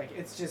fucked. Like,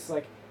 it's just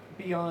like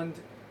beyond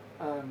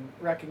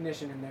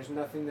recognition, and there's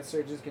nothing the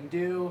surgeons can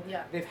do.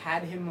 Yeah. They've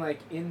had him like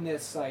in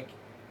this like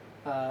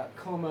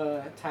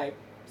coma type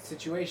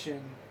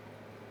situation.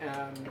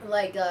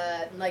 Like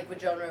with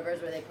Joan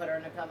Rivers, where they put her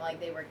in a coma, like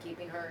they were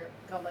keeping her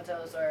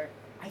comatose, or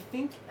I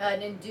think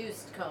an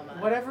induced coma.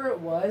 whatever it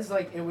was,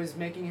 like it was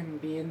making him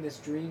be in this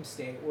dream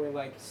state where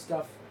like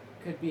stuff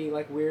could be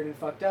like weird and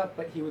fucked up,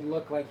 but he would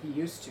look like he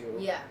used to.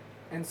 Yeah.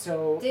 And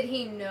so. Did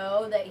he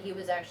know that he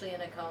was actually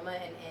in a coma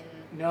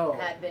and No.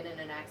 had been in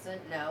an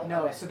accident? No.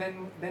 No. Okay. So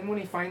then when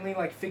he finally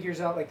like figures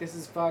out like this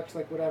is fucked,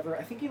 like whatever,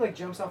 I think he like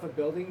jumps off a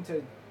building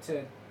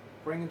to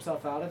bring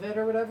himself out of it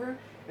or whatever,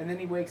 and then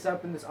he wakes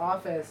up in this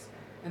office,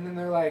 and then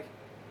they're like,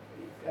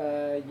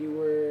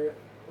 you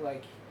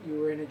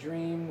were in a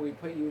dream. We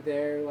put you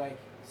there like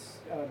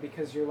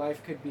because your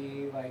life could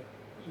be like,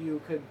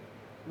 you could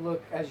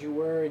look as you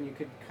were and you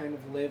could kind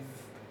of live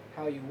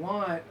how you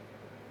want,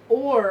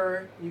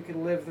 or you could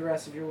live the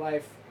rest of your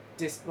life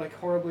like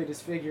horribly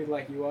disfigured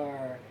like you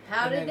are.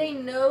 How did they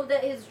know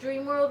that his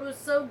dream world was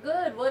so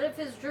good? What if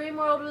his dream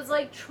world was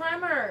like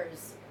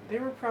Tremors? They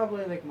were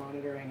probably like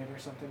monitoring it or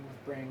something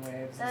with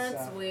brainwaves and stuff.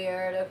 That's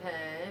weird,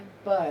 okay.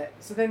 But,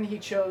 so then he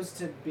chose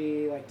to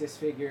be like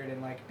disfigured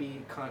and like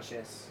be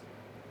conscious.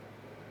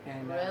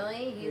 And,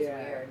 really? He's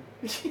weird.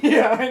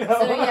 Yeah, I know.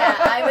 So yeah,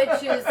 I would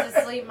choose to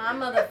sleep my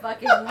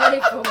motherfucking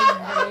life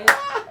away.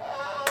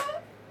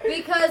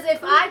 Because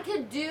if I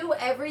could do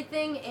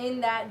everything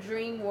in that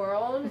dream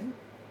world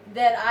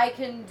that I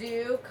can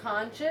do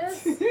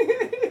conscious.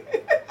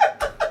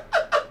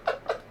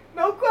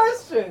 No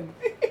question.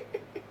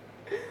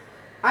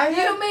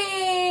 You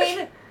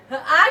mean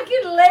I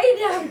can lay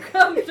down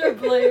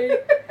comfortably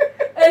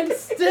and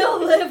still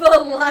live a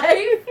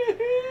life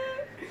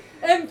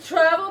and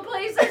travel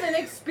places and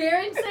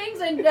experience things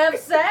and have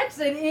sex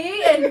and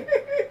eat and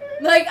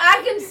like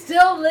I can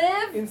still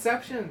live?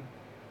 Inception.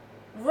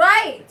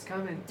 Right. It's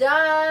coming.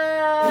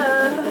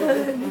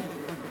 Done.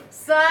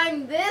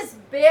 Sign this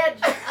bitch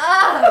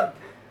up.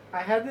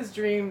 I had this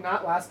dream,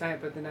 not last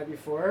night, but the night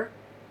before.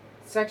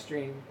 Sex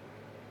dream.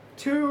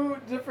 2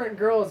 different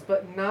girls,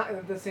 but not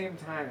at the same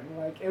time.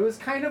 Like, it was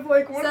kind of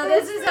like one of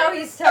those this is how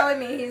he's telling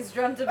me he's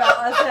dreamt about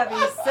us having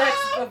sex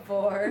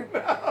before.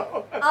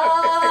 No.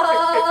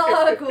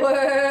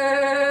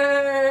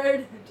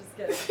 Awkward. Just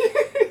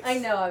kidding. I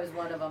know I was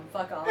one of them.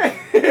 Fuck off.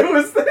 It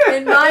was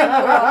In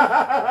my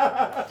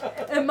world.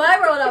 In my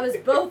world, I was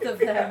both of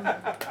them.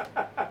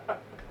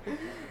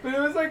 But it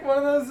was like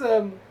one of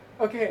those,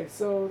 okay,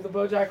 so the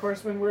BoJack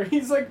Horseman where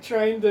he's like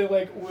trying to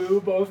like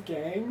woo both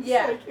gangs.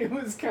 Yeah. Like, it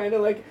was kind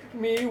of like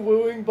me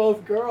wooing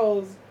both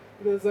girls,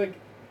 but it was like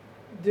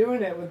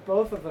doing it with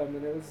both of them,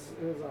 and it was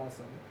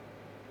awesome.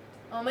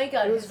 Oh my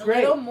god, It was he's great.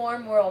 a little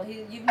Mormon world.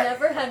 You've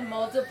never had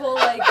multiple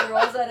like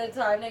girls at a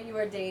time that you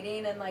were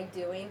dating and like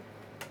doing?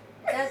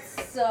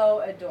 That's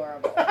so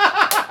adorable.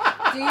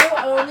 Do you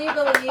only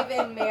believe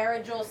in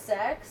marriageal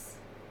sex?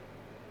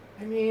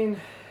 I mean,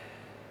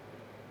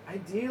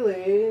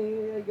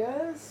 ideally, I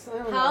guess. I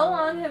don't know. How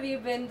long have you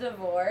been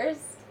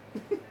divorced?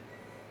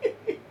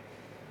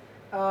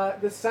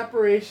 The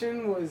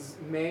separation was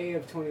May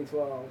of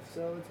 2012,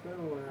 so it's been a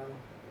while.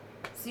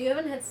 So you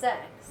haven't had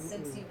sex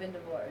since you've been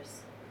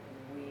divorced.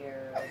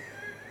 Weird.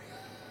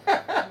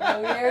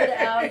 Weird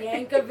Al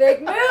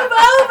Yankovic. Move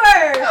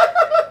over!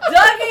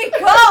 Dougie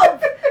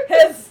Cope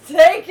has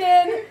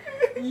taken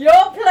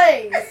your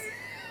place.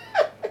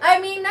 I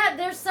mean,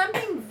 there's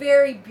something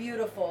very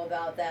beautiful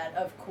about that,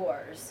 of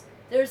course.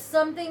 There's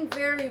something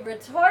very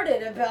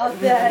retarded about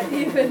that,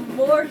 even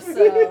more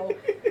so.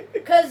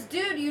 Because,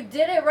 dude, you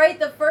did it right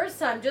the first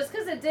time. Just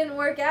because it didn't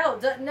work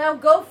out. Now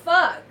go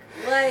fuck.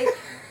 Like,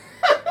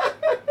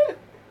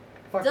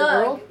 Fuck Doug,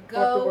 the world?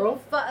 go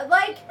Fuck the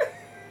world?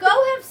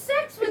 go have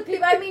sex with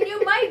people. I mean,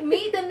 you might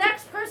meet the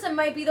next person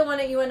might be the one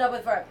that you end up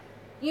with forever.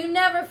 You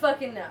never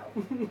fucking know.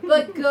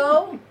 But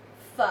go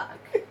fuck.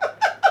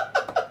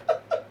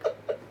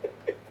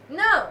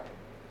 No.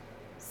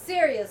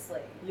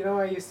 Seriously. You know,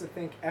 I used to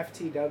think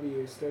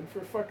FTW stood for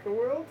fuck the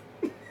world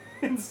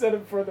instead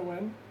of for the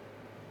win.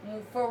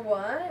 For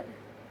what?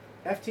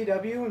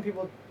 FTW, when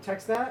people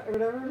text that or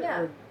whatever,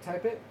 Yeah. or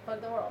type it, Fuck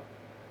the world.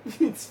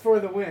 it's for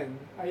the win.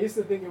 I used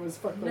to think it was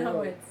fuck the No,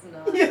 world. it's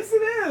not. Yes,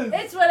 it is.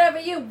 It's whatever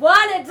you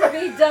want it to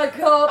be, Doug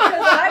Cole,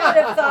 because I would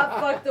have thought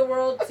fuck the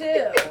world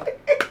too.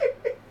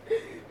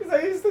 Because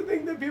I used to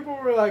think that people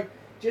were like,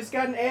 just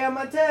got an A on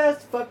my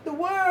test, fuck the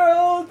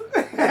world.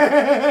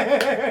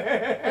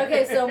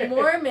 Okay, so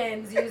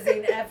Mormons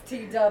using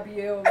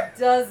FTW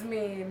does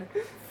mean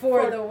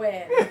for the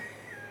win.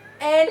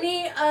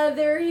 Any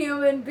other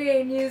human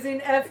being using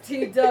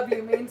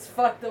FTW means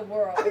fuck the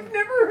world. I've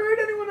never heard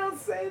anyone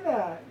else say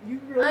that. You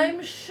really?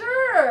 I'm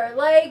sure.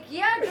 Like,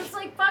 yeah, just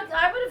like fuck.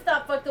 I would have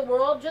thought fuck the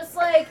world. Just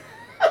like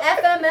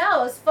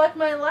FML is fuck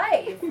my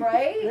life,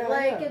 right? Yeah,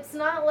 like, yeah. it's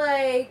not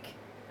like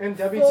And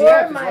WTF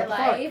for is my what the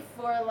fuck. life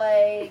or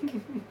like.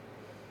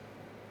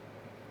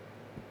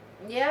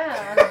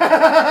 Yeah.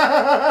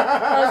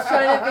 I was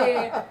trying to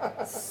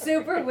be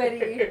super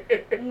witty,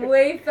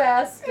 way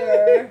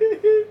faster,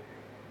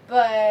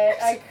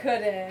 but I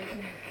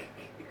couldn't.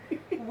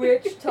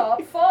 Which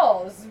top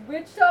falls?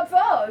 Which top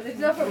falls? Did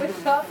you know for which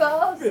top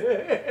falls?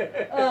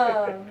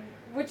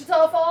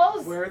 Wichita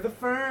Falls? Where the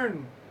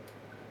fern?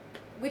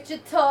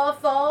 Wichita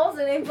Falls?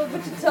 It ain't but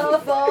Wichita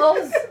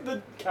Falls?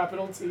 The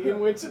capital T in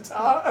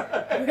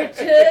Wichita.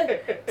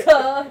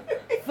 Wichita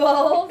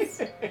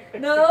Falls?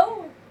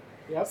 No?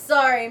 Yep.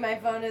 Sorry, my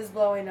phone is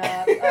blowing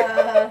up.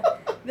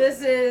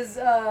 This is,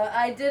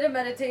 I did a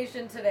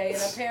meditation today,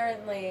 and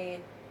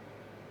apparently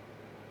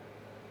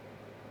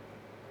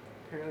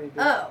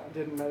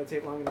didn't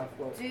meditate long enough.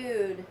 Whoa.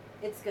 Dude,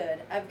 it's good.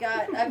 I've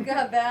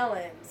got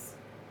balance.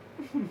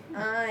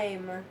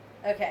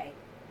 Okay,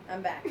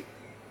 I'm back.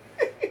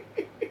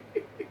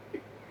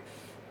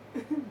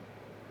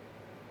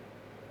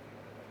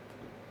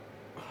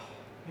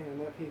 Man,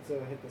 that pizza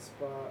hit the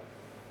spot.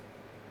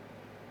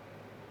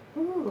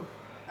 Whew.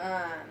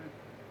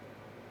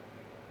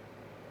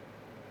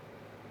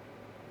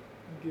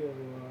 Go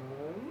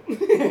on.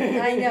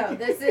 I know,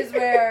 this is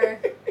where...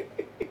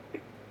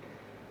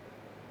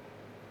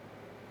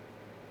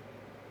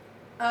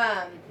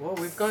 Well,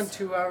 we've gone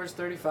 2 hours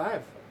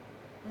 35.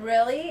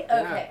 Really?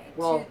 Yeah. Okay,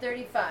 Well,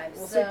 2:35.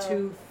 We'll so... say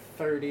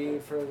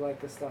 2:30 for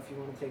like the stuff you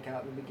want to take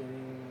out in the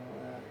beginning and all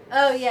that.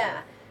 Oh,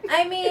 yeah.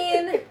 I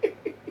mean...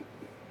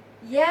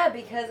 Yeah,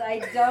 because I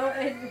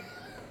don't...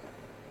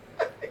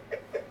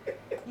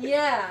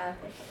 Yeah.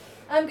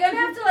 I'm gonna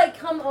have to, like,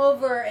 come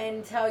over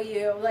and tell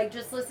you, like,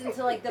 just listen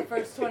to, like, the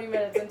first 20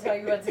 minutes and tell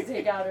you what to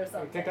take out or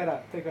something. Take that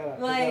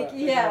out. Like,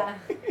 yeah.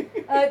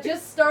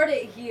 Just start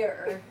it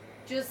here.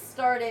 Just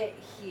start it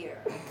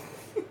here.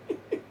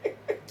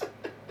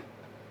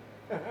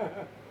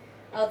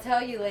 I'll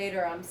tell you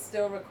later, I'm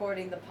still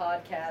recording the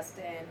podcast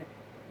and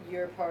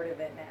you're part of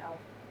it now.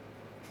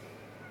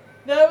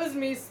 That was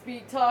me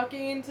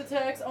talking to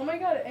text. Oh my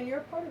god, and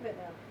you're part of it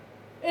now.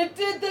 It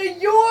did the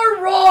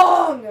you're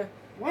wrong!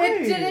 Why?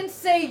 It didn't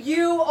say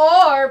you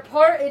are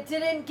part. It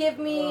didn't give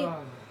me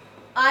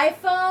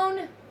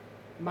iPhone.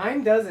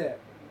 Mine does it.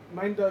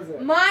 Mine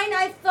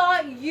I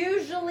thought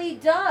usually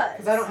does.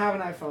 Because I don't have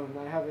an iPhone.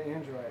 I have an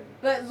Android.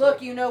 But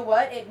look, you know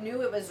what? It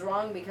knew it was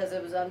wrong because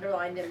it was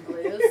underlined in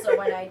blue. So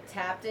when I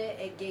tapped it,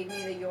 it gave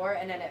me the your,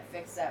 and then it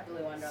fixed that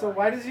blue underline. So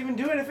why does it even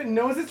do it if it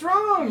knows it's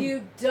wrong?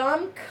 You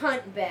dumb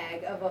cunt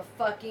bag of a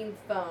fucking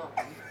phone.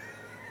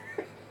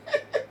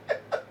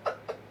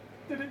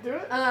 Did it do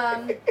it?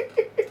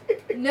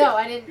 No,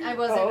 I didn't. I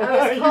wasn't. Oh,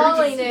 I was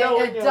calling it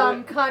yelling a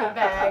dumb cunt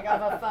bag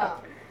of a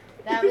phone.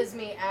 That was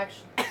me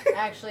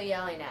actually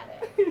yelling at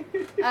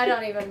it. I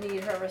don't even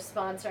need her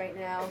response right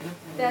now.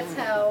 That's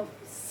how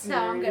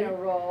I'm gonna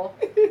roll.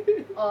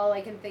 All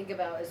I can think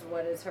about is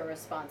what is her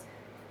response.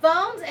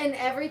 Phones and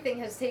everything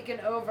has taken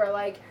over.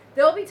 Like,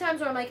 there'll be times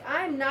where I'm like,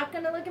 I'm not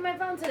gonna look at my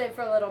phone today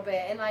for a little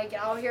bit, and like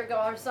I'll hear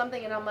go or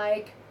something, and I'm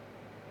like,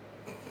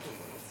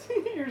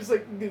 you're just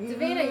like,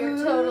 Davina, you're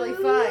totally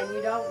fine.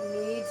 You don't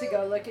need to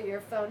go look at your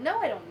phone. No,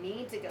 I don't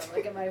need to go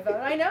look at my phone.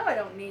 I know I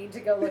don't need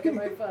to go look at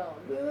my phone.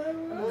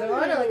 I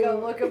want to go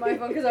look at my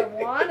phone because I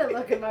want to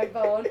look at my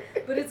phone,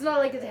 but it's not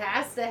like it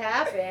has to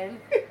happen.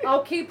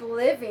 I'll keep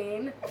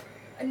living,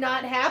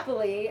 not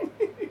happily.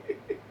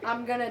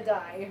 I'm gonna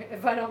die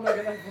if I don't look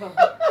at my phone.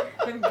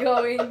 I'm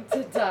going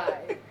to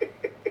die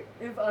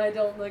if I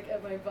don't look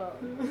at my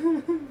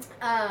phone.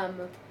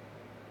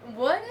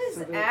 What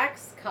is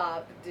Axe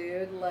Cop,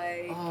 dude?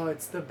 Like, oh,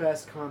 it's the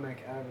best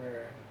comic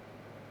ever.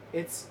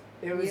 It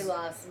was you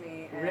lost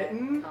me at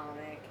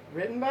comic.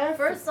 Written by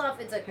First off,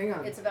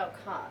 it's about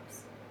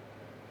cops.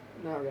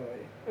 Not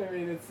really. I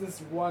mean, it's this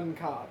one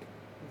cop.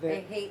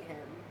 I hate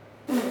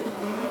him.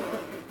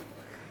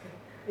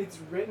 It's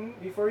written,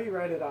 before you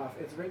write it off,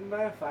 it's written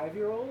by a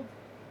 5-year-old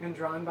and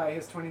drawn by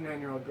his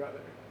 29-year-old brother.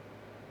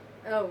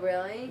 Oh,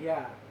 really?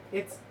 Yeah.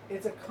 It's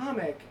a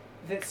comic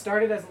that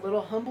started as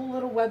a humble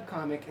little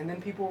webcomic, and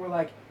then people were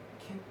like,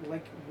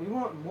 we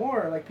want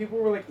more. Like, people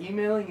were like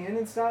emailing in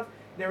and stuff.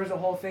 There was a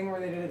whole thing where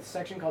they did a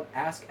section called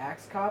Ask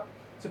Axe Cop.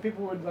 So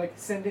people would like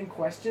send in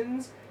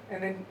questions,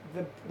 and then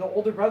the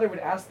older brother would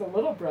ask the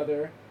little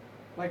brother,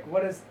 like,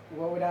 what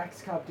would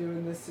Axe Cop do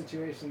in this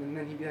situation? And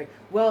then he'd be like,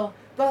 well,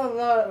 blah blah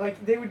blah.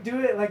 Like, they would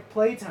do it like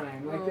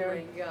playtime. Like, oh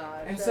my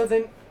gosh. And so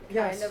then,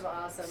 yes. Kind of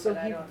awesome, so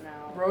but I don't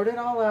know. Wrote it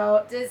all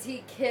out. Does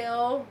he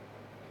kill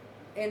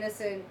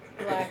innocent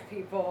black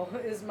people?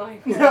 Is my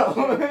question.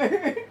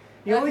 No.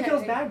 He only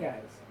kills bad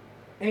guys.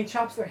 And he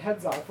chops their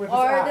heads off with his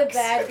axe. Are the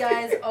bad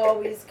guys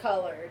always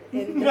colored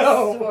in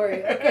this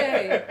story?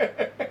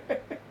 Okay.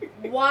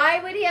 Why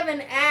would he have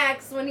an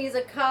axe when he's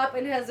a cop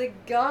and has a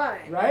gun?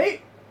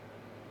 Right?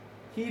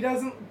 He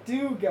doesn't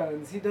do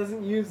guns. He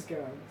doesn't use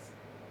guns.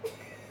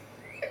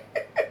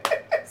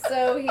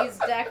 So he's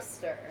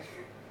Dexter.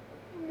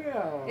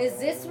 No. Is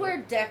this where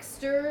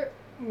Dexter...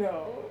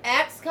 No.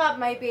 Axe Cop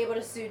might be able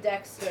to sue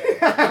Dexter.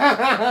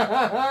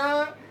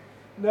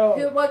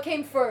 No. What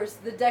came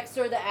first, the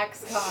Dexter or the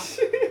Axe Cop?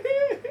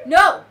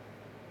 No!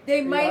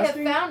 They might have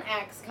found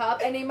Axe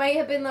Cop, and they might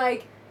have been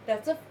like,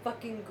 That's a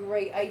fucking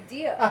great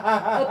idea.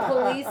 A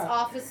police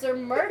officer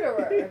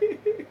murderer.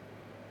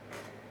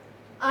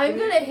 I'm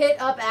gonna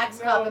hit up Axe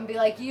Cop and be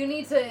like, you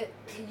need to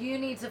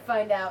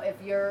find out if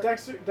you're...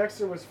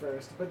 Dexter was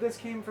first, but this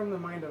came from the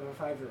mind of a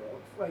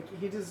 5-year-old. Like,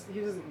 he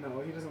doesn't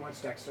know. He doesn't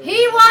watch Dexter.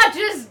 He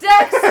watches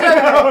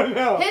Dexter!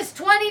 No. His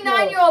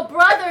 29-year-old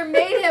brother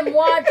made him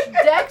watch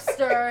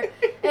Dexter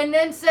and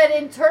then said,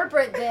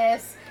 interpret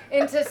this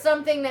into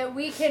something that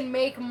we can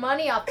make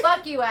money off.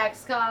 Fuck you,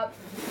 Axe Cop.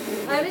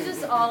 I was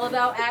just all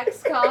about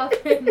Axe Cop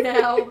and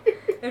now...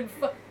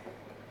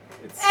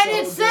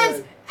 It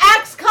says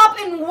Axe Cop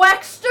and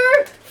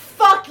Wexter?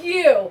 Fuck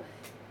you.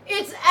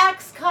 It's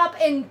Axe Cop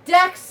and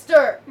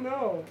Dexter.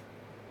 No.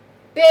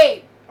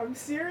 Babe. I'm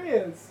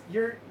serious.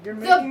 You're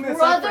making this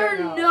up right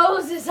now. The brother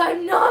knows this.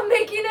 I'm not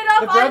making it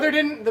up.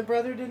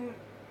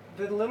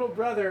 The little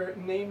brother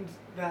named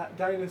that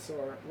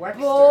dinosaur Wexter.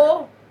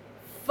 Bull.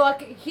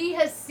 Fuck. He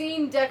has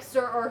seen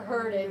Dexter or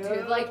heard it,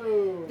 dude. Like,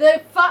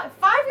 the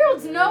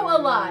 5-year-olds know a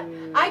lot.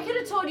 I could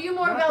have told you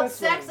more about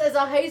sex as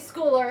a high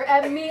schooler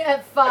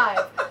at 5.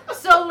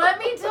 So let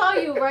me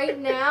tell you right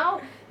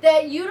now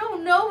that you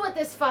don't know what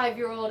this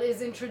 5-year-old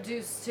is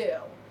introduced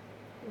to.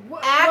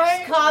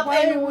 Axe Cop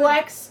and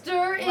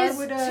Wexter is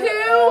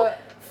too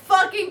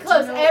fucking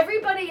close.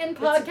 Everybody in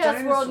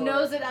podcast world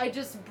knows that I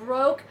just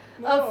broke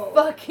a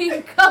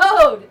fucking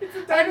code.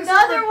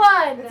 Another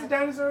one. It's a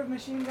dinosaur with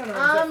machine gun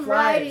arms. I'm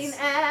writing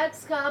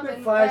Axe Cop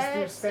and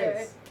Wexter.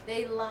 Space.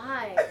 They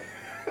lie.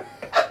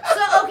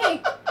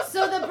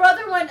 So the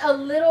brother went a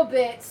little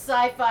bit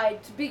sci-fi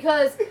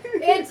because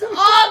it's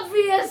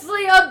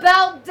obviously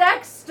about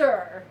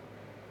Dexter.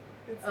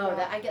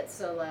 I get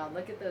so loud.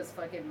 Look at those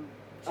fucking...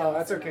 Oh,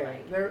 that's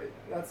okay.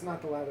 That's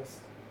not the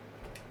loudest.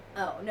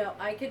 Oh, no,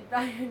 I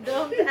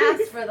don't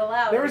ask for the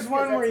loudest. There was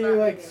one where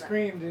you,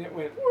 screamed and it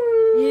went,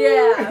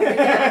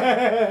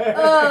 yeah.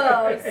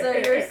 Oh, so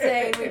you're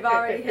saying we've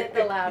already hit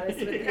the loudest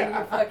with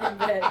you fucking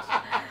bitch.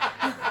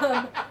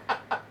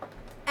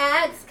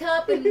 Axe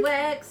Cop and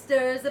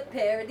Wexter's a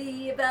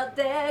parody about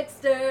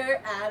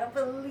Dexter. I don't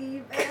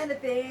believe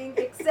anything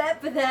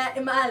except for that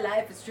in my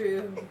life is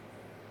true.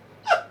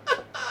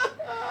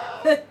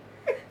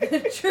 The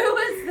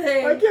truest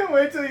thing I can't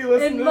wait till you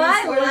listen in to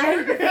my this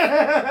life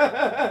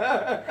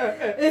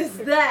is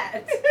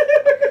that.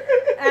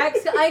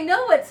 I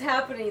know what's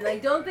happening.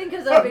 Like, don't think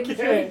because I've been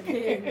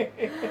drinking.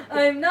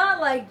 I'm not,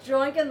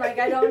 drunk and,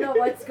 I don't know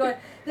what's going...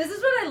 This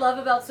is what I love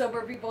about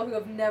sober people who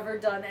have never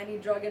done any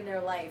drug in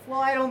their life.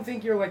 Well, I don't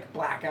think you're,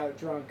 blackout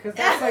drunk, because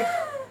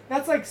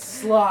that's,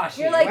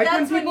 sloshy. You're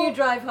that's when you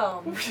drive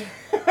home.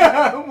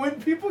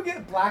 When people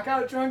get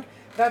blackout drunk,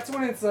 that's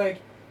when it's,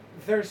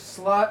 they're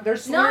slurring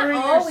not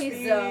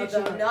always their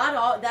speech. though. Not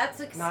all. That's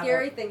a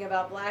scary thing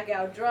about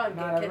blackout drunk.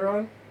 Not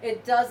everyone.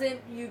 It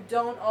doesn't. You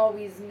don't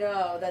always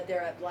know that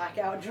they're at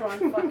blackout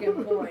drunk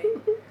fucking point.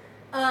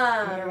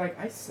 And they're like,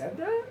 I said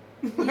that.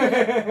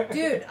 Yeah.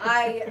 Dude,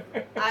 I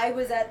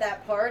was at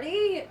that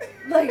party.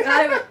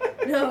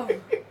 No.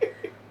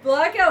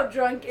 Blackout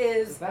drunk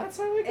is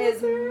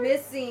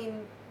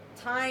missing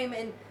time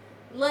and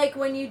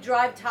when you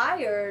drive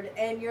tired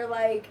and you're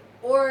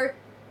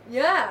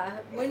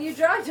when you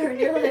drive tired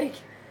you're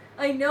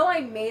I know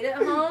I made it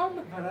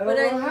home, but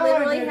I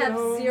literally have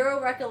zero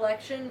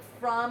recollection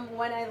from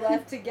when I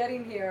left to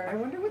getting here. I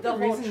wonder what the the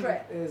whole reason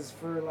trip is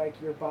for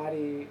your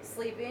body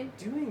sleeping,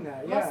 doing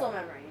that. Muscle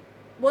memory.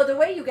 Well, the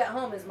way you get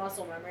home is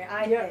muscle memory,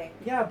 I think.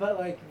 Yeah,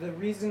 but the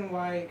reason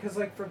why, because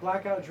for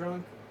blackout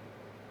drunk,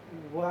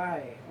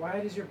 why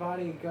does your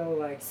body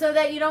go so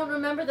that you don't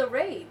remember the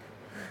rape.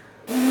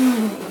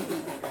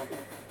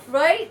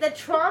 Right? The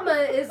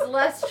trauma is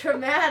less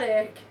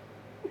traumatic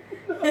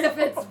if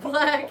it's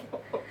black.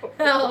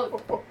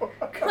 Hell,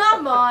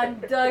 come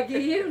on,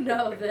 Dougie, you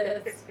know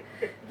this.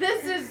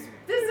 This is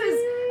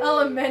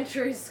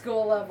elementary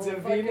school level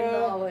fucking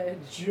knowledge.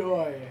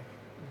 Joy.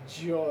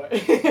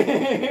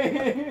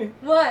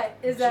 What?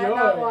 Is that joy.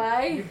 not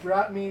why? You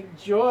brought me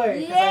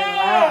joy. Yay!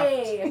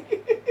 I laughed.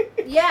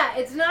 Yeah,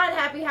 it's not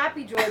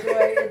happy joy.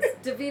 It's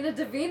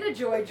Davina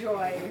Joy.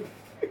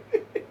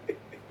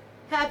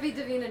 Happy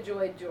Davina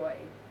Joy.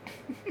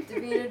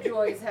 Davina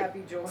Joy's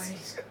happy joy.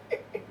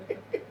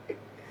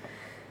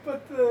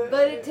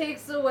 But it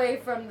takes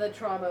away from the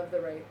trauma of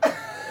the rape.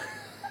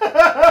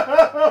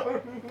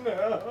 Oh,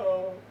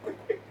 no.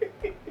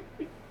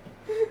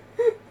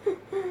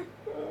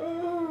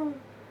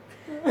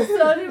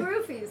 So do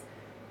roofies.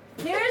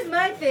 Here's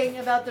my thing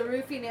about the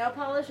roofie nail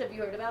polish. Have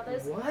you heard about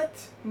this? What?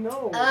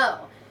 No.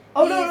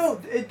 Oh, no.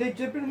 They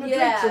dip it in the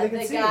drink so they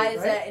can see it, right? the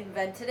guys that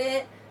invented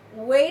it.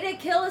 Way to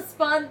kill a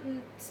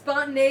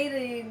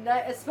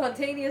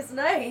spontaneous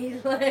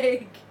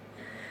night.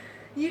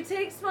 You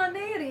take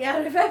spontaneity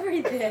out of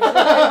everything.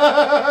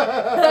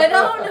 I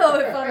don't know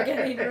if I'm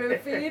getting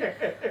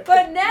roofied,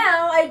 but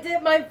now I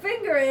dip my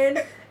finger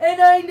in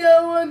and I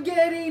know I'm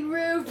getting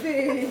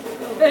roofied.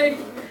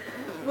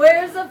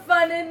 Where's the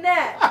fun in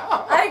that?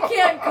 I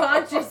can't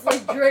consciously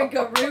drink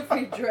a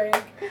roofie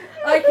drink.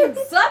 I can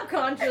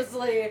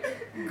subconsciously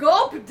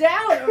gulp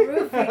down a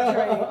roofie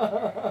drink.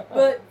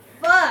 But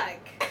fuck.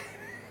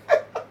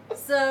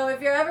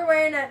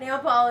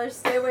 $100,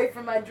 stay away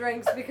from my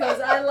drinks because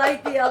I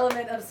like the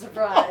element of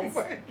surprise.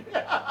 Oh my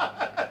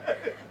God.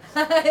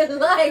 I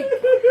like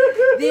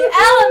the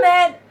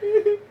element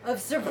of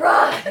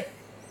surprise.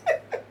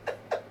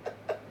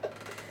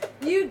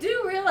 You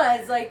do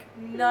realize, like,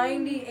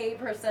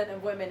 98%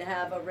 of women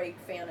have a rape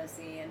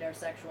fantasy in their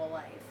sexual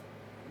life.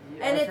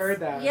 Yeah, And I've heard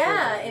that.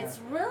 Yeah, it's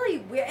really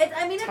weird.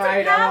 It's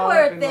Tied a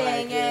power up and,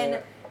 thing, like, and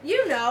yeah.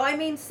 you know, I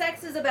mean,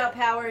 sex is about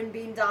power and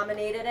being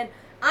dominated, and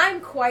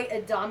I'm quite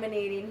a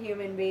dominating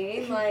human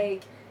being.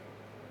 Like,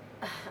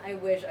 I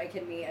wish I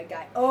could meet a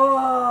guy.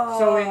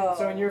 Oh.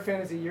 So in your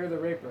fantasy, you're the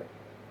raper.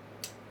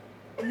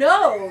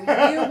 No,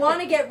 you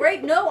want to get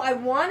raped? No, I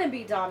want to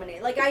be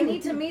dominated. Like, I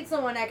need to meet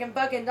someone that can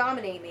fucking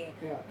dominate me.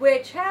 Yeah.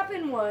 Which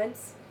happened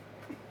once.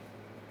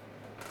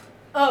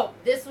 Oh,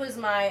 this was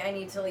my I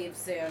need to leave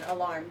soon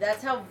alarm.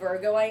 That's how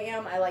Virgo I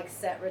am. I like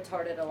set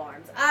retarded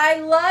alarms. I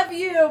love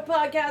you,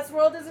 podcast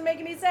world. This is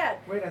making me sad.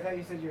 Wait, I thought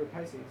you said you were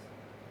Pisces.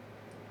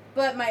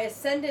 But my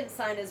ascendant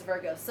sign is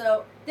Virgo.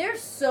 So there's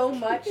so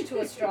much to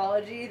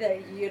astrology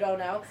that you don't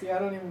know. See, I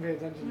don't even pay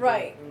attention to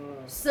Right. it.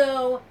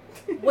 So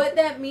what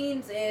that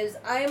means is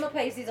I am a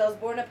Pisces. I was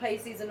born a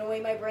Pisces, and the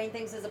way my brain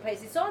thinks is a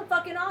Pisces. So I'm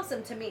fucking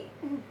awesome to me.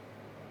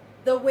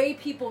 The way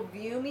people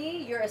view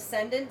me, your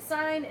ascending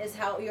sign is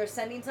how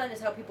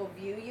people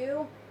view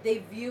you.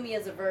 They view me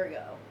as a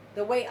Virgo.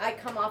 The way I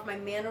come off, my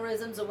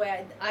mannerisms, the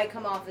way I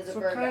come off as a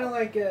Virgo. So kind of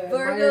like a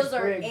Virgos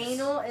are Myers-Briggs.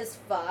 anal as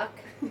fuck.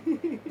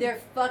 They're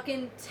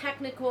fucking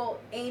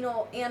technical,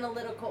 anal,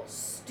 analytical,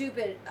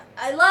 stupid.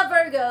 I love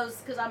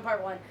Virgos because I'm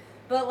part one.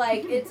 But,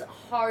 like, it's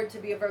hard to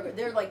be a Virgo.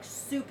 They're, like,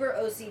 super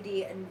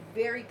OCD and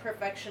very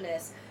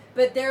perfectionist.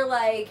 But they're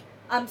like,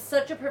 I'm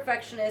such a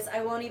perfectionist,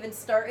 I won't even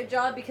start a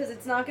job because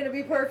it's not going to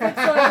be perfect,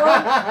 so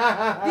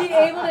I won't be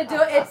able to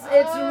do it.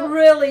 It's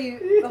really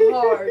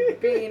hard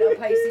being a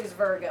Pisces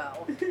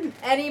Virgo.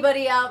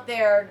 Anybody out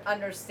there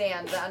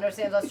understands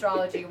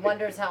astrology,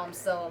 wonders how I'm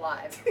still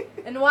alive.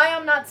 And why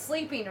I'm not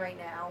sleeping right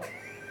now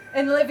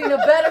and living a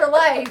better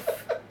life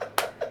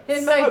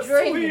in my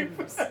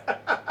dreams.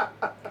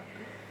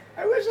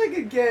 I wish I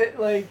could get,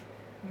 like,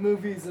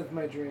 movies of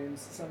my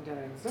dreams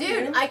sometimes.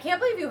 Dude, I can't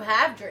believe you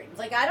have dreams.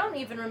 Like, I don't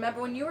even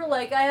remember when you were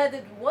like, I had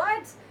the,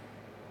 what?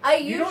 I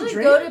usually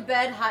go to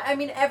bed high. I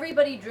mean,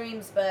 everybody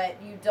dreams, but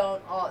you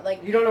don't all,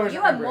 like, you don't always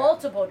you have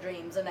multiple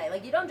dreams a night.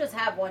 Like, you don't just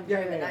have one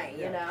dream a night,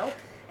 you know?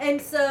 And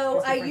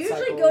so I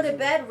usually go to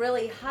bed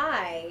really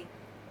high,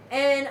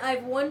 and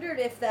I've wondered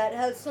if that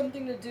has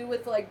something to do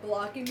with, like,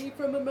 blocking me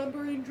from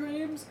remembering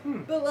dreams.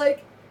 But,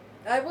 like,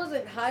 I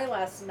wasn't high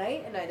last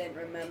night, and I didn't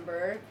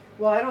remember.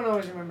 Well, I don't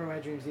always remember my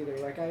dreams either.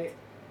 Like, I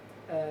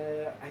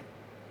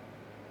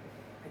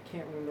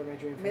can't remember my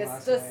dream from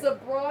last night. Mr.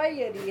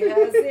 Sobriety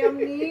has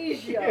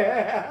amnesia.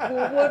 Yeah. Who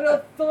would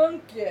have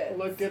thunk it?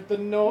 Look at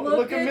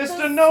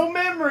Mr. No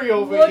Memory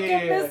over here.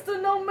 Look at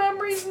Mr. No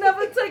Memory's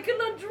never taken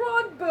a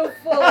drug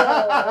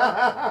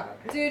before.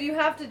 Dude, you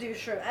have to do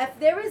shrooms. If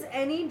there is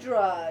any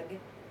drug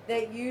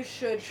that you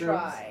should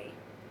try.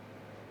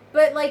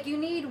 But, like, you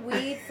need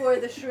weed for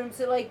the shrooms,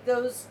 so, like,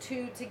 those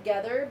two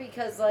together,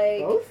 because,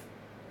 like... Both?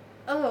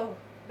 Oh,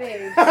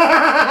 babe.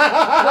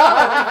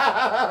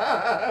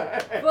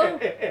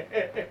 Both.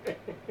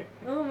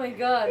 Oh, my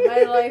God.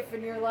 My life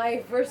and your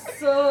life were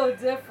so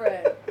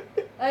different.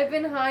 I've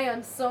been high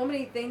on so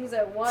many things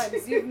at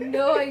once. You have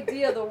no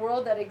idea the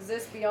world that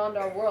exists beyond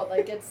our world.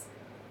 Like, it's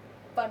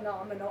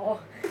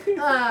phenomenal.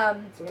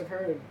 That's what I've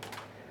heard.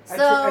 So,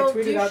 I do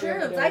tweeted out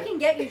shrooms. I can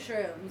get you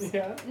shrooms.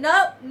 Yeah?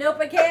 Nope,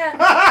 I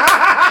can't.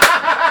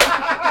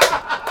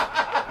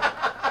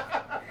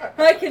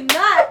 I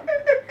cannot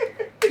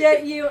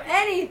get you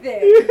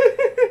anything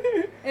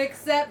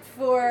except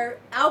for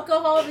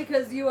alcohol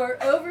because you are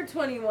over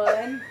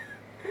 21,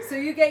 so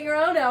you get your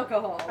own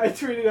alcohol. I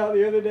tweeted out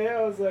the other day,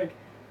 I was like,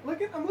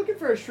 I'm looking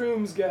for a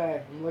shrooms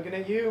guy. I'm looking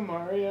at you,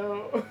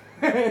 Mario.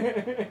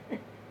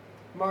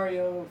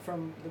 Mario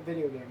from the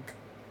video game.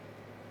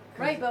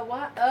 Right, but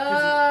what?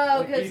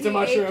 Oh, because he's a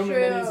mushroom, and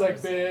then he's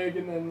like big,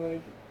 and then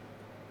like.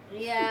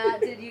 Yeah,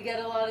 did you get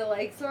a lot of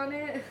likes on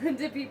it?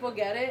 Did people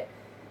get it?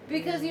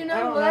 Because you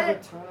know what? I don't have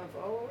a ton of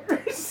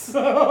followers,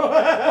 so.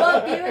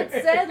 Well, you had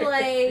said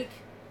like.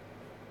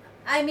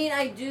 I mean,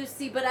 I do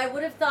see, but I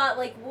would have thought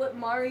like what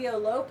Mario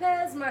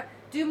Lopez?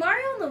 Do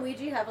Mario and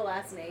Luigi have a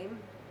last name?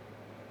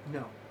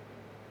 No.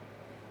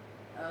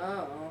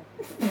 Oh.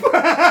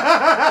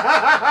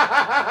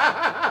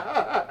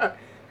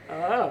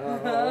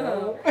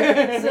 Oh.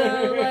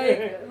 So,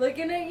 like,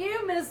 looking at you,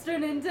 Mr.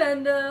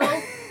 Nintendo.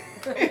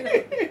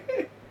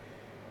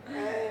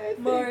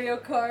 Mario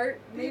Kart.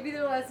 Maybe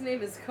their last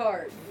name is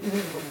Kart.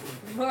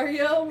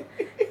 Mario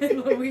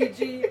and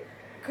Luigi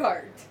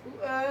Kart.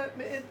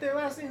 Their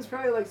last name is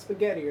probably like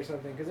spaghetti or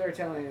something, because they're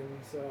Italian,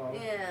 so.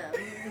 Yeah.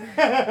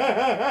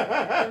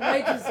 It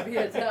might just be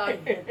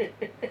Italian.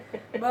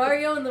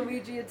 Mario and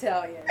Luigi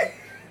Italian.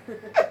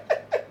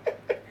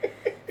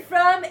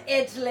 From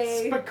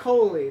Italy.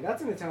 Spicoli.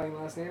 That's an Italian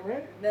last name,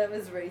 right? That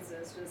was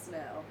racist just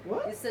now.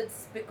 What? You said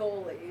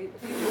Spicoli.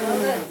 You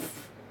know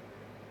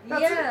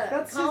that's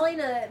calling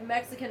a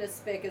Mexican a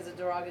spick is a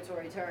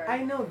derogatory term.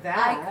 I know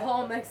that. I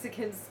call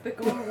Mexicans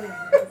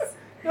spicoles.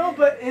 No,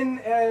 but in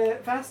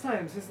Fast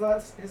Times, his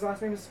last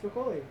name is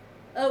Spicoli.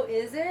 Oh,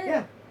 is it?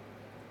 Yeah.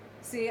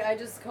 See, I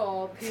just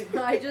call people.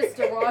 I just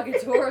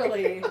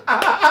derogatorily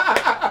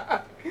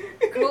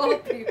call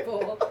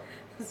people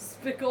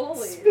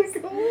spicoles.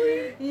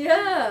 Spicoli?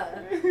 Yeah.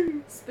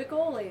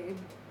 Spicoli.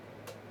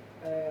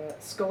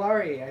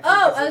 Scolari, I think.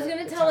 Oh, is I was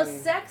going to tell a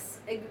Italian. sex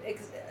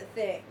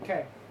thing.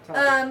 Okay.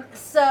 Tell me.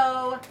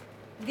 So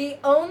the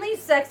only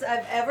sex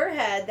I've ever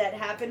had that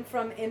happened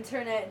from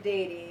internet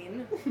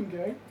dating,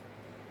 Okay.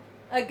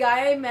 a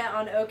guy I met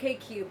on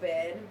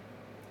OkCupid,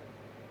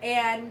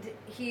 and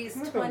he's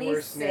Isn't that 26. the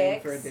worst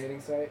name for a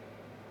dating site?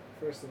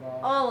 First of all.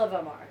 All of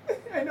them are.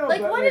 I know.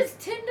 Like, but what does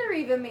Tinder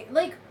even mean?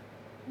 Like,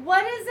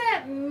 what does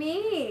that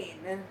mean?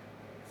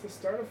 To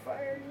start a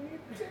fire, you need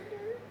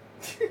Tinder.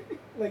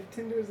 Like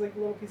Tinder is like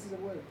little pieces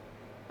of wood.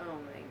 Oh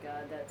my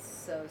god, that's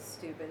so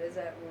stupid. Is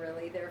that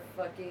really their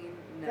fucking...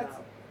 No. That's-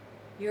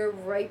 You're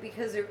right,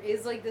 because there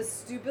is like this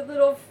stupid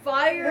little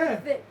fire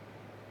thing.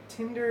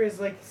 Tinder is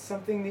like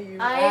something that you.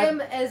 I add,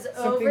 am as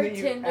something over that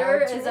you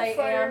Tinder add to as a I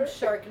fire. am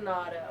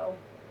Sharknado.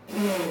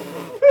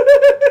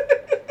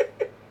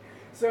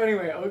 So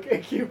anyway, okay,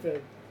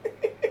 Cupid.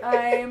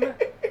 I'm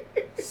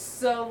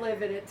so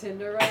livid at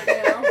Tinder right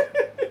now.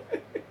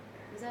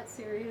 Is that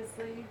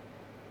seriously?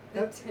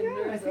 The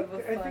Tinders of a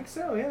I fuck. think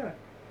so. Yeah.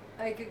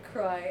 I could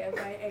cry at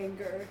my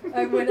anger.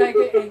 When I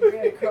get angry,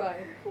 I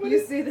cry. What You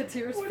did- see the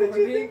tears What forming?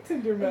 did you think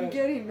Tinder I'm meant?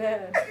 getting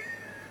mad.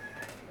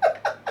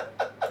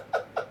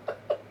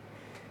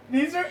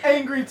 These are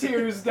angry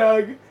tears,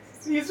 Doug.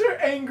 These are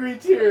angry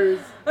tears.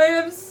 I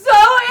am so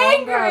Calm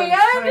angry. down. It's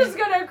I'm time- just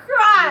gonna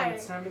cry.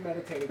 It's time to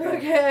meditate again.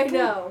 Okay, I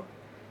know.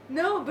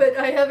 No, but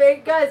I have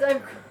 8 guys.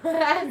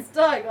 I'm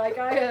stuck. Like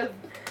I have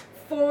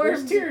formed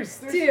There's tears.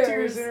 There's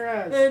tears in her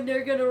eyes. and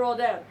they're gonna roll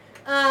down.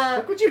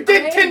 Look what you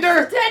did,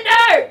 Tinder!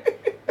 Tinder!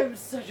 I'm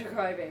such a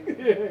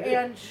crybaby.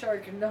 And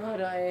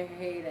Sharknado, I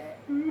hate it.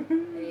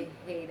 I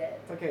hate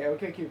it.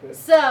 Okay, Cupid.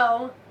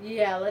 So,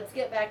 yeah, let's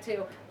get back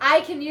to...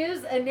 I can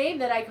use a name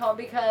that I call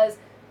because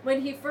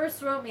when he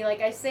first wrote me,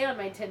 like I say on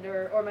my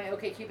Tinder or my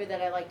OkCupid that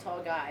I like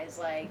tall guys,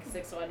 like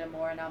 6'1" and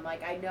more, and I'm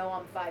like, I know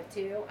I'm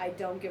 5'2", I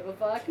don't give a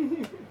fuck.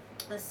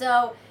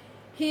 So,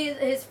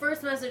 his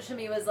first message to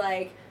me was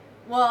like,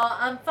 well,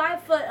 I'm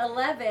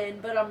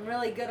 5'11", but I'm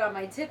really good on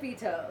my tippy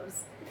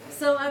toes.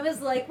 So I was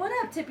like, what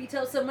up, Tippy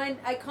Toe? So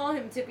I call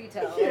him Tippy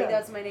Toe. Yeah. Like,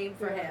 that's my name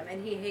for him.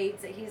 And he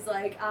hates it. He's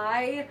like,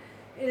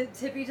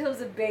 Tippy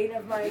Toe's a bane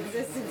of my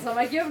existence. I'm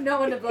like, you have no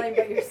one to blame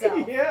but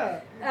yourself.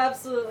 Yeah.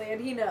 Absolutely. And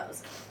he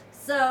knows.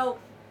 So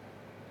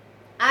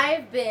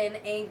I've been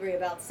angry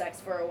about sex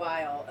for a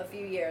while, a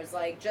few years.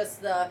 Like,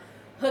 just the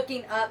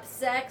hooking up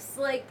sex,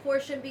 like,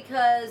 portion.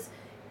 Because,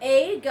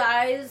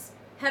 guys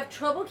have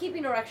trouble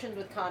keeping erections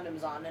with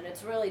condoms on, and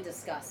it's really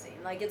disgusting.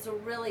 Like, it's a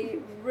really,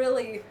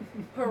 really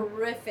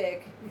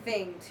horrific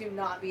thing to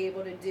not be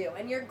able to do.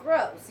 And you're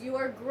gross. You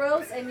are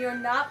gross, and you're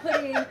not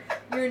putting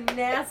your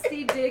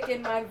nasty dick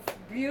in my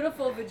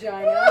beautiful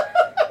vagina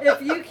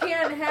if you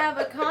can't have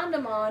a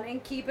condom on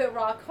and keep it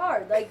rock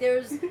hard. Like,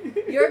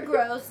 you're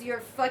gross,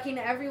 you're fucking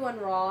everyone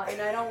raw, and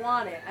I don't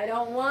want it. I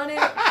don't want it.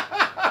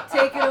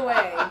 Take it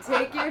away.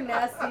 Take your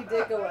nasty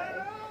dick away.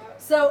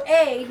 So,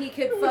 he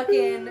could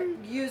fucking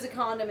use a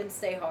condom and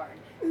stay hard.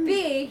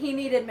 B, he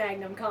needed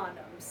Magnum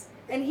condoms.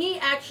 And he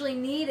actually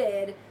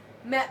needed...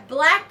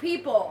 Black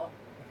people,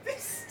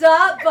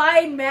 stop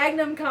buying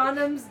Magnum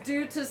condoms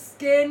due to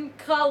skin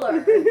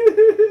color.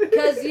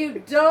 Because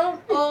you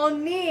don't all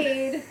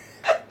need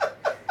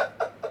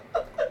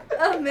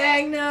a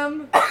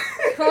Magnum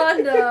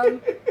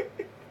condom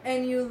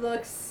and you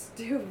look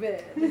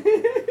stupid.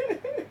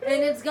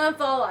 And it's gonna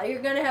fall out.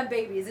 You're gonna have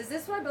babies. Is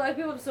this why black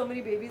people have so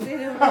many babies? They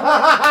don't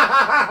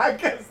know.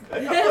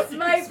 This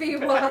might be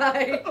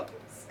why.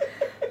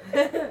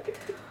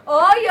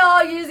 All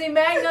y'all using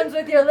Magnums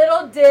with your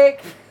little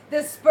dick.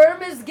 The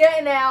sperm is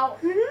getting out,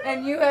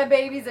 and you have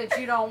babies that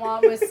you don't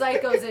want with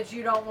psychos that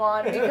you don't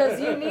want because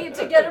you need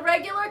to get a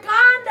regular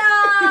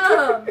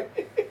condom.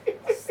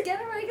 Just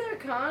get a regular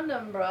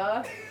condom,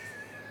 bruh.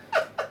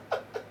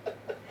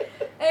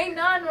 Ain't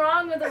nothing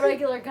wrong with a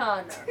regular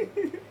condom.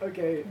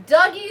 Okay.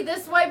 Dougie,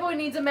 this white boy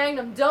needs a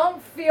Magnum.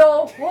 Don't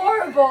feel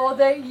horrible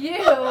that you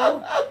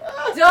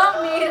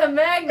don't need a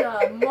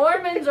Magnum.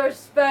 Mormons are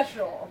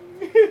special.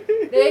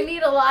 They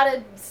need a lot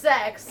of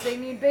sex. They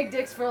need big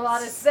dicks for a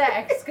lot of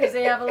sex because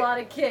they have a lot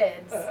of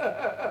kids.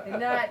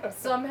 And that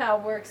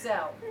somehow works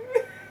out.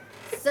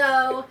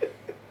 So,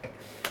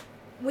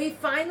 we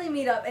finally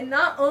meet up, and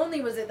not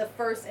only was it the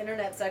first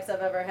internet sex I've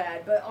ever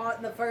had, but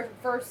on the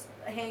first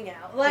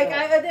hangout. Like,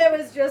 it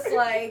was just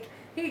like,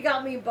 he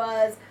got me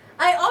buzzed.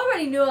 I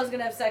already knew I was going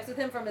to have sex with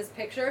him from his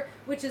picture,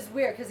 which is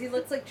weird, because he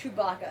looks like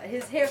Chewbacca.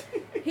 His hair,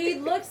 he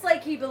looks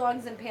like he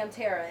belongs in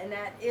Pantera, and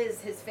that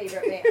is his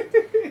favorite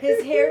band.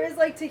 His hair is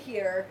like to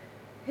here.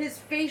 His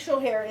facial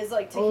hair is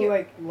like to here. Oh,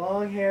 like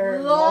long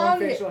hair, long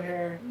facial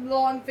hair.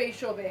 Long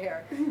facial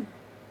hair.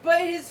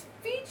 But his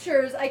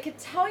features, I could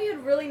tell you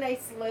had really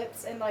nice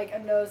lips and like a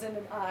nose and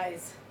an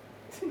eyes.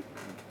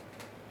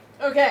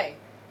 Okay,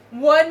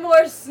 one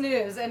more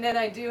snooze and then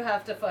I do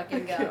have to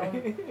fucking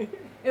go.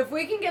 If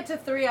we can get to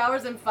 3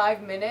 hours and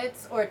 5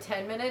 minutes or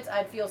 10 minutes,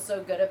 I'd feel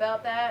so good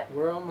about that.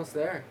 We're almost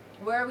there.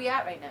 Where are we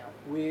at right now?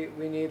 We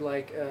need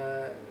like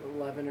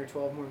 11 or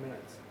 12 more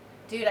minutes.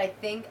 Dude, I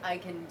think I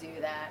can do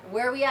that.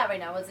 Where are we at right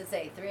now? What does it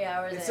say? 3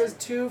 hours It says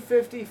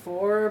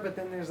 2:54, but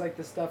then there's like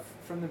the stuff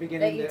from the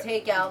beginning that you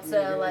take out.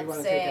 So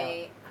let's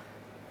say...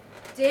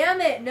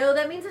 Damn it. No,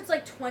 that means it's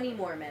like 20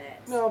 more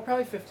minutes. No,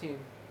 probably 15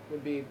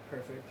 would be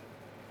perfect.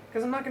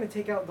 Because I'm not going to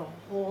take out the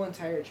whole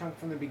entire chunk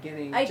from the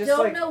beginning. I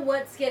don't know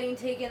what's getting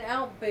taken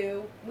out,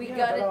 boo. We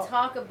gotta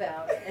talk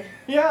about it.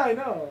 Yeah, I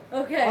know.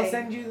 Okay. I'll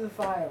send you the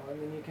file,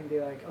 and then you can be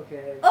like,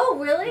 okay. Oh,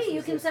 really?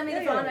 You can send me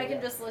the file and I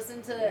can just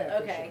listen to Yeah,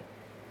 okay.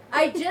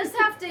 I just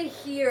have to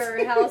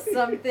hear how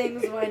some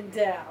things went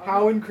down.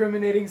 How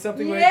incriminating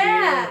something might be.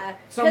 Yeah.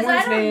 Because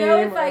I don't know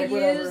if I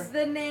whatever. used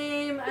the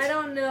name. I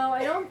don't know.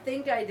 I don't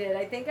think I did.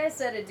 I think I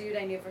said a dude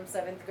I knew from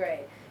 7th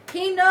grade.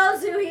 He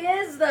knows who he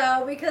is,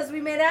 though, because we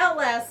made out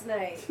last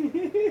night.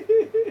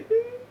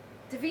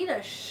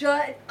 Davina,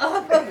 shut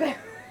up about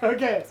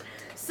Okay.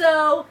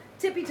 So,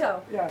 tippy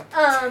toe. Yeah.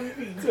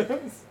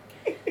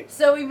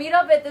 So we meet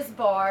up at this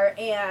bar,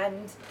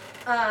 and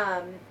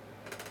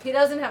he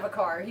doesn't have a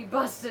car. He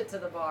busted to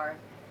the bar.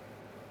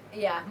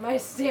 Yeah, my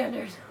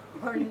standards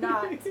are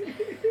not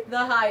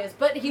the highest.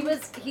 But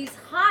he's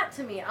hot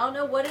to me. I don't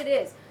know what it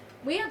is.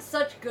 We had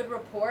such good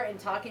rapport and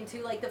talking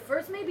to, like, the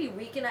first maybe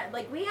week and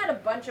like, we had a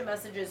bunch of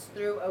messages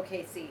through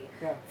OKC.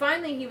 Yeah.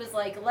 Finally, he was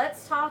like,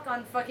 let's talk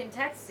on fucking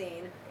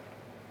texting.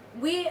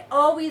 We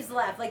always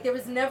laughed. Like, there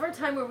was never a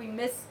time where we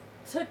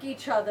mistook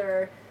each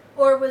other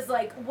or was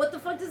like, what the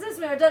fuck does this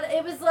mean?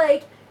 It was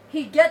like,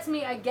 he gets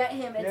me, I get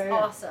him, it's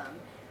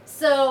awesome.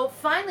 So,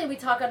 finally, we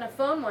talk on the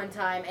phone one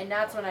time, and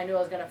that's when I knew I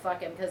was going to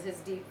fuck him, because his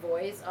deep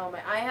voice, oh my,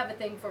 I have a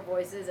thing for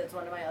voices, it's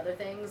one of my other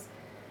things.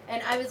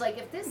 And I was like,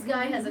 if this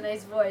guy has a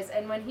nice voice,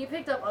 and when he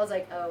picked up, I was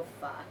like, oh,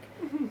 fuck.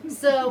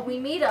 So we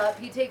meet up.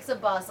 He takes a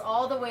bus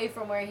all the way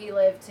from where he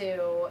lived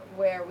to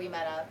where we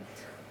met up.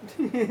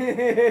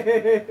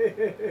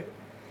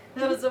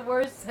 That was the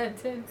worst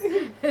sentence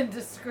and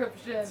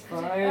description It's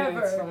fine, ever.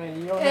 it's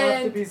fine. You don't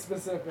have to be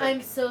specific.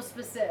 I'm so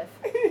specific.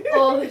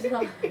 All the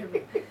time.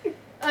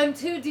 I'm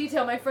too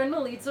detailed. My friend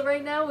Melitza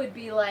right now would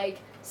be like,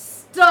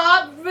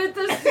 stop with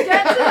the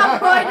get to the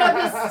point of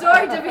the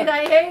story, Davina.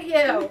 I hate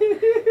you.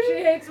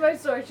 She hates my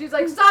story. She's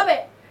like, stop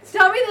it.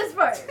 Tell me this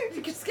part.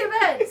 Skip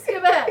ahead.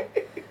 Skip ahead.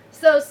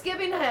 So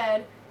skipping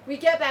ahead, we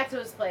get back to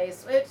his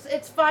place.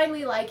 It's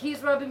finally like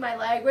he's rubbing my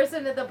leg. We're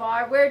sitting at the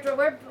bar. Where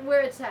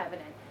it's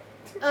happening.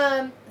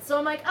 So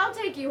I'm like, I'll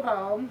take you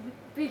home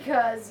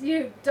because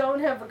you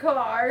don't have a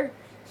car.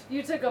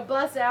 You took a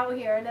bus out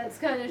here, and it's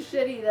kind of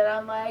shitty that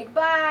I'm like,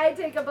 bye,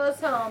 take a bus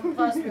home.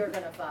 Plus, we were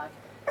gonna fuck.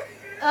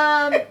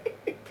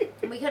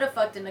 We could have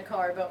fucked in the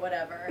car, but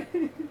whatever.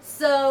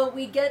 So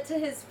we get to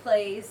his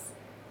place,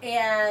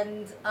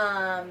 and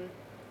I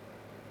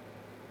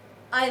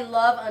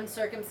love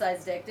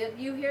uncircumcised dick. Did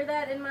you hear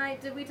that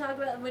did we talk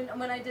about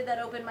when I did that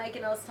open mic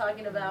and I was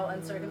talking about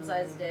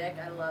uncircumcised dick?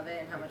 I love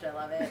it and how much I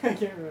love it. I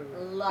can't remember.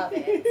 Love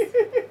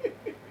it.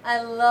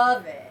 I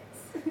love it.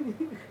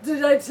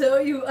 Did I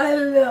tell you I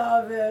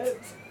love it?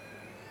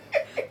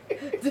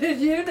 Did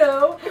you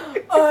know?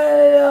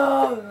 I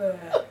love it.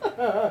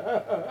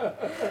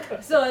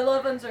 So I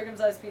love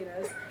uncircumcised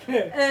penis.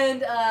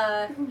 And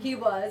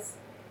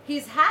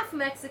he's half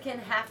Mexican,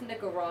 half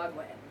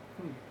Nicaraguan.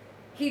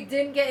 He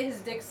didn't get his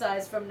dick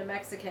size from the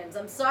Mexicans.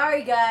 I'm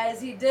sorry,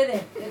 guys, he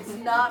didn't. It's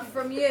not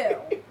from you.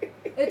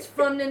 It's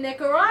from the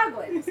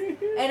Nicaraguans.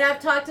 And I've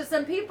talked to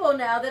some people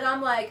now that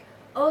I'm like,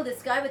 oh,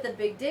 this guy with the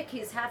big dick,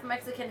 he's half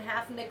Mexican,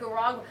 half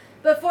Nicaraguan.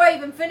 Before I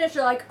even finish,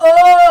 they're like,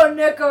 oh,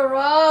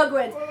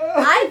 Nicaraguans.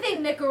 I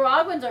think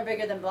Nicaraguans are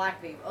bigger than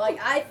black people. Like,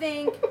 I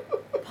think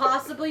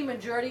possibly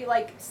majority,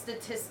 like,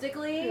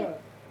 statistically,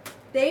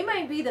 they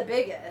might be the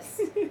biggest.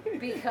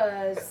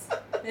 Because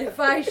if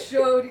I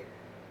showed...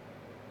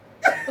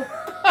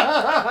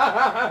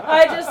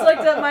 I just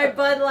looked at my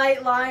Bud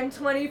Light Lime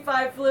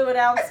 25 fluid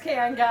ounce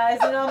can, guys,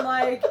 and I'm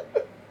like...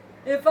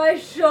 If I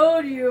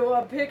showed you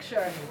a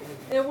picture,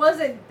 it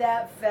wasn't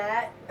that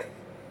fat.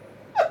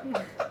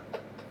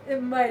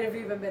 It might have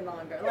even been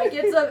longer. Like,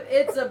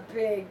 it's a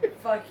big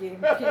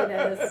fucking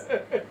penis.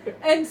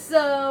 And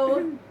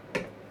so,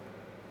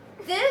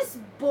 this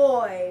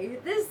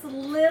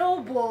little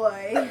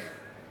boy,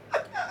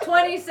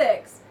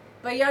 26,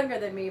 but younger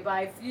than me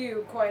by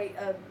quite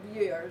a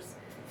years,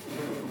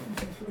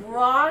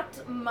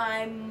 rocked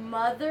my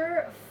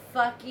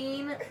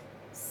motherfucking...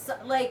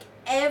 Like,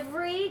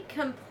 every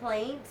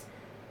complaint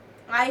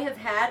I have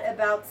had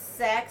about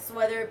sex,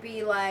 whether it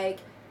be, like,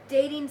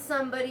 dating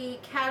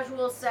somebody,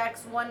 casual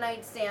sex,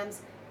 one-night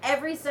stands,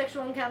 every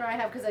sexual encounter I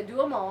have, because I do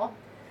them all,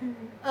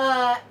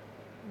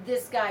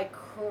 this guy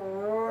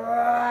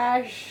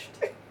crushed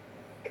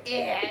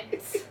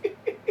it.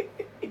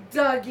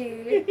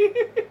 Dougie.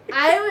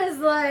 I was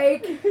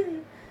like,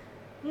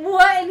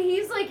 What? And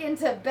he's like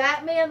into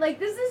Batman. Like,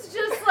 this is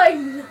just like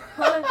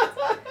nuts.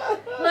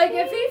 Like,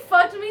 if he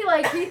fucked me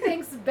like he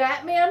thinks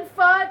Batman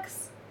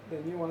fucks,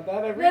 then you want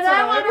that every then time.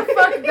 I want to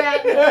fuck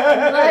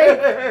Batman.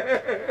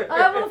 Like,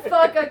 I will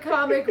fuck a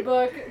comic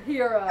book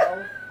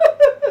hero.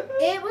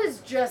 It was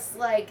just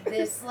like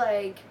this,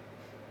 like,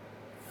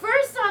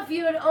 first off,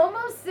 you would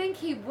almost think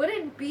he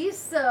wouldn't be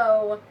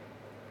so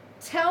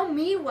tell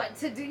me what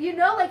to do. You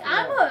know, like,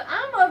 I'm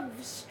a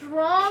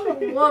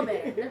strong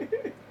woman.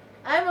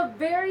 I'm a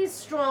very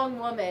strong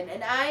woman,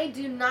 and I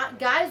do not,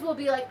 guys will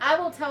be like, I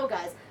will tell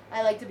guys,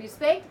 I like to be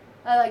spanked,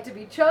 I like to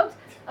be choked,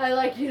 I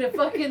like you to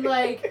fucking,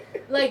 like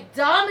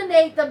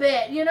dominate the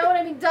bit, you know what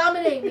I mean?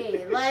 Dominate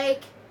me,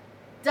 like,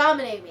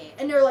 dominate me.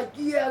 And they're like,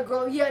 yeah,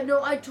 girl, yeah,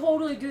 no, I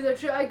totally do that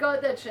shit, I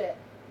got that shit.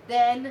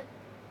 Then,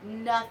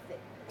 nothing.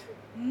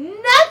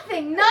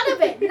 Nothing, none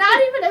of it,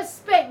 not even a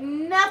spank,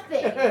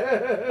 nothing.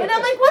 And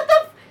I'm like, what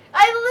the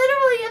I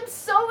literally am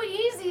so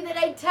easy that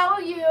I tell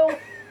you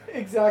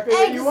exactly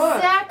what you want.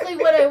 Exactly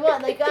what I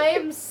want. Like, I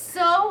am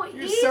so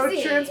You're easy.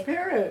 so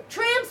transparent.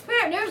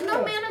 Transparent. There's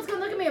no man that's going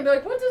to look at me and be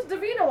like, what does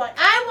Davina want?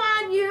 I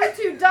want you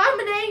to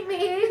dominate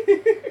me,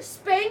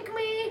 spank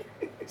me,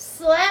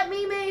 slap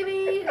me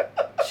maybe,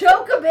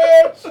 choke a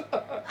bitch.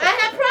 I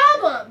have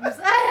problems.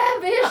 I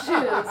have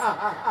issues.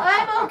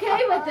 I'm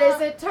okay with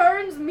this. It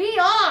turns me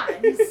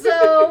on.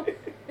 So,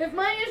 if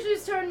my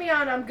issues turn me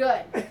on, I'm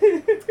good.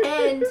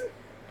 And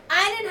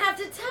I didn't have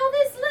to tell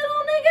this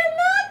little nigga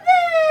nothing.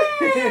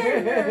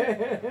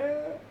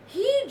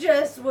 He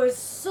just was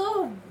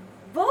so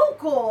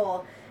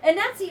vocal. And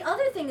that's the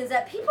other thing, is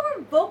that people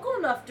aren't vocal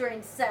enough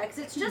during sex.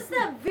 It's just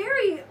that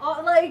very,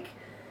 like,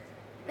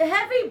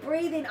 heavy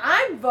breathing.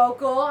 I'm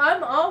vocal.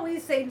 I'm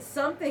always saying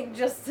something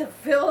just to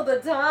fill the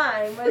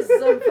time with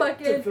some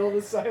fucking to fill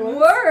the silence.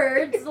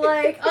 Words.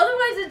 Like,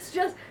 otherwise it's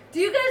just, do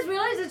you guys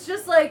realize it's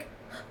just like,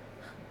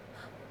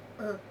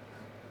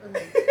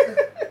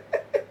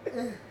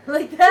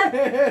 like that?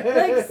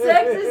 Like,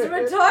 sex is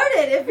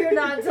retarded if you're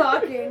not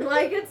talking.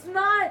 Like, it's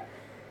not.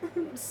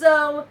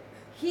 So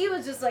he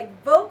was just like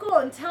vocal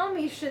and telling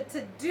me shit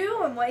to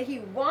do and what he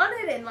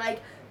wanted, and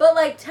like, but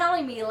like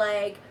telling me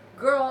like,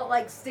 girl,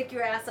 like, stick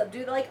your ass up,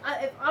 dude. Like,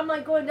 if I'm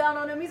like going down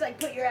on him, he's like,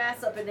 put your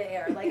ass up in the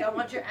air. Like, I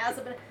want your ass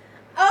up in the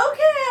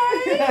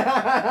okay.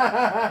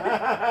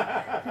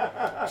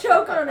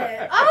 Choke on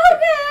it.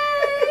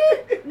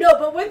 Okay. No,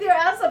 but with your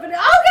ass up in it.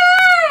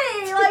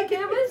 Okay. Like,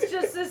 it was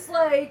just this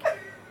like,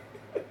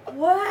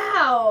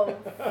 wow,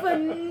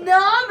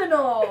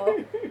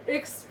 phenomenal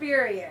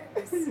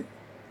experience.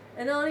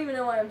 And I don't even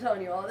know why I'm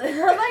telling you all this.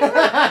 I'm like,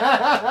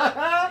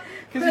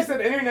 because you said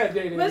internet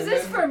dating. Was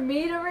this for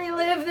me to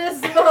relive this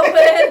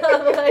moment?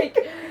 I'm like,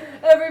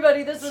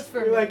 everybody, this was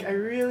for me. Like, I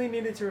really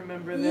needed to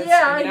remember this.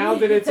 Yeah, and now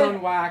that it's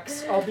on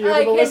wax, I'll be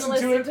able to listen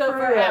to it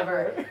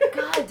forever.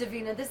 God,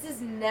 Davina, this is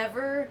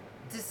never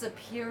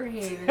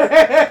disappearing.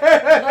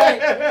 Like,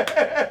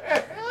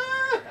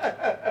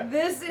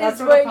 this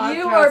is what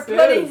you are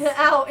putting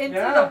out into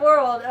the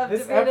world of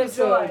this Davina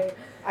episode, Joy.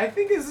 I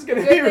think this is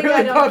going to be a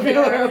really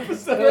popular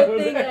episode.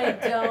 Good thing I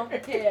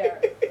don't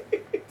care.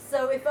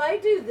 So if I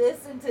do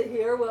this into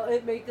here, will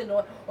it make the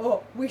noise?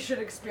 Oh, we should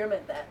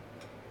experiment that.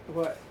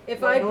 What?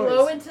 If what I noise?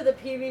 blow into the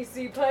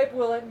PVC pipe,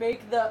 will it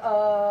make the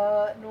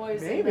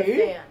noise in the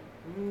fan?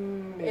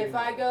 If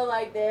I go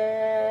like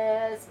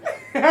this,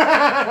 no.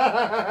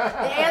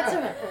 The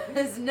answer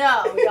is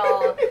no,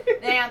 y'all.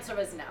 The answer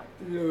is no.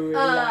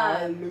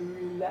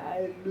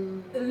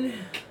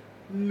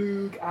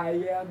 Luke, I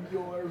am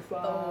your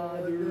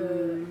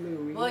father.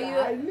 Well,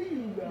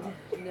 No.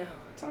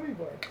 Tommy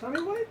Boy.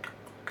 Tommy Boy?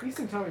 You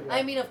seen Tommy Boy?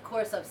 I mean, of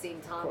course I've seen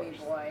Tommy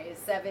Boy.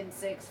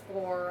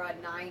 7'6'4", a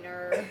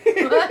niner.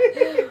 What?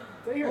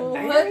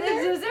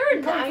 Is there a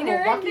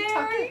niner in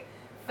there?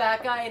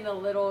 Fat guy in a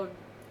little...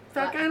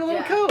 Fat guy in a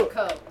little coat.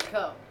 Coat.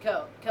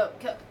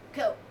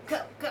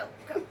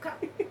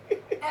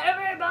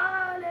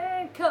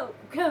 Everybody, coat.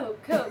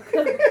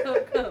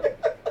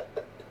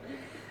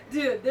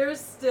 Dude, there's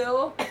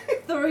still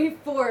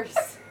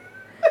 3/4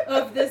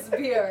 of this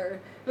beer.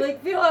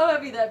 Like, feel how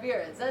heavy that beer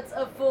is. That's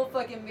a full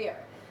fucking beer.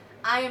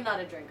 I am not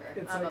a drinker.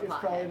 I'm a pothead. It's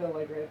probably the,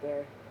 like, right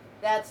there.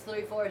 That's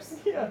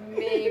 3/4,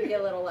 maybe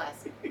a little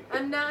less.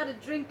 I'm not a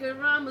drinker,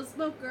 I'm a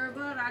smoker,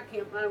 but I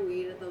can't buy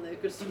weed at the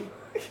liquor store.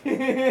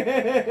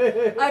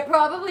 I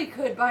probably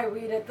could buy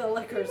weed at the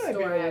liquor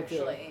store,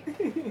 actually.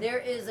 There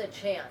is a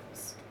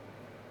chance.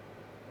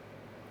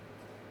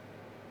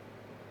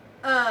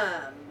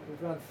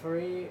 We've gone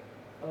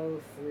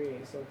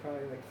 3:03, so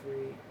probably like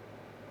 3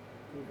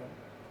 even.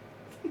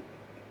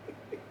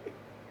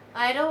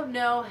 I don't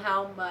know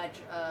how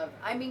much of...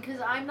 I mean, because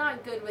I'm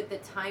not good with the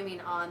timing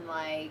on,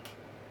 like,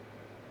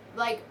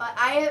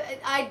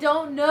 I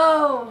don't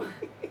know.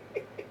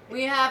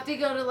 We have to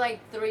go to, like,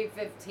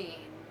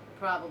 3:15,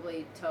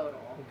 probably,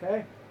 total.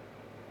 Okay.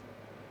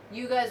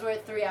 You guys were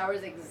at 3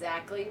 hours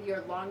exactly.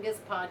 Your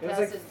longest podcast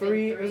has been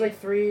 3... It was like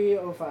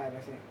 3:05, I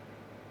think.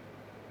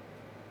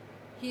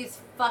 He's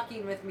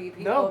fucking with me,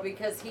 people,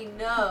 because he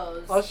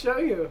knows... I'll show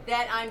you.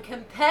 ...that I'm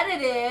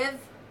competitive...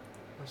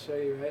 I'll show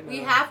you right now. We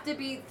have to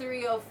beat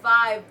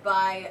 3:05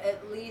 by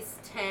at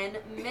least 10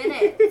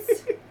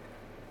 minutes.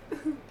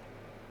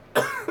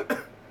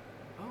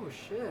 Oh,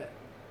 shit.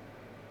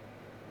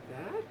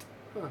 That?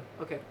 Huh,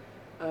 okay.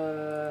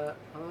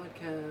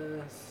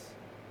 Podcasts.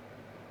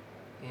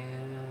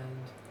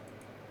 And...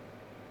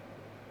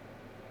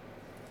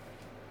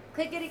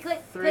 Clickety click.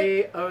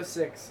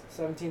 3:06,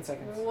 17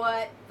 seconds.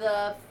 What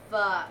the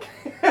fuck?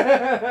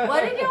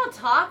 What did y'all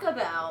talk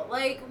about?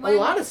 Like when A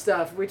lot of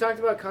stuff. We talked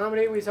about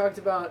comedy. We talked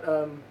about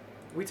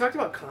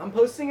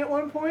composting at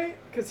one point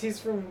because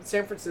he's from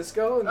San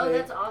Francisco. And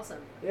that's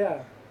awesome.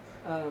 Yeah.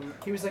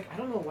 He was like, I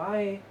don't know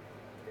why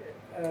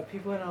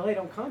people in LA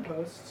don't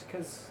compost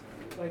because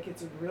like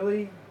it's a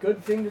really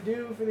good thing to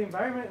do for the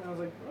environment. And I was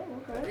like, oh,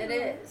 okay. It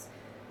is.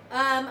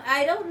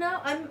 I don't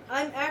know. I'm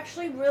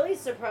actually really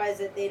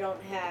surprised that they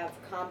don't have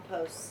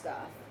compost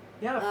stuff.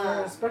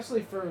 Yeah,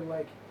 especially for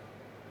like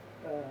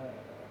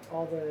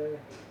all the.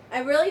 I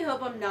really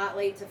hope I'm not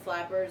late to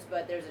Flappers,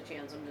 but there's a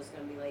chance I'm just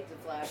gonna be late to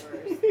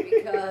Flappers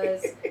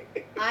because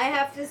I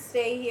have to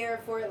stay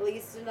here for at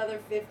least another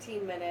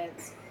 15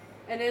 minutes,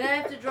 and then I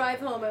have to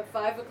drive home at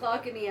 5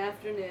 o'clock in the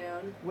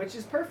afternoon. Which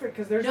is perfect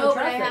because there's no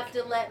traffic. No, but I have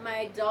to let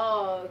my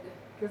dog.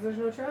 Because there's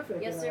no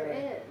traffic. Yes, there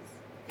is.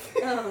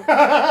 Oh.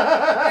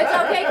 It's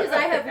okay because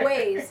I have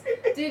Waze.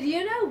 Did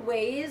you know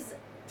Waze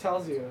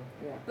tells you?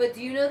 Yeah. But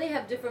do you know they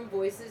have different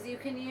voices you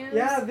can use?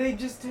 Yeah, they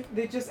just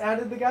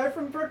added the guy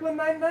from Brooklyn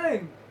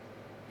Nine-Nine.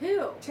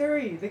 Who?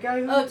 Terry, the guy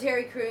who. Oh,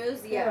 Terry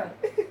Crews. Yeah.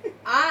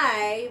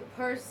 I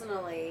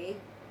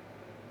personally.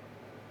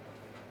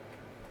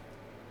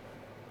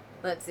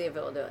 Let's see if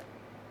it will do it.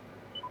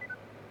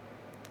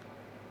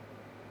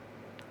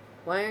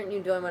 Why aren't you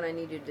doing what I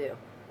need you to do?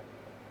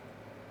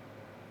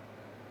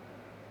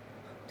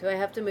 Do I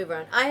have to move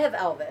around? I have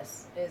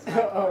Elvis.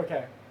 Oh,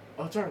 okay.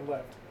 I'll turn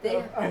left.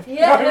 Have you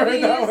used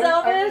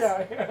Elvis?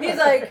 Yeah. He's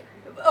like,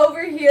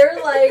 over here,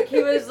 like,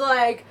 he was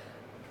like,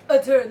 a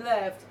turn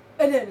left,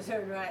 and then a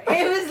turn right.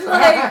 It was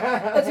like,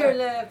 a turn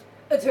left,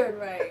 a turn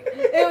right.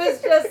 It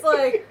was just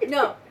like,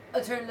 no,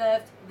 a turn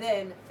left,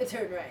 then a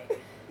turn right.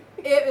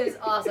 It was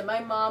awesome.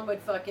 My mom would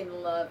fucking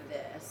love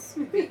this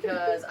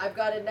because I've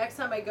got it. Next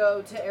time I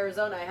go to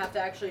Arizona, I have to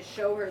actually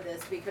show her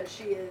this because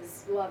she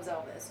loves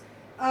Elvis.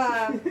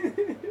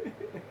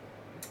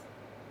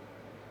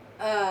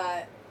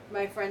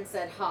 My friend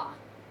said, ha.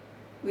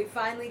 We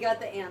finally got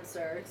the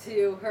answer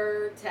to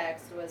her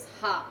text was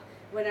ha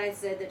when I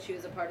said that she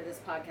was a part of this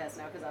podcast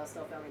now because I was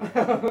still filming.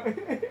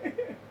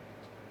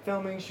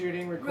 Filming,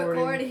 shooting,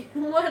 recording.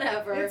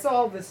 Whatever. It's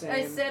all the same.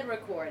 I said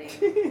recording.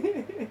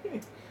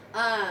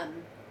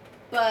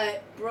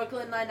 But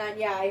Brooklyn Nine-Nine,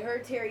 yeah, I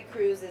heard Terry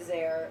Crews is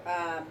there.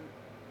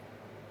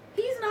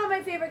 He's not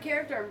my favorite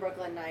character in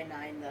Brooklyn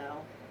Nine-Nine,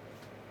 though.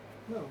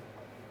 No.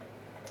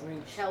 I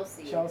mean,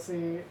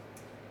 Chelsea,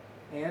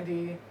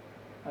 Andy,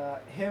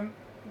 him,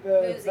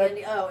 Who's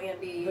Andy? Oh,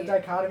 Andy. The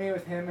dichotomy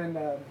with him and,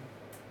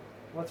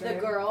 what's her name?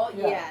 The girl?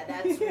 Yeah,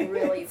 that's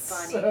really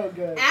funny. So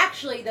good.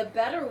 Actually, the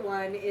better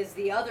one is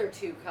the other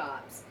two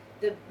cops.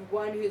 The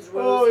one who's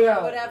Rosie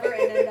or whatever,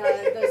 and then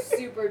the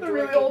super the dorky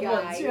really old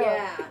guy. Ones,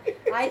 yeah.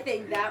 I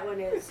think that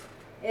one is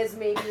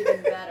maybe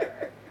even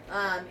better.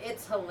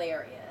 It's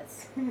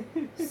hilarious.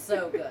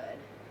 So good.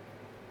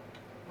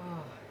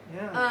 Oh,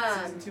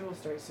 yeah. Season 2 will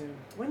start soon.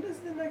 When does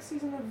the next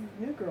season of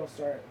New Girl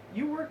start?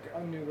 You work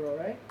on New Girl,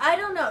 right? I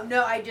don't know.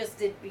 No, I just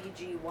did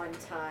BG one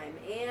time,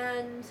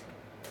 and...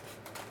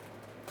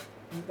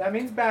 That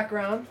means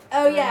background.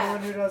 Oh, yeah.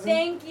 Who doesn't.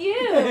 Thank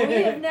you.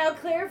 We have now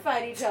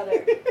clarified each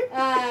other.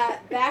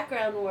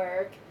 Background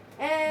work.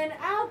 And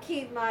I'll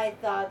keep my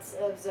thoughts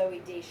of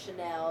Zooey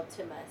Deschanel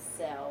to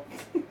myself.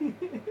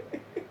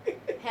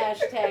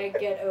 Hashtag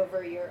get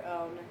over your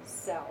own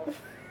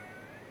self.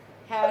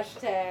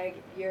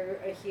 Hashtag you're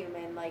a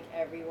human like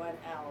everyone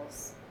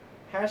else.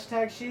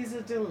 Hashtag she's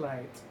a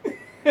delight.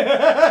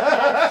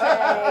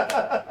 Hashtag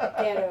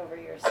get over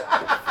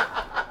yourself.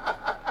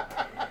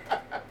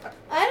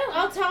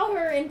 I'll tell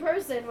her in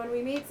person when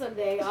we meet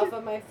someday off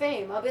of my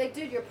fame. I'll be like,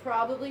 dude, you're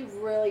probably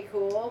really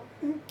cool.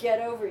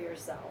 Get over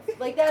yourself.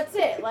 Like, that's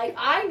it. Like,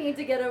 I need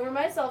to get over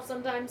myself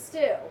sometimes,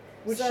 too.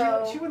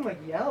 She wouldn't,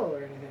 like, yell or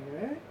anything,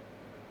 right?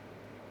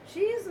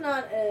 She's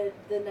not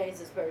the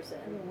nicest person,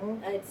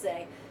 I'd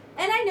say.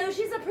 And I know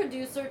she's a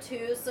producer,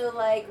 too, so,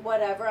 like,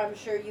 whatever. I'm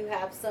sure you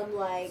have some,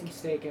 like... Some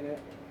stake in it.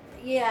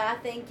 Yeah,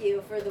 thank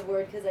you for the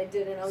word, because I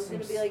didn't. I was going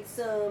to be like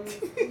some,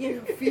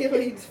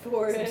 feelings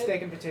for it. Some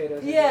steak and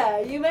potatoes. Yeah,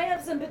 you may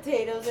have some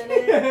potatoes in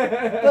it,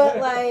 but,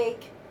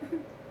 like,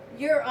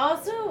 you're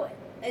also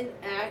dude,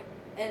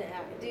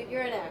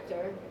 you're an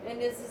actor, and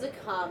this is a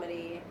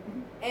comedy,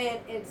 and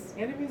it's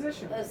and a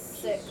musician. A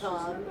sitcom, she's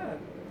not bad.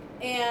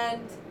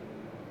 And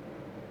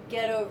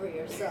get over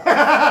yourself.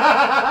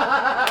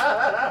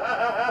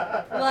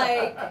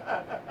 Like,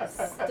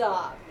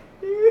 stop.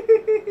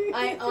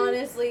 I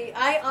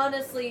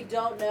honestly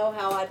don't know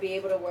how I'd be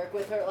able to work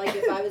with her. Like,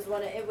 if I was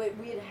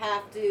we'd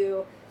have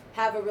to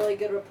have a really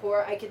good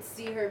rapport. I could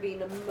see her being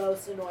the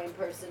most annoying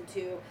person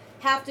to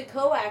have to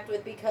co-act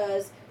with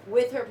because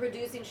with her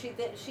producing, she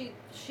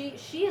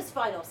has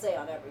final say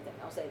on everything.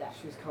 I'll say that.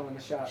 She's calling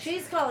the shots.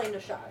 She's calling the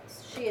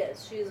shots. She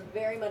is. She is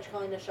very much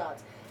calling the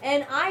shots.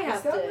 And I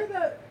have to. Is that where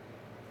that?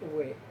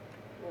 Wait.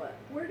 What?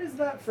 Where does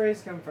that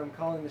phrase come from?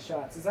 Calling the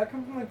shots. Does that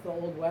come from like the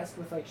Old West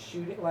with like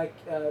shooting, like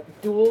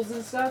duels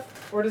and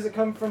stuff, or does it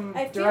come from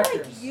directors? I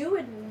feel like you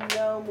would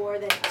know more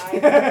than I do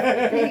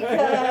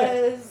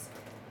because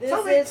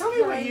tell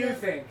me what you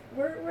think.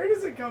 Where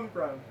does it come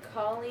from?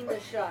 Calling the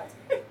shots.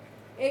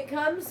 It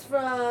comes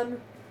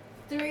from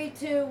 3,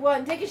 2,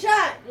 1, take a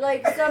shot.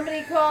 Like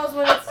somebody calls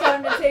when it's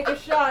time to take a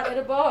shot at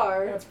a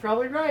bar. That's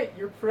probably right.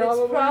 You're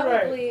probably right.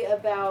 It's probably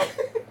about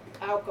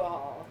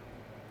alcohol.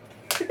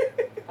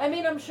 I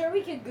mean, I'm sure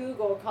we could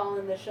Google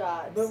calling the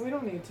shots. But we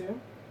don't need to.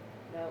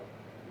 No,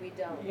 we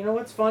don't. You know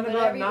what's fun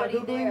about not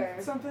Googling there.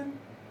 something?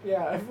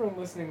 Yeah, everyone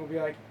listening will be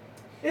like,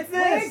 it's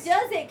this!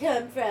 Where does it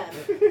come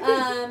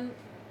from?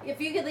 If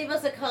you could leave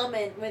us a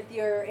comment with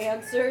your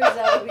answers,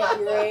 that would be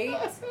great.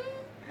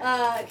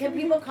 Can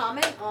people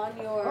comment on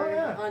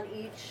on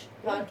each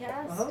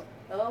podcast? Uh-huh.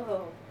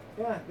 Oh.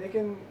 Yeah, they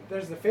can.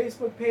 There's the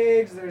Facebook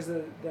page. There's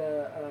the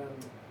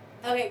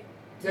Okay.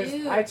 There's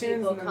do iTunes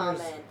people and then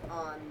comment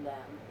on them?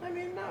 I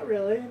mean, not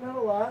really, not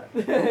a lot.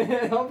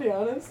 I'll be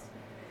honest.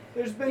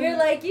 There's been. You're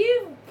like,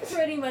 you've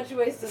pretty much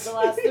wasted the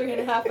last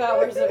 3.5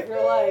 hours of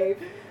your life.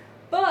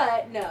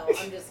 But no,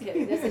 I'm just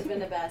kidding. This has been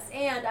the best,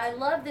 and I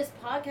love this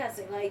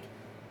podcasting. Like,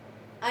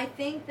 I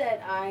think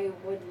that I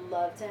would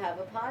love to have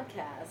a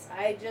podcast.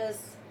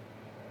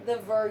 The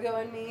Virgo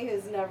in me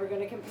who's never going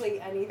to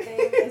complete anything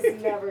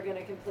is never going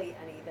to complete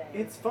anything.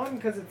 It's fun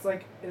because it's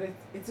like,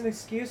 it's an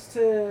excuse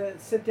to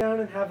sit down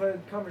and have a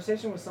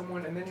conversation with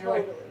someone, and then you're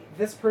like,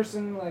 this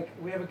person, like,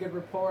 we have a good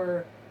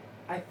rapport.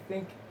 I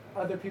think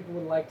other people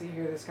would like to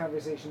hear this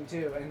conversation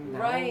too, and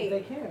now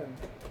they can.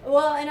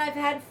 Well, and I've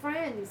had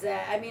friends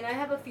that, I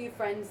have a few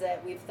friends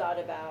that we've thought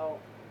about,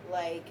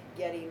 like,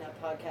 getting a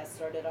podcast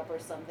started up or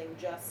something,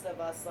 just of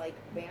us, like,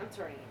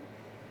 bantering.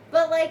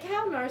 But, like,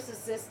 how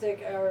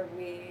narcissistic are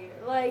we?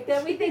 Like,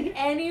 that we think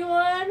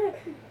anyone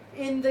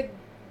in the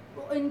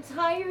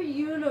entire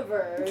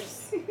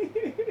universe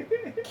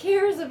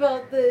cares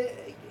about the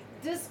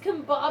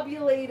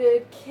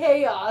discombobulated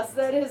chaos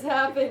that has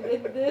happened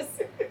in this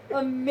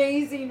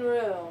amazing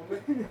room.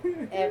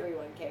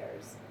 Everyone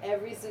cares.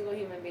 Every single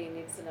human being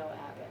needs to know what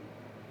happened.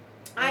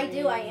 I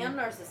am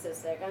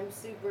narcissistic. I'm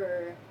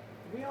super...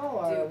 We all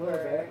are a little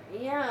bit.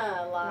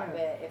 Yeah, a lot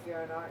bit if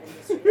you're in our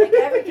industry. Like,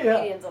 every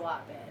comedian's a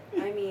lot bit.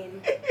 I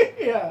mean,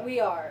 we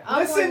are.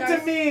 Listen to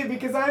me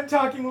because I'm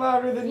talking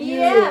louder than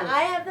you. Yeah,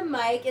 I have the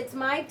mic. It's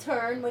my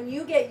turn. When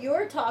you get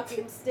your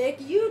talking stick,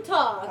 you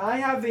talk. I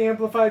have the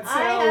amplified sound.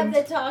 I have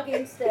the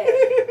talking stick.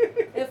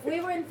 If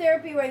we were in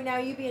therapy right now,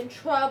 you'd be in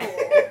trouble.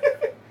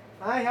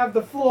 I have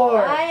the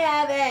floor. I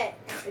have it.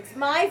 It's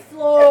my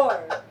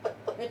floor.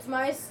 It's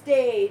my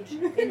stage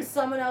in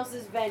someone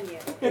else's venue.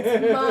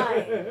 It's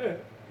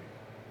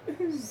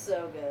mine.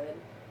 So good.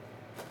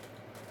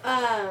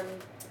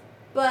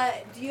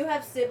 But do you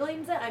have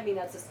siblings?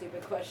 That's a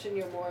stupid question.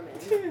 You're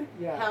Mormon.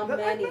 Yeah. How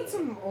many? I've met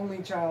some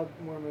only child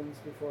Mormons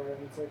before, and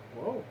it's like,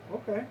 whoa,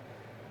 okay.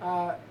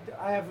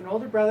 I have an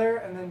older brother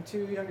and then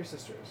 2 younger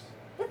sisters.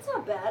 That's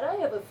not bad. I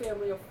have a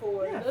family of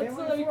 4. Yeah, that's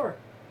family of 4.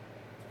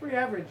 It's pretty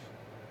average.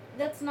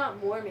 That's not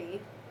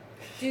Mormon.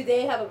 Do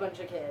they have a bunch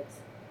of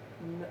kids?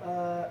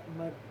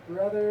 My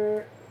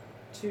brother,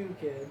 2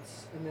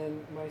 kids, and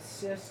then my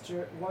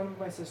sister. One of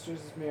my sisters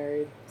is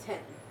married. 10.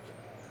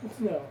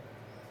 No.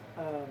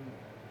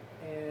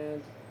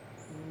 And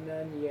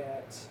none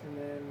yet. And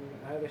then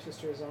my other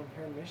sister is on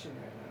her mission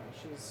right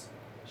now.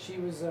 She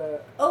was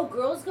Oh,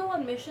 girls go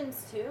on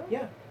missions too?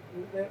 Yeah.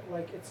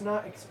 Like, it's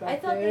not expected. I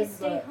thought they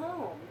stay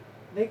home.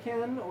 They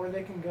can, or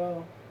they can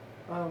go.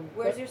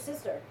 Where's your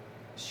sister?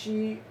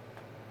 She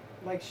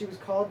was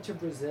called to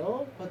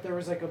Brazil, but there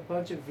was like a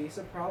bunch of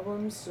visa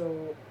problems,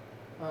 so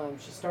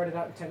she started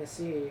out in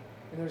Tennessee,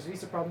 and there was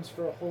visa problems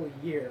for a whole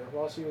year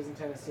while she was in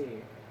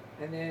Tennessee.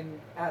 And then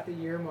at the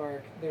year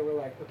mark, they were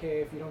like, okay,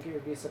 if you don't get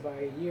your visa by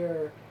a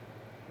year,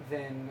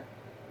 then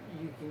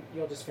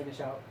you'll just finish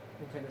out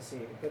in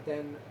Tennessee. But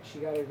then she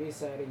got her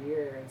visa at a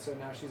year, and so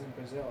now she's in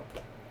Brazil.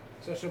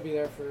 So she'll be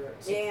there for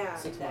 6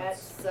 months. That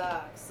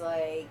sucks.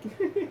 Like,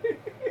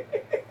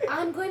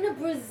 I'm going to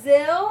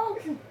Brazil?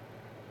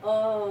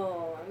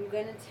 Oh, I'm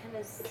going to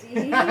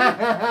Tennessee? Damn,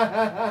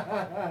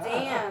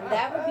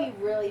 that would be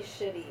really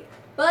shitty.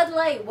 Bud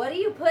Light, what do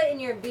you put in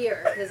your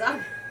beer? Because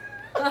I'm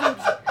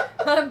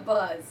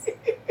buzzed.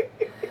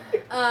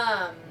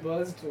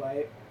 Buzzed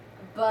Light.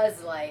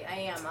 Buzz Light. I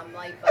am. I'm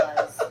light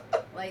buzzed.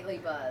 Lightly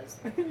buzzed.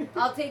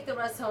 I'll take the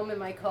rest home in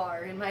my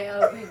car, in my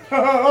oven.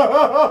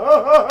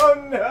 Oh,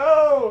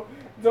 no!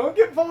 Don't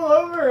get pulled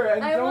over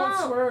and don't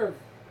swerve.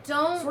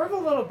 Don't. Swerve a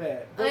little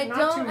bit. But I not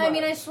don't. Too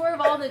much. I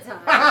swerve all the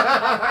time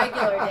on a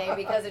regular day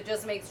because it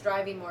just makes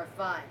driving more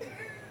fun.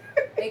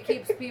 It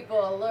keeps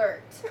people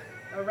alert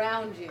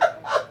around you.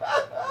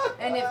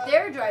 And if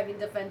they're driving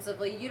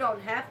defensively, you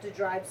don't have to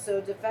drive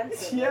so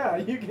defensively. Yeah,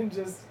 you can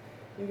just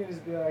You can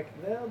just be like,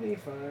 they'll be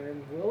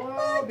fine. We'll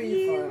all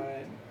be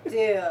fine.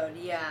 Dude,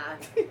 yeah.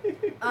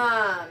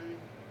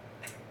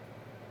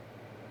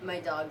 My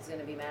dog's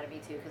gonna be mad at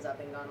me too because I've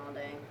been gone all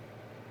day.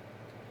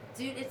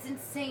 Dude, it's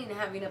insane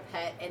having a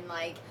pet and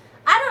like,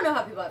 I don't know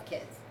how people have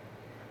kids.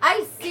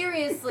 I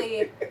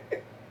seriously,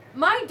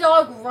 my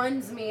dog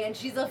runs me and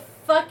she's a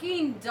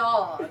fucking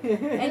dog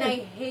and I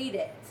hate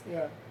it.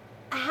 Yeah.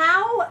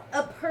 How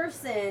a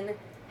person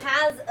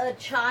has a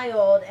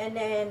child and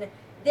then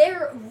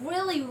they're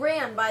really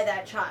ran by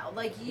that child.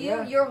 Like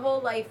your whole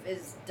life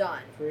is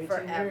done For 18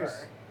 forever.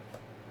 years.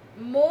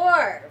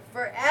 More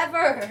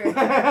forever.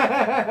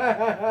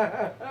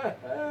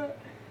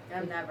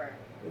 I'm never.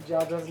 The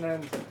job doesn't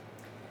end.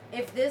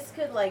 If this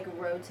could like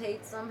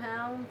rotate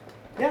somehow.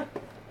 Yeah.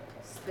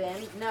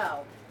 Spin?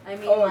 No. I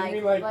mean,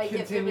 you mean like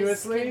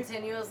continuously? If it was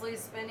continuously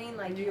spinning,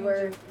 like you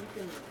were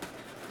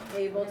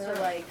able to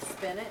like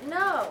spin it.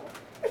 No.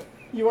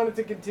 You want it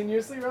to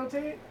continuously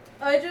rotate?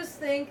 I just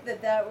think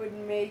that would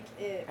make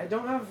it. I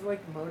don't have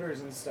like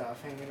motors and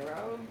stuff hanging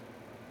around.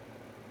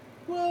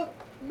 Well,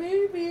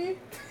 maybe.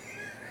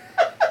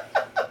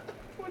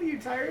 What are you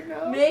tired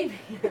now? Maybe.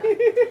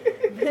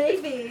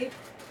 Maybe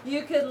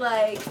you could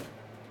like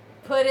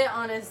put it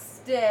on a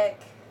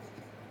stick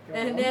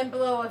and then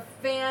blow a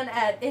fan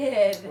at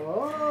it.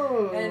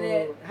 Oh. And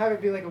it have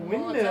it be like a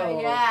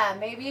windmill. Yeah,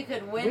 maybe you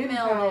could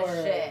windmill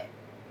this shit.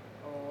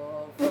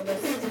 Oh, from a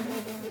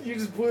you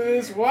just blew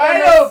this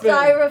wide open.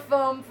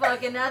 Styrofoam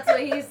fucking, that's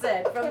what he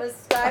said. From a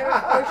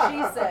styrofoam, or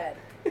she said.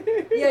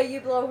 Yeah,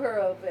 you blow her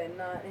open,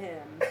 not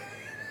him.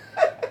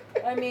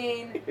 I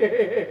mean,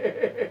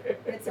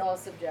 it's all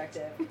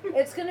subjective.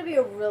 It's going to be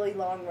a really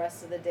long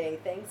rest of the day.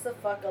 Thanks the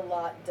fuck a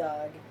lot,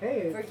 Doug,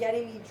 for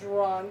getting me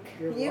drunk.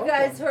 You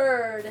guys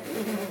heard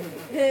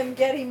him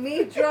getting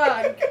me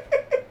drunk.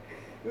 It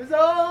was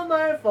all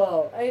my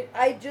fault.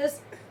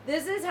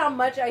 This is how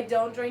much I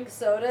don't drink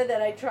soda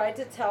that I tried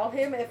to tell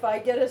him if I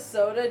get a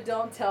soda,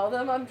 don't tell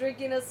them I'm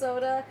drinking a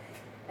soda.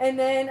 And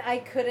then I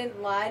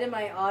couldn't lie to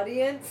my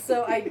audience,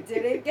 so I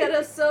didn't get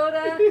a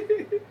soda.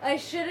 I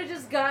should have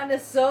just gotten a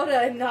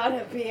soda and not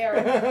a beer.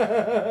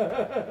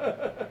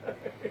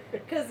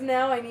 Because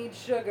now I need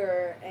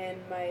sugar in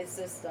my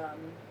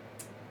system.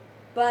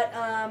 But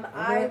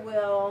I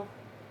will...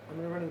 I'm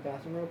going to run to the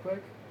bathroom real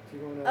quick. Do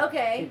you want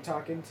to keep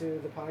talking to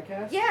the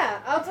podcast?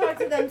 Yeah, I'll talk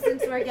to them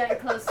since we're getting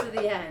close to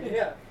the end.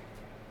 Yeah.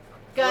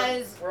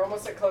 Guys... We're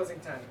almost at closing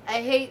time.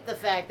 I hate the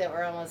fact that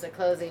we're almost at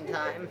closing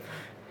time.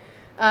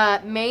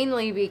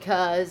 Mainly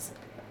because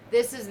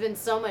this has been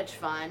so much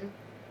fun.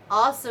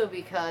 Also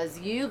because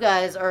you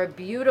guys are a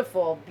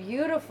beautiful,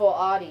 beautiful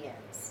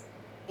audience.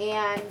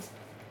 And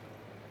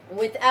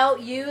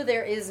without you,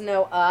 there is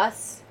no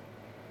us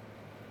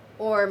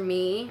or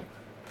me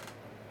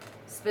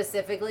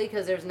specifically,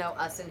 because there's no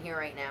us in here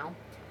right now.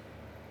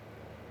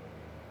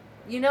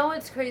 You know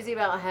what's crazy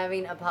about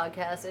having a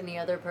podcast and the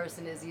other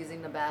person is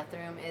using the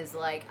bathroom is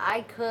like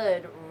I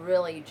could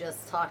really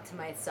just talk to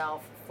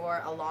myself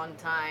for a long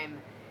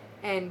time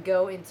and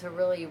go into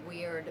really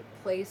weird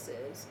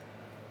places.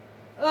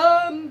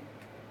 I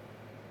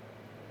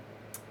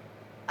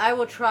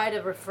will try to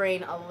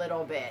refrain a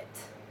little bit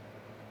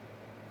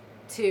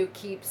to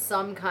keep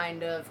some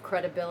kind of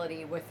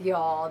credibility with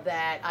y'all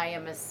that I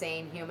am a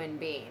sane human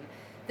being.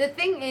 The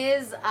thing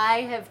is,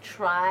 I have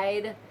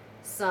tried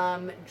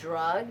some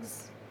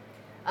drugs.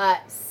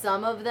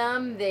 Some of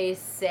them, they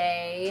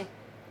say,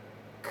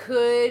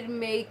 could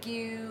make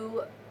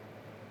you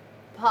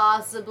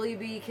possibly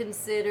be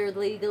considered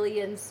legally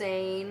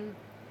insane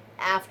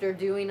after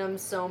doing them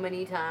so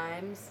many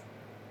times.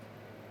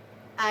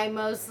 I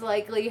most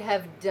likely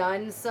have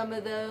done some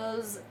of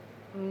those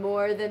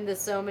more than the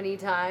so many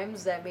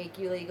times that make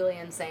you legally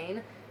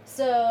insane.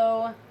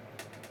 So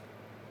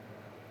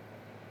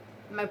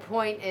my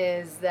point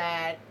is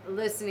that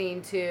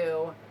listening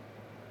to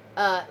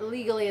a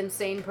legally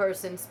insane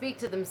person speak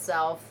to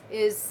themselves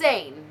is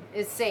sane.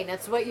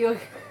 That's what you...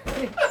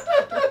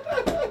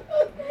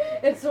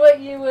 It's what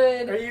you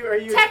would... Are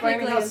you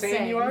explaining how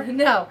sane you are?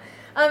 No.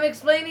 I'm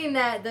explaining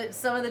that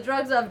some of the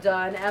drugs I've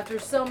done, after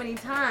so many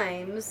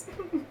times,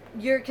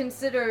 you're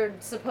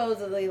considered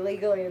supposedly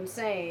legally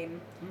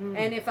insane.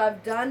 And if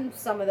I've done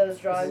some of those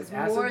drugs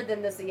more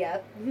than this...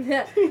 Yeah.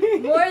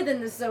 More than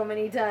this so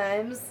many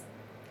times...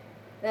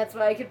 That's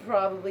why I could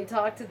probably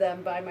talk to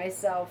them by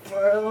myself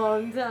for a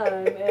long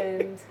time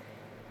and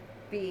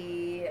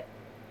be...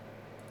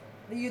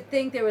 You'd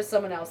think there was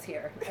someone else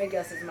here, I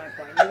guess is my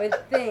point. You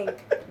would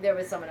think there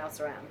was someone else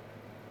around.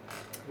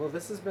 Well,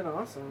 this has been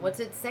awesome.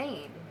 What's it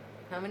saying?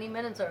 How many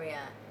minutes are we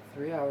at?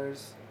 3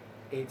 hours,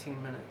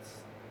 18 minutes.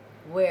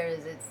 Where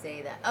does it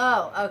say that?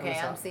 Oh, okay,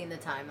 I'm seeing the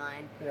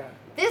timeline. Yeah.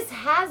 This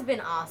has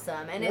been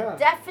awesome, and it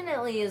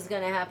definitely is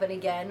going to happen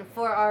again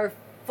for our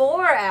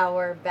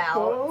 4-hour bout.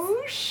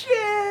 Oh, shit!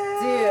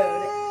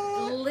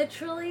 Dude,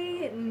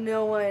 literally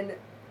no one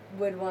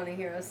would want to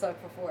hear us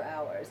talk for 4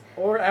 hours.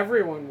 Or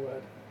everyone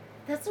would.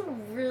 That's a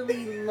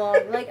really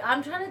long... Like,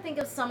 I'm trying to think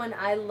of someone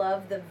I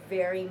love the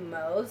very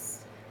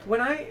most. When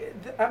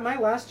at my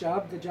last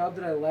job, the job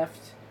that I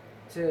left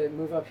to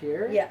move up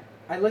here. Yeah.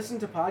 I listened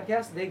to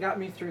podcasts. They got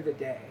me through the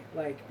day,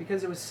 like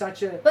because it was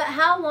such a. But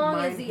how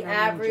long is the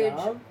average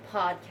job.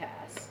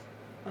 podcast?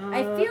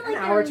 I feel like an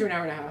hour to an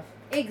hour and a half.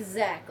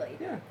 Exactly.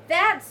 Yeah.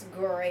 That's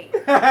great.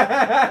 We're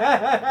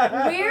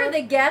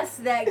the guests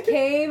that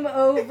came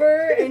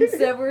over and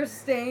said we're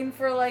staying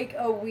for like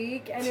a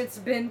week, and it's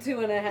been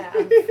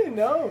 2.5.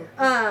 No.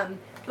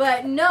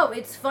 But no,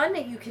 it's fun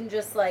that you can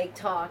just like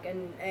talk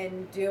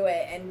and do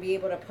it and be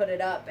able to put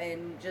it up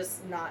and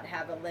just not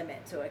have a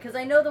limit to it. Because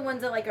I know the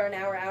ones that like are an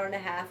hour, hour and a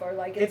half are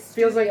like. It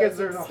feels like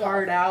there's a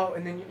hard out,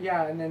 and then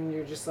and then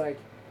you're just like,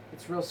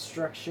 it's real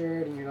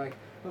structured, and you're like.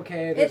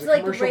 Okay, there's it's a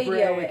like commercial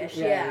radio-ish,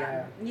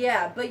 break.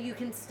 Yeah, but you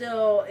can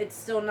still, it's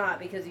still not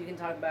because you can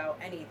talk about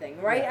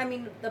anything, right? Yeah. I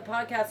mean, the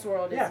podcast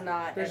world is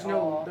not there's at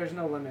all there's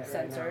no limit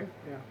censored.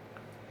 Right now.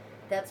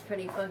 That's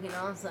pretty fucking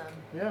awesome.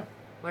 Yeah.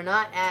 We're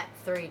not at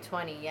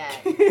 320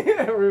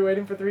 yet. Are we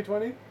waiting for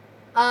 320?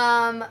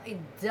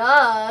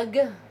 Doug.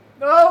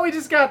 Oh, we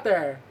just got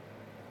there.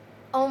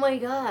 Oh my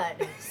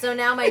god. So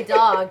now my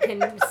dog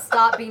can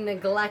stop being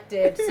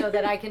neglected so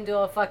that I can do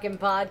a fucking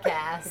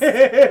podcast.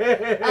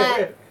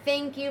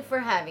 Thank you for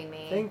having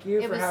me. Thank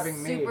you for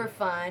having me. It was super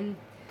fun.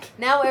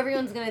 Now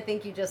everyone's going to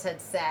think you just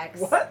had sex.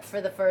 What?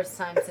 For the first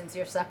time since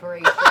your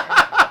separation.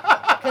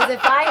 Because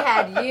if I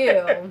had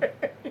you...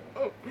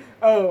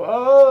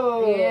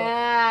 Oh.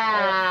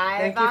 Yeah.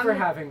 Thank you for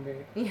having me.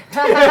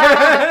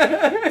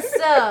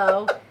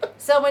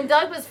 So when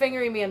Doug was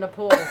fingering me in the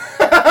pool,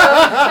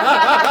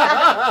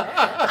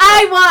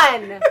 I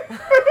won.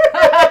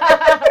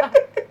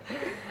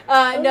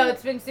 No,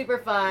 it's been super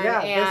fun.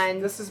 Yeah,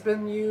 and this has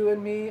been You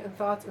and Me and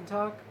Thoughts and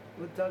Talk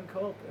with Doug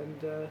Culp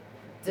and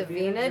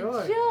Davina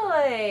Joy.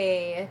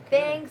 Joy.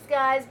 Thanks,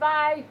 guys.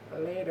 Bye.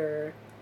 Later.